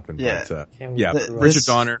how it happened. Yeah. But, Richard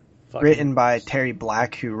Donner. Written by Terry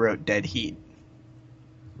Black, who wrote Dead Heat.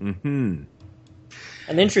 Mm-hmm.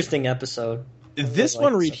 An interesting episode. This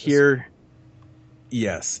one right here,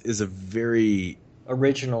 yes, is a very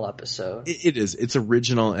original episode. It is. It's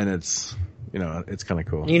original, and it's, you know, it's kind of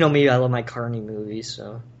cool. You know me, I love my Carney movies,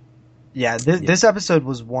 so. Yeah, this episode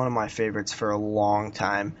was one of my favorites for a long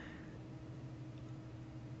time.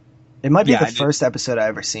 It might be the first episode I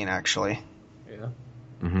ever seen, actually. Yeah.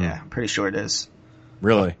 Mm-hmm. Yeah, I'm pretty sure it is.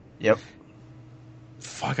 Really? Yep.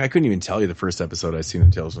 Fuck, I couldn't even tell you the first episode I seen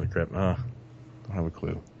in Tales from the Crypt. Don't have a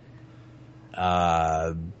clue.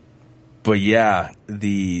 But yeah,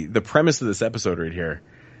 the premise of this episode right here,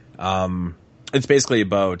 it's basically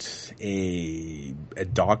about a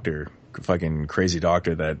doctor, fucking crazy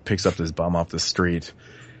doctor that picks up this bum off the street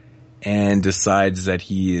and decides that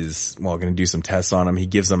he is, going to do some tests on him. He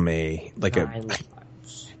gives him he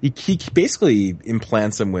basically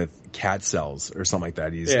implants him with cat cells or something like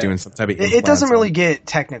that. He's doing some type of implant. It doesn't really get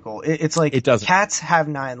technical. It's like it doesn't. Cats have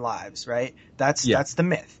 9 lives, right? That's the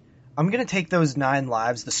myth. I'm going to take those 9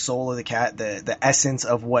 lives, the soul of the cat, the essence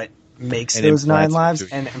of what makes those 9 lives,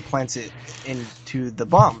 and implants it into the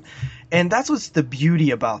bum. And that's what's the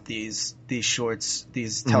beauty about these shorts,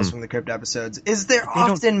 these Tales from the Crypt episodes, is they're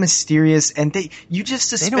often mysterious, and you just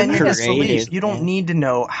suspend your disbelief. You don't need to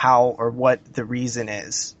know how or what the reason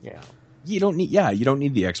is. Yeah. You don't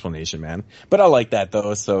need the explanation, man. But I like that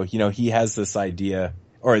though. So, you know, he has this idea,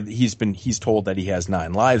 or he's told that he has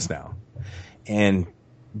 9 lives now. And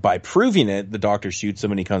by proving it, the doctor shoots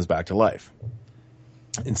him and he comes back to life.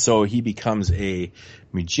 And so he becomes a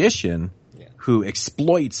magician who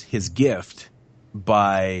exploits his gift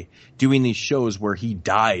by doing these shows where he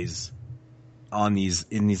dies in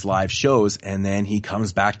these live shows, and then he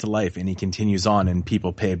comes back to life and he continues on, and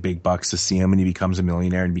people pay big bucks to see him, and he becomes a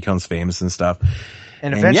millionaire and becomes famous and stuff.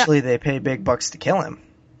 And eventually they pay big bucks to kill him.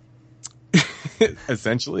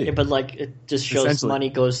 Essentially. Yeah, but like it just shows money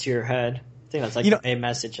goes to your head. I think that's like the main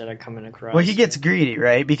message that I'm coming across. Well, he gets greedy,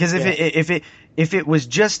 right? Because if it was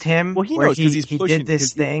just him, he knows, he did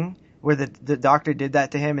this thing where the doctor did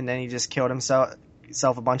that to him, and then he just killed himself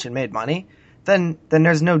a bunch and made money, then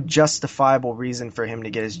there's no justifiable reason for him to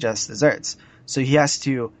get his just desserts. So he has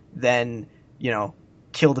to then, you know,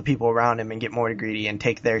 kill the people around him and get more greedy and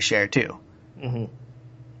take their share too.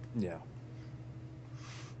 Mm-hmm. Yeah.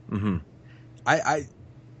 Mm-hmm. I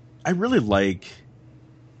really like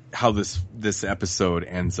how this episode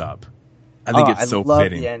ends up. I think it's so love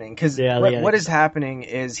fitting. The ending because what is happening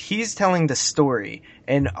is he's telling the story,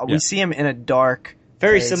 and we see him in a dark,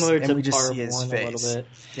 very place, similar and to we just Part see his 1 face. a little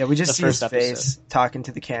bit. Yeah, we just The see his first face episode. talking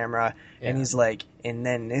to the camera, and he's like, and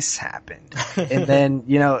then this happened, and then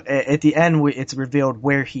at the end it's revealed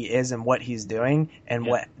where he is and what he's doing, and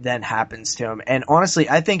what then happens to him. And honestly,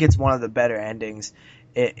 I think it's one of the better endings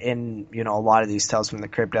in a lot of these Tales from the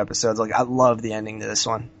Crypt episodes. Like, I love the ending to this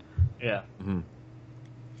one. Yeah. Mm-hmm.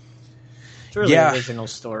 It's really an original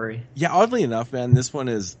story. Yeah, oddly enough, man, this one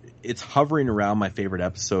it's hovering around my favorite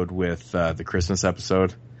episode with the Christmas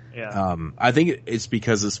episode. Yeah. I think it's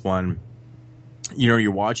because this one,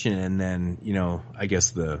 you're watching it and then, I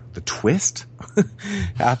guess the twist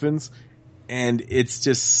happens, and it's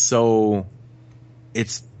just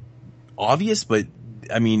it's obvious, but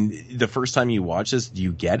I mean, the first time you watch this, do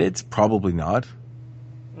you get it? Probably not.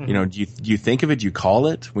 Mm-hmm. Do you think of it? Do you call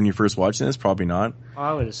it when you're first watching this? Probably not.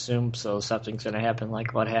 I would assume so. Something's going to happen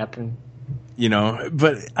like what happened.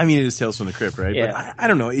 But I mean, it is Tales from the Crypt, right? Yeah. But I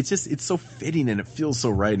don't know. It's so fitting and it feels so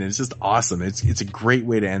right, and it's just awesome. It's a great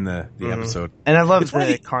way to end the episode. And I love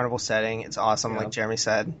the carnival setting. It's awesome, like Jeremy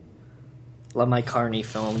said. Love my Carney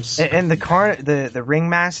films. And the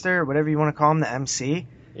ringmaster, whatever you want to call him, the MC.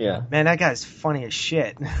 Yeah. Man, that guy's funny as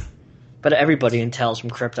shit. But everybody in Tales from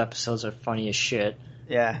Crypt episodes are funny as shit.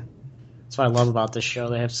 Yeah. That's what I love about this show.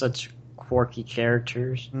 They have such quirky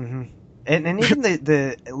characters. Mm-hmm. And even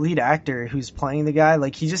the lead actor who's playing the guy,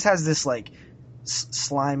 like, he just has this, like,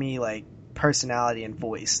 slimy, like, personality and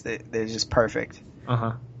voice that is just perfect.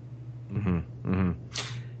 Uh-huh. Mm-hmm. Mm-hmm.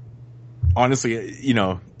 Honestly,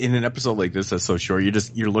 in an episode like this that's so short,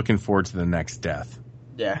 you're looking forward to the next death.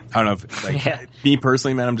 Yeah. I don't know if, me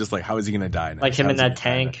personally, man, I'm just like, how is he going to die next? Like him in that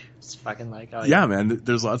tank. It's fucking like, oh, yeah, man,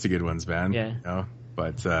 there's lots of good ones, man. Yeah.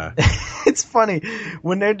 But it's funny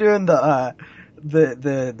when they're doing the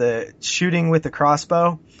shooting with the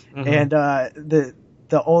crossbow, and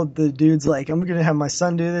the dude's like, I'm gonna have my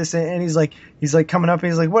son do this, and he's like coming up,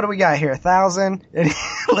 and he's like, what do we got here, 1,000? And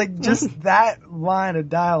like, just that line of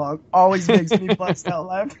dialogue always makes me bust out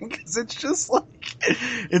laughing, because it's just like,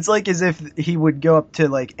 it's like as if he would go up to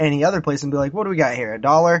like any other place and be like, what do we got here,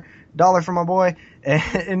 $1 for my boy,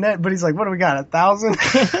 and that, but he's like, what do we got, 1,000?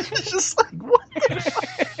 It's just like, what?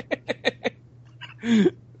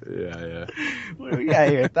 Yeah. What do we got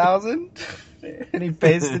here, 1,000? And he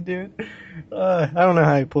pays the dude. I don't know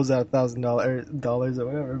how he pulls out $1,000 or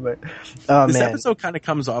whatever, but this episode kind of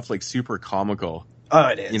comes off like super comical. Oh,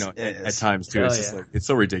 it is. At times too. It's just like, it's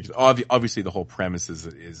so ridiculous. Obviously, the whole premise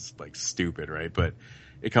is like stupid, right? But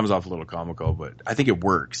it comes off a little comical. But I think it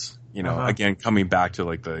works. Again, coming back to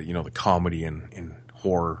like the the comedy and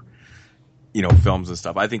horror, films and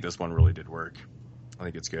stuff. I think this one really did work. I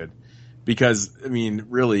think it's good because I mean,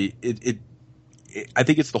 really, I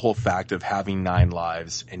think it's the whole fact of having 9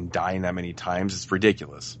 lives and dying that many times. It's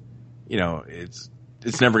ridiculous. It's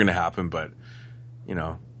never going to happen, but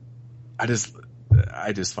I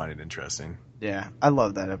just find it interesting. Yeah, I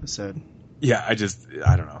love that episode. Yeah, I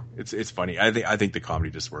don't know. It's funny. I think the comedy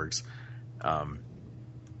just works.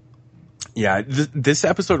 Yeah, this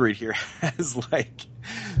episode right here has like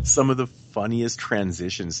some of the funniest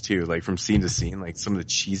transitions too, like from scene to scene, like some of the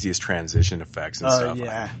cheesiest transition effects and stuff.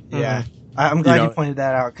 Yeah. I'm glad you pointed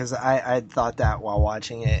that out, because I thought that while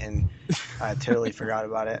watching it, and I totally forgot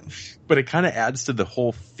about it. But it kind of adds to the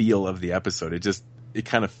whole feel of the episode. It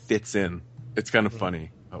kind of fits in. It's kind of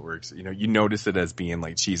funny how it works. You notice it as being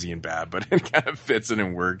like cheesy and bad, but it kind of fits in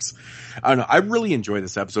and works. I don't know. I really enjoy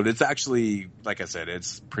this episode. It's actually, like I said,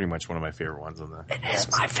 it's pretty much one of my favorite ones on the. It is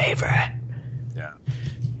my favorite. Yeah.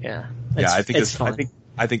 Yeah. I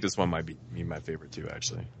think this one might be my favorite too,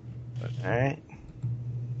 actually. But. All right.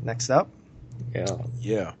 Next up.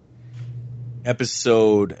 Yeah.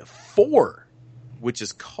 Episode 4, which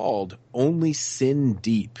is called Only Sin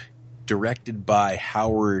Deep, directed by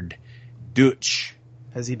Howard Deutsch.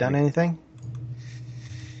 Has he done anything?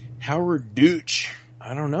 Howard Deutsch.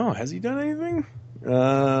 I don't know. Has he done anything?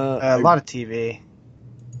 A lot of TV.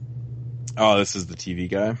 Oh, this is the TV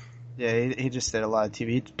guy? Yeah, he just did a lot of TV.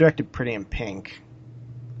 He directed Pretty in Pink.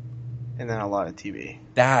 And then a lot of TV.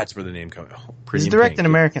 That's where the name comes from. He's directing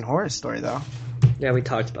American Horror Story, though. Yeah, we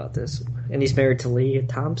talked about this. And he's married to Leah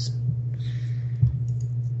Thompson.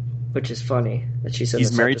 Which is funny that she's in this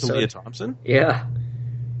episode. He's married to Leah Thompson? Yeah.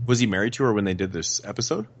 Was he married to her when they did this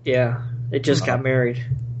episode? Yeah. They just got married.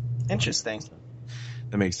 Interesting.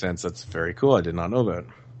 That makes sense. That's very cool. I did not know that.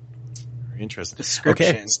 Very interesting.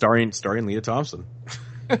 Description. Okay, starring Leah Thompson.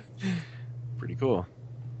 Pretty cool.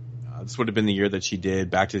 This would have been the year that she did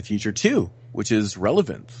Back to the Future 2, which is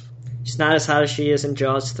relevant. She's not as hot as she is in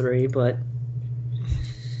Jaws 3, but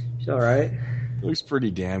she's all right. Looks pretty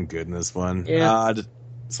damn good in this one. Yeah.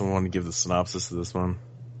 Someone want to give the synopsis of this one?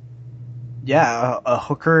 Yeah, a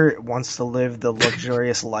hooker wants to live the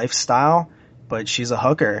luxurious lifestyle, but she's a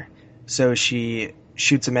hooker. So she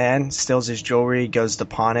shoots a man, steals his jewelry, goes to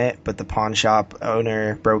pawn it, but the pawn shop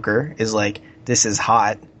broker is like, this is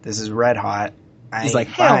hot. This is red hot. He's like,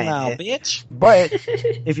 hell no, bitch. But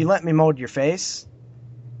if you let me mold your face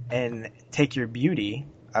and take your beauty,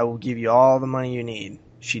 I will give you all the money you need.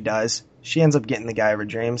 She does. She ends up getting the guy of her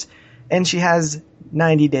dreams, and she has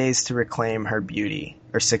 90 days to reclaim her beauty,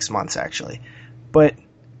 or 6 months actually. But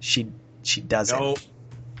she doesn't. No.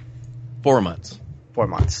 4 months. 4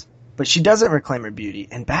 months. But she doesn't reclaim her beauty,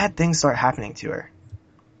 and bad things start happening to her.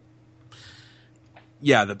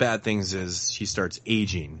 Yeah, the bad things is she starts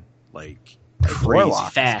aging like crazy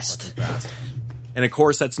fast. And of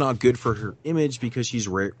course, that's not good for her image because she's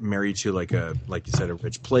married to like you said, a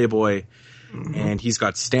rich playboy, and he's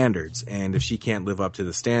got standards. And if she can't live up to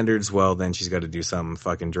the standards, well, then she's got to do something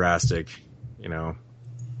fucking drastic, you know.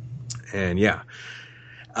 And yeah,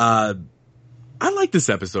 I like this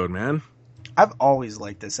episode, man. I've always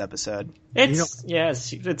liked this episode.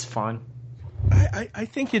 It's fun. I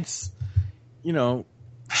think it's, you know,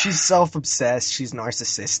 she's self-obsessed. She's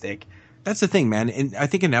narcissistic. That's the thing, man. And I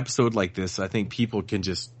think an episode like this, I think people can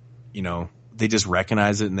just, you know, they just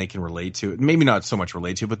recognize it and they can relate to it. Maybe not so much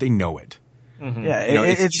relate to it, but they know it. Mm-hmm. Yeah, you know,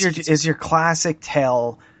 it's your classic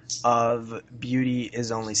tale of beauty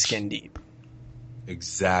is only skin deep.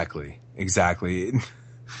 Exactly.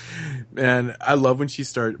 Man, I love when she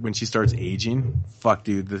starts aging. Fuck,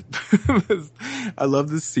 dude. I love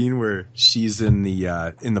this scene where she's in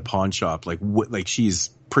the pawn shop, like she's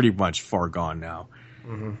pretty much far gone now.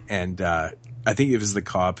 Mm-hmm. And I think it was the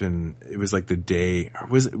cop, and it was like the day, it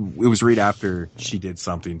was right after she did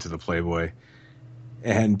something to the Playboy.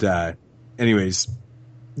 And anyways,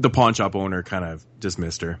 the pawn shop owner kind of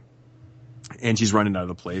dismissed her, and she's running out of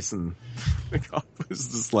the place, and the cop was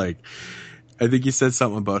just like, I think he said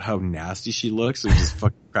something about how nasty she looks. It just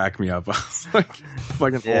fucking cracked me up. I was like,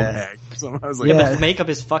 fucking old hag. So I was like, but the makeup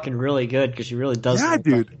is fucking really good because she really does. Yeah,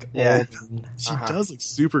 dude. Yeah, she does look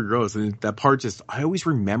super gross, and that part I always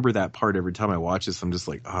remember that part every time I watch this. I'm just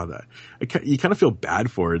like, you kind of feel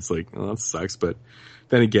bad for her. It's like, oh, that sucks. But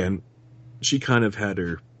then again, she kind of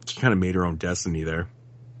made her own destiny there.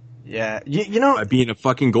 Yeah, you know, by being a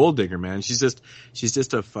fucking gold digger, man. She's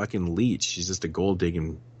just a fucking leech. She's just a gold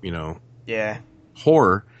digging, you know. Yeah.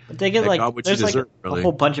 Horror. They get there's like a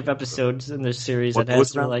whole bunch of episodes in this series that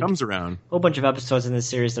has comes around. A whole bunch of episodes in this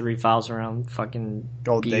series that revolves around fucking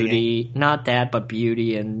gold beauty. Digging. Not that, but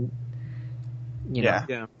beauty and you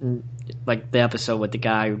know, like the episode with the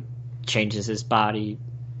guy who changes his body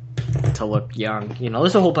to look young. You know,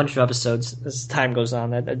 there's a whole bunch of episodes as time goes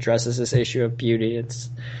on that addresses this issue of beauty.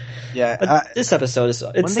 This episode is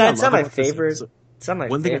it's not my favorite. It's not my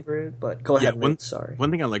favorite, but go ahead. Sorry.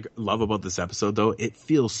 One thing I love about this episode, though, it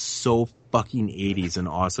feels so fucking 80s and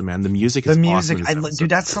awesome, man. The music is awesome. Dude,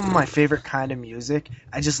 that's some of my favorite kind of music.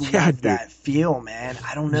 I just love that feel, man.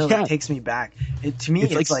 I don't know. It takes me back. To me,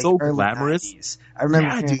 it's like so early glamorous. 90s. I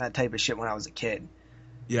remember hearing that type of shit when I was a kid.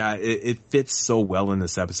 Yeah, it fits so well in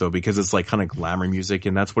this episode because it's like kind of glamour music,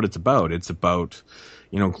 and that's what it's about. It's about,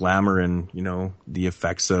 you know, glamour and, you know, the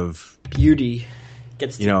effects of beauty.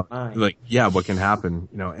 You know, like, yeah, what can happen,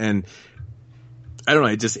 you know, and I don't know,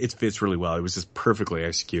 it fits really well. It was just perfectly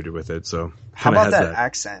executed with it. So how about that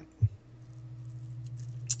accent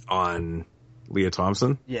on Leah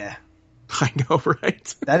Thompson? Yeah, I know,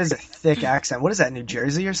 right? That is a thick accent. What is that, New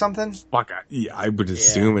Jersey or something? Fuck, I would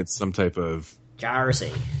assume it's some type of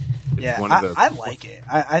Jersey. Yeah, I like it.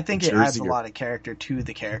 I think it adds a lot of character to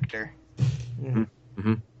the character. Mm-hmm.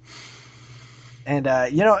 Mm-hmm.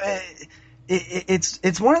 And you know,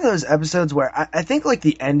 it's one of those episodes where I think like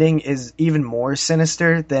the ending is even more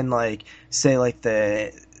sinister than like say like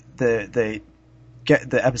the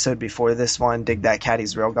episode before this one, Dig That Cat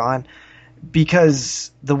He's Real Gone,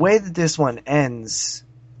 because the way that this one ends,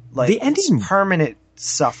 like the ending, it's permanent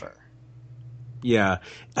suffer. Yeah,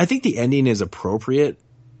 I think the ending is appropriate.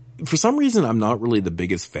 For some reason, I'm not really the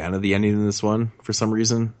biggest fan of the ending in this one. For some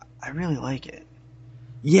reason, I really like it.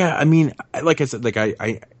 Yeah, I mean, like I said, like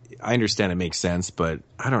I understand it makes sense, but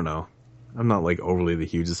I don't know. I'm not like overly the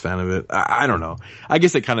hugest fan of it. I don't know. I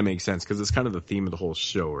guess it kind of makes sense because it's kind of the theme of the whole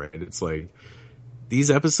show, right? It's like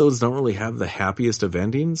these episodes don't really have the happiest of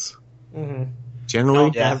endings. Mm-hmm.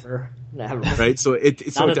 Generally. Ever. right? So it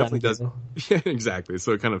definitely does. Yeah, exactly.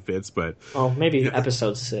 So it kind of fits, but maybe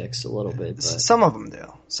episode 6 a little bit. But. Some of them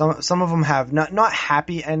do. Some of them have not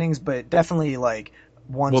happy endings, but definitely like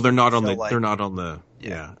ones. Well, they're not on the.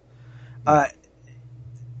 Yeah.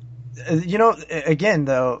 Again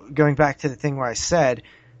though, going back to the thing where I said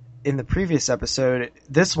in the previous episode,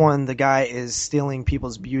 this one the guy is stealing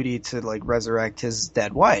people's beauty to like resurrect his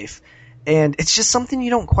dead wife, and it's just something you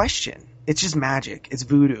don't question. It's just magic. It's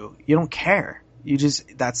voodoo. You don't care.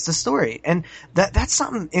 That's the story. And that's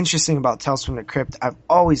something interesting about Tales from the Crypt. I've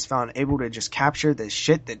always found able to just capture this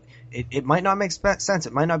shit that it might not make sense.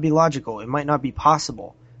 It might not be logical. It might not be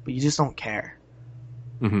possible, but you just don't care.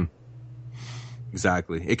 Mm-hmm.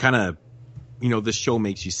 Exactly. It kind of, this show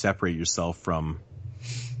makes you separate yourself from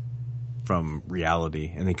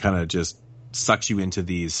reality, and it kind of just sucks you into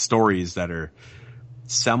these stories that are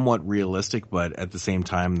somewhat realistic, but at the same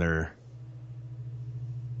time they're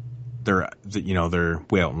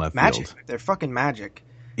way out in left magic. field. They're fucking magic.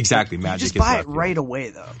 Exactly, like, magic. You just buy it right away,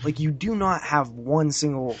 though. Like you do not have one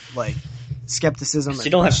single like skepticism. You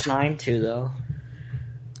don't have time to, though.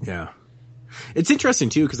 Yeah, it's interesting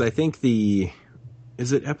too because I think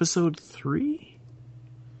is it episode 3,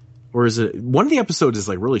 or is it one of the episodes is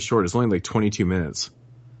like really short? It's only like 22 minutes.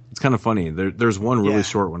 It's kind of funny. There's one really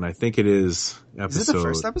short one. I think it is episode. Is it the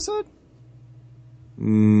first episode?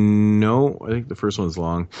 No, I think the first one's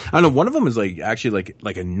long. I don't know. One of them is like actually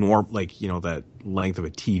like a norm, like that length of a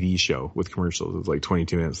TV show with commercials. It's like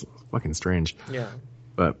 22 minutes. It's fucking strange. Yeah.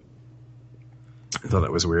 But I thought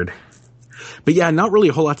that was weird. But yeah, not really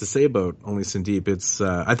a whole lot to say about Only Sin Deep. It's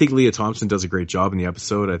I think Leah Thompson does a great job in the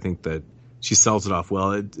episode. I think that she sells it off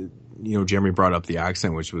well. Jeremy brought up the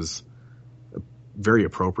accent, which was very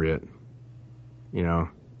appropriate. I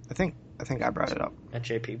think I brought it up. And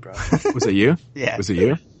JP brought it. Was it you? Yeah. Was it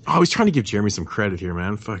you? Oh, I was trying to give Jeremy some credit here,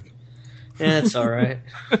 man. Fuck. Yeah, it's all right.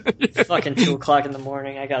 It's fucking 2:00 in the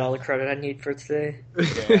morning. I got all the credit I need for today.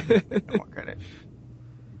 Yeah, no more credit.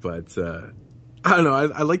 But I don't know.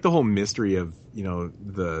 I like the whole mystery of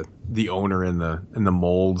the owner and the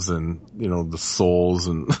molds and the souls,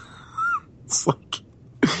 and it's like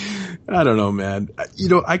I don't know, man.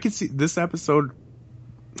 I could see this episode.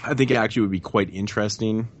 I think it actually would be quite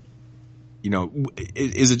interesting.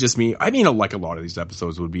 Is it just me? I mean, like a lot of these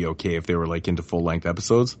episodes would be okay if they were like into full length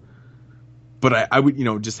episodes. But I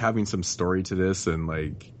would, just having some story to this and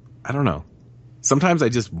like, I don't know. Sometimes I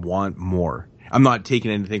just want more. I'm not taking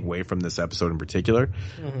anything away from this episode in particular,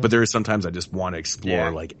 but there are sometimes I just want to explore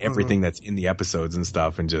like everything that's in the episodes and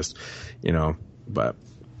stuff and just, but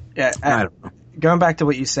yeah. I don't know. Going back to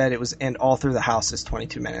what you said, and all through the house is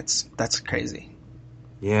 22 minutes. That's crazy.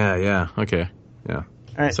 Yeah. Okay. Yeah. All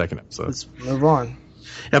right. Second episode. Let's move on.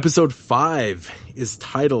 Episode 5 is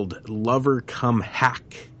titled Lover Come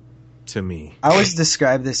Hack to Me. I always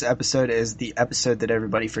describe this episode as the episode that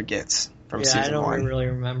everybody forgets from season 1. I don't really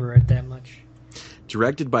remember it that much.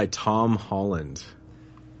 Directed by Tom Holland.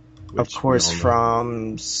 Of course,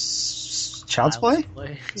 from Child's Play?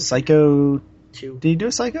 Psycho 2. Did he do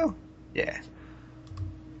a Psycho? Yeah.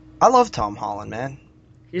 I love Tom Holland, man.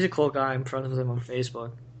 He's a cool guy. I'm friends with him on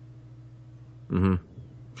Facebook. Mm-hmm.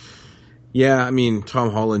 Yeah, I mean,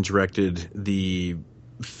 Tom Holland directed the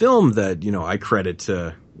film that, I credit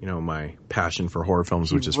to, my passion for horror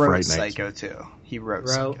films, which is Fright Night. Psycho 2. He wrote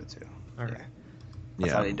Psycho 2. Okay.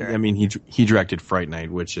 Yeah. I mean, he directed Fright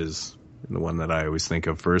Night, which is the one that I always think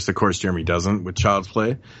of first. Of course, Jeremy doesn't with Child's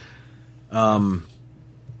Play.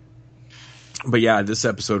 But yeah, this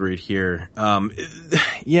episode right here.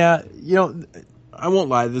 Yeah, I won't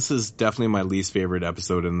lie. This is definitely my least favorite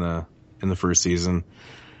episode in the first season.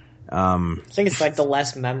 I think it's like the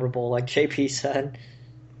less memorable, like JP said.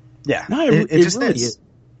 Yeah, no, it just really is.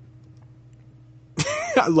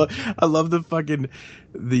 I love the fucking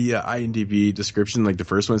IMDb description. Like the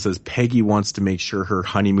first one says, Peggy wants to make sure her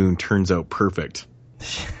honeymoon turns out perfect.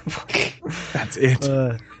 That's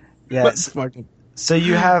it. Yeah. So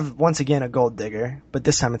you have once again a gold digger, but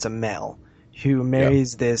this time it's a male who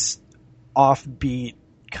marries this offbeat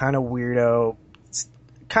kind of weirdo,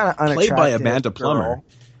 kind of unattractive played by Amanda girl. Plummer.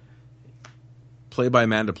 Played by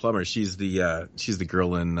Amanda Plummer. She's the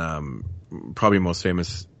girl in probably most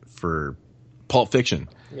famous for Pulp Fiction.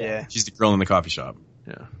 Yeah. She's the girl in the coffee shop.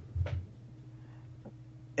 Yeah.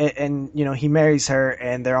 And he marries her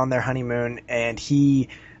and they're on their honeymoon and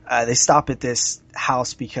they stop at this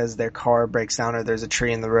house because their car breaks down or there's a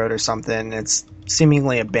tree in the road or something. It's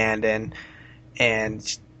seemingly abandoned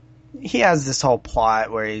and he has this whole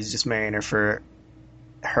plot where he's just marrying her for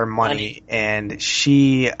her money. And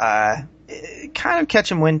she kind kind of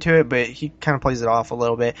catching wind to it, but he kind of plays it off a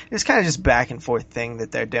little bit. It's kind of just back and forth thing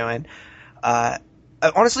that they're doing.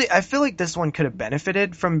 Honestly, I feel like this one could have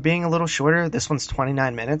benefited from being a little shorter. This one's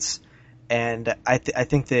 29 minutes, and I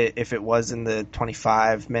think that if it was in the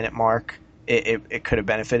 25-minute mark, it could have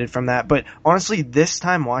benefited from that. But honestly, this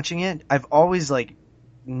time watching it, I've always like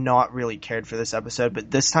not really cared for this episode, but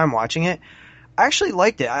this time watching it, I actually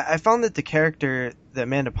liked it. I found that the character, the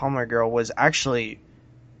Amanda Palmer girl, was actually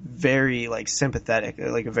very like sympathetic,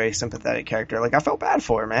 like a very sympathetic character. Like I felt bad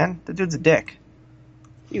for her, man. The dude's a dick.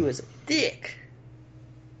 He was a dick.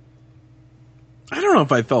 I don't know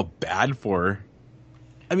if I felt bad for her.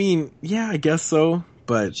 I mean, yeah, I guess so,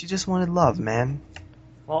 but she just wanted love, man.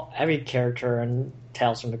 Well, every character in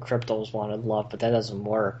Tales from the Crypt always wanted love, but that doesn't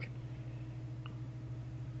work.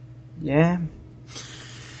 Yeah.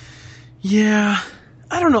 Yeah.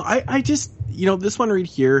 I don't know. I just, this one right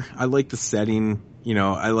here, I like the setting.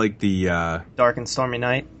 I like the... Dark and Stormy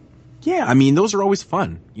Night. Yeah, I mean, those are always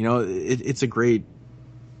fun. It's a great,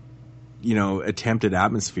 attempt at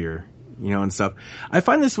atmosphere, and stuff. I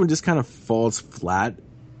find this one just kind of falls flat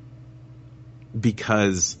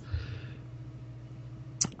because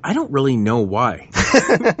I don't really know why.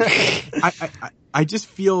 I just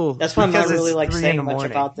feel that's why I'm not really like saying much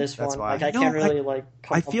about this one. Like I can't really like.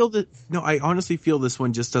 I feel that I honestly feel this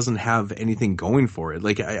one just doesn't have anything going for it.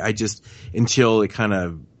 Like I just until it kind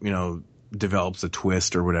of develops a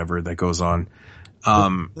twist or whatever that goes on.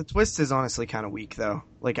 The twist is honestly kind of weak though.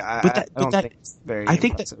 Like I don't think it's very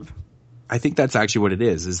impressive. I think that's actually what it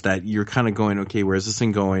is that you're kind of going, okay, where's this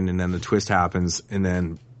thing going? And then the twist happens and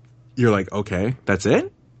then you're like, okay, that's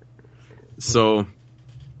it? So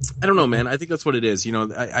I don't know, man. I think that's what it is.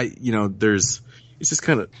 There's, it's just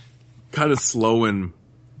kind of slow and,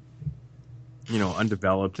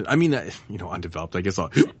 undeveloped. I mean, undeveloped, I guess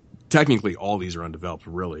technically all these are undeveloped,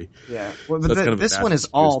 really. Yeah. Well, but this one is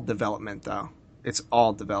all development though. It's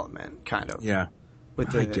all development, kind of. Yeah.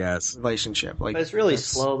 With the relationship. Like, but it's really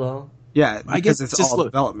slow though. Yeah, I guess it's all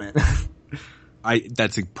development.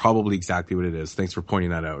 That's probably exactly what it is. Thanks for pointing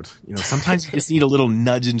that out. Sometimes you just need a little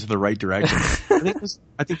nudge into the right direction.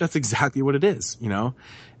 I think that's exactly what it is. I'm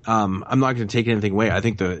not going to take anything away. I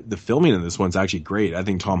think the filming in this one's actually great. I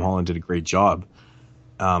think Tom Holland did a great job.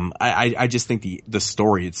 I just think the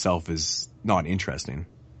story itself is not interesting.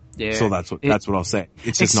 Yeah. So that's what I'll say.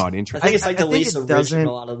 It's just not interesting. I think it's like the least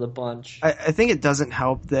original out of the bunch. I think it doesn't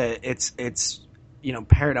help that it's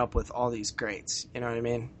paired up with all these greats. You know what I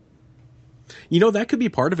mean? That could be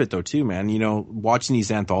part of it though too, man. Watching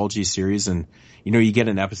these anthology series and, you get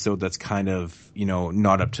an episode that's kind of,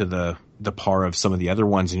 not up to the par of some of the other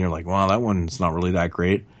ones and you're like, well, that one's not really that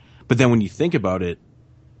great. But then when you think about it,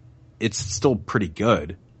 it's still pretty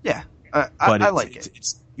good. Yeah. I like it.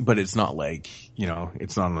 But it's not like,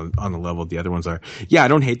 it's not on the level the other ones are. Yeah, I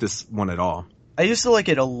don't hate this one at all. I used to like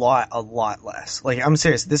it a lot less. Like, I'm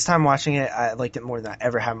serious. This time watching it, I liked it more than I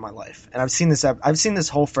ever have in my life. And I've seen this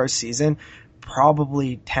whole first season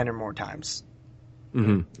probably 10 or more times.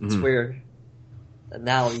 Mm-hmm. It's weird. And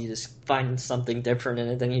now you just find something different in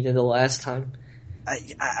it than you did the last time.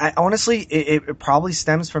 I honestly, it probably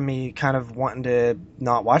stems from me kind of wanting to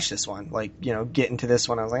not watch this one. Like, get into this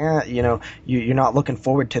one. I was like, you're not looking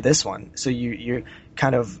forward to this one. So you're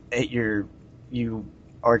kind of, you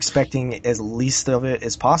are expecting as least of it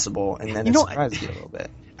as possible, and then it surprises you a little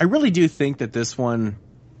bit. I really do think that this one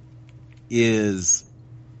is,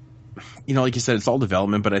 like you said, it's all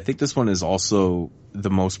development, but I think this one is also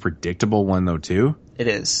the most predictable one, though, too. It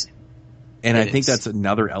is. And I think that's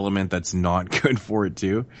another element that's not good for it,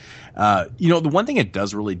 too. The one thing it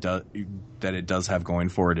does have going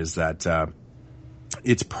for it is that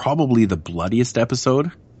it's probably the bloodiest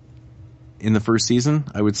episode in the first season,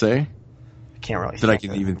 I would say. Can't really that I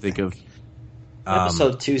can even think of.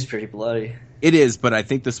 Episode 2 is pretty bloody. It is, but I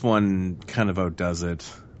think this one kind of outdoes it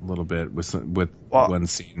a little bit with one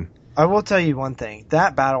scene. I will tell you one thing: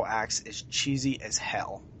 that battle axe is cheesy as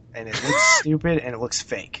hell, and it looks stupid and it looks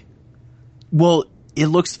fake. Well, it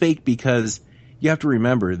looks fake because you have to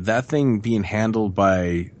remember that thing being handled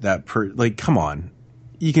by that come on,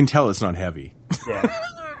 you can tell it's not heavy. Yeah.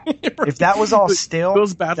 If that was all steel,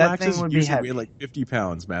 those battle that axes thing would be heavy. Weigh like 50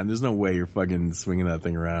 pounds, man. There's no way you're fucking swinging that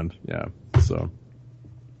thing around. Yeah. So,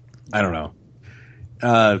 I don't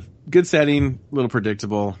know. Good setting, a little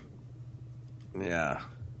predictable. Yeah.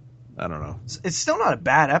 I don't know. It's still not a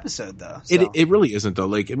bad episode, though. So. It really isn't, though.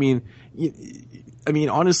 Like, I mean,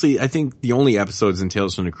 honestly, I think the only episodes in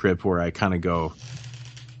Tales from the Crypt where I kind of go,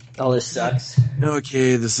 oh, this sucks.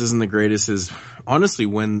 Okay, this isn't the greatest is honestly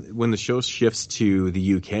when the show shifts to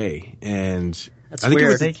the UK and that's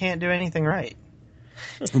weird. They can't do anything right.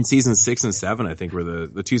 in season 6 and 7, I think, were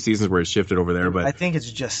the 2 seasons where it shifted over there. But I think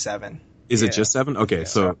it's just 7. Is it just 7? Okay,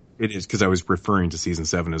 so it is, because I was referring to season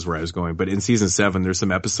 7 is where I was going. But in season 7, there's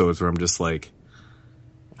some episodes where I'm just like,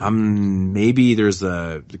 maybe there's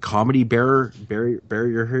the comedy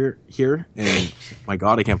barrier here, and my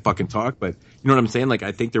God, I can't fucking talk. But you know what I'm saying? Like,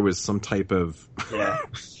 I think there was some type of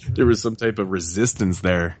there was some type of resistance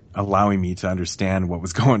there, allowing me to understand what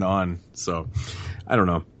was going on. So I don't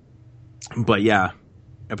know, but yeah,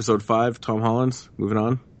 episode 5, Tom Holland's moving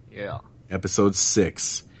on. Yeah, episode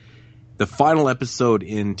 6. The final episode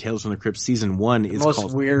in Tales from the Crypt season 1 is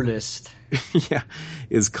called weirdest. Yeah,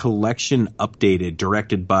 is Collection Updated,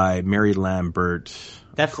 directed by Mary Lambert.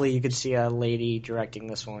 Definitely, you could see a lady directing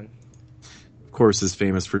this one. Of course, is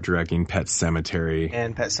famous for directing Pet Sematary.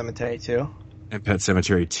 And Pet Sematary 2. And Pet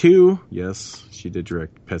Sematary 2, yes, she did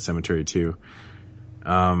direct Pet Sematary 2.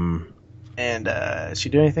 And she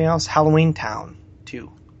did anything else? Halloween Town 2.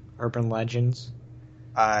 Urban Legends.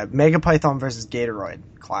 Megapython versus Gatoroid,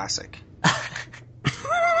 classic.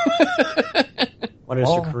 What does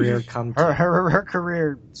her career come to? Her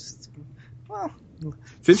career, well...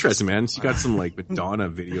 It's interesting, man. She got some, like, Madonna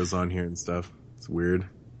videos on here and stuff. It's weird.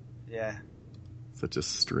 Yeah. Such a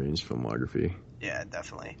strange filmography. Yeah,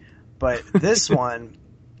 definitely. But this one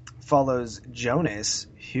follows Jonas,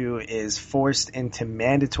 who is forced into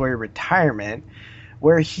mandatory retirement,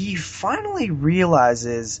 where he finally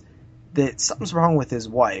realizes that something's wrong with his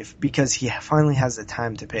wife because he finally has the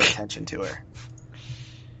time to pay attention to her.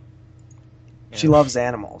 Yeah. She loves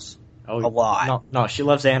animals a lot. No, she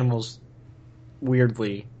loves animals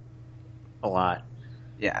weirdly a lot.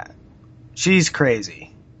 Yeah. She's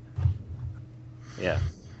crazy. Yeah.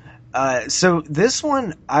 So this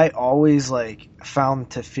one I always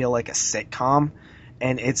found to feel like a sitcom,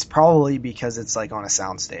 and it's probably because it's on a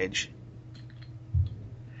soundstage.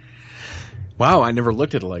 Wow, I never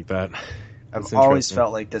looked at it like that. I've always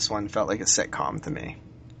felt like this one felt like a sitcom to me.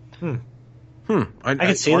 I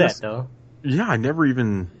can see that though. Yeah, I never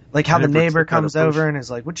even how the neighbor comes over and is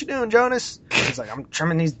like, "What you doing, Jonas?" He's like, "I'm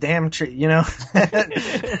trimming these damn trees," you know.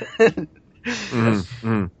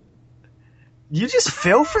 You just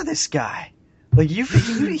feel for this guy. He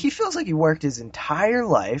feels like he worked his entire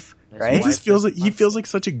life, right? He just feels like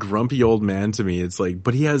such a grumpy old man to me. It's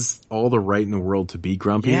but he has all the right in the world to be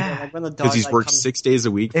grumpy. Yeah, because he's worked 6 days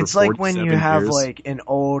a week. It's like when you have an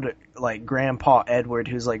old Grandpa Edward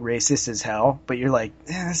who's racist as hell, but you're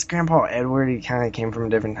this Grandpa Edward, he kind of came from a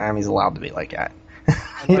different time. He's allowed to be like that.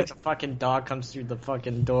 And the fucking dog comes through the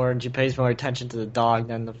fucking door, and she pays more attention to the dog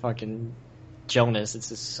than the fucking Jonas. It's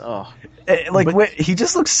just he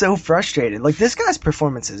just looks so frustrated. This guy's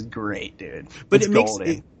performance is great, dude. But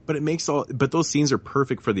but those scenes are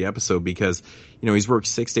perfect for the episode because he's worked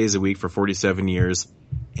 6 days a week for 47 years,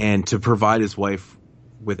 and to provide his wife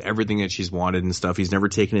with everything that she's wanted and stuff, he's never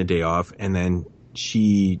taken a day off, and then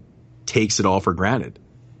she takes it all for granted.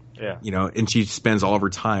 Yeah, and she spends all of her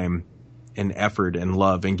time and effort and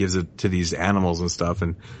love and gives it to these animals and stuff.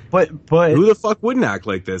 And but who the fuck wouldn't act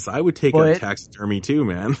like this? I would take up taxidermy too,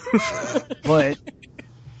 man. But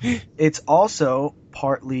it's also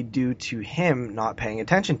partly due to him not paying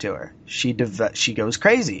attention to her. She goes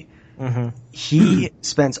crazy. Mm-hmm. He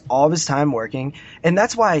spends all of his time working, and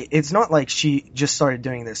that's why it's not like she just started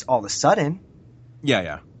doing this all of a sudden.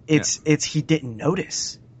 Yeah. It's he didn't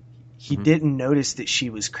notice. He didn't notice that she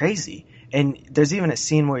was crazy. And there's even a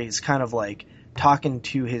scene where he's kind of talking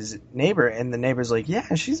to his neighbor, and the neighbor's like,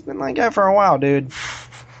 "Yeah, she's been like that for a while, dude."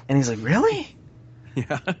 And he's like, "Really?"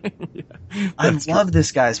 Yeah. I love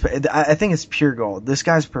this guy's. I think it's pure gold. This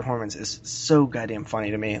guy's performance is so goddamn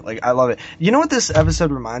funny to me. I love it. You know what this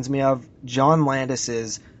episode reminds me of? John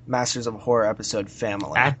Landis's Masters of Horror episode,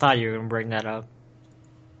 Family. I thought you were gonna bring that up.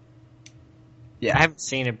 Yeah, I haven't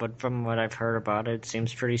seen it, but from what I've heard about it, it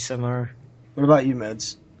seems pretty similar. What about you,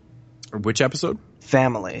 Mods? Which episode?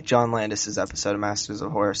 Family. John Landis's episode of Masters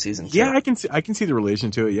of Horror season 2. Yeah, I can see the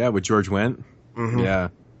relation to it. Yeah, with George Wendt. Mm-hmm. Yeah.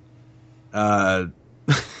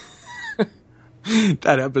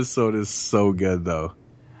 That episode is so good, though.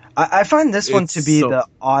 I find this one to be the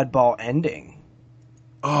oddball ending.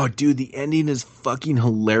 Oh, dude, the ending is fucking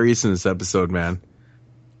hilarious in this episode, man.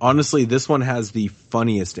 Honestly, this one has the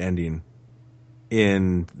funniest ending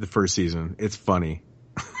in the first season. It's funny.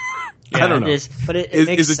 Yeah, I don't know. It is, but it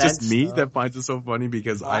makes is it sense, just me though. that finds it so funny?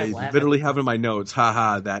 Because I literally have in my notes,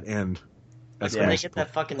 haha, that end. That's when they get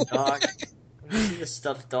that fucking dog. When you see the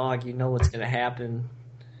stuffed dog, you know what's going to happen.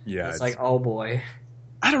 Yeah. It's oh boy.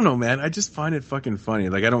 I don't know, man. I just find it fucking funny.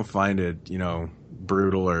 I don't find it,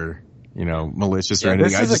 brutal or, malicious or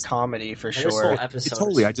anything. This is a comedy for sure. This whole episode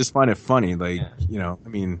totally. I just find it funny.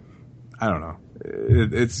 I I don't know.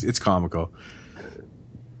 It's comical.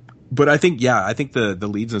 But I think the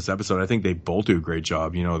leads in this episode, I think they both do a great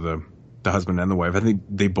job. You know, the husband and the wife. I think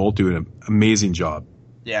they both do an amazing job.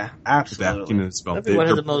 Yeah, absolutely. That'd be one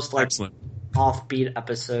of the most excellent offbeat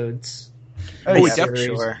episodes. Oh, yeah, for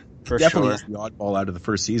sure. Definitely is the oddball out of the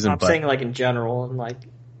first season. I'm saying like in general, and like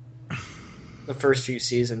the first few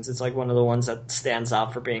seasons, it's like one of the ones that stands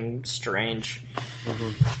out for being strange.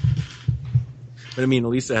 Mm-hmm. But I mean,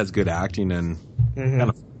 Elisa has good acting and kind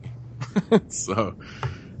of funny. So,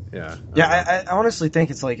 yeah. Yeah, I honestly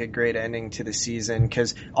think it's like a great ending to the season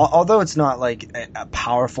because although it's not like a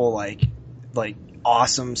powerful, like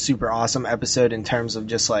awesome, super awesome episode in terms of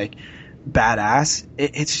just like badass,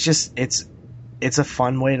 it's a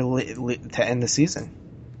fun way to end the season.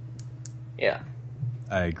 Yeah.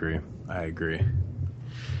 I agree.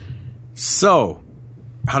 So,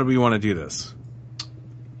 how do we want to do this?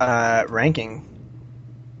 Ranking.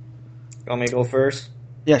 You want me to go first?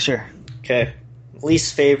 Yeah, sure. Okay.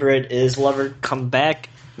 Least favorite is Lover Come Hack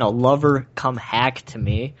to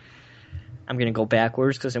Me. I'm going to go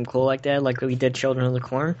backwards because I'm cool like that, like we did Children of the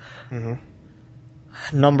Corn.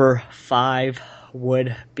 Mm-hmm. Number 5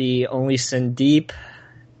 would be Only Sin Deep.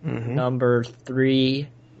 Mm-hmm. Number 3...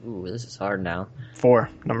 Ooh, this is hard now.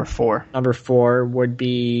 Number 4. Number 4 would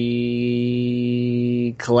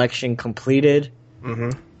be Collection Completed.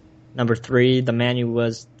 Mm-hmm. Number 3, The Man Who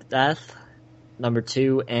Was Death. Number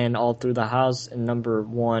 2, And All Through the House. And number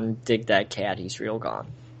 1, Dig That Cat, He's Real Gone.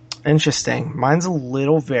 Interesting. Mine's a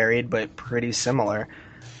little varied, but pretty similar.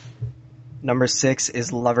 Number 6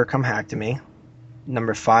 is Lover Come Hack to Me.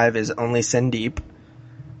 Number 5 is Only Sin Deep.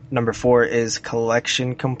 Number 4 is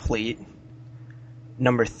Collection Complete.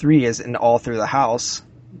 Number 3 is And All Through the House.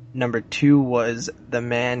 Number 2 was The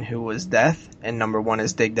Man Who Was Death. And number 1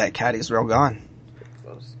 is Dig That Cat, He's Real Gone.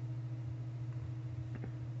 Close.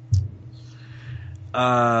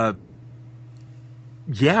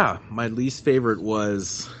 Yeah, my least favorite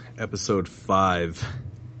was episode 5,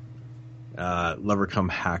 Lover Come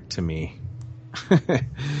Hack to Me.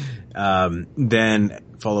 Then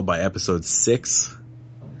followed by episode 6,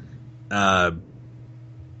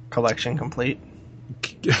 Collection Complete.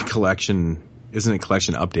 Collection, isn't it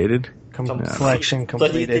Collection Updated? Collection Completed.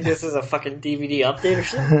 But do you think this is a fucking DVD update or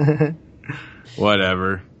something?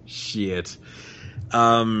 Whatever. Shit.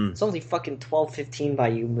 It's only fucking 12:15 by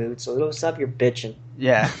you, Mood, so don't stop your bitching.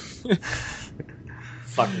 Yeah.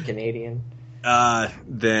 Fucking Canadian.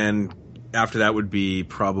 Then after that would be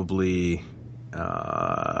probably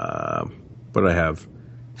what do I have?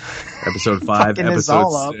 Episode 5,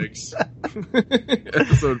 episode 6.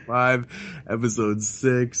 Episode 5, episode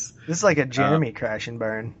 6. This is like a Jeremy crash and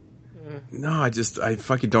burn. No, I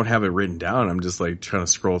fucking don't have it written down. I'm just like trying to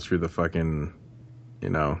scroll through the fucking, you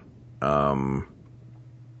know, You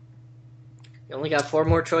only got 4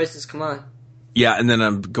 more choices, come on. Yeah, and then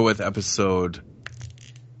I'm go with episode,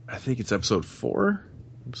 I think it's episode 4?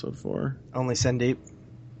 Episode 4? Only Sin Deep.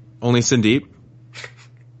 Only Sin Deep?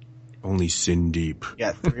 Only Sin Deep.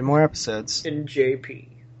 Yeah, 3 more episodes. In JP.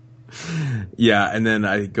 Yeah, and then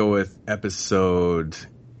I go with episode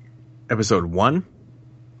 1.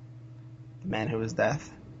 Man Who Was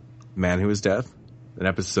Death. Man Who Was Death. Then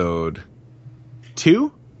episode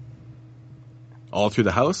 2. All Through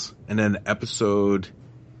the House. And then episode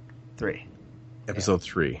 3. Episode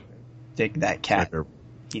 3. Dig That Cat.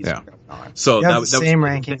 He's on. So that was the same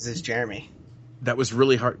rankings as Jeremy. That was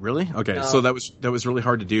really hard. Really? Okay. No. So that was really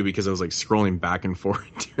hard to do because I was like scrolling back and forth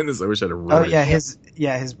doing this. I wish I had a really. Oh yeah, his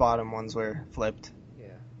bottom ones were flipped.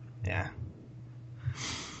 Yeah.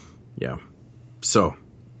 So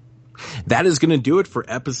that is going to do it for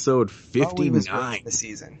episode 59. The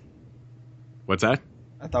season. What's that?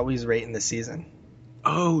 I thought we was rating the season.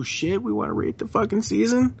 Oh shit! We want to rate the fucking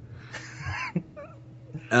season.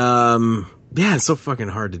 Yeah, it's so fucking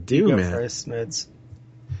hard to do, man. First, Mids.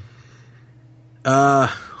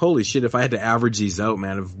 Holy shit, if I had to average these out,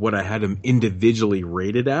 man, of what I had them individually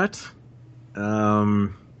rated at, I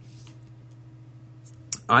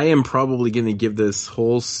am probably going to give this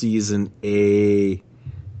whole season a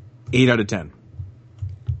 8 out of 10.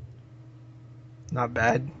 Not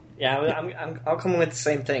bad. Yeah, I'll come with the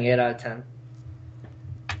same thing, 8 out of 10.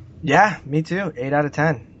 Yeah, me too, 8 out of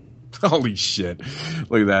 10. Holy shit.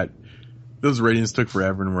 Look at that. Those ratings took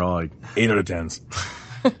forever and we're all like, 8 out of 10s.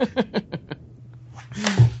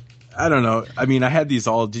 I don't know. I mean, I had these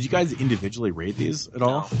all. Did you guys individually rate these at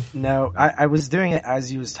all? No. I was doing it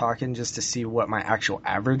as you was talking just to see what my actual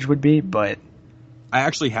average would be, but I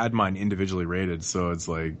actually had mine individually rated, so it's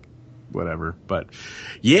like whatever. But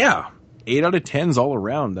yeah, 8 out of 10s all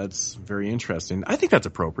around. That's very interesting. I think that's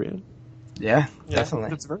appropriate. Yeah,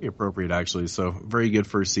 definitely. It's very appropriate, actually. So very good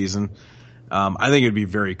first season. I think it'd be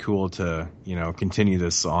very cool to, continue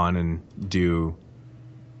this on and do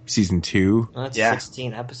season 2. Well, that's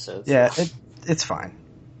 16 episodes. Yeah, it's fine.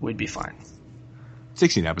 We'd be fine.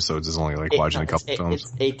 16 episodes is only like watching a couple films.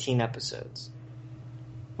 It's 18 episodes.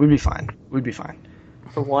 We'd be fine.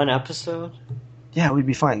 For one episode? Yeah, we'd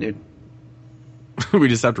be fine, dude. We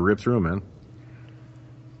just have to rip through them, man.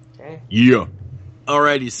 Okay. Yeah.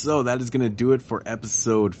 Alrighty, so that is going to do it for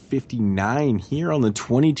episode 59 here on the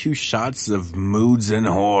 22 Shots of Moods and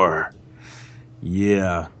Horror.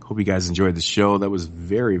 Yeah, hope you guys enjoyed the show. That was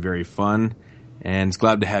very, very fun. And it's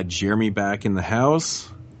glad to have Jeremy back in the house.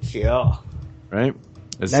 Yeah. Right?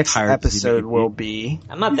 Next episode will be...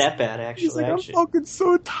 I'm not that bad, actually. He's like, I'm fucking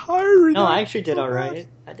so tired. No, I actually did alright.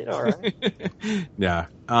 I did alright. Yeah.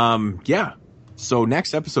 Yeah. So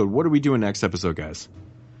next episode, what are we doing next episode, guys?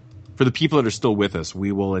 For the people that are still with us,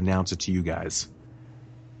 we will announce it to you guys.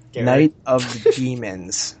 Night of the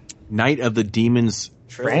Demons. Night of the Demons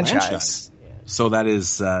franchise. Yeah. So that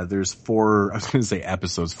is, there's 4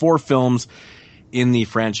 episodes, 4 films in the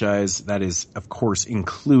franchise. That is, of course,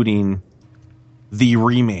 including the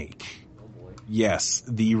remake. Oh boy. Yes,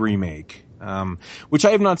 the remake. Which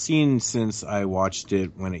I have not seen since I watched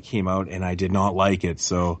it when it came out, and I did not like it.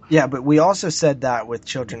 So yeah, but we also said that with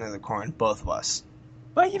Children of the Corn, both of us.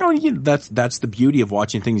 But that's the beauty of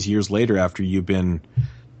watching things years later after you've been,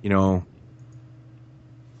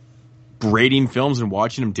 grading films and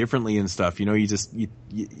watching them differently and stuff. You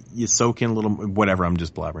soak in a little whatever. I'm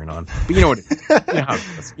just blabbering on, but you know what?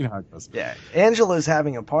 You know how it goes. Yeah, Angela's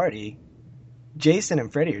having a party. Jason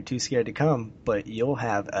and Freddie are too scared to come, but you'll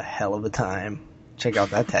have a hell of a time. Check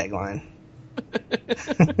out that tagline.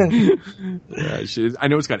 Yeah, I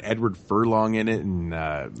know it's got Edward Furlong in it, and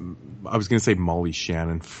I was going to say Molly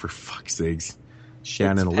Shannon, for fuck's sakes.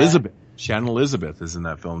 Shannon Elizabeth is in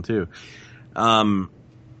that film too.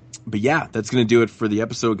 But yeah, that's going to do it for the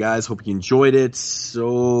episode, guys. Hope you enjoyed it.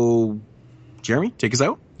 So, Jeremy, take us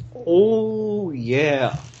out. Oh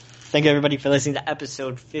yeah. Thank you, everybody, for listening to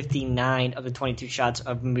episode 59 of the 22 Shots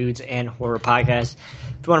of Moods and Horror podcast.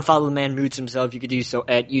 If you want to follow the man Moods himself, you can do so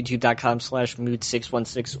at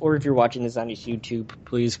youtube.com/Moods616. Or if you're watching this on his YouTube,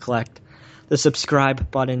 please collect the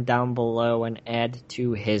subscribe button down below and add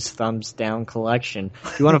to his thumbs down collection.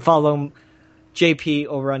 If you want to follow JP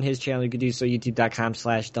over on his channel, you can do so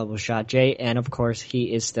youtube.com/DoubleShotJ. And of course,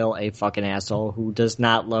 he is still a fucking asshole who does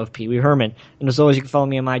not love Pee Wee Herman. And as always, you can follow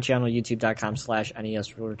me on my channel,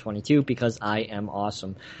 youtube.com/NESRuler22, because I am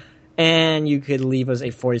awesome. And you could leave us a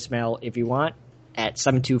voicemail if you want at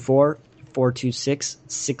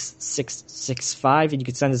 724-426-6665. And you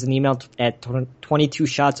can send us an email at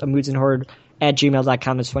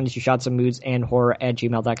 22shotsofmoodsandhorror@gmail.com. It's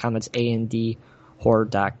 22shotsofmoodsandhorror@gmail.com. It's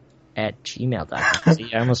ANDhorror.com. @gmail.com. See,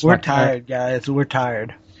 we're tired, guys. We're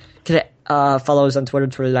tired. Follow us on Twitter,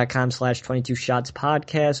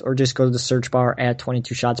 twitter.com/22shotspodcast, or just go to the search bar at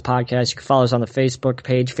 22 Shots Podcast. You can follow us on the Facebook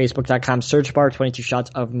page, facebook.com search bar, 22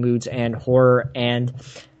 Shots of Moods and Horror. And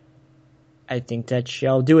I think that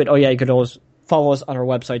shall do it. Oh yeah, you could always follow us on our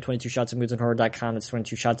website, 22shotsofmoodsandhorror.com. It's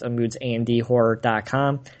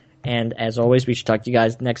 22shotsofmoodsandhorror.com. And as always, we should talk to you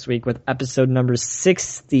guys next week with episode number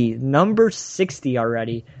 60. Number 60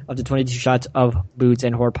 already of the 22 Shots of Moods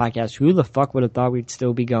and Horror podcast. Who the fuck would have thought we'd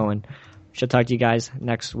still be going? Should talk to you guys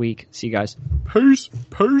next week. See you guys. Peace.